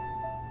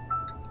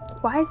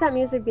 Why is that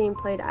music being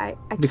played? I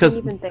Because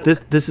can't even think.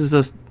 this is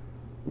us.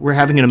 We're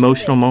having an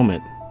emotional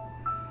moment.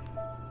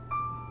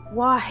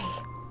 Why?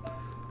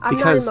 I'm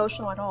Because- not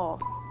emotional at all.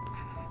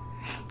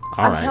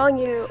 All I'm right. telling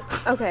you,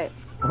 okay.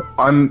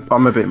 I'm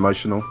a bit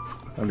emotional.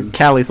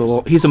 Callie's a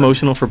little. He's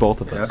emotional for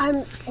both of us.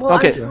 I'm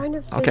Okay. trying to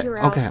Okay. figure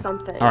out Okay.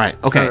 something. All right.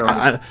 Okay. No,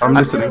 I'm I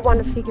listening. really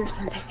want to figure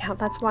something out.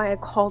 That's why I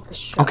called the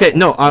show. Okay.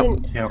 No. I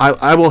didn't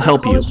I will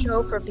help call you. the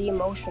show for be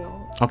emotional.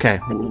 Okay.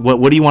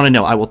 What do you want to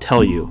know? I will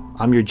tell you.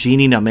 I'm your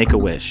genie. Now make a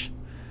wish.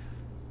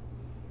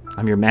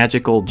 I'm your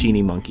magical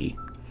genie monkey.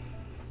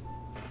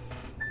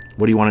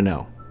 What do you want to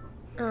know?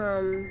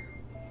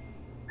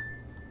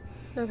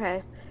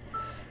 Okay.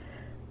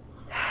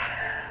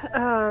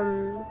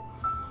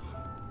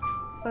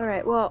 All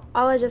right. Well,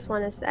 all I just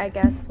want to say, I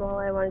guess,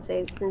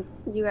 is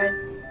since you guys,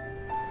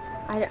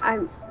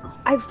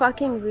 I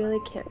fucking really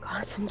can't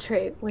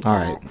concentrate with All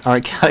that. right. All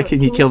right. Callie,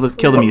 can you kill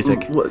the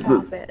music?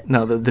 Stop it.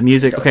 No, the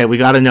music. Okay, we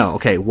got to know.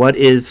 Okay, what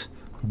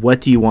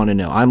do you want to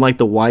know? I'm like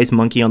the wise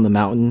monkey on the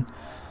mountain.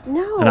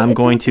 No, And I'm it's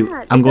going not to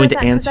that. I'm It's going not to that,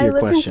 'cause answer your I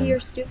listen question. to your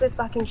stupid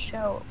fucking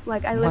show.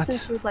 Like I What?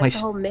 listen to like My the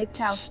whole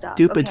MGTOW stuff.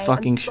 stupid okay?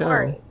 fucking I'm show.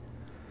 sorry.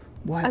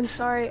 What? I'm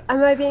sorry.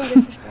 Am I being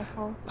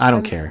disrespectful? I don't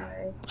I'm care.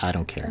 Sorry. I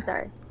don't I'm care.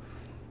 sorry.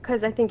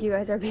 Because I think you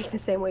guys are being the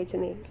same way to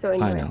me. So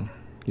anyway. I know.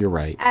 You're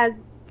right.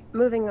 As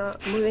moving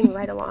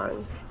right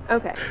along.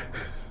 Okay.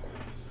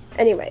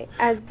 Anyway,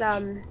 as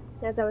I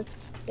was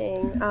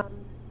saying,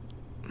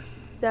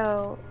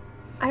 so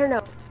I don't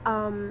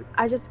know.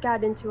 I just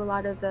got into a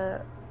lot of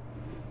the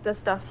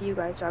stuff you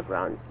guys talk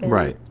about, and Sam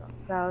Right.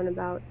 talks about, and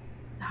about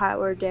how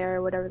or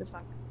dare, whatever the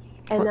fuck.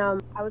 And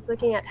I was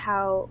looking at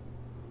how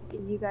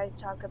you guys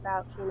talk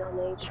about female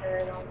nature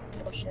and all this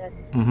bullshit.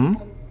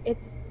 Mm-hmm. And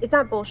it's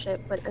not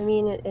bullshit, but I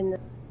mean it in the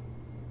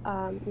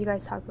you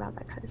guys talk about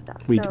that kind of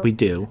stuff. We So-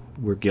 do.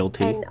 We're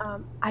guilty. and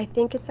I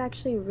think it's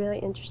actually really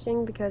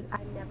interesting because I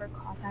never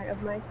caught that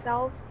of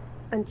myself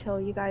until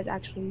you guys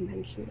actually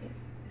mentioned it.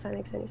 If that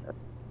makes any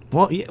sense.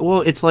 Well,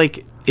 it's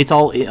like it's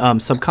all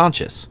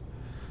subconscious.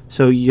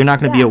 So you're not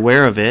going to be Yeah.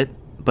 aware of it,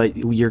 but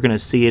you're going to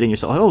see it in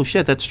yourself. Oh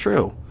shit, that's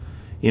true.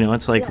 You know,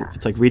 it's like Yeah.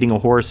 it's like reading a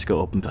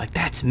horoscope and be like,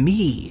 that's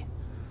me.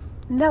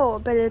 No,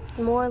 but it's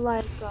more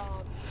like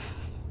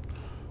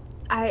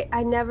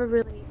I never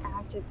really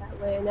acted that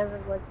way. I never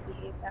was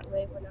behaved that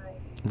way when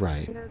I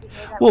Right. never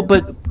behaved that Well,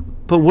 way when I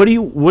but what do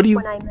you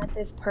when I met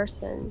this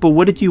person but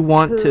what did you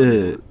want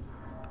to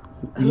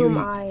whom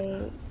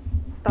I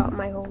thought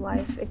my whole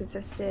life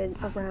existed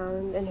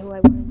around and who I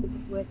wanted to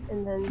be with,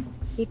 and then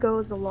he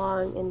goes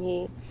along and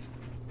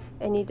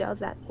he does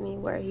that to me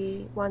where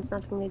he wants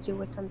nothing to do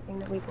with something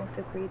that we both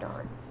agreed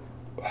on.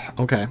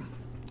 Okay.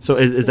 So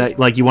is that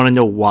like you want to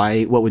know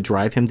why? What would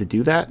drive him to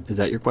do that? Is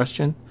that your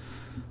question?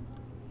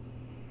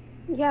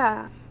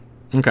 Yeah.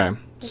 Okay.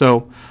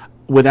 So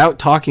without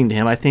talking to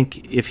him, I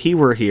think if he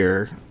were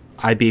here,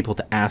 I'd be able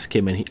to ask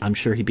him, and I'm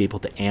sure he'd be able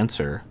to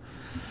answer.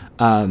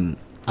 I'm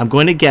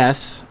going to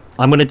guess.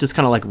 I'm going to just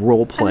kind of like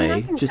role play. I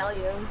mean, I can just tell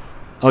you.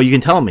 Oh, you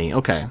can tell me.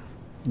 Okay.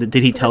 Did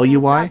he tell you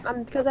why?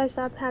 Because I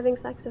stopped having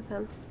sex with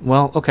him.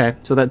 Well, okay.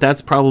 So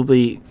that's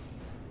probably.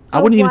 I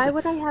But wouldn't why even.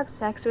 would I have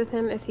sex with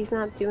him if he's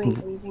not doing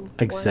anything?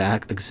 for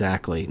me?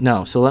 Exactly.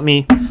 No. So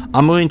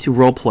I'm going to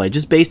role play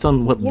just based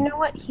on what. You know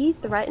what? He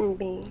threatened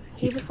me.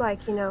 He was like,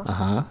 Uh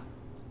huh.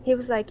 he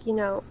was like,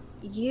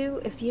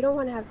 if you don't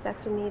want to have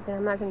sex with me, then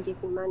I'm not going to give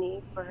you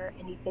money for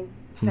anything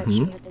that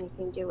she Mhm. has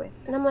anything to do with.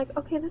 And I'm like,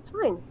 okay, that's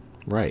fine.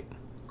 Right.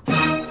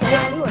 I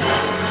didn't do it.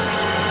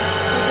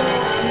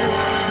 Even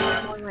though he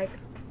was more like,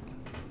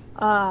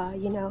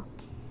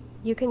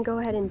 you can go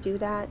ahead and do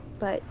that,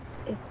 but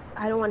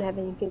I don't want to have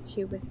anything to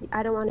do with you.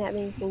 I don't want to have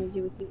anything to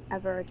do with you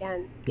ever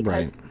again. Because,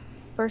 Right.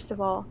 first of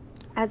all,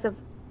 as a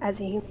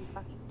human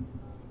fucking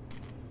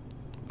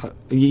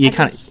You as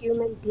kind a of.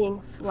 human being,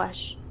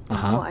 flesh and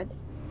Uh-huh. blood,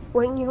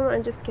 wouldn't you want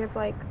to just give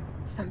like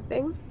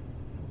something?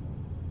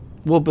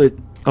 Well, but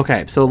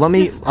okay. So let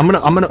me. I'm gonna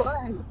Like,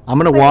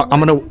 walk. I'm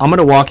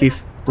gonna walk you.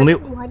 Let me.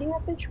 Why do you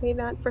have to trade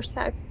that for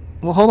sex?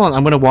 Well, hold on.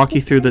 I'm gonna walk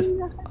you through this.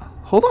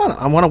 Hold on.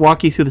 I want to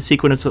walk you through the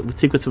sequence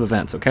of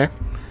events. Okay.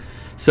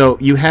 So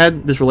you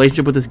had this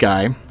relationship with this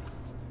guy,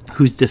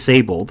 who's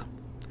disabled,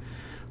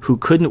 who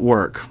couldn't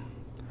work.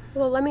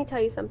 Well, let me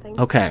tell you something.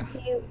 Okay.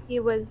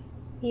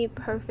 He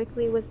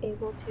perfectly was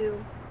able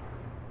to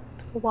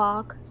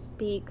walk,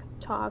 speak,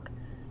 talk.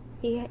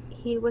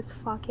 He was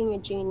fucking a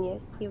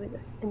genius. He was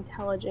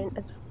intelligent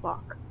as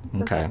fuck.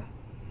 Okay.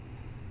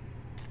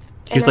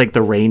 He And was like I the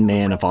think Rain that's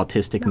Man why- of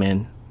autistic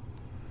men.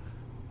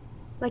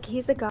 Like,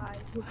 he's a guy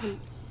who can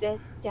sit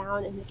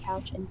down in the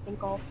couch and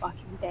think all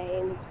fucking day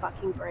in his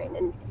fucking brain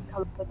and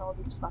come up with all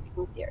these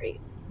fucking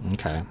theories.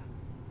 Okay.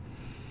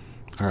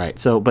 All right.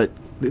 So, but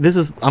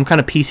I'm kind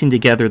of piecing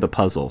together the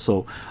puzzle.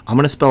 So I'm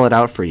going to spell it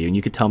out for you, and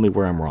you can tell me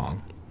where I'm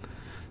wrong.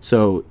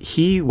 So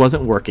he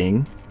wasn't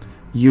working.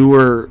 You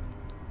were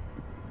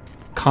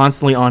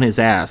constantly on his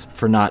ass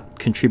for not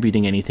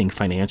contributing anything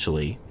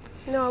financially.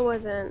 No, I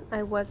wasn't.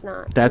 I was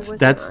not. That's- I was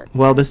that's- not.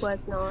 well, I this-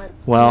 was not.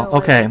 well, No, I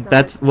okay, was not.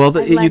 that's- well,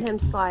 I you- let him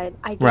slide.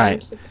 I gave Right.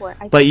 him support.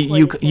 I But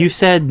you supported him.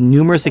 said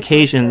numerous That's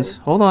occasions.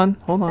 good. Hold on.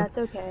 That's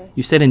okay.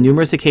 You said in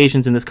numerous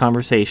occasions in this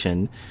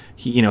conversation,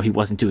 he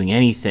wasn't doing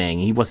anything.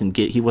 He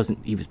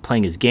was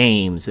playing his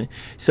games.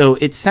 So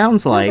it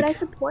sounds No, like but I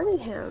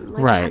supported him.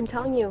 Like, Right. I'm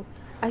telling you,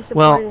 I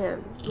well, supported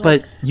him. Like,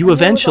 but I you know it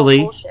was all eventually,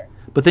 bullshit.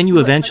 but then you But-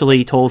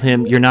 eventually told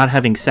him you're not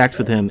having sex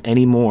with him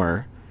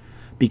anymore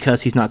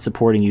because he's not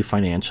supporting you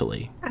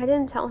financially. I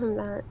didn't tell him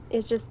that.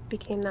 It just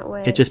became that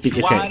way. It just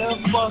Why okay.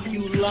 the fuck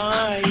you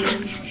lying?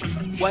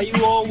 Why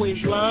you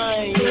always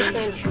lying?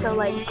 Listen, so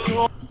like,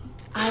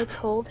 I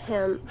told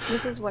him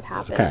this is what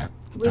happened. Okay.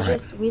 We All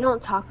right. we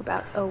don't talk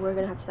about, oh, we're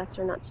gonna have sex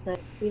or not tonight.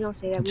 We don't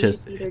say that. We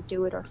Just- just either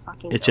do it or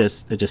fucking. It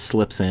don't. just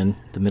slips in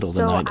the middle of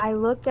So the night. I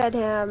looked at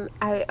him.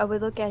 I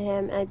would look at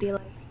him and I'd be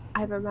like,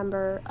 I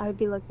remember I'd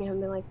be looking at him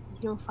and be like,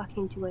 you don't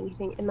fucking do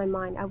anything. In my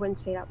mind, I wouldn't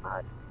say it out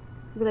loud.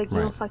 I'd be like, you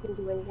Right. don't fucking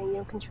do anything. You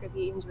don't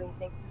contribute. You don't do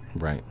anything.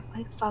 Right.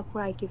 Why the fuck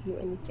would I give you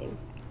anything?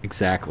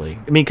 Exactly.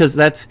 I mean, because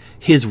that's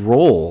his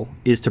role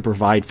is to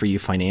provide for you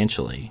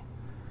financially.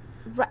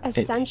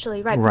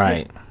 Essentially, right?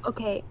 Right. Because,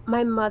 okay,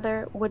 my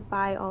mother would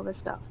buy all the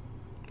stuff.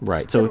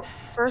 Right. So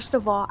first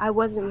of all, I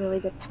wasn't really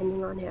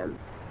depending on him.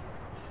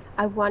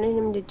 I wanted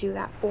him to do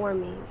that for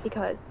me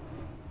because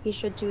he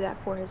should do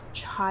that for his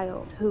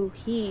child, who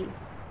he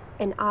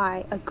and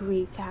I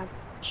agreed to have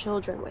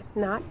children with.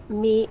 Not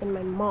me and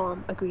my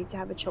mom agreed to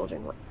have a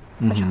children with.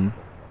 A child.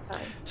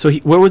 Sorry. So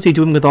what was he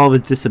doing with all of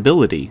his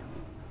disability?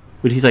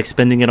 Would he's like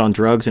spending it on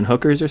drugs and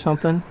hookers or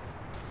something?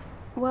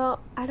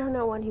 Well, I don't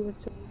know what he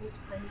was doing. He was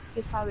playing. He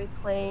was probably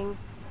playing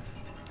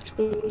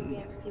video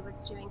games. He was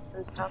doing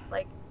some stuff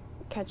like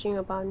catching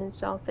up on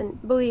himself.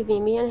 And believe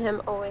me and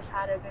him always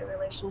had a good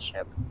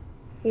relationship.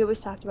 We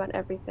always talked about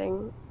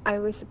everything. I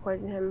always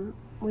supported him.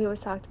 We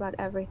always talked about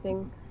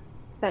everything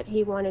that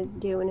he wanted to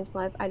do in his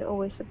life. I'd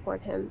always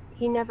support him.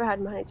 He never had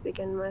money to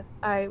begin with.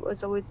 I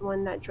was always the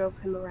one that drove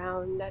him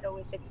around, that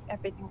always did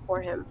everything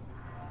for him.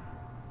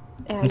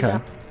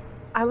 And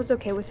I was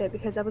okay with it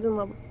because I was in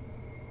love with him.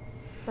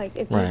 Like,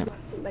 if you love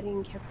somebody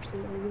and care for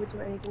somebody, you would do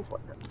anything for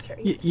them.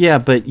 Yeah,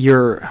 but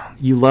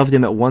you loved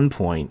him at one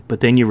point, but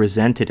then you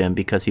resented him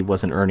because he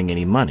wasn't earning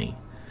any money.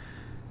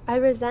 I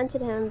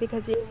resented him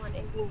because he didn't want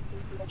anything to do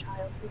with my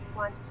child. He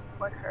wanted to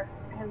support her.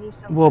 At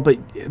least well, but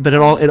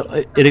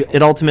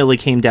it ultimately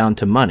came down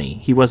to money.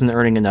 He wasn't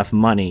earning enough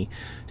money,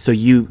 so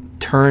you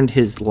turned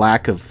his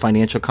lack of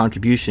financial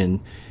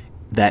contribution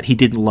that he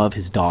didn't love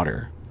his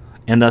daughter,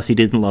 and thus he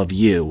didn't love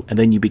you, and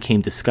then you became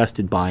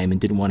disgusted by him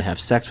and didn't want to have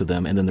sex with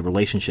him, and then the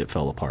relationship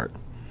fell apart.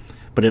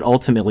 But it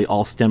ultimately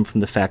all stemmed from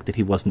the fact that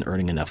he wasn't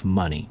earning enough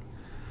money.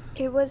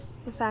 It was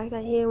the fact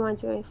that he didn't want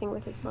to do anything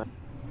with his life.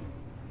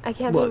 I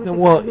can't be with a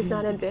guy who's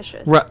not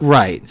ambitious.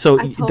 Right. So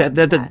I told him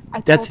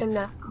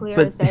that clear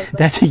as day.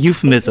 That's a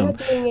euphemism.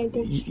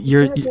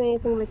 You're not doing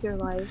anything with your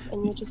life,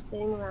 and you're just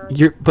sitting around.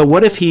 But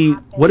what if he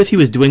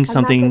was doing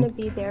something? I'm not going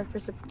to be there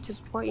to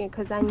support you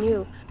because I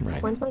knew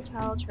once my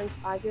child turns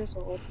 5 years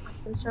old,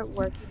 I'm going to start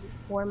working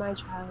for my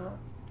child.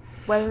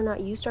 Whether or not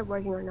you start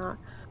working or not,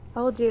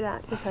 I will do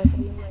that because I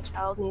know my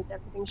child needs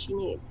everything she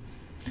needs.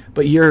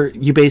 But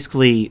you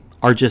basically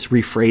are just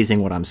rephrasing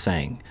what I'm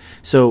saying.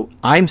 So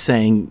I'm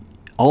saying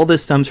all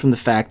this stems from the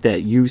fact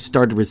that you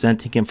started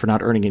resenting him for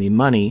not earning any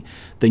money.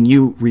 Then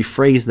you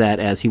rephrase that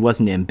as he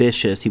wasn't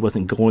ambitious, he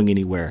wasn't going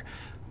anywhere.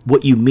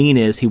 What you mean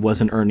is he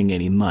wasn't earning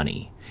any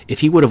money. If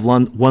he would have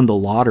won the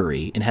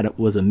lottery and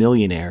was a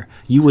millionaire,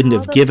 you wouldn't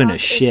have given a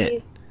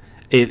shit.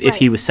 If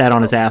he was sat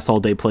on his ass all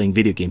day playing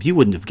video games, you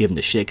wouldn't have given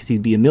a shit because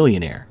he'd be a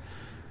millionaire.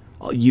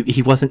 He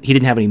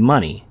didn't have any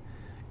money,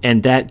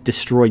 and that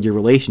destroyed your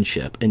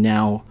relationship. And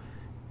now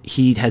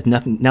he has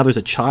nothing. Now there's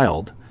a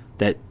child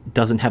that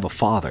doesn't have a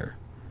father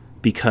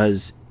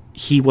because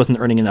he wasn't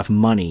earning enough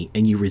money,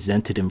 and you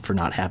resented him for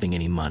not having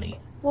any money.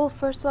 Well,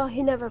 first of all,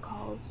 he never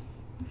calls.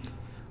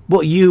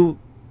 Well, the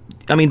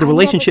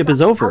relationship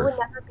is over.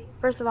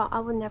 First of all, I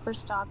would never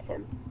stop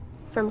him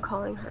from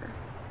calling her.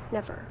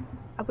 Never.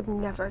 I would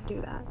never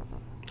do that.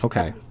 Okay.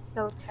 That'd be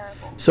so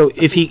terrible. So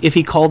if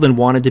he called and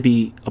wanted to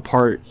be a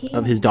part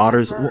of his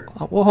daughter's,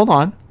 well, hold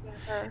on.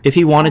 If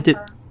he wanted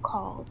to,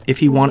 called. If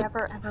he wanted,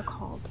 never ever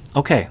called.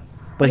 Okay,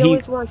 but he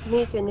always wants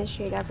me to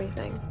initiate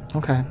everything.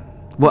 Okay.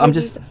 Well,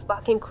 he's a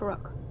fucking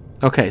crook.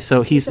 Okay,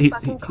 so he's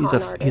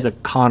a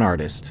con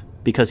artist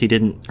because he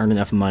didn't earn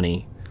enough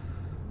money.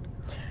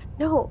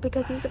 No,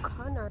 because he's a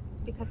con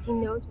artist because he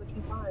knows what he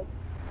wants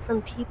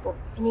from people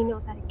and he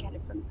knows how to get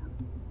it from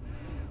them.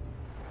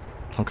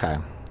 Okay,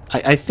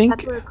 I think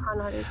that's where a con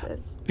artist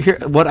is. Here,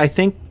 what I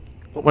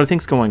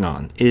think's going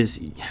on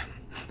is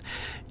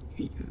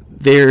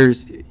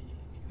this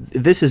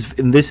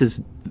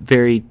is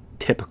very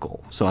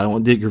typical. So I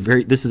don't think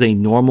this is a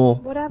normal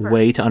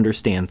way to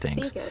understand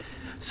things.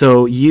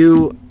 So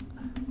you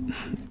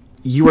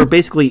are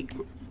basically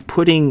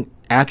putting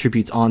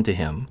attributes onto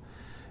him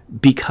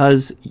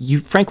because you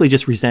frankly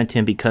just resent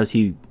him because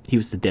he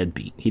was the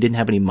deadbeat. He didn't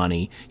have any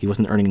money. He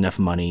wasn't earning enough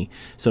money.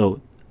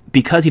 So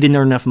because he didn't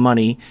earn enough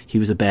money, he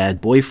was a bad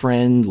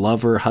boyfriend,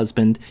 lover,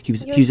 husband. He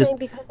was just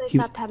because I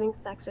stopped having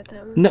sex with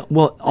him. No,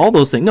 well, all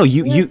those things. No,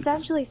 you're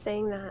essentially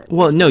saying that.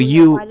 Well, no,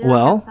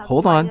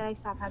 hold on. Why did I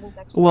stop having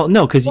sex with well, him?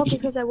 no,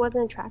 because I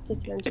wasn't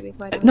attracted to him, to be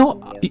quite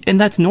honest with you.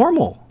 And that's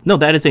normal. No,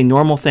 that is a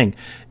normal thing.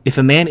 If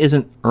a man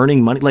isn't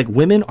earning money, like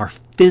women are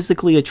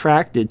physically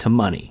attracted to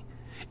money.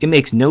 It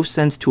makes no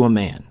sense to a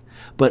man,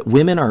 but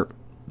women are.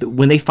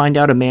 When they find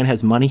out a man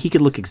has money, he could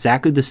look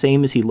exactly the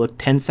same as he looked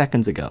 10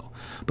 seconds ago.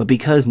 But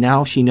because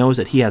now she knows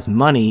that he has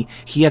money,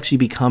 he actually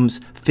becomes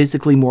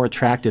physically more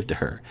attractive to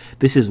her.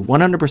 This is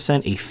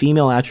 100% a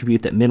female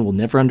attribute that men will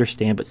never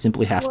understand but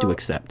simply have to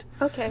accept.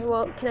 Okay,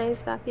 well, can I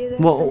stop you there?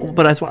 Well,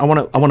 but I just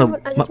want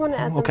to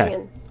add something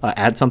in.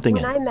 Add something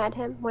in. When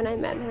I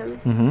met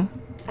him, mm-hmm.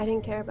 I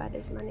didn't care about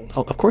his money.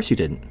 Oh, of course you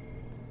didn't.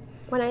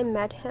 When I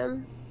met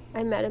him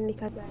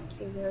because I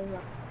actually really loved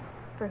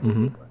him for who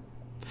he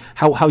was.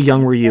 How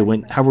young were you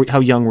when how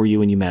young were you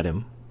when you met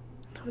him?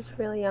 I was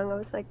really young. I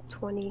was like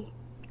 20.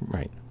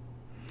 Right.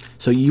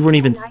 So you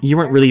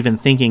weren't really even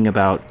thinking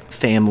about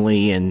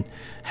family and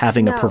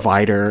having a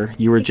provider.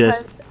 You were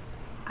just.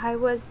 I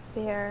was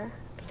there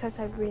because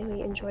I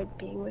really enjoyed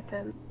being with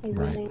him. I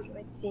really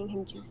enjoyed seeing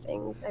him do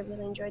things. I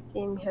really enjoyed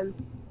seeing him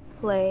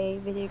play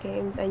video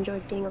games. I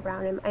enjoyed being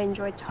around him. I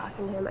enjoyed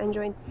talking to him. I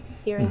enjoyed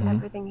hearing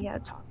everything he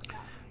had to talk about.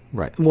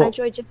 Right. Well, I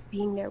enjoyed just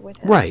being there with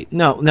him. Right.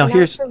 No, and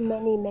here's for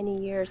many,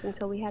 many years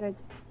until we had a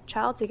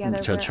child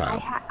together.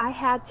 I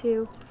had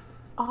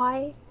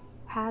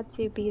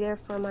to be there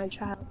for my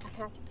child. I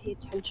had to pay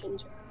attention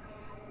to her.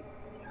 I had to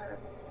be her.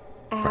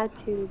 I had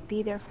to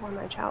be there for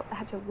my child. I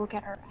had to look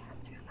at her. I had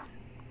to.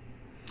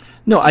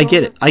 No, I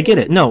get it. I get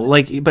it. No,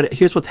 like, but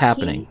here's what's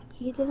happening.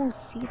 He didn't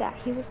see that.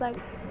 He was like,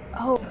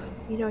 oh,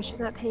 you know, she's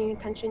not paying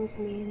attention to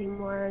me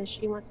anymore, and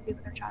she wants to be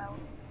with her child.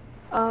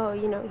 Oh,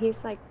 you know,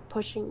 he's like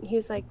pushing. He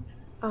was like,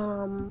 you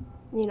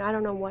know, I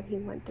don't know what he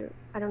went through.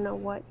 I don't know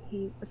what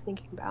he was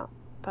thinking about,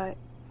 but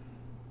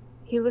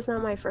he was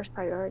not my first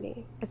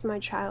priority. It's my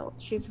child.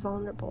 She's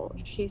vulnerable.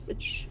 She's a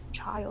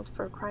child,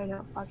 for crying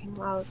out fucking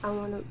loud.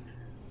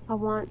 I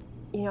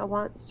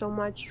want so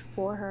much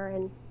for her,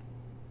 and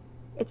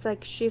it's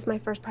like she's my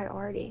first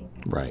priority.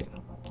 Right.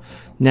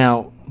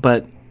 Now,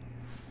 but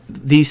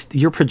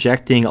you're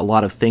projecting a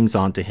lot of things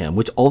onto him,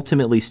 which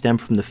ultimately stem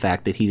from the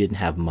fact that he didn't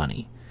have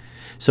money.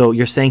 So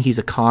you're saying he's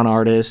a con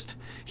artist,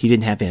 he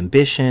didn't have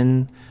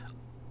ambition.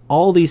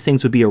 All these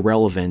things would be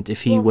irrelevant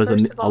if he was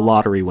a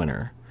lottery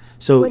winner.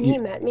 So when he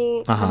met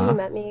me,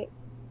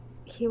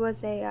 he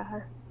was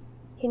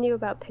he knew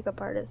about pickup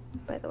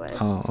artists, by the way.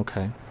 Oh,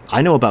 okay.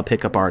 I know about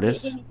pickup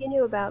artists. He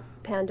knew about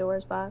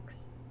Pandora's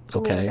Box. He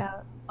knew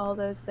about all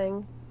those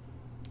things.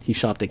 He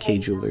shopped at K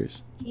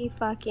Jewelers. He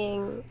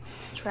fucking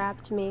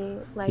trapped me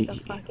like a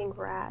fucking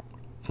rat.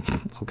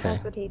 Okay.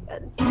 That's what he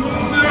did. I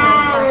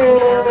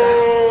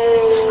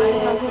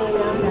fucking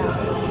found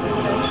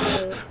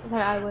out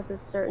that I was a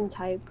certain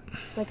type.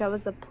 Like I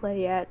was a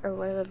playette or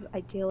whatever the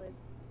ideal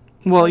is.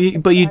 Well,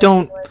 but you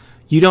don't.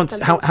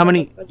 How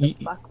many?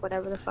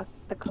 Whatever the fuck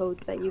the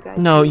codes that you guys.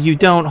 No, you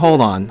don't.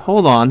 Hold on.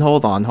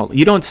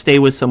 You don't stay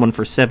with someone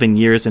for 7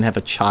 years and have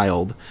a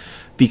child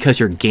because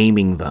you're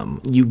gaming them.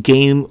 You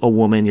game a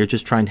woman you're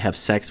just trying to have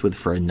sex with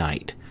for a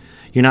night.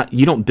 You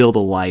don't build a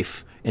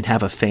life and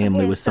have a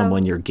family with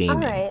someone you're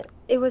gaming. All right,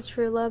 it was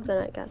true love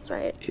then, I guess,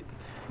 right?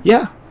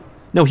 Yeah.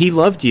 No, he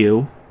loved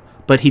you,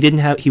 but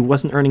he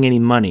wasn't earning any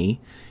money.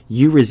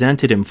 You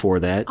resented him for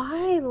that.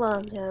 I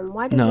loved him.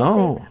 Why did you say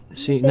that?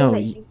 See, no,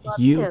 he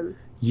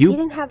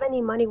didn't have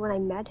any money when I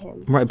met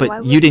him. Right, so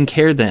but you didn't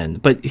care then.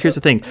 But here's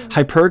the thing.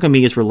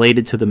 Hypergamy is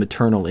related to the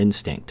maternal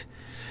instinct.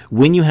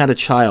 When you had a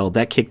child,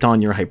 that kicked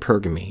on your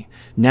hypergamy.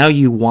 Now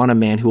you want a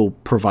man who will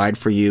provide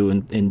for you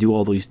and do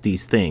all these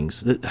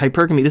things.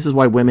 Hypergamy, this is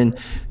why women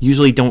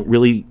usually don't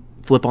really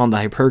flip on the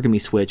hypergamy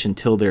switch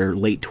until their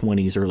late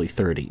 20s, early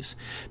 30s.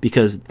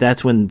 Because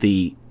that's when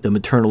the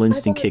maternal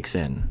instinct kicks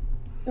in.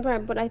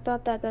 Right, but I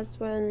thought that's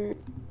when...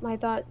 I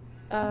thought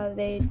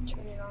they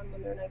turn it on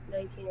when they're like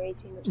 19 or 18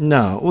 or something.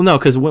 No,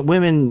 because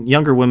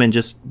younger women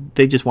just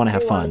want to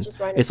have fun.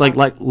 It's like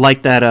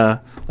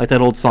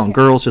that old song,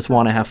 "Girls Just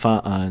Want to Have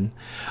Fun."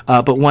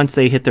 But once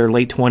they hit their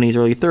late 20s,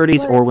 early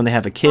 30s, or when they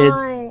have a kid,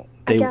 I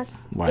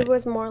guess it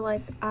was more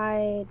like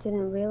I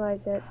didn't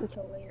realize it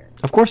until later.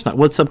 Of course not.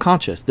 Well, it's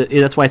subconscious.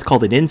 That's why it's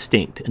called an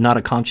instinct and not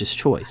a conscious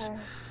choice. Okay.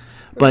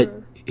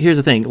 But here's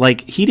the thing: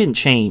 like he didn't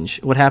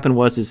change. What happened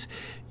was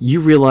you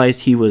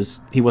realized he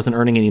wasn't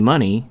earning any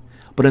money.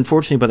 But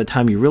unfortunately, by the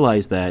time you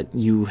realized that,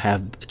 you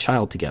have a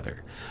child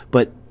together.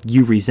 But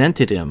you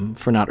resented him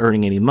for not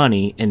earning any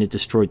money, and it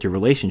destroyed your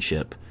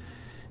relationship.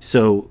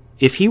 So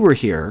if he were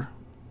here,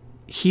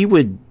 he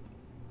would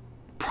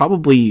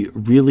probably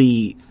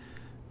really,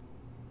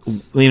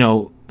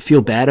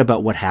 feel bad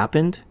about what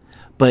happened.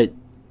 But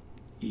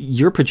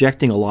you're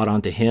projecting a lot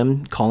onto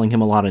him, calling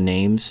him a lot of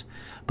names.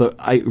 But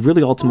it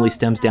really ultimately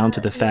stems down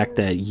to the fact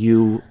that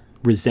you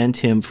resent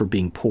him for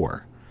being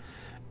poor.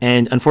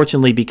 And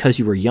unfortunately, because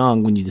you were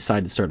young when you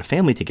decided to start a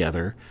family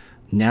together,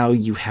 now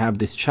you have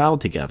this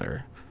child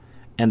together.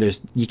 And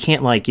you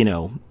can't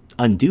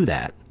undo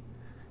that.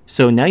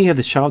 So now you have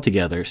this child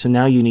together. So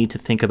now you need to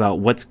think about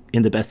what's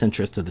in the best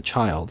interest of the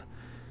child.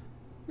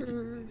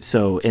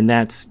 So, and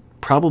that's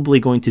probably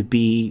going to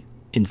be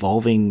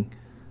involving,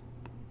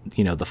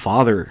 the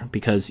father,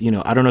 because,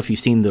 I don't know if you've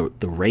seen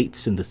the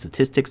rates and the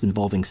statistics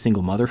involving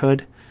single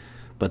motherhood,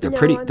 but they're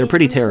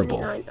pretty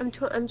terrible. I'm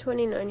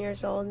 29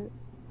 years old.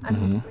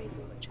 I'm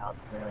raising my child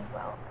really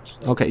well,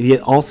 actually. Okay, yeah,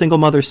 all single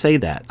mothers say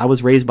that. I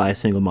was raised by a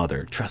single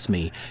mother. Trust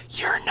me,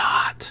 you're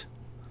not.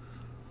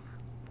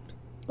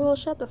 Well,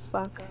 shut the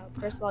fuck up.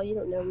 First of all, you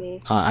don't know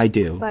me. I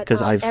do,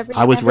 because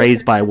I was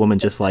raised by a woman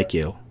just like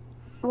you.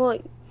 Well,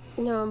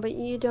 no, but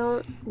you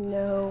don't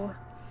know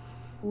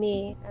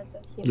me as a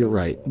human. You're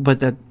right,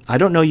 but I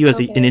don't know you as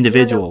an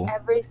individual. You know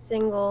every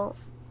single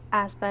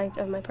aspect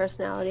of my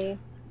personality.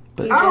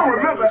 But I don't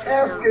remember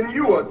asking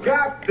you a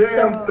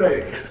goddamn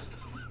thing.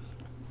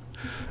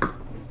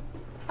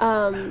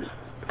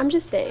 I'm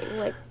just saying,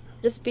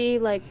 just be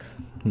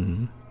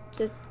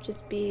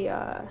just be,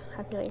 how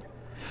can I?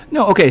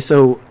 No, okay,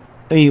 so,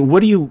 I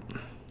mean,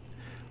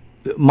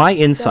 my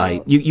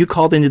insight, you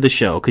called into the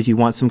show because you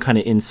want some kind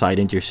of insight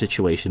into your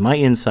situation. My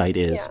insight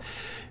is,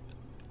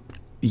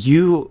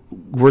 your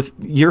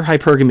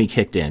hypergamy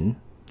kicked in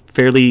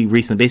fairly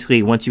recently,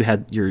 basically once you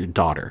had your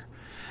daughter,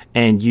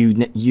 and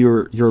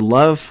your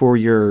love for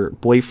your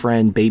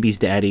boyfriend, baby's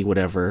daddy,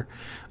 whatever,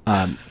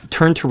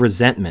 turned to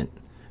resentment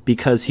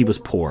because he was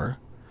poor.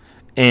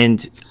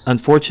 And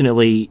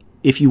unfortunately,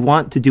 if you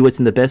want to do what's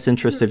in the best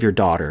interest of your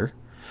daughter,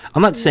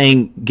 I'm not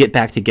saying get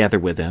back together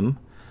with him,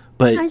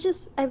 but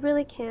I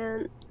really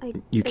can't.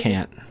 You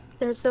can't.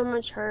 There's so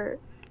much hurt.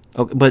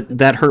 Okay, but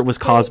that hurt was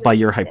caused by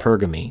your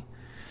hypergamy.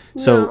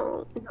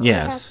 So, no,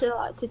 yes. It has a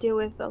lot to do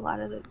with a lot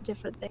of the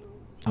different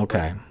things.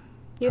 Okay.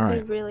 You'd All be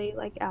right. really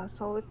like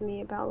asshole with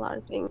me about a lot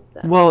of things.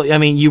 Well, I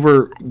mean, you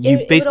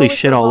basically always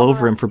shit all revolve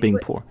over him for being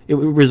poor. It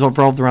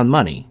revolved around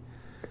money.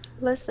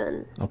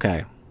 Listen.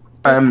 Okay.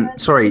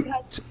 Sorry,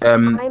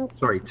 I'm-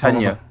 sorry,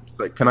 Tanya.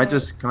 Can I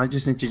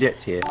just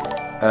interject here?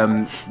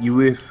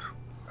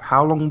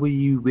 How long were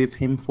you with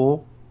him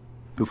for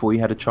before you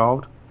had a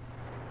child?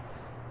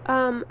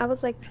 I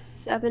was like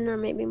 7 or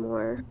maybe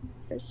more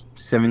years.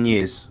 7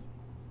 years.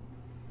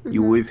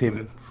 You were with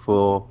him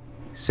for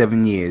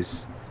 7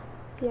 years,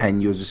 Yeah.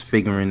 and you're just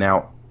figuring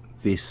out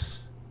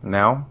this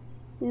now?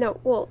 No,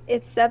 well,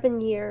 it's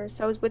 7 years.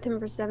 So I was with him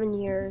for 7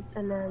 years,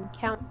 and then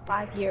count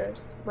 5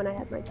 years when I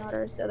had my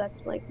daughter. So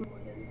that's like more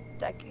than a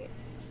decade.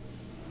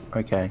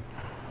 Okay.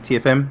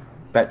 TFM,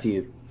 back to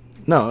you.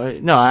 No,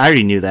 I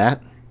already knew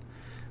that.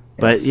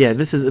 But yeah,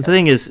 this is the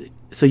thing is,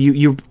 so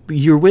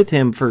you're with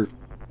him for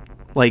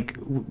like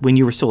when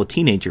you were still a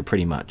teenager,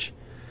 pretty much.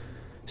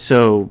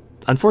 So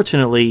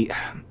unfortunately,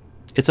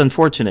 it's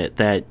unfortunate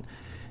that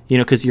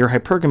because your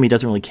hypergamy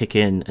doesn't really kick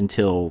in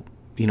until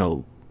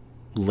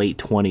late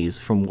 20s,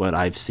 from what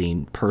I've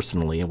seen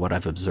personally and what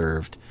I've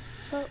observed.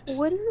 But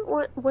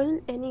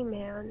wouldn't any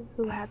man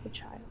who has a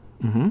child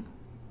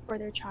or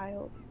their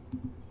child?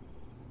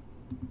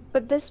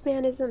 But this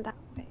man isn't that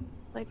way.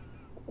 Like,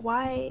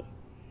 why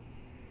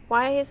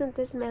isn't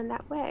this man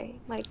that way?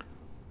 Like,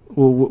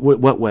 well,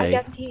 what way?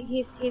 I guess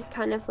he's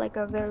kind of like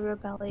a very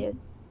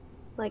rebellious,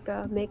 like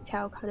a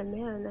MGTOW kind of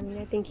man. I mean,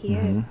 I think he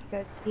is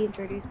because he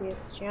introduced me to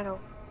this channel.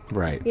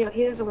 Right.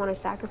 He doesn't want to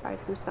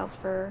sacrifice himself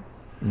for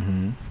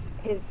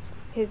his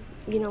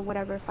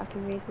whatever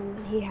fucking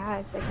reason he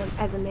has, like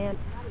as a man.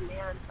 I'm not a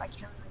man, so I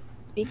can't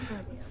really speak for a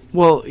man.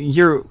 Well,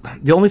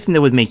 the only thing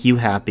that would make you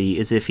happy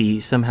is if he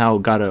somehow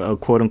got a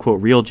quote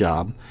unquote real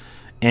job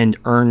and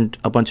earned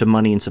a bunch of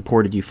money and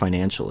supported you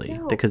financially.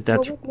 No, because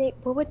that's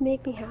what would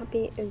make me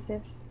happy is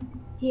if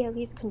he at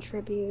least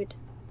contributed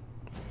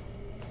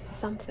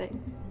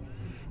something.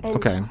 And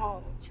Okay.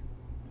 called.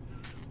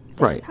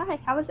 Say, Right. Hi,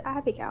 how is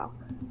Abigail?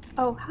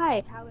 Oh,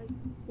 hi, how is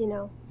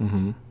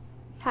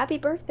happy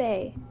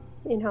birthday?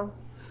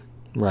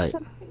 right.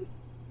 Something.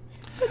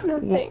 But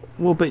nothing.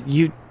 Well, but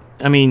the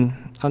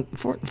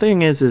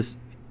thing is,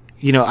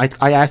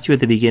 I asked you at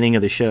the beginning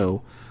of the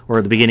show or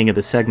at the beginning of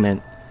the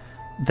segment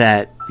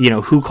that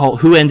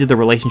who ended the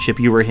relationship,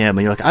 you or him,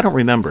 and you're like, I don't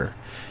remember.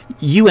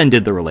 You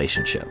ended the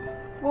relationship.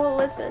 Well,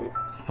 listen.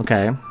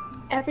 Okay.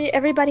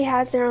 Everybody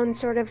has their own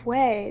sort of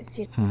ways.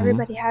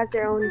 Everybody has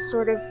their own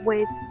sort of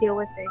ways to deal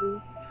with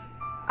things.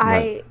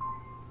 Right.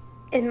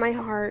 In my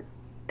heart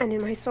and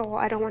in my soul,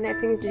 I don't want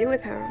anything to do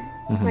with him.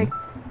 Like,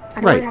 I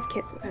don't Right. want to have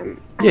kids with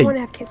him. I Yeah. don't want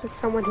to have kids with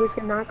someone who's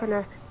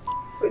gonna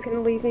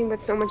leave me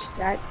with so much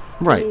debt.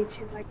 Right. For me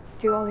to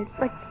do all these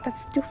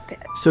that's stupid.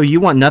 So you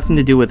want nothing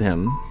to do with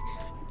him,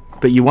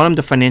 but you want him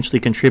to financially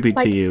contribute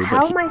Like, to you.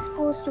 how But am I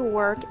supposed to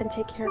work and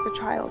take care of a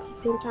child at the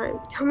same time?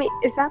 Tell me,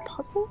 is that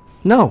possible?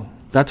 no,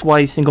 that's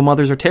why single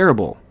mothers are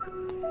terrible.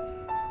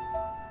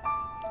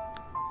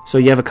 So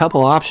you have a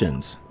couple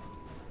options.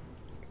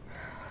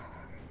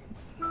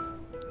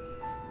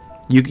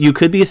 You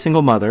could be a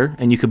single mother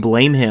and you could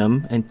blame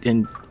him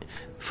and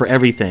for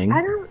everything.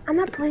 I'm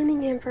not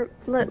blaming him for.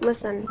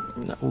 Listen.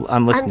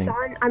 I'm listening.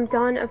 I'm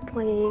done of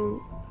playing,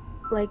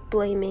 like,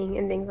 blaming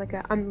and things like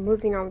that. I'm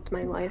moving on with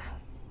my life.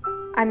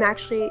 I'm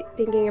actually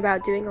thinking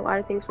about doing a lot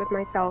of things with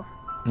myself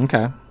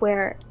Okay.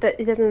 where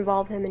it doesn't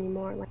involve him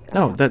anymore. Like,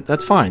 No,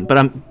 that's fine.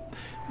 But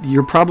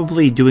you're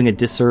probably doing a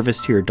disservice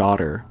to your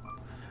daughter.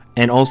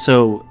 And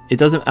also, it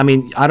doesn't. I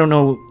mean, I don't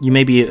know. You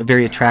may be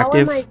very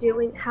attractive.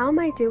 How am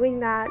I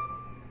doing that?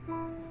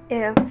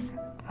 If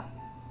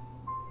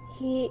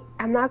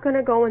I'm not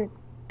gonna go and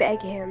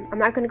beg him. I'm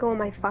not gonna go on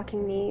my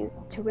fucking knee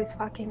to his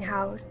fucking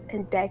house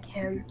and beg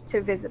him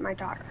to visit my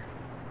daughter.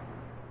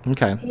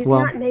 Okay. He's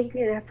well, not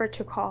making an effort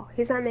to call.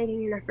 He's not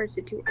making an effort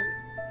to do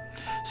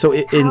anything. so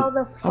How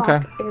the fuck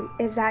okay.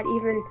 is that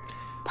even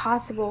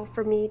possible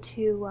for me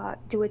to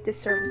do a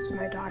disservice to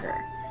my daughter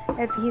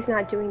if he's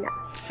not doing that?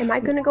 Am I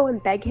gonna go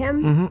and beg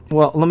him?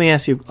 Well, let me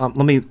ask you. Let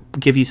me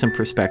give you some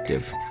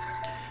perspective.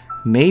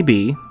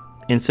 Maybe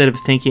instead of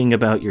thinking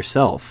about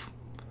yourself,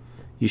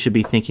 you should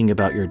be thinking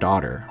about your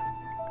daughter.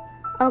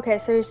 Okay,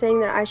 so you're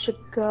saying that I should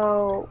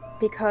go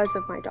because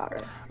of my daughter.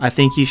 I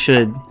think you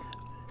should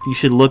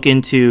look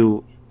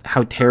into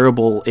how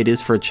terrible it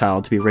is for a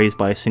child to be raised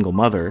by a single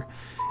mother,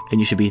 and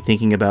you should be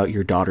thinking about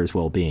your daughter's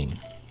well-being.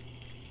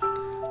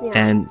 Yeah.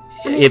 And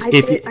I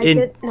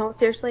mean, no,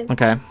 seriously.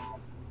 Okay.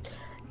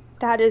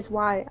 That is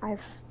why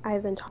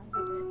I've been talking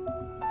to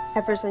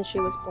ever since she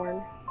was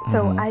born.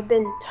 So Mhm. I've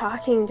been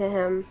talking to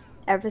him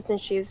ever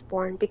since she was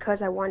born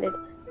because I wanted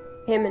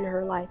him in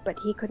her life, but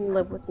he couldn't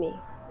live with me.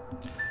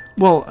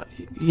 Well,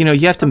 you know,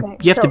 you have to Okay,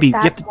 you have so to be you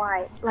have that's to,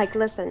 why, like,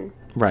 listen,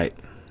 right.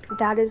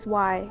 that is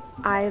why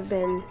I've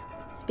been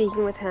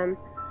speaking with him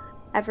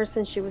ever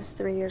since she was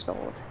 3 years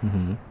old.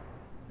 Mhm.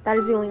 That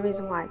is the only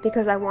reason why,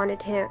 because I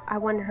wanted her to know I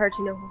wanted her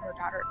to know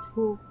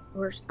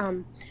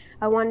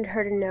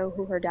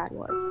who her dad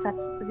was. That's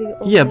the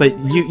only Yeah, but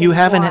reason you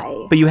haven't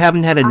why but you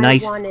haven't had a I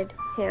nice wanted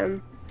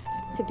him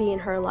to be in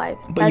her life.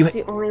 But you That's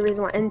the only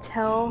reason why.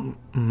 Until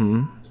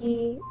Mhm.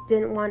 he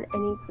didn't want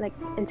any, like,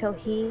 until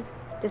he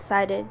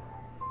decided,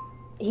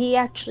 he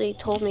actually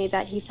told me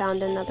that he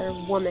found another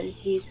woman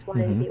he's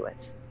wanted to Mhm. be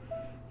with.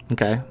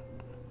 Okay.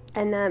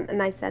 And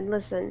I said,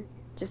 listen,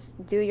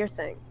 just do your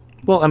thing.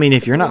 Well, I mean,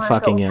 if If you're you not wanna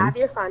fucking go him, have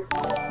your fun,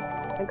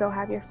 and go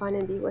have your fun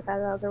and be with that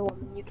other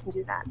woman, you can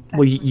do that.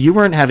 well, you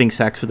weren't having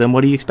sex with him.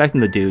 What do you expect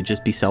him to do?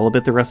 Just be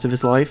celibate the rest of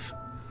his life?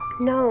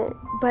 No,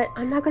 but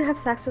I'm not gonna have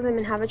sex with him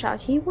and have a child.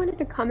 He wanted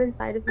to come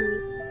inside of me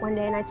one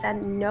day, and I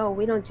said, no,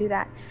 we don't do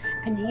that.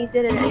 And he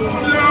did it anyway.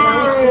 And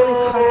I was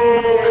really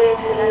fucking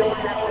scared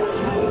because I don't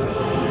want to have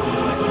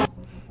a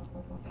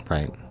child.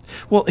 Right.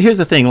 Well, here's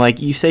the thing.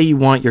 Like, you say you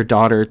want your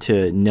daughter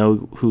to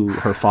know who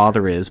her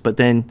father is, but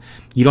then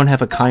you don't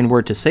have a kind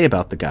word to say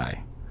about the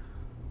guy.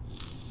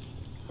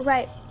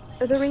 Right.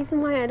 The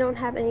reason why I don't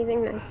have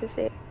anything nice to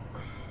say,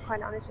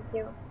 quite honest with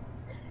you,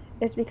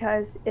 is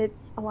because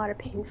it's a lot of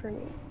pain for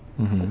me.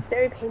 Mhm. It's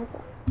very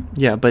painful.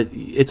 Yeah, but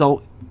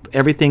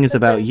everything is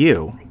about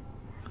you.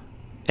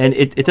 And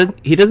it doesn't.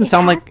 He doesn't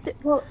sound like.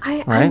 Well,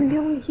 right? I'm the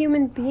only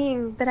human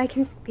being that I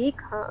can speak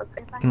of.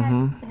 If I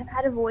Mhm. had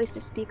had a voice to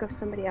speak of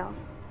somebody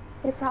else,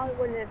 it probably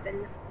wouldn't have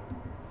been.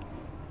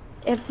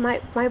 If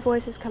my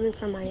voice is coming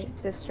from my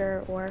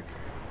sister or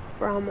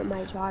from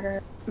my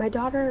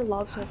daughter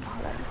loves her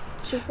father.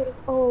 She says,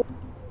 "Oh,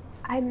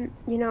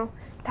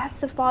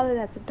 that's the father.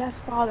 That's the best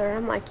father." And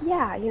I'm like,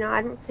 "Yeah,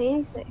 I don't say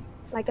anything.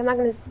 Like, I'm not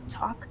gonna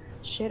talk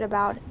shit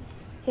about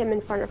him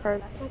in front of her.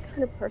 That's not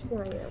kind of person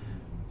I am."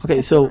 Okay,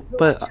 so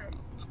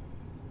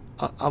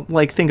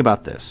like, think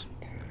about this.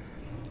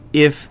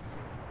 If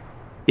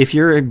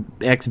your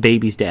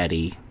ex-baby's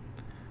daddy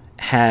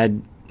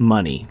had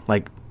money,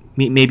 like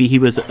maybe he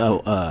was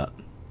a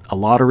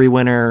lottery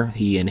winner,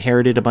 he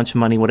inherited a bunch of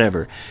money,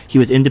 whatever. He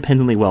was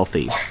independently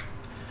wealthy.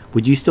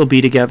 Would you still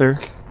be together?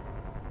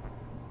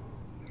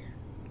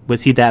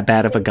 Was he that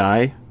bad of a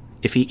guy?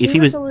 If he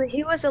was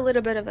he was a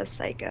little bit of a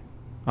psycho.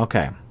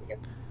 okay.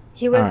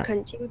 He would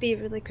Alright. he would be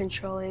really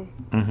controlling.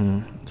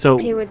 Mhm. So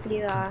He would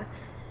be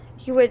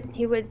he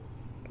would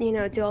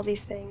do all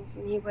these things,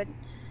 and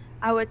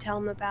I would tell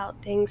him about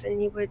things,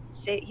 and he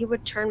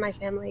would turn my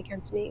family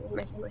against me when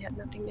my family had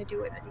nothing to do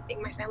with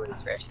anything. My family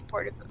was very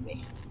supportive of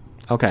me.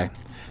 okay.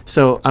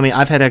 So, I mean,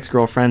 I've had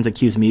ex-girlfriends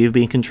accuse me of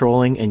being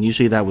controlling, and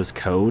usually that was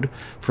code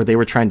for they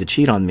were trying to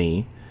cheat on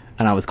me,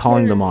 and I was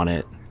calling them on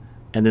it,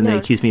 and then they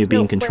accused me of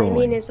being controlling.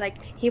 What I mean is,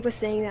 like, he was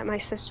saying that my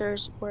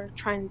sisters were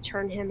trying to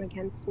turn him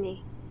against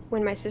me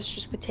when my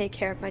sisters would take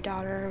care of my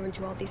daughter and would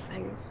do all these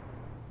things.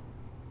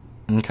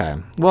 Okay.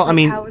 Well, Like, I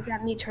mean, how is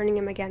that me turning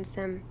him against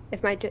him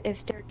if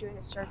they're doing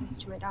a service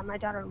to my daughter? My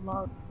daughter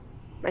loved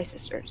my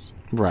sisters.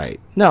 right.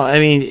 No, I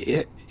mean,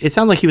 it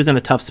sounded like he was in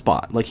a tough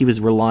spot. Like, he was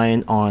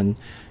relying on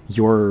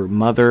your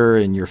mother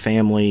and your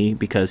family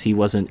because he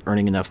wasn't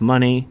earning enough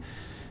money.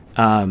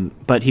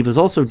 But he was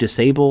also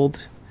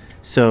disabled.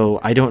 So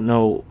I don't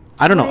know.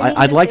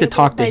 I'd like to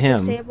talk to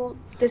him.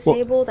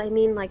 Disabled, I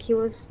mean, like, he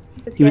was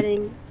he was-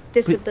 getting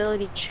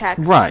disability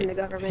checks Right. from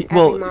the government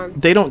Well, every month.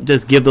 they don't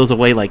just give those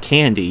away like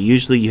candy.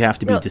 Usually you have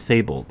to be No.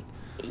 disabled.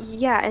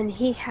 Yeah, and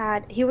he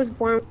was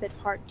born with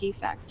a heart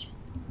defect.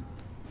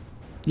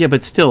 Yeah,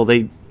 but still,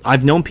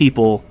 I've known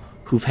people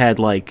who've had,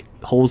 like,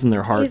 holes in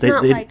their heart. He's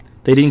not like-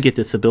 They didn't get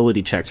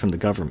disability checks from the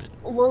government.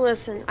 Well,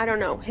 listen, I don't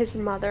know. His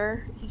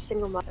mother is a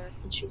single mother,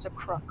 and she was a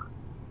crook.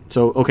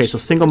 So, okay, so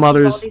She single would give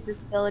mothers, all these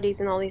disabilities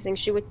and all these things.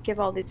 She would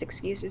give all these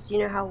excuses. You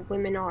know how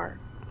women are.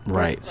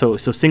 right. So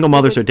single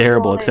mothers are They would do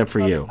terrible all except that for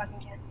until you. they fucking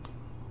can.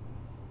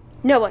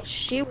 No, like,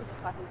 she was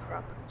a fucking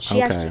crook. She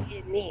Okay. actually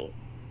hated me.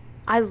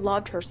 I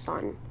loved her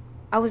son.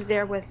 I was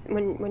there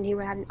when he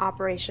had an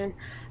operation.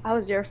 I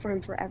was there for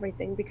him for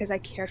everything because I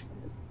cared for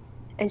him.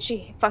 And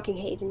she fucking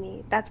hated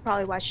me. That's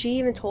probably why. She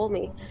even told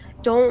me,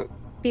 "Don't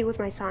be with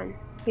my son.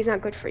 He's not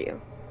good for you."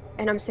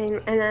 And I'm saying,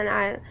 and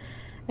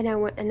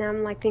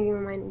I'm like thinking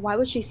in my mind, why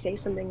would she say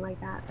something like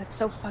that? That's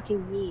so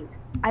fucking mean.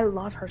 I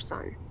love her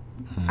son.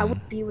 I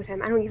would be with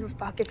him. I don't give a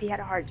fuck if he had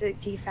a heart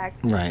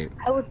defect. Right.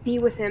 I would be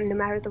with him no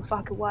matter the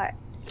fuck what.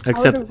 I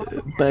was in love with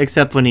him.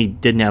 Except when he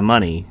didn't have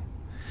money.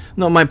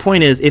 No, my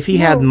point is, if he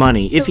had No,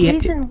 money, if the he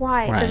reason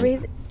why,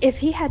 right. if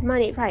he had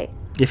money, right?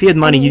 If he had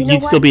money, I mean, you know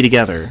you'd still what? be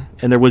together,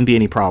 and there wouldn't be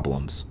any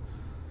problems.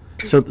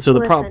 So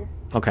the problem.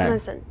 Listen, Okay.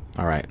 Listen.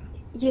 All right.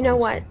 You know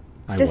what?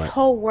 This what?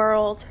 whole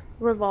world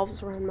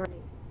revolves around money.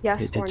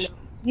 Yes or no?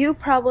 You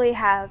probably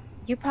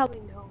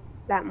know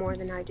that more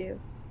than I do,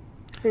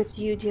 since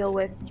you deal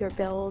with your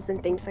bills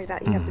and things like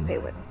that you have to pay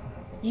with.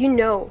 You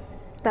know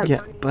that Yeah,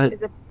 money but-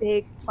 is a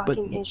big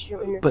fucking issue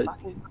in this but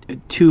fucking life.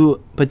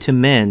 to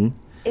men,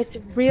 It's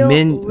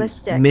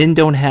realistic. men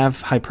don't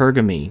have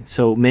hypergamy,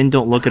 so men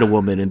don't look at a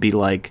woman and be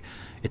like,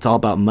 it's all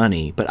about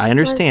money. But I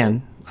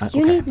understand.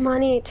 You Okay. need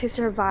money to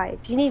survive.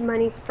 You need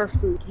money for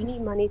food. You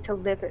need money to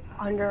live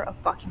under a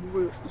fucking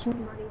roof. You need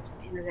money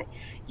for the internet.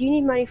 You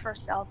need money for a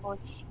cell phone.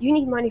 You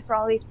need money for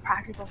all these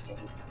practical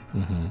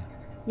things. Hmm.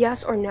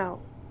 Yes or no?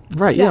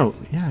 Right. Yes.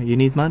 You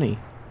need money.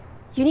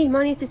 You need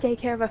money to take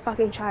care of a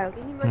fucking child.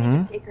 You need money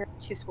Mhm. to take her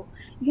to school.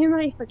 You need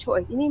money for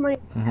toys. You need money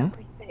for Mhm.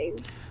 everything.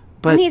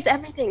 But Money is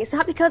everything. It's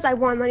not because I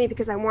want money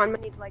because I want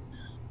money to like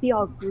be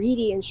all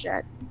greedy and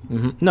shit.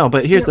 no.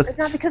 But here's You know, the it's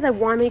not because I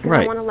want money because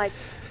Right. I want to like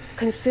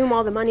consume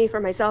all the money for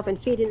myself and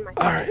feed it in my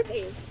fucking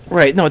face.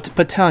 right. No,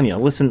 but Tanya,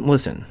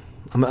 listen.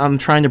 I'm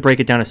trying to break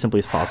it down as simply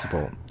as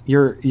possible.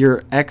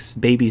 Your ex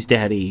baby's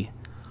daddy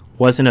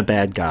wasn't a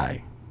bad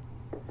guy.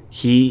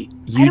 You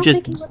don't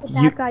just think he was a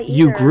bad guy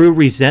you either. grew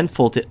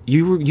resentful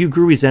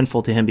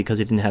to him because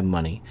he didn't have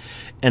money,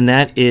 and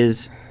that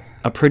is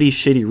a pretty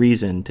shitty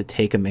reason to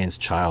take a man's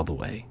child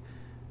away.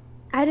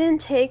 I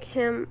didn't take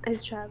him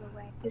his child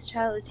away. His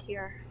child is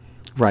here.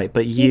 Right,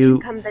 but He you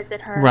can come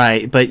visit her.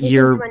 right, but He can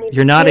you're do anything.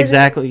 you're not He doesn't-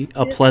 exactly he a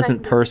doesn't pleasant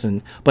like me.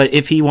 person. But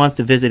if he wants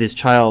to visit his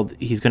child,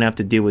 he's going to have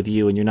to deal with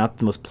you, and you're not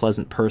the most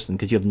pleasant person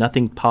because you have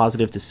nothing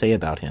positive to say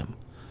about him.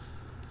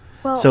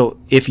 Well, So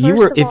if you first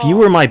were of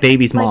all, my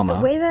baby's like, mama, the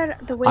way that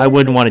I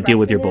wouldn't you're want to deal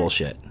with your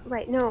expressing it- bullshit.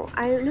 Right? No,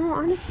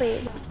 honestly,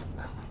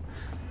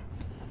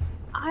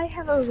 I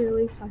have a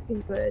really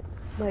fucking good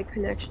like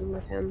connection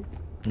with him.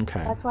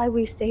 Okay. That's why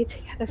we stayed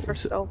together for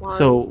so long.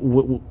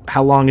 So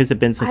how long has it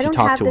been I since you don't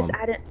talked have to this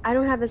him? I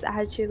don't have this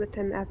attitude with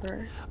him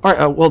ever. All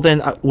right. Well,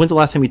 then, when's the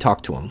last time you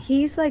talked to him?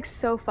 He's like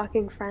so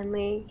fucking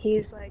friendly.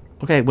 He's like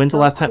Okay. When's the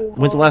so last time?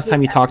 When's the cool. last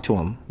time you He's talked to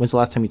him? When's the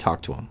last time you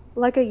talked to him?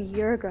 like a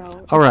year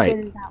ago. All right.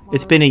 Been that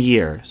It's long. been a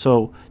year.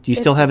 So do you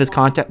still It's have his long.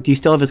 contact? Do you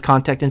still have his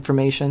contact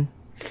information?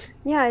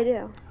 Yeah, I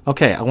do.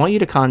 Okay. I want you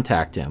to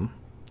contact him,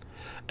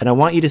 and I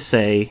want you to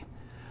say,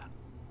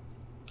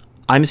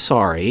 "I'm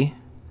sorry.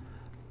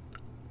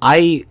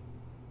 I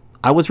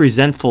was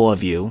resentful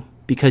of you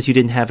because you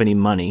didn't have any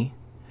money,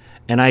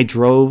 and I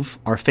drove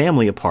our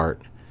family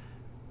apart,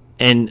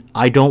 and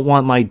I don't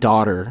want my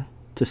daughter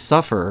to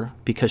suffer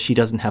because she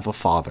doesn't have a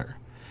father.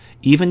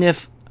 Even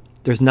if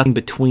there's nothing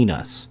between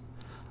us,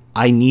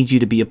 I need you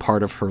to be a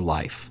part of her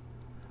life."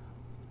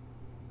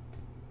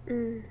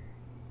 Mm.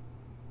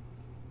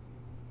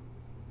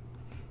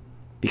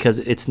 Because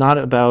it's not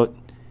about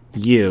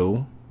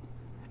you.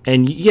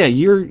 And yeah,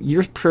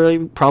 you're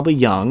probably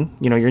young.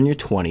 You know, you're in your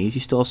 20s. You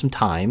still have some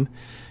time.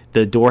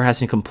 The door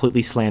hasn't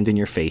completely slammed in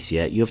your face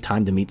yet. You have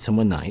time to meet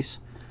someone nice.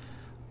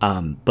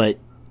 But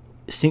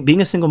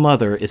being a single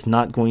mother is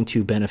not going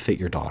to benefit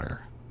your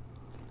daughter.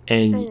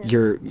 And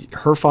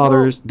her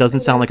father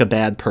doesn't sound like a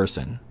bad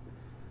person.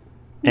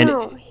 And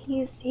No,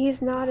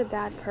 he's not a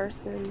bad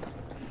person.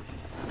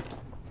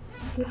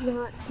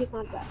 He's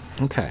not bad.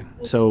 okay,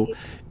 so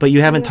but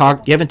you haven't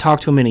talked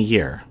to him in a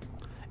year.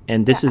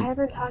 And this I is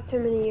haven't talked to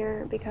him in a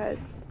year because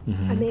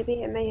Mhm.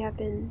 maybe it may have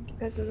been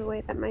because of the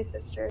way that my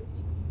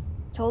sisters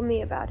told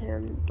me about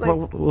him.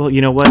 Like, well, you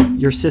know what?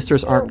 Your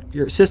sisters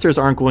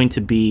aren't going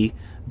to be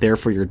there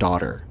for your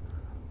daughter.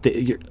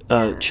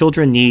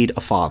 Children need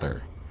a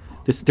father.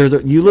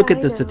 You look Yeah, at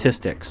I the know.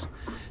 statistics.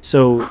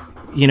 So,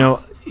 you know,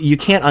 you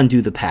can't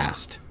undo the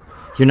past.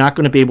 You're not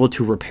going to be able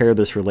to repair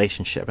this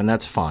relationship, and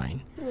that's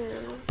fine.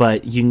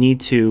 But you need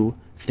to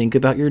think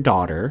about your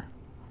daughter,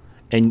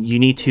 and you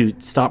need to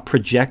stop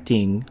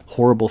projecting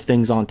horrible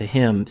things onto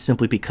him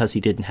simply because he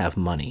didn't have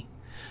money,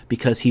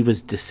 because he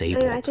was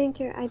disabled. I think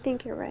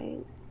you're right.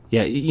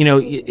 Yeah, you know,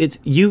 it's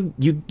you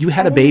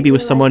had a didn't baby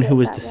with realize someone it who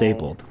was that way.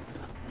 disabled.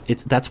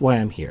 That's why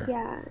I'm here.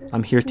 Yeah.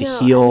 I'm here to No,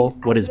 heal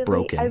I what is really-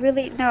 broken. I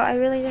really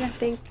didn't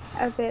think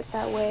of it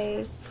that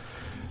way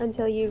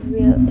until you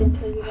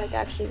like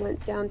actually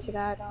went down to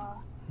that.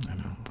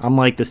 I'm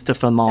like the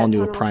Stefan Molyneux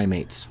of tunnel.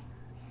 primates.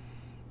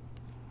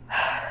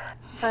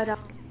 But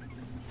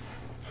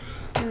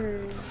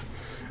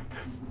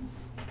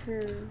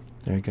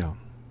There you go.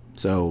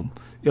 So,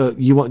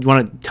 you want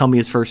to tell me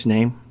his first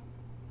name?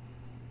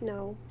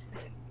 no.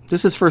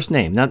 This is first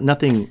name,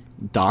 nothing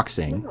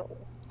doxing. No.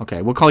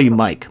 Okay, we'll call you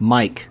Mike.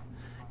 Mike,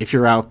 if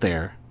you're out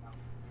there.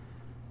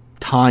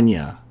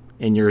 Tanya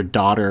and your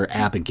daughter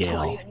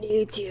Abigail. Tanya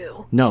needs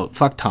you. No,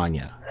 fuck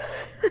Tanya.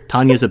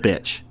 Tanya's a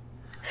bitch.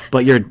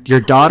 But your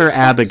daughter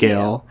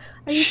Abigail.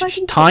 Are you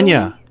fucking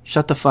Tanya,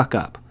 shut the fuck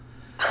up.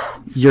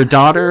 Your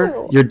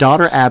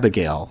daughter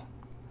Abigail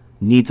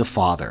needs a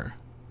father.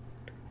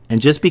 And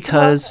just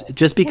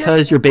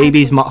because your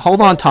baby's hold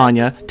on,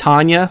 Tanya.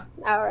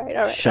 All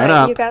right. Shut all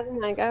right, up. You got the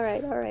mic. All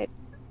right. Go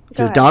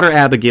Your ahead. daughter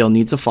Abigail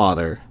needs a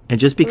father, and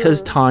just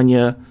because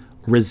Tanya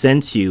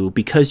resents you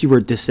because you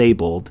were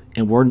disabled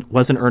and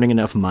wasn't earning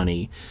enough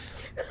money,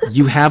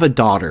 you have a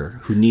daughter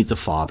who needs a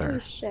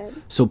father. Oh, shit.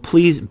 So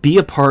please be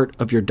a part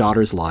of your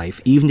daughter's life,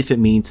 even if it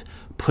means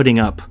putting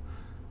up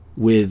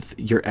with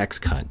your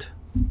ex-cunt.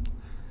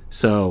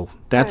 So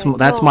that's Alright,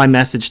 that's well- my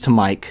message to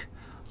Mike.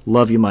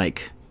 Love you,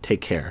 Mike.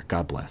 Take care.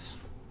 God bless.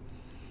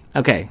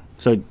 Okay,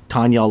 so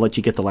Tanya, I'll let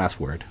you get the last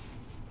word.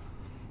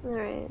 All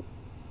right.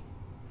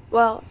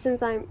 Well,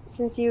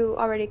 since you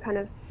already kind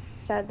of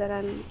said that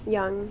I'm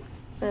young,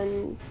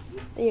 and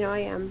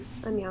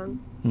I'm young.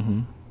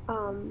 Mm-hmm.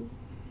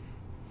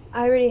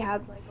 I already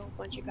have like a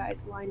bunch of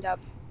guys lined up.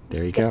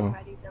 There you go.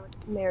 Ready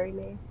to marry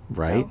me.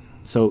 Right.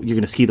 So you're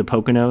gonna ski the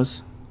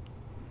Poconos?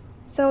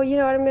 So you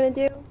know what I'm gonna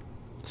do?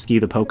 Ski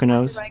the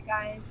Poconos? Right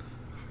guy.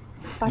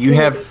 You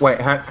have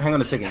hang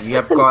on a second. You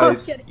have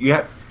guys. You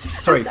have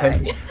sorry.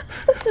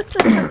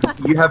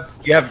 You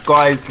have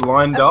guys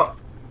lined up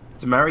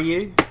to marry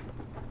you.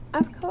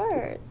 Of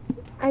course.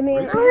 I mean,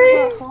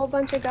 I have a whole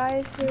bunch of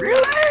guys who.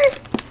 Really?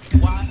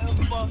 Why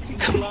the fuck you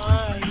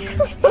lying?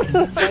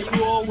 Why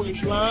you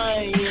always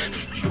lying?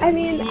 I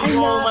mean, I'm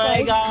Oh not my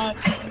like. god.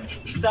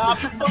 Stop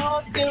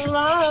fucking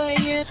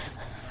lying.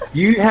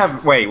 You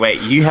have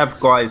You have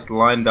guys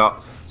lined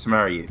up to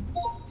marry you.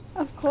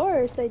 Of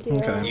course I do.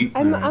 Okay.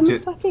 I'm a Ju-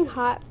 fucking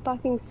hot,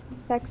 fucking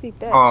sexy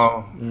bitch.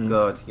 Oh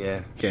God,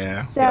 yeah.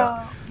 Yeah. So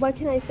what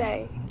can I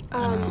say?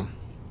 I don't know.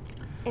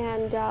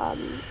 And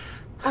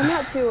I'm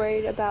not too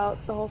worried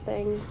about the whole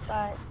thing,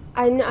 but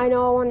I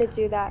know I want to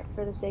do that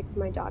for the sake of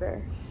my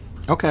daughter.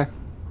 Okay.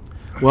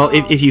 Well,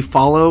 if you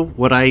follow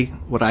what I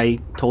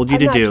told you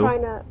to do.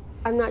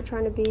 I'm not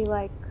trying to be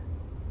like.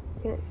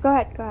 Go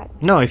ahead.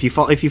 No, if you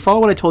follow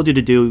what I told you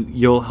to do,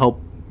 you'll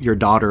help your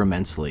daughter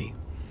immensely.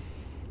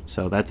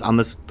 So I'm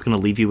just gonna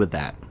leave you with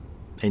that.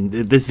 And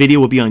this video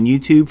will be on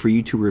YouTube for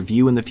you to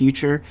review in the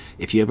future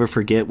if you ever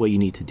forget what you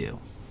need to do.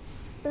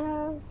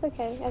 It's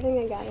okay. I think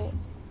I got it.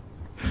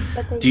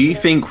 But thank Do you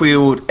think we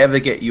would ever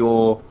get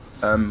your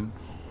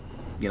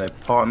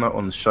partner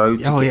on the show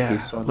to get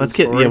his side of the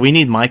story? we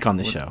need Mike on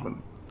the show.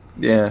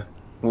 Yeah.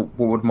 What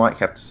would Mike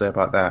have to say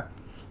about that?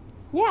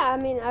 Yeah, I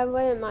mean, I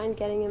wouldn't mind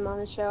getting him on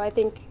the show. I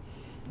think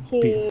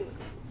he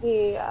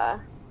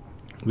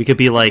We could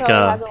be like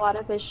probably has a lot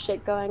of his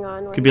shit going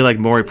on. could be like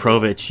Maury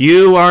Povich.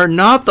 You are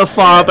not the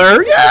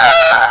father.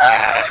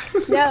 Yeah.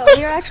 No,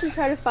 we are actually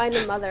trying to find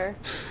the mother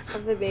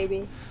of the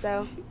baby,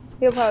 so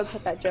he'll probably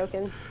put that joke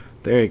in.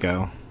 There you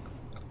go.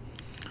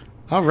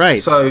 All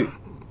right. So,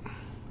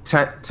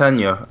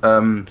 Tanya,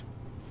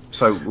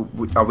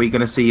 are we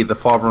going to see the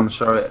father on the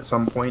show at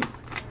some point?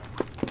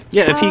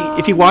 Yeah,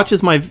 if he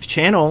watches my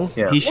channel,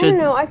 he should.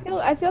 No, I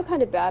feel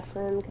kind of bad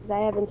for him because I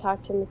haven't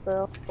talked to him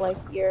for like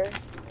a year.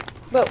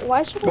 But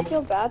why should I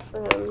feel bad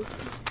for him?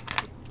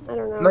 I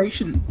don't know. No, you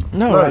shouldn't.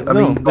 No, I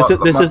mean, this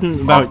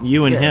isn't about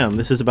you and him.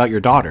 This is about your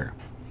daughter.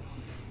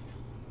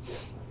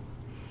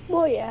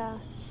 Well, yeah,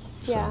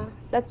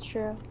 that's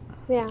true.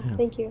 Yeah,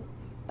 thank you.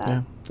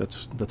 Yeah,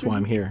 that's why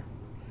I'm here.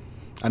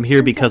 I'm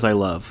here because I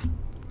love.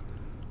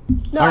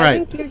 No, All I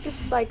right. think you're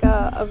just like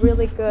a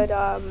really good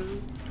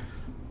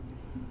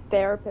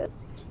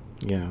therapist.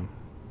 Yeah,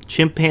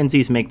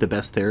 chimpanzees make the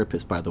best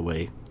therapists, by the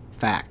way.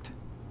 Fact.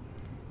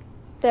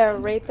 They're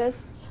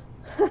rapists.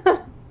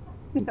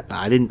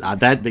 I didn't.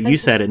 That you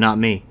said it, not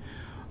me.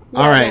 Yeah,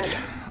 All right.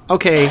 man.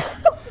 Okay.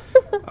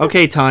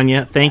 Okay,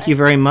 Tanya. Thank you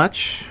very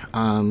much.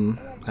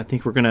 I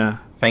think we're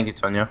gonna. Thank you,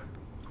 Tanya.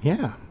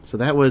 Yeah. So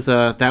that was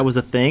a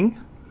thing.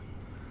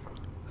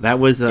 That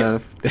was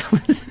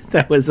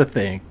that was a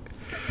thing.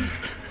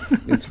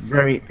 It's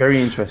very,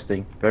 very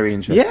interesting. Very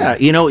interesting. Yeah,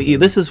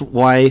 this is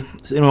why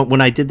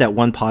when I did that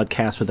one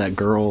podcast with that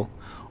girl,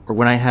 or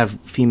when I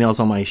have females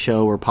on my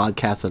show or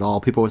podcasts at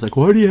all, people are always like,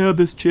 "Why do you have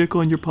this chick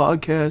on your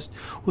podcast?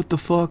 What the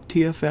fuck,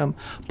 TFM?"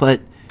 But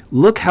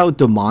look how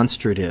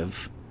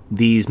demonstrative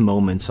these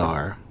moments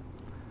are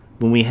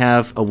when we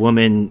have a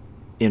woman,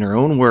 in her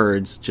own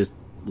words, just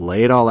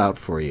lay it all out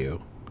for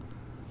you.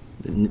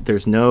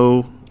 There's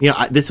no,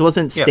 this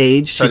wasn't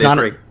staged.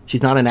 Totally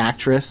She's not an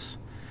actress.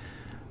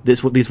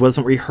 These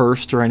wasn't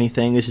rehearsed or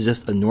anything. This is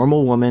just a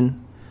normal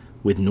woman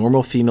with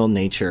normal female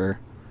nature,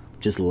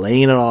 just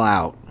laying it all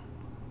out.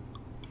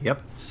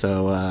 Yep.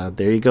 So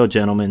there you go,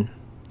 gentlemen.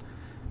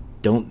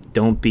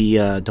 Don't be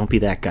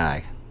that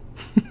guy.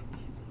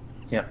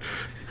 Yeah.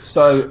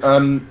 So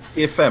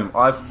CFM,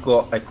 I've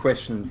got a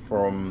question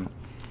from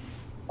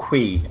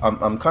Quee.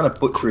 I'm kind of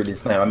butchering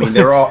his name. I mean,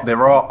 there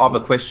are other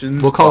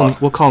questions. We'll call him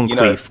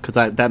Queef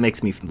because that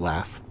makes me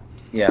laugh.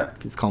 Yeah.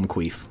 Just call him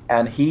Queef.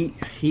 And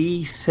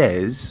he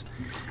says,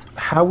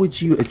 how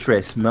would you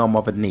address male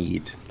mother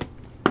need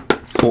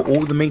for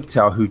all the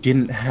MGTOW who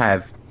didn't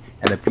have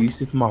an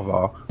abusive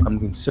mother? I'm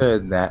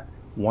concerned that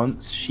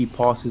once she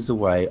passes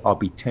away, I'll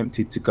be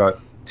tempted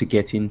to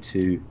get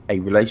into a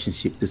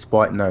relationship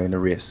despite knowing the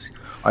risk.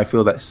 I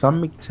feel that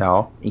some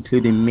MGTOW,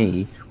 including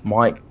me,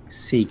 might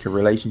seek a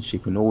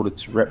relationship in order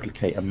to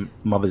replicate a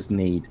mother's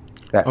need.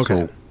 That's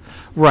all.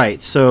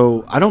 Right,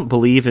 so I don't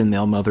believe in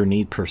male mother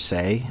need per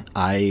se.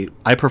 I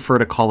prefer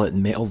to call it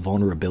male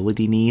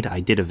vulnerability need. I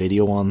did a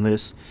video on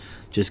this.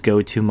 Just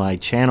go to my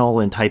channel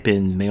and type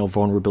in male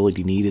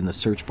vulnerability need in the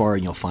search bar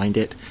and you'll find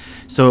it.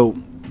 So,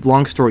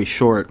 long story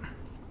short,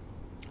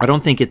 I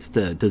don't think it's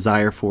the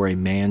desire for a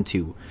man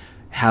to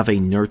have a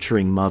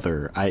nurturing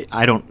mother.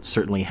 I don't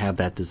certainly have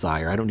that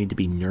desire. I don't need to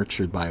be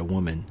nurtured by a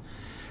woman.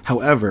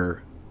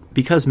 However,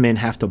 because men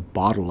have to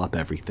bottle up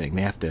everything,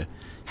 they have to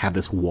have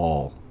this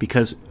wall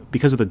because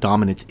of the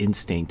dominance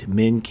instinct.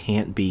 Men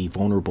can't be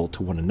vulnerable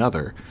to one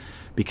another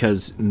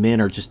because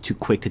men are just too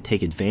quick to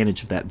take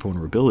advantage of that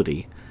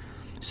vulnerability.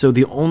 So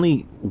the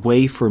only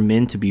way for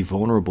men to be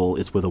vulnerable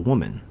is with a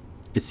woman.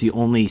 It's the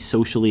only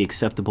socially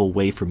acceptable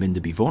way for men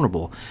to be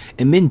vulnerable,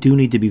 and men do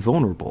need to be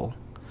vulnerable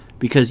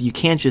because you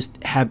can't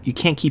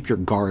keep your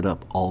guard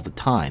up all the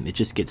time. It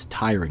just gets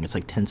tiring. It's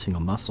like tensing a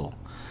muscle.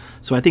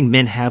 So I think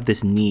men have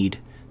this need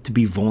to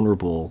be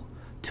vulnerable,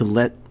 to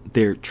let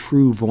their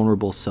true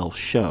vulnerable self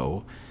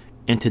show,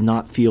 and to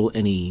not feel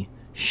any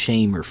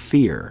shame or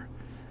fear.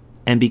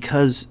 And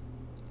because,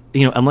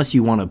 unless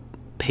you want to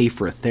pay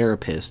for a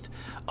therapist,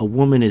 a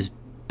woman is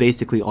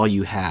basically all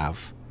you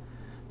have.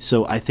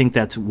 So I think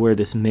that's where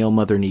this male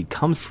mother need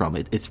comes from.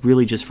 It's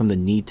really just from the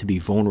need to be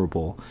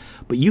vulnerable.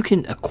 But you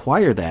can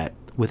acquire that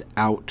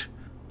without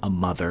a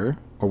mother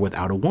or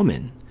without a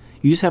woman.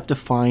 You just have to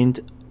find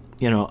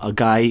a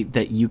guy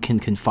that you can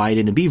confide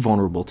in and be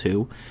vulnerable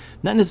to,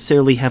 not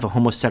necessarily have a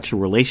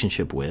homosexual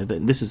relationship with.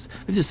 And this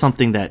is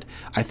something that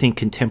I think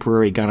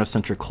contemporary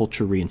gynocentric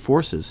culture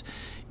reinforces.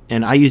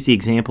 And I use the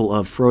example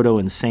of Frodo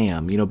and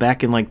Sam.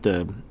 Back in like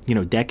the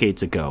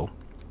decades ago,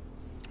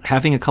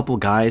 having a couple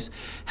guys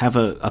have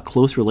a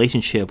close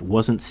relationship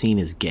wasn't seen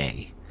as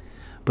gay.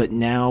 But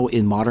now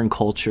in modern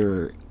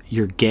culture,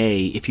 you're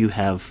gay if you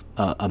have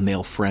a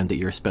male friend that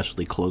you're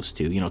especially close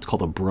to. It's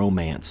called a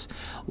bromance.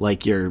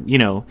 Like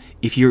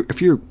if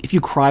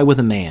you cry with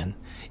a man,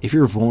 if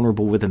you're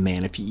vulnerable with a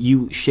man, if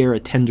you share a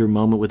tender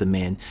moment with a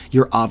man,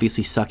 you're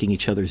obviously sucking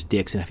each other's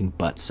dicks and having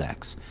butt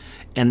sex.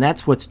 And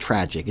that's what's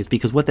tragic, is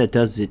because what that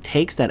does is it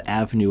takes that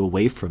avenue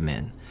away from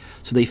men.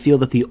 So they feel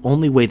that the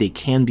only way they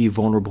can be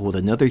vulnerable with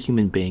another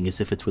human being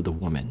is if it's with a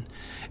woman.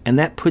 And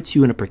that puts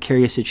you in a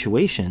precarious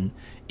situation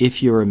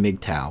if you're a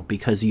MGTOW,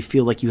 because you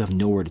feel like you have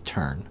nowhere to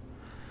turn.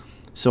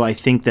 So I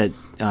think that,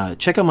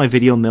 check out my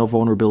video, Male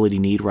Vulnerability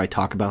Need, where I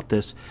talk about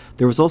this.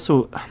 There was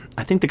also,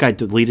 I think the guy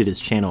deleted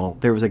his channel.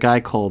 There was a guy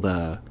called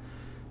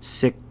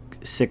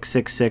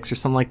 666 or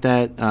something like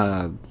that,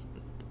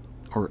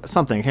 or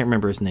something, I can't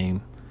remember his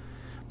name.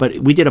 But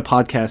we did a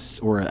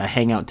podcast or a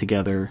hangout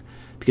together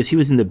because he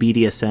was in the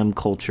BDSM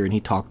culture, and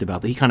he talked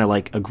about that. He kind of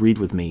like agreed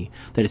with me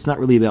that it's not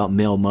really about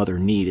male mother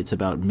need, it's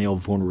about male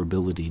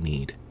vulnerability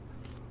need.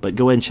 But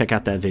go ahead and check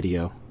out that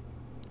video.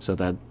 So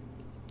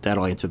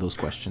that'll answer those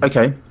questions.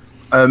 Okay.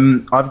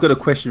 I've got a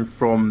question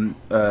from,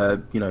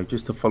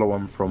 just to follow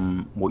on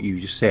from what you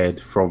just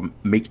said, from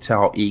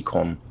MGTOW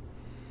Econ.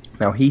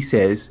 Now, he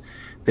says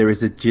there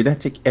is a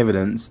genetic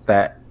evidence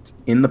that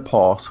in the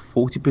past,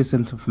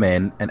 40% of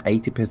men and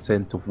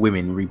 80% of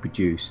women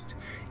reproduced.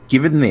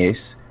 Given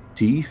this,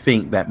 do you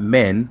think that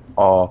men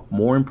are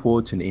more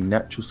important in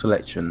natural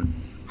selection?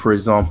 For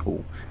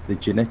example, the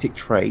genetic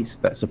traits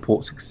that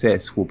support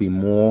success will be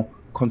more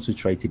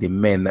concentrated in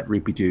men that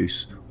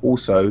reproduce.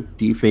 Also,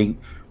 do you think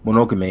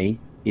monogamy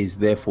is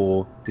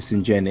therefore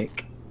disingenuous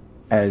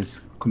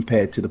as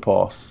compared to the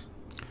past?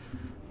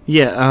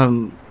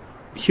 Yeah,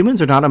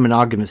 humans are not a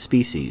monogamous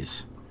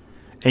species.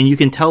 And you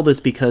can tell this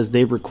because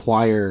they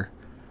require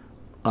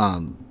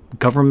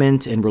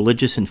government and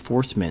religious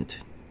enforcement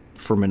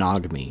for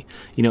monogamy.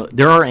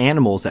 There are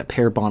animals that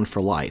pair bond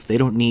for life. They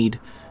don't need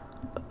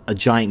a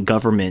giant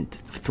government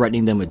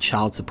threatening them with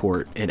child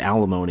support and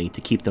alimony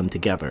to keep them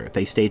together.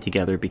 They stay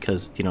together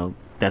because,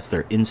 that's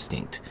their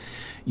instinct.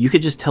 You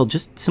could just tell,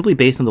 just simply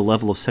based on the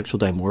level of sexual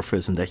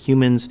dimorphism, that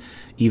humans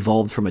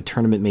evolved from a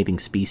tournament mating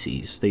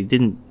species. They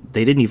didn't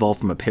evolve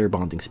from a pair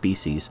bonding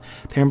species.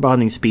 Pair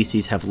bonding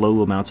species have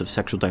low amounts of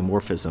sexual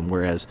dimorphism,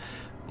 whereas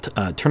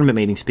tournament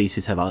mating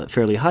species have a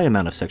fairly high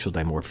amount of sexual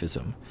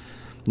dimorphism.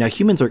 Now,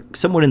 humans are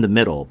somewhat in the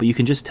middle, but you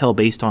can just tell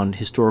based on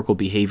historical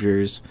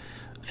behaviors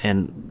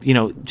and,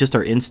 just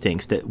our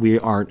instincts that we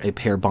aren't a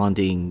pair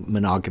bonding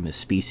monogamous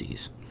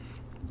species.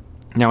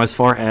 Now, as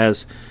far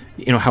as,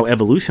 how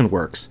evolution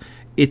works,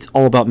 it's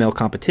all about male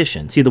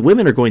competition. See, the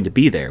women are going to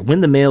be there.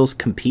 When the males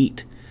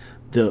compete,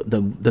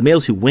 the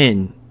males who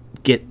win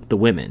get the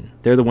women.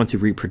 They're the ones who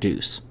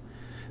reproduce.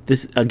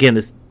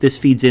 This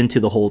feeds into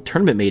the whole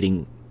tournament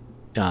mating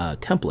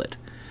template.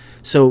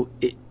 So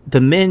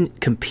the men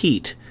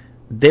compete.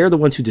 They're the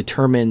ones who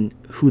determine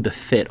who the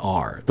fit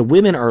are. The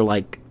women are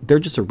they're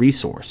just a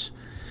resource.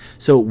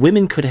 So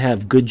women could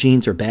have good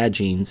genes or bad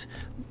genes.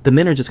 The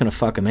men are just going to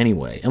fuck them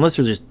anyway, unless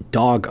they're just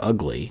dog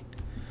ugly.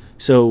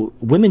 So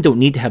women don't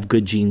need to have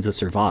good genes to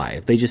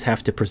survive. They just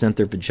have to present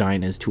their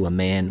vaginas to a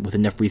man with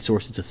enough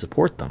resources to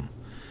support them.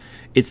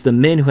 It's the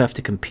men who have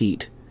to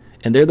compete,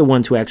 and they're the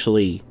ones who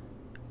actually,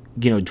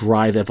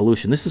 drive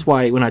evolution. This is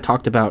why when I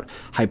talked about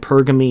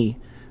hypergamy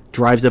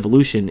drives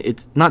evolution,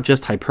 it's not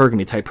just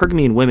hypergamy. It's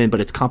hypergamy in women, but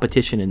it's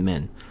competition in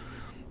men.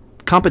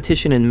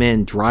 Competition in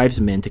men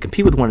drives men to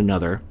compete with one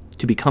another,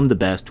 to become the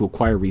best, to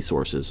acquire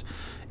resources.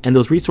 And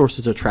those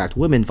resources attract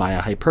women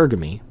via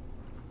hypergamy.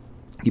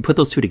 You put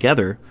those two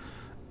together,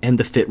 and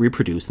the fit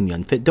reproduce and the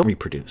unfit don't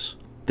reproduce.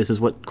 This is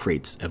what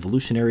creates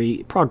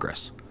evolutionary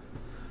progress.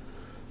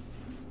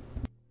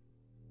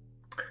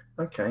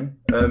 Okay.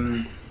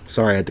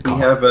 Sorry, I had to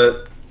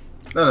cough.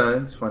 No,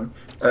 it's fine.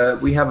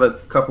 We have a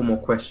couple more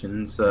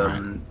questions.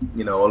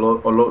 You know,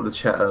 a lot of the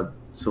chat are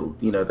sort of,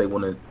 you know, they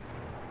want to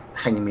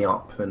hang me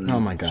up. And Oh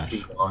my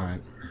gosh! All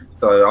right.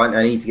 So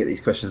I need to get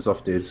these questions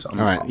off, dude. So All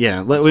right.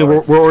 Yeah.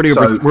 We're already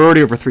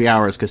over 3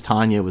 hours because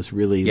Tanya was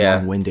really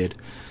long-winded.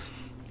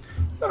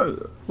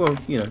 No, well,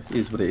 you know, it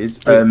is what it is.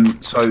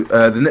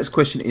 The next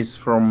question is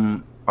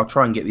from. I'll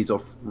try and get these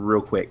off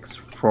real quick. It's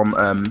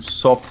from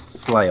Soft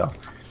Slayer,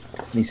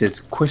 and he says,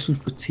 "Question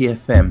for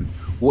TFM: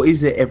 What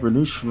is the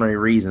evolutionary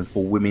reason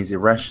for women's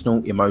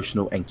irrational,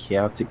 emotional, and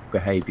chaotic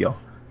behavior?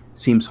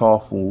 Seems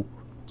harmful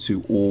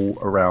to all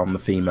around the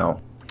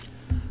female."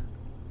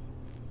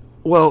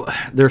 Well,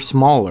 they're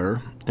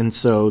smaller, and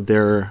so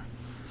their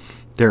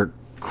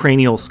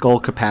cranial skull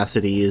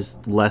capacity is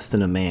less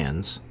than a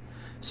man's.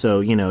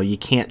 So, you know, you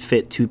can't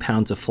fit 2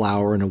 pounds of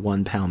flour in a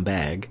 1 pound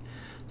bag.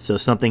 So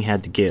something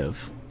had to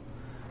give.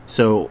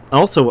 So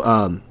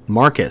also,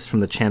 Marcus from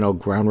the channel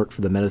Groundwork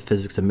for the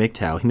Metaphysics of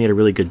MGTOW, he made a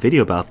really good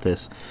video about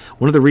this.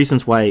 One of the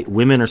reasons why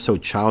women are so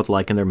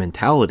childlike in their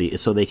mentality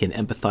is so they can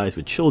empathize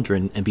with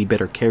children and be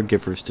better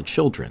caregivers to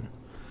children.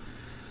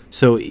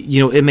 So,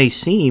 you know, it may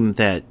seem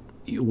that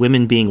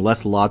women being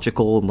less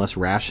logical and less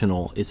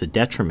rational is a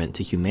detriment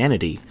to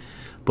humanity,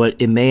 but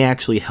it may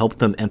actually help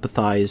them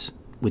empathize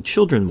with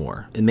children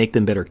more and make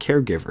them better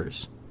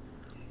caregivers.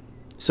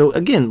 So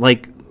again,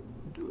 like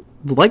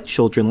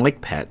children,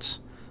 like pets,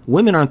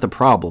 women aren't the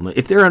problem.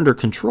 If they're under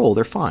control,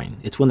 they're fine.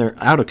 It's when they're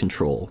out of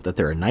control that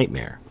they're a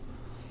nightmare.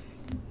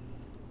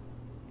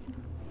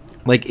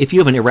 Like if you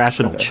have an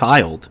irrational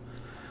child,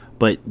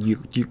 but you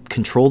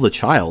control the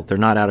child, they're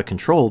not out of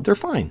control, they're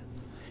fine.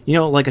 You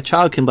know, like a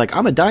child can be like,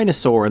 I'm a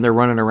dinosaur, and they're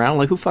running around,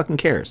 like, who fucking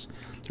cares?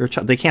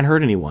 They can't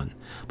hurt anyone.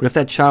 But if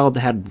that child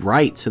had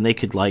rights and they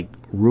could, like,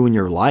 ruin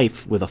your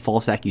life with a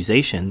false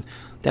accusation,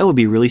 that would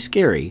be really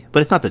scary.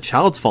 But it's not the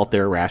child's fault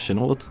they're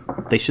irrational.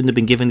 They shouldn't have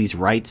been given these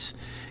rights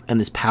and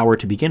this power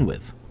to begin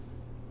with.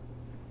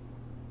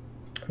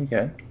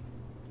 Okay.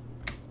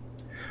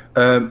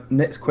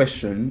 Next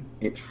question,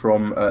 it's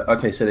from...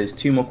 okay, so there's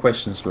 2 more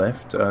questions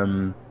left.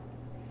 I'll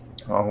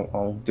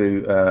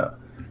do...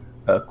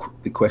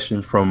 the question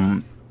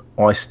from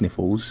Ice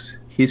Sniffles.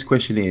 His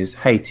question is,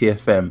 "Hey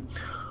TFM,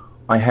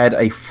 I had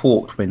a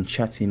thought when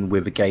chatting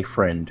with a gay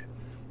friend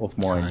of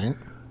mine. Right.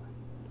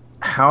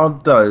 How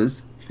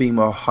does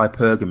female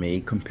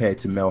hypergamy compare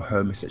to male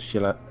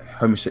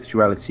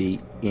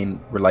homosexuality in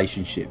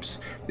relationships?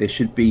 There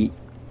should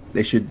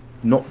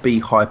not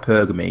be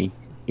hypergamy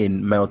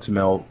in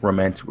male-to-male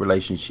romantic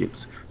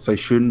relationships. So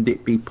shouldn't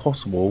it be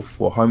possible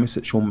for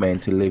homosexual men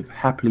to live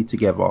happily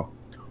together?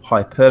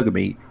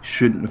 Hypergamy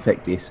shouldn't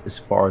affect this, as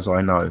far as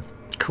I know."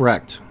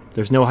 Correct.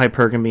 There's no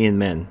hypergamy in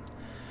men.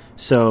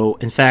 So,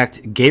 in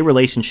fact, gay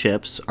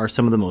relationships are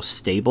some of the most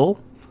stable,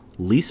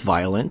 least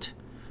violent,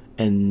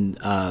 and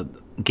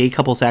gay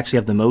couples actually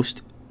have the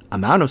most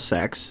amount of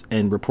sex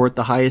and report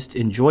the highest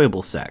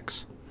enjoyable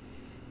sex.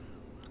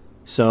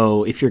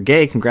 So, if you're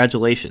gay,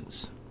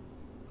 congratulations.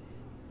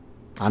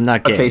 I'm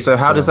not gay. Okay, so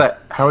how does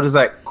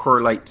that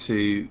correlate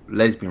to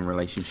lesbian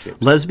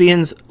relationships?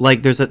 Lesbians,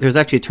 like there's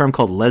actually a term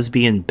called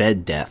lesbian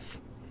bed death,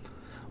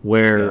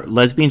 where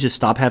lesbians just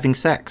stop having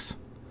sex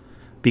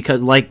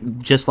because,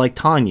 just like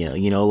Tanya,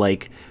 you know,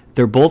 like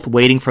they're both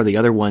waiting for the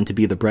other one to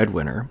be the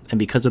breadwinner, and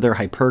because of their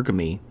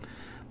hypergamy,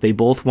 they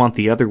both want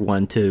the other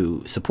one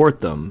to support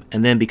them,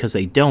 and then because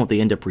they don't,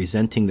 they end up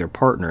resenting their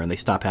partner and they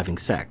stop having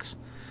sex.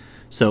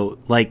 So,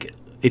 like,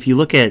 if you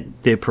look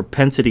at the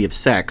propensity of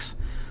sex,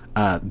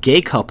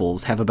 gay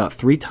couples have about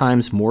 3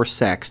 times more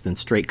sex than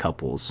straight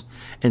couples,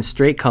 and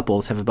straight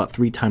couples have about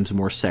 3 times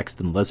more sex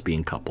than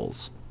lesbian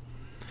couples.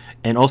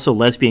 And also,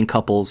 lesbian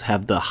couples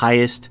have the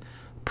highest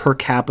per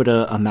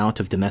capita amount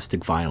of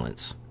domestic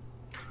violence.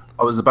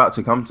 I was about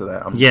to come to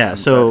that.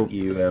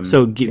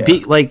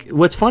 Like,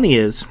 what's funny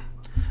is,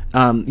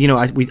 you know,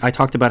 I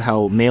talked about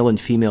how male and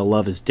female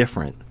love is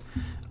different.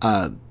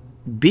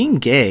 Being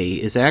gay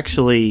is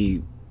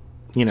actually,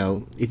 you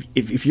know,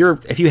 if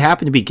you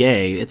happen to be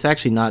gay, it's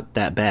actually not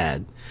that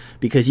bad,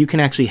 because you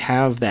can actually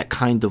have that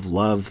kind of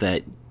love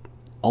that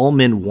all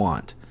men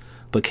want,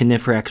 but can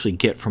never actually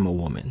get from a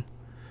woman,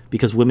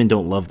 because women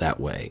don't love that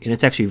way, and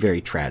it's actually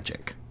very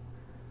tragic.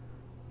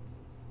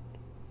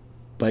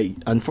 But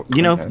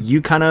you know,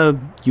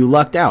 you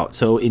lucked out.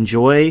 So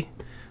enjoy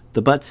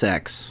the butt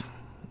sex,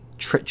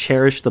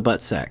 cherish the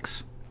butt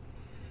sex.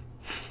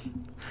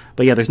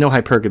 But yeah, there's no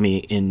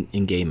hypergamy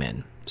in gay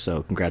men.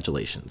 So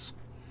congratulations.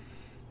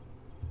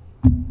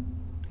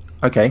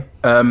 Okay.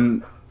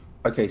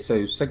 Okay.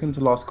 So second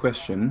to last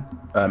question.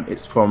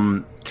 It's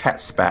from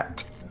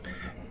Catspat,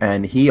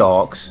 and he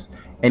asks,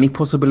 any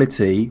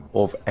possibility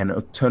of an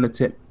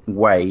alternative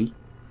way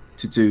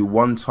to do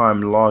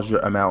one-time larger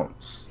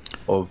amounts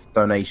of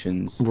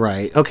donations?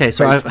 Right. Okay.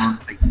 So I've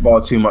take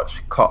far too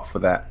much cut for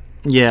that.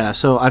 Yeah.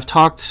 So I've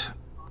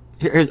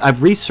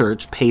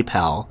researched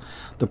PayPal.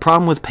 The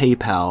problem with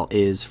PayPal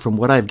is, from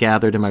what I've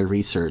gathered in my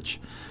research,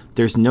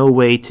 there's no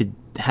way to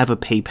have a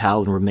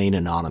PayPal and remain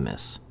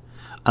anonymous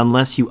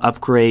unless you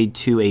upgrade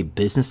to a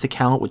business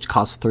account, which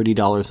costs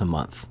 $30 a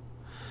month.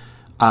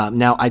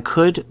 Now I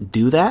could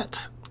do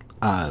that.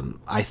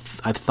 I've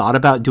thought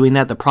about doing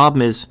that. The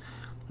problem is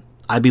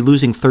I'd be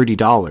losing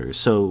 $30.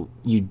 So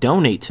you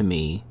donate to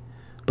me,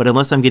 but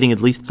unless I'm getting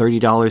at least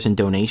 $30 in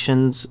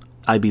donations,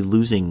 I'd be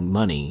losing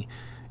money.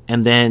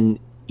 And then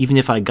even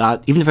if I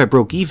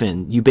broke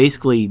even, you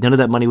basically, none of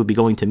that money would be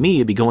going to me.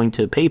 It'd be going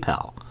to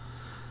PayPal.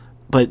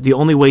 But the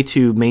only way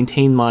to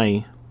maintain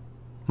my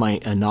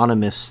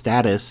anonymous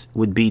status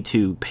would be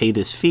to pay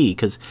this fee,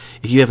 because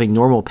if you have a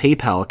normal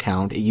PayPal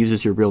account, it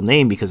uses your real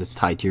name because it's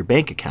tied to your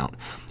bank account.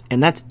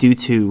 And that's due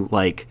to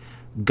like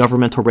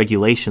governmental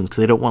regulations, because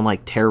they don't want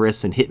like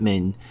terrorists and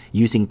hitmen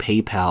using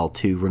PayPal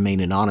to remain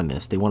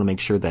anonymous. They want to make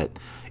sure that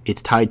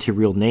it's tied to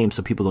real names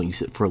so people don't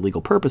use it for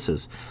illegal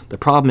purposes. The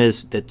problem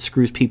is that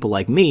screws people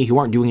like me who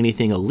aren't doing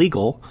anything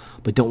illegal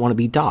but don't want to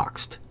be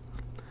doxxed.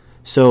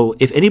 So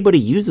if anybody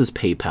uses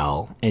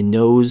PayPal and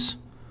knows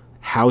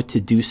how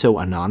to do so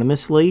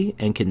anonymously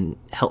and can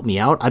help me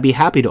out, I'd be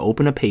happy to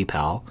open a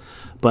PayPal,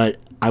 but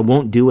I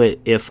won't do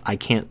it if I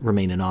can't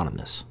remain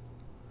anonymous.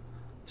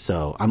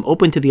 So I'm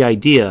open to the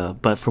idea,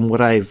 but from what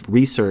I've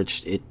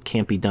researched, it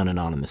can't be done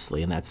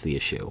anonymously, and that's the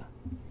issue.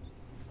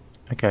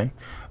 Okay.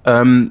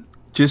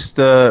 Just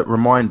a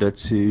reminder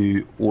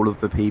to all of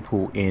the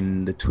people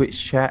in the Twitch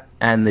chat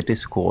and the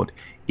Discord,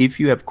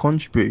 if you have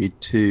contributed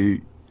to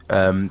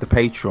the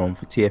Patreon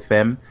for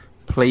TFM,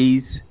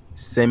 please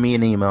send me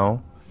an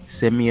email,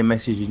 send me a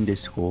message in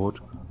Discord.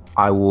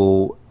 I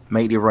will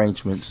make the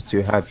arrangements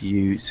to have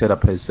you set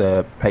up as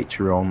a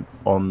Patreon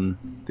on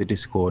the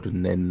Discord,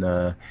 and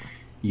then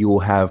you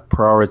will have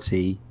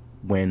priority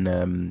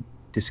when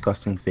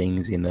discussing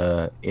things in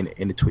a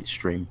Twitch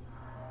stream.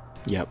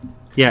 Yep.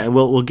 Yeah, and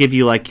we'll give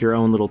you like your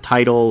own little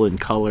title and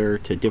color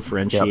to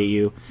differentiate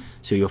you,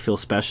 so you'll feel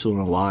special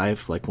and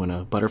alive, like when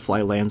a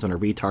butterfly lands on a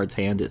retard's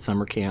hand at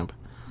summer camp.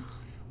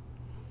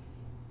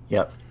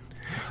 Yep.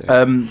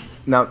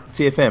 Now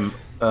TFM,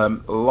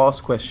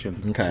 last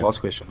question. Okay. Last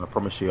question. I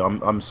promise you.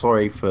 I'm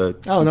sorry for.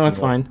 Oh no, it's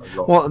fine.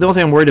 Well, the only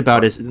thing I'm worried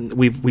about is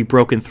we've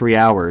broken 3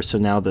 hours, so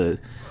now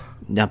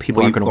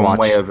people aren't going to watch.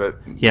 Way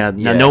over. Yeah.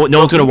 Now no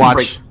one's going to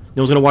watch.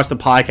 No one's going to watch the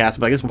podcast.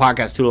 But this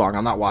podcast's too long.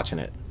 I'm not watching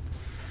it.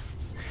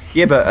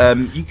 Yeah, but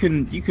you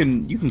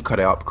can cut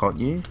it up, can't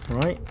you?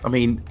 Right? I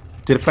mean,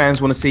 do the fans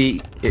want to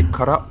see it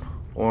cut up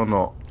or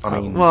not?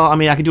 I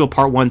mean, I could do a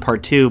part 1,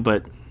 part 2,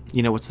 but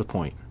you know what's the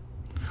point?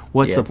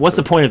 What's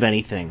the point of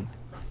anything?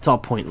 It's all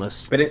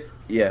pointless. But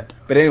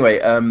anyway,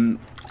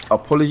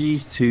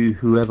 apologies to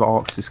whoever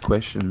asked this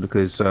question,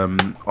 because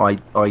I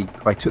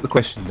took the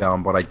question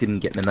down, but I didn't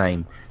get the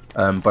name.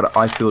 But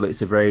I feel that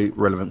it's a very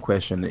relevant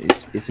question.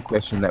 It's a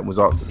question that was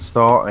asked at the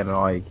start, and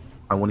I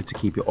wanted to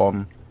keep it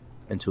on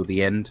until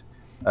the end.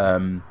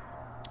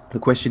 The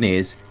question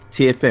is,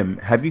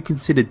 TFM, have you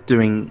considered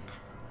doing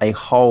a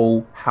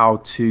whole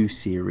how-to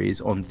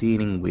series on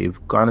dealing with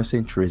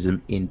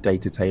gynocentrism in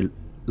day-to-day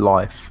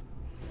life?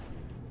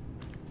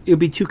 It would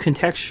be too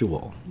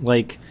contextual.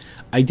 Like,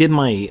 I did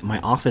my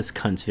office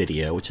cunts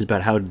video, which is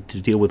about how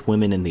to deal with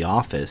women in the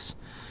office,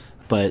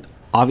 but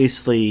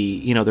obviously,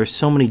 you know, there's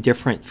so many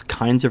different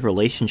kinds of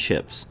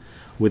relationships,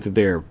 whether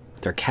they're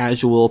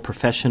casual,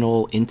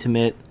 professional,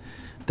 intimate,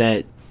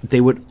 that they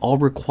would all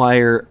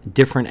require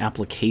different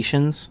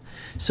applications.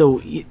 So,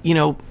 you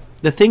know,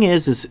 the thing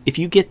is if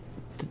you get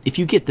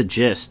the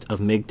gist of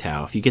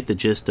MGTOW, if you get the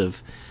gist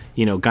of,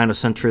 you know,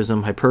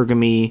 gynocentrism,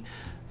 hypergamy,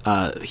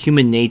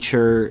 human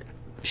nature,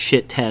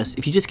 shit test,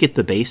 if you just get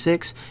the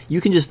basics, you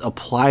can just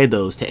apply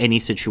those to any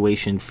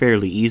situation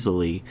fairly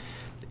easily.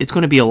 It's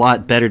going to be a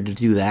lot better to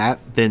do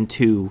that than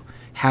to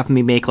have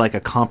me make like a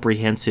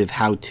comprehensive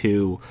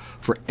how-to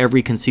for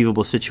every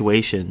conceivable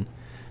situation,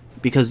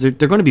 because they're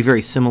going to be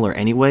very similar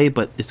anyway,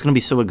 but it's going to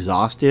be so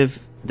exhaustive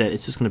that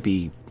it's going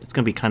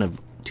to be kind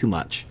of too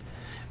much.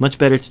 Much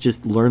better to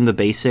just learn the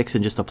basics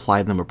and just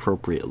apply them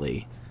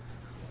appropriately,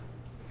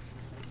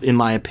 in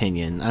my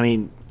opinion. I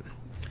mean,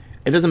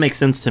 it doesn't make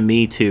sense to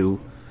me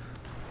to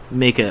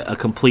make a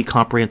complete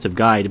comprehensive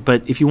guide,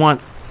 but if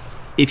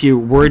you're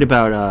worried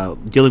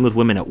about dealing with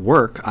women at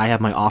work, I have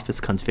my Office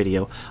Cunts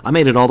video. I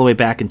made it all the way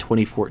back in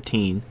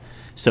 2014,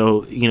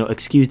 so, you know,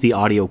 excuse the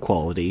audio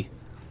quality,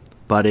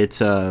 but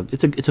it's an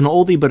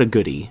oldie but a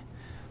goodie.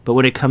 But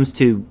when it comes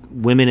to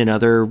women and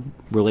other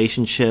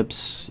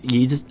relationships,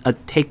 you just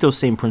take those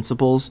same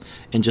principles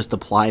and just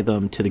apply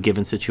them to the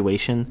given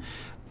situation.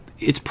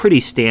 It's pretty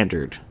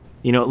standard.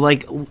 You know,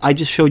 like I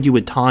just showed you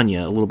with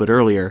Tanya a little bit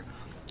earlier.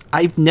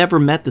 I've never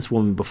met this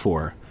woman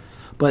before,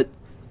 but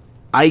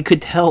I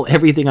could tell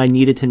everything I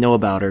needed to know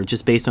about her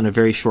just based on a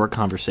very short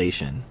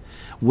conversation.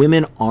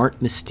 Women aren't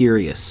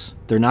mysterious.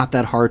 They're not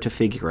that hard to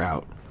figure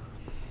out.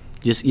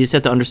 You just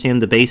have to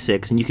understand the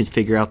basics, and you can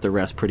figure out the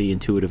rest pretty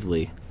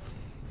intuitively.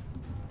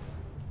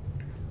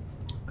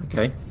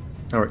 Okay.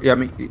 All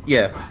right.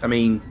 Yeah. I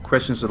mean,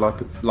 questions are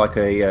like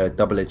a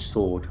double-edged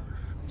sword.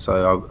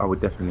 So I would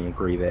definitely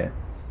agree there.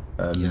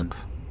 Yep.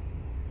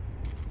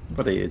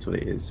 But it is what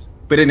it is.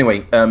 But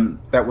anyway,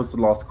 that was the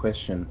last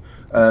question.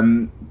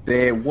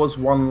 There was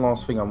one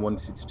last thing I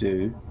wanted to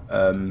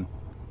do.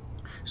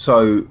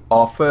 So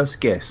our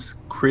first guest,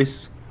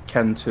 Chris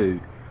Cantu.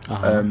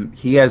 Uh-huh.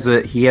 He has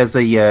a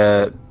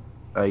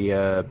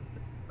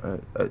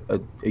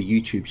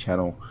YouTube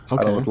channel. And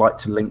I Okay. would like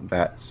to link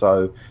that.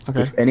 So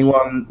Okay. if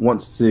anyone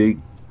wants to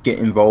get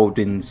involved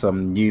in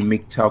some new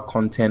MGTOW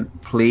content,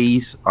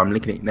 please, I'm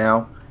linking it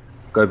now.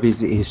 Go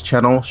visit his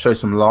channel, show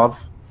some love.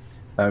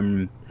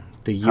 The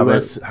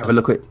U.S. Have a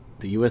look at.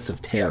 the U.S.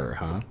 of Terror,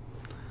 huh?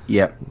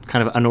 Yeah,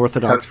 Kind of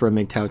unorthodox for a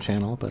MGTOW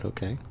channel, but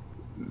okay.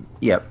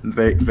 yeah,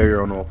 very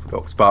very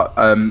unorthodox. But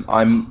I'm,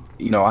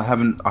 I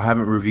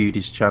haven't reviewed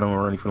his channel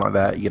or anything like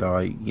that.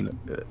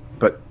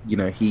 But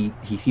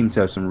he seemed to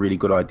have some really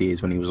good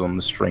ideas when he was on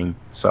the stream.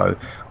 So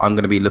I'm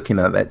going to be looking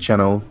at that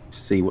channel to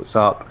see what's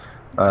up.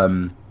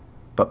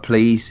 But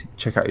please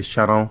check out his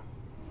channel,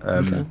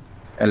 Okay.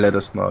 and let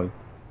us know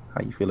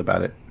how you feel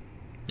about it.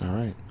 All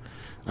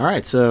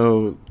right.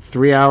 So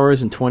 3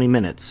 hours and 20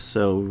 minutes.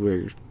 So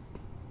we're,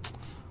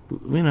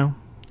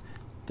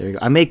 there you go.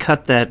 I may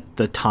cut the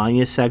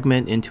Tanya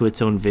segment into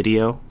its own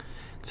video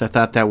because I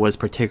thought that was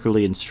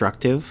particularly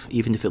instructive,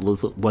 even if it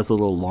was a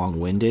little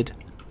long-winded.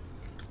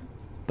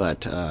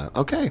 But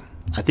okay,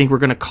 I think we're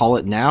gonna call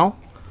it now.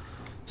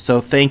 So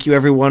thank you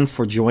everyone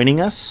for joining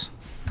us,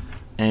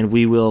 and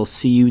we will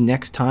see you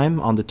next time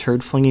on the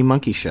Turd Flinging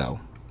Monkey Show.